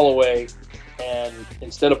the ball away. And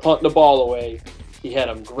instead of punting the ball away, he had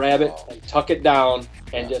him grab it and tuck it down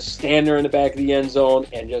and just stand there in the back of the end zone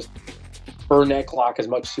and just burn that clock as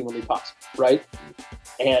much as humanly possible, right?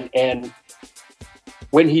 And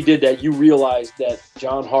when he did that, you realized that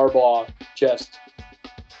John Harbaugh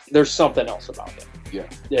there's something else about him. Yeah.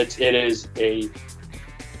 He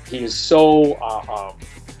is so,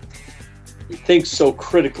 he thinks so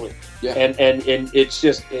critically. Yeah. And it's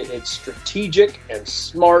strategic and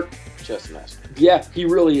smart. Chess master. Yeah, he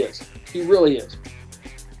really is. He really is.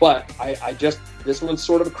 But this one's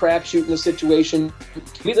sort of a crapshoot in the situation.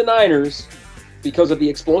 Give me the Niners because of the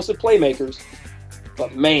explosive playmakers.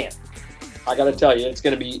 But man, I got to tell you, this is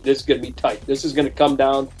going to be tight. This is going to come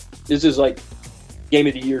down. This is like game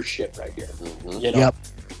of the year shit right here. Yep.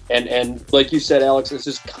 And like you said, Alex, this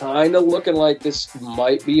is kind of looking like this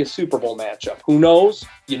might be a Super Bowl matchup. Who knows?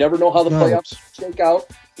 You never know how the playoffs shake out.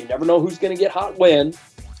 You never know who's going to get hot when.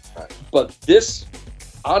 But this,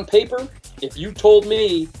 on paper, if you told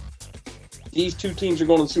me these 2 teams are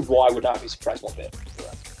going to the Super Bowl, I would not be surprised one bit.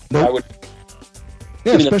 Nope. I would.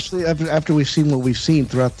 Yeah, especially after we've seen what we've seen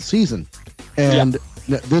throughout the season. And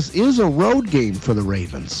this is a road game for the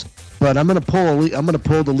Ravens. But I'm going to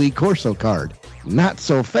pull the Lee Corso card. Not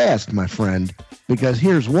so fast, my friend, because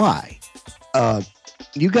here's why.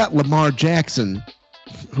 You got Lamar Jackson,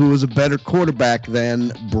 who is a better quarterback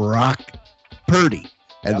than Brock Purdy.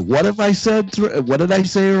 And what have I said? What did I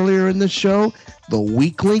say earlier in the show? The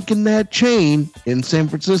weak link in that chain in San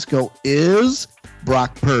Francisco is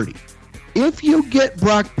Brock Purdy. If you get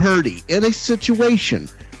Brock Purdy in a situation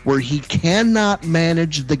where he cannot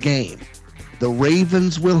manage the game, the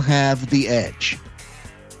Ravens will have the edge.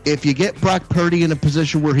 If you get Brock Purdy in a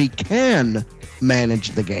position where he can manage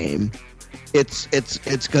the game, it's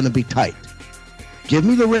going to be tight. Give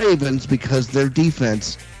me the Ravens because their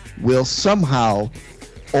defense will somehow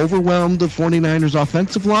overwhelm the 49ers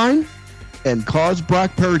offensive line and cause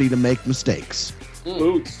Brock Purdy to make mistakes.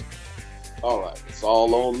 Boots. All right, it's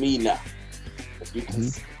all on me now. You can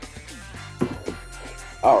see.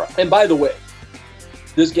 All right. And by the way,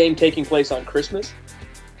 this game taking place on Christmas,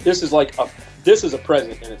 this is a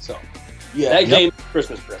present in itself. Yeah. That game is a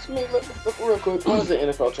Christmas present. I mean, look real quick. Why is the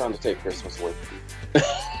NFL trying to take Christmas away from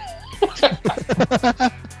you?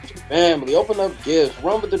 Family, open up gifts,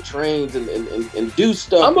 run with the trains, and do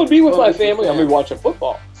stuff. I'm gonna be with my family. I'm gonna be watching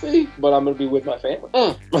football. See, but I'm gonna be with my family.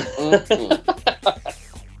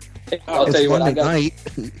 I'll It's tell you what. Monday night.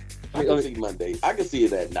 I can see Monday. I can see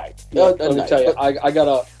it at night. Let me tell you, I got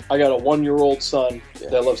a 1-year-old son Yeah.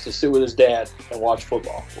 that loves to sit with his dad and watch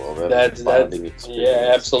football. Well, That's a bonding experience.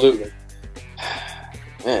 Yeah, absolutely.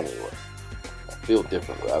 Anyway, I feel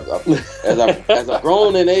differently. As I've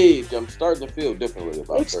grown in age, I'm starting to feel differently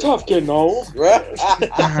about It's certain tough getting old. Right?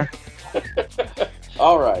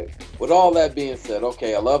 All right. With all that being said,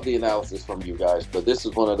 okay, I love the analysis from you guys, but this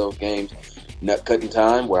is one of those games, nut cutting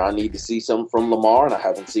time, where I need to see something from Lamar, and I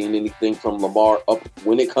haven't seen anything from Lamar up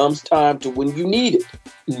when it comes time to when you need it.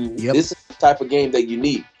 Yep. This is the type of game that you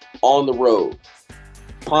need on the road,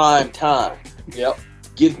 prime time. Yep.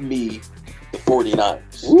 Give me the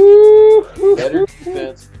 49ers. Woo! Better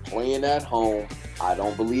defense, playing at home. I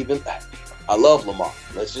don't believe in that. I love Lamar.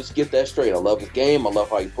 Let's just get that straight. I love his game. I love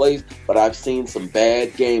how he plays. But I've seen some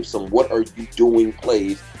bad games, some what are you doing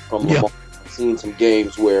plays from Lamar. I've seen some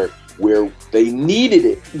games where they needed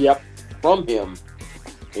it Yep. from him,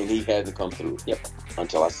 and he hasn't come through. Yep.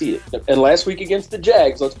 Until I see it. And last week against the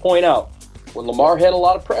Jags, let's point out, when Lamar had a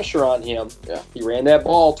lot of pressure on him, Yeah. he ran that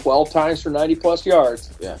ball 12 times for 90-plus yards,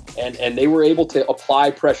 Yeah. and they were able to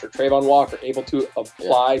apply pressure. Trayvon Walker able to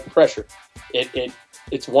apply pressure.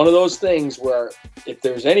 It's one of those things where if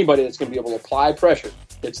there's anybody that's going to be able to apply pressure,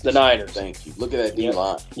 it's the Niners. Thank you. Look at that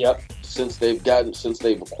D-line. Yep. Since they've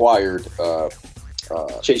acquired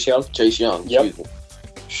Chase Young. Yep. Excuse me.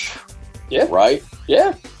 Yeah. Right?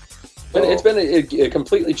 Yeah. But it's been a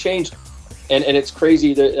completely changed, and it's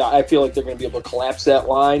crazy that I feel like they're going to be able to collapse that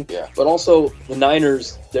line. Yeah. But also the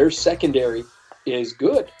Niners, their secondary is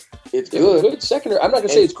good. It's It's a good. good secondary. I'm not going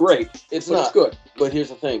to say it's great. It's but not It's good. But here's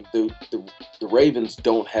the thing: the Ravens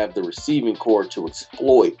don't have the receiving core to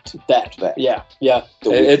exploit That. that. Yeah. The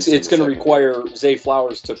weakness in It's the going to secondary. require Zay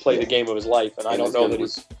Flowers to play Yeah. the game of his life, and I And don't it's know gonna that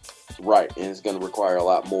he's right, and it's going to require a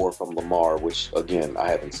lot more from Lamar, which again I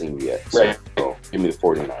haven't seen yet. Right. So give me the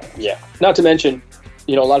 49ers. Yeah. Not to mention,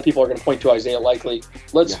 a lot of people are going to point to Isaiah Likely.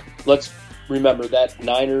 Let's remember that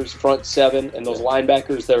Niners front seven and those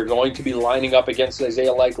linebackers that are going to be lining up against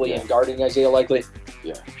Isaiah Likely and guarding Isaiah Likely.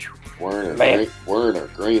 Werner, Man.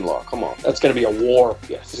 Greenlaw, come on. That's going to be a war.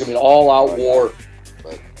 It's going to be an all-out war.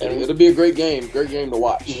 But it'll be a great game to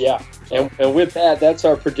watch. Yeah. And with that, that's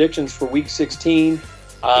our predictions for Week 16.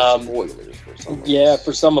 Spoilers for some of Yeah, us.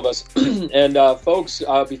 for some of us. And folks,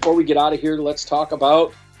 before we get out of here, let's talk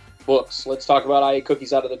about books. Let's talk about I Ate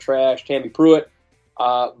Cookies Out of the Trash, Tammy Pruitt.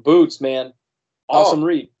 Boots, man. Awesome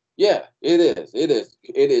read. Yeah, it is. It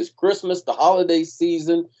is Christmas, the holiday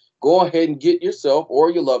season. Go ahead and get yourself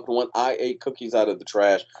or your loved one I Ate Cookies Out of the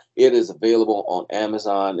Trash. It is available on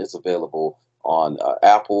Amazon. It's available on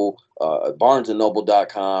Apple,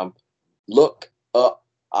 barnesandnoble.com. Look up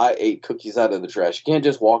I Ate Cookies Out of the Trash. You can't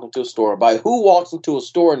just walk into a store and buy. Who walks into a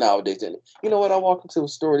store nowadays? And you know what? I walked into a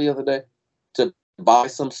store the other day to buy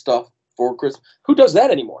some stuff for Christmas. Who does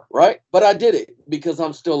that anymore? Right? But I did it because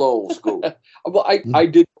I'm still old school. Well, I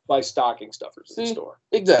did buy stocking stuffers in the See? store.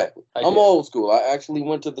 Exactly. I I'm did. old school. I actually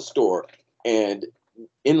went to the store, and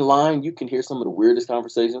in line, you can hear some of the weirdest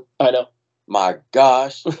conversation. I know. My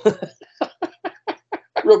gosh.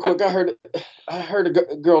 Real quick, I heard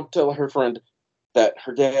a girl tell her friend that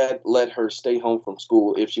her dad let her stay home from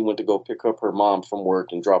school if she went to go pick up her mom from work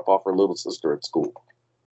and drop off her little sister at school.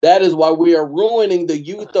 That is why we are ruining the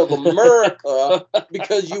youth of America,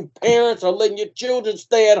 because you parents are letting your children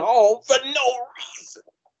stay at home for no reason.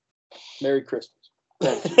 Merry Christmas.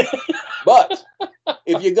 But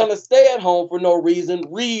if you're gonna stay at home for no reason,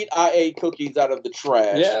 read I Ate Cookies Out of the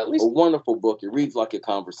Trash. Yeah, at least- a wonderful book. It reads like a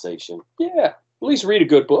conversation. Yeah. At least read a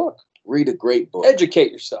good book. Read a great book.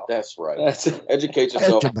 Educate yourself. That's right. That's it. Educate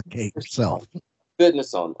yourself. Educate yourself.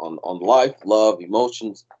 Fitness on life, love,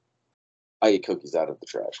 emotions. I Ate Cookies Out of the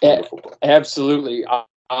Trash. Yeah. Wonderful book. Absolutely.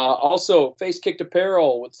 Also, Face Kicked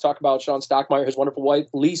Apparel. Let's talk about Sean Stockmeyer, his wonderful wife,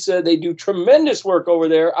 Lisa. They do tremendous work over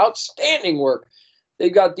there. Outstanding work.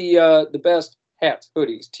 They've got the best hats,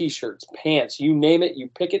 hoodies, T-shirts, pants. You name it, you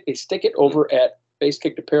pick it, they stick it over at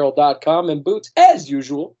facekickedapparel.com. And Boots, as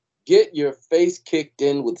usual, Get your face kicked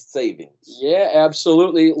in with savings. Yeah,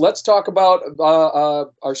 absolutely. Let's talk about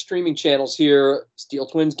our streaming channels here. Steel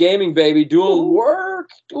Twins Gaming, baby, doing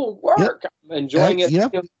work. Yep. I'm enjoying it.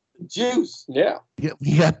 Yep. Juice. Yeah. Yeah,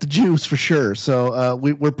 we got the juice for sure. So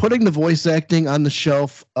we're putting the voice acting on the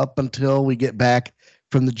shelf up until we get back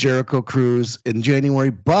from the Jericho Cruise in January,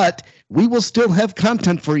 but we will still have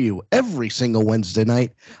content for you every single Wednesday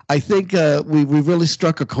night. I think we really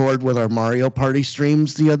struck a chord with our Mario Party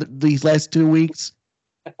streams these last 2 weeks.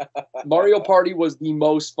 Mario Party was the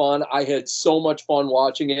most fun. I had so much fun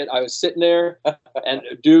watching it. I was sitting there, and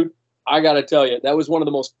dude, I got to tell you, that was one of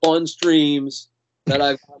the most fun streams that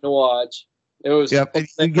I've gotten to watch. It was. Yep, and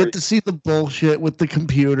you get to see the bullshit with the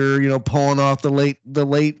computer, pulling off the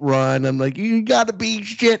late run. I'm like, you got to be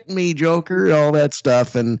shitting me, Joker, all that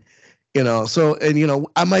stuff, and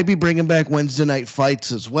I might be bringing back Wednesday night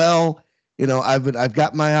fights as well. I've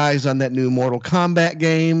got my eyes on that new Mortal Kombat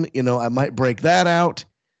game. I might break that out,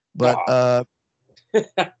 but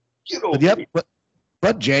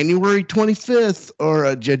but January 25th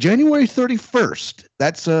or January 31st,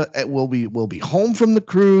 that's we'll be home from the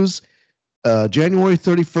cruise. January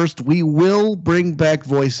 31st, we will bring back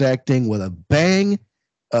voice acting with a bang.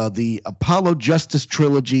 The Apollo Justice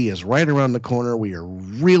trilogy is right around the corner. We are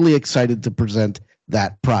really excited to present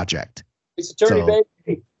that project. Ace Attorney,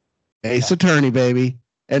 baby. Ace Attorney, baby.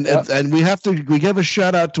 And we give a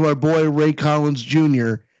shout out to our boy Ray Collins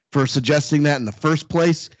Jr. for suggesting that in the first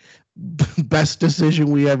place. Best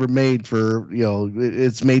decision we ever made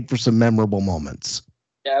it's made for some memorable moments.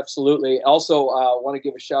 Yeah, absolutely. Also, want to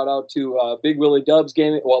give a shout out to Big Willie Dubs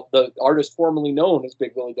Gaming. Well, the artist formerly known as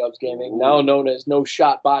Big Willie Dubs Gaming, now known as No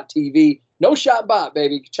Shot Bot TV. No Shot Bot,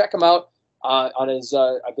 baby. Check him out on his.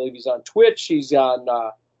 I believe he's on Twitch. He's on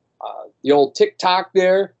the old TikTok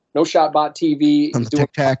there. No Shot Bot TV. On the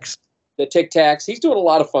TikToks. The TikToks. He's doing a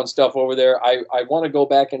lot of fun stuff over there. I want to go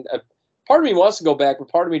back and. Part of me wants to go back, but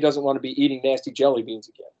part of me doesn't want to be eating nasty jelly beans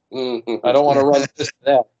again. Mm-hmm. I don't want to run into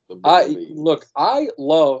that. I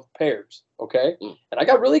love pears, okay? And I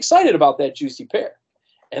got really excited about that juicy pear.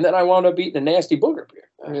 And then I wound up eating a nasty booger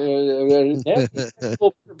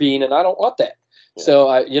bean, and I don't want that. Yeah. So,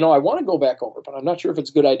 I want to go back over, but I'm not sure if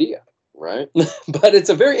it's a good idea. Right. But it's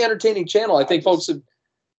a very entertaining channel. I think folks have...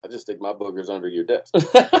 I just stick my boogers under your desk.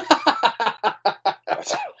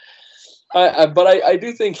 But I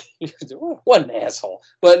do think... what an asshole.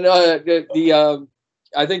 But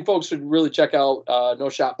I think folks should really check out No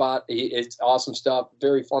Shot Bot. It's awesome stuff.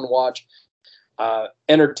 Very fun to watch.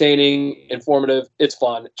 Entertaining, informative. It's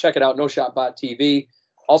fun. Check it out. No Shot Bot TV.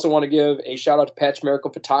 Also want to give a shout out to Patch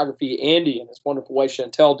Miracle Photography, Andy, and his wonderful wife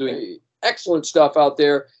Chantel doing excellent stuff out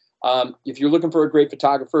there. If you're looking for a great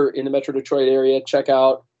photographer in the Metro Detroit area, check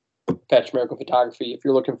out Patch Miracle Photography. If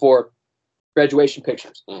you're looking for graduation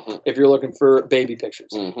pictures, if you're looking for baby pictures,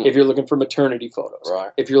 if you're looking for maternity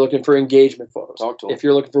photos, if you're looking for engagement photos, if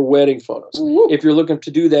you're looking for wedding photos, if you're looking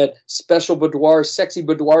to do that special boudoir, sexy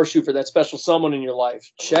boudoir shoot for that special someone in your life,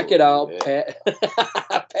 check it out.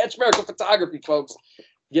 Patch Miracle Photography, folks.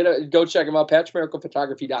 Go check them out,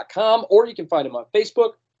 patchmiraclephotography.com, or you can find them on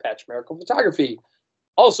Facebook, Patch Miracle Photography.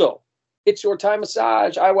 Also, It's Your Time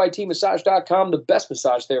Massage, IYTmassage.com, the best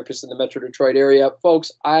massage therapist in the Metro Detroit area.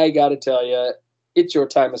 Folks, I got to tell you, It's Your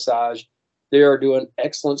Time Massage. They are doing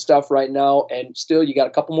excellent stuff right now, and still, you got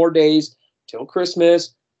a couple more days till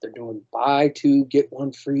Christmas. They're doing buy two, get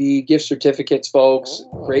one free gift certificates, folks.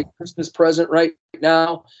 Great Christmas present right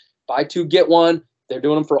now. Buy two, get one. They're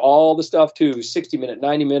doing them for all the stuff, too, 60-minute,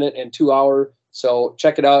 90-minute, and 2-hour. So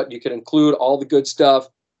check it out. You can include all the good stuff,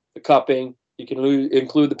 the cupping. You can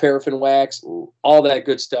include the paraffin wax, all that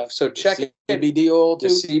good stuff. So check it. CBD oil too.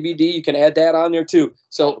 The CBD, you can add that on there too.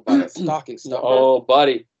 So stocking stuff. Oh,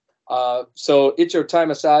 buddy. So It's Your Time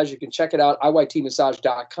Massage. You can check it out,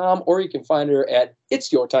 IYTmassage.com, or you can find her at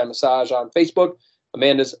It's Your Time Massage on Facebook.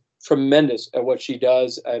 Amanda's tremendous at what she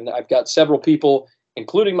does, and I've got several people,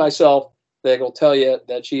 including myself, that will tell you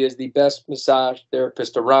that she is the best massage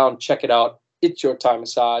therapist around. Check it out. It's Your Time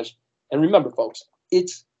Massage. And remember, folks,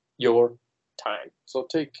 it's your time. So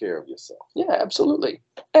take care of yourself. Yeah, absolutely.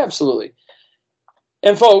 Absolutely.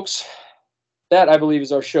 And folks, that I believe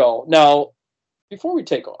is our show. Now, before we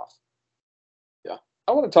take off,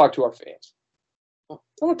 I want to talk to our fans. I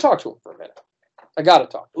want to talk to them for a minute. I got to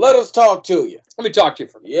talk. Let us talk to you. Let me talk to you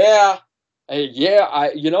for a minute. Yeah.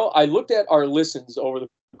 I looked at our listens over the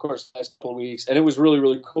course of the last couple of weeks, and it was really,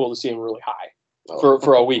 really cool to see them really high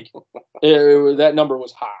for a week. That number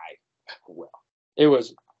was high. Well, it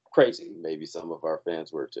was crazy. Maybe some of our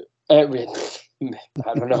fans were too. I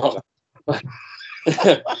don't know.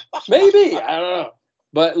 Maybe. I don't know.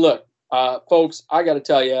 But look, Folks, I got to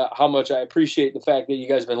tell you how much I appreciate the fact that you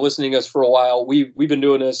guys have been listening to us for a while. We've been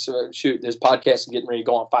doing this. This podcast is getting ready to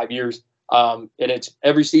go on 5 years. And it's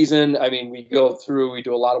every season. I mean, we go through, we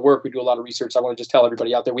do a lot of work, we do a lot of research. I want to just tell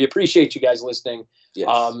everybody out there, we appreciate you guys listening. Yes.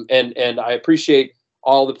 And I appreciate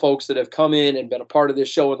all the folks that have come in and been a part of this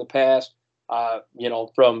show in the past.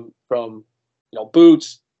 From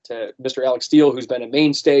Boots to Mr. Alex Steele, who's been a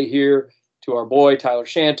mainstay here, to our boy Tyler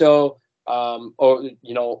Shanto,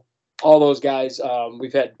 all those guys.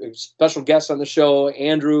 We've had special guests on the show.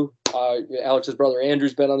 Andrew, Alex's brother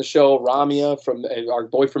Andrew's been on the show. Ramia, from our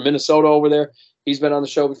boy from Minnesota over there, he's been on the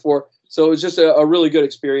show before. So it was just a really good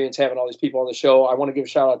experience having all these people on the show. I want to give a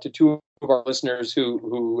shout out to two of our listeners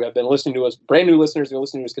who have been listening to us, brand new listeners who are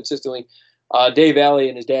listening to us consistently. Dave Alley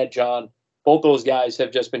and his dad John. Both those guys have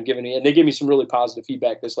just been giving me, and they gave me some really positive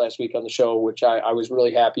feedback this last week on the show, which I was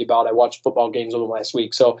really happy about. I watched football games with them last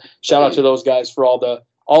week. So shout out to those guys for all the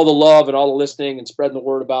love and all the listening and spreading the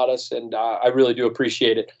word about us. And I really do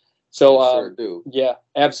appreciate it. So, sure do. Yeah,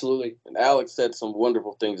 absolutely. And Alex said some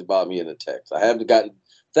wonderful things about me in the text. I haven't gotten,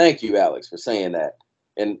 thank you, Alex, for saying that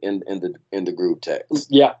in the group text.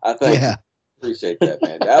 Yeah. I appreciate that,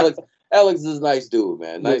 man. Alex is a nice dude,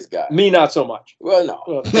 man. Nice guy. Me, not so much. Well,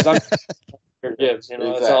 no. Because I'm gives,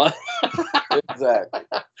 exactly. That's all. Exactly.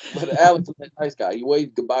 But Alex is a nice guy. He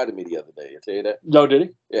waved goodbye to me the other day. I tell you that. No, did he?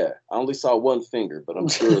 Yeah. I only saw one finger, but I'm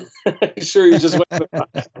sure. Sure, you just went.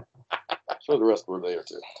 Sure, the rest were there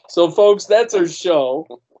too. So, folks, that's our show.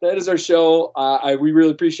 That is our show. We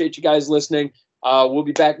really appreciate you guys listening. We'll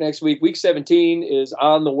be back next week. Week 17 is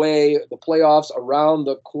on the way. The playoffs around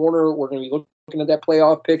the corner. We're going to be looking at that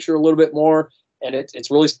playoff picture a little bit more, and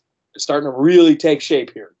it's really starting to really take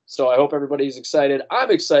shape here. So I hope everybody's excited. I'm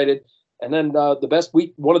excited. And then one of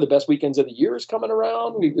the best weekends of the year is coming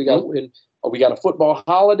around. We got a football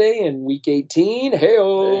holiday in week 18.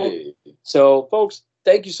 Hey. So, folks,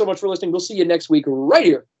 thank you so much for listening. We'll see you next week right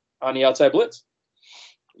here on the Outside Blitz.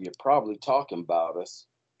 You're probably talking about us.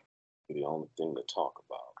 The only thing to talk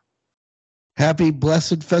about. Happy,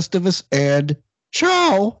 blessed Festivus, and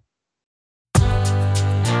ciao.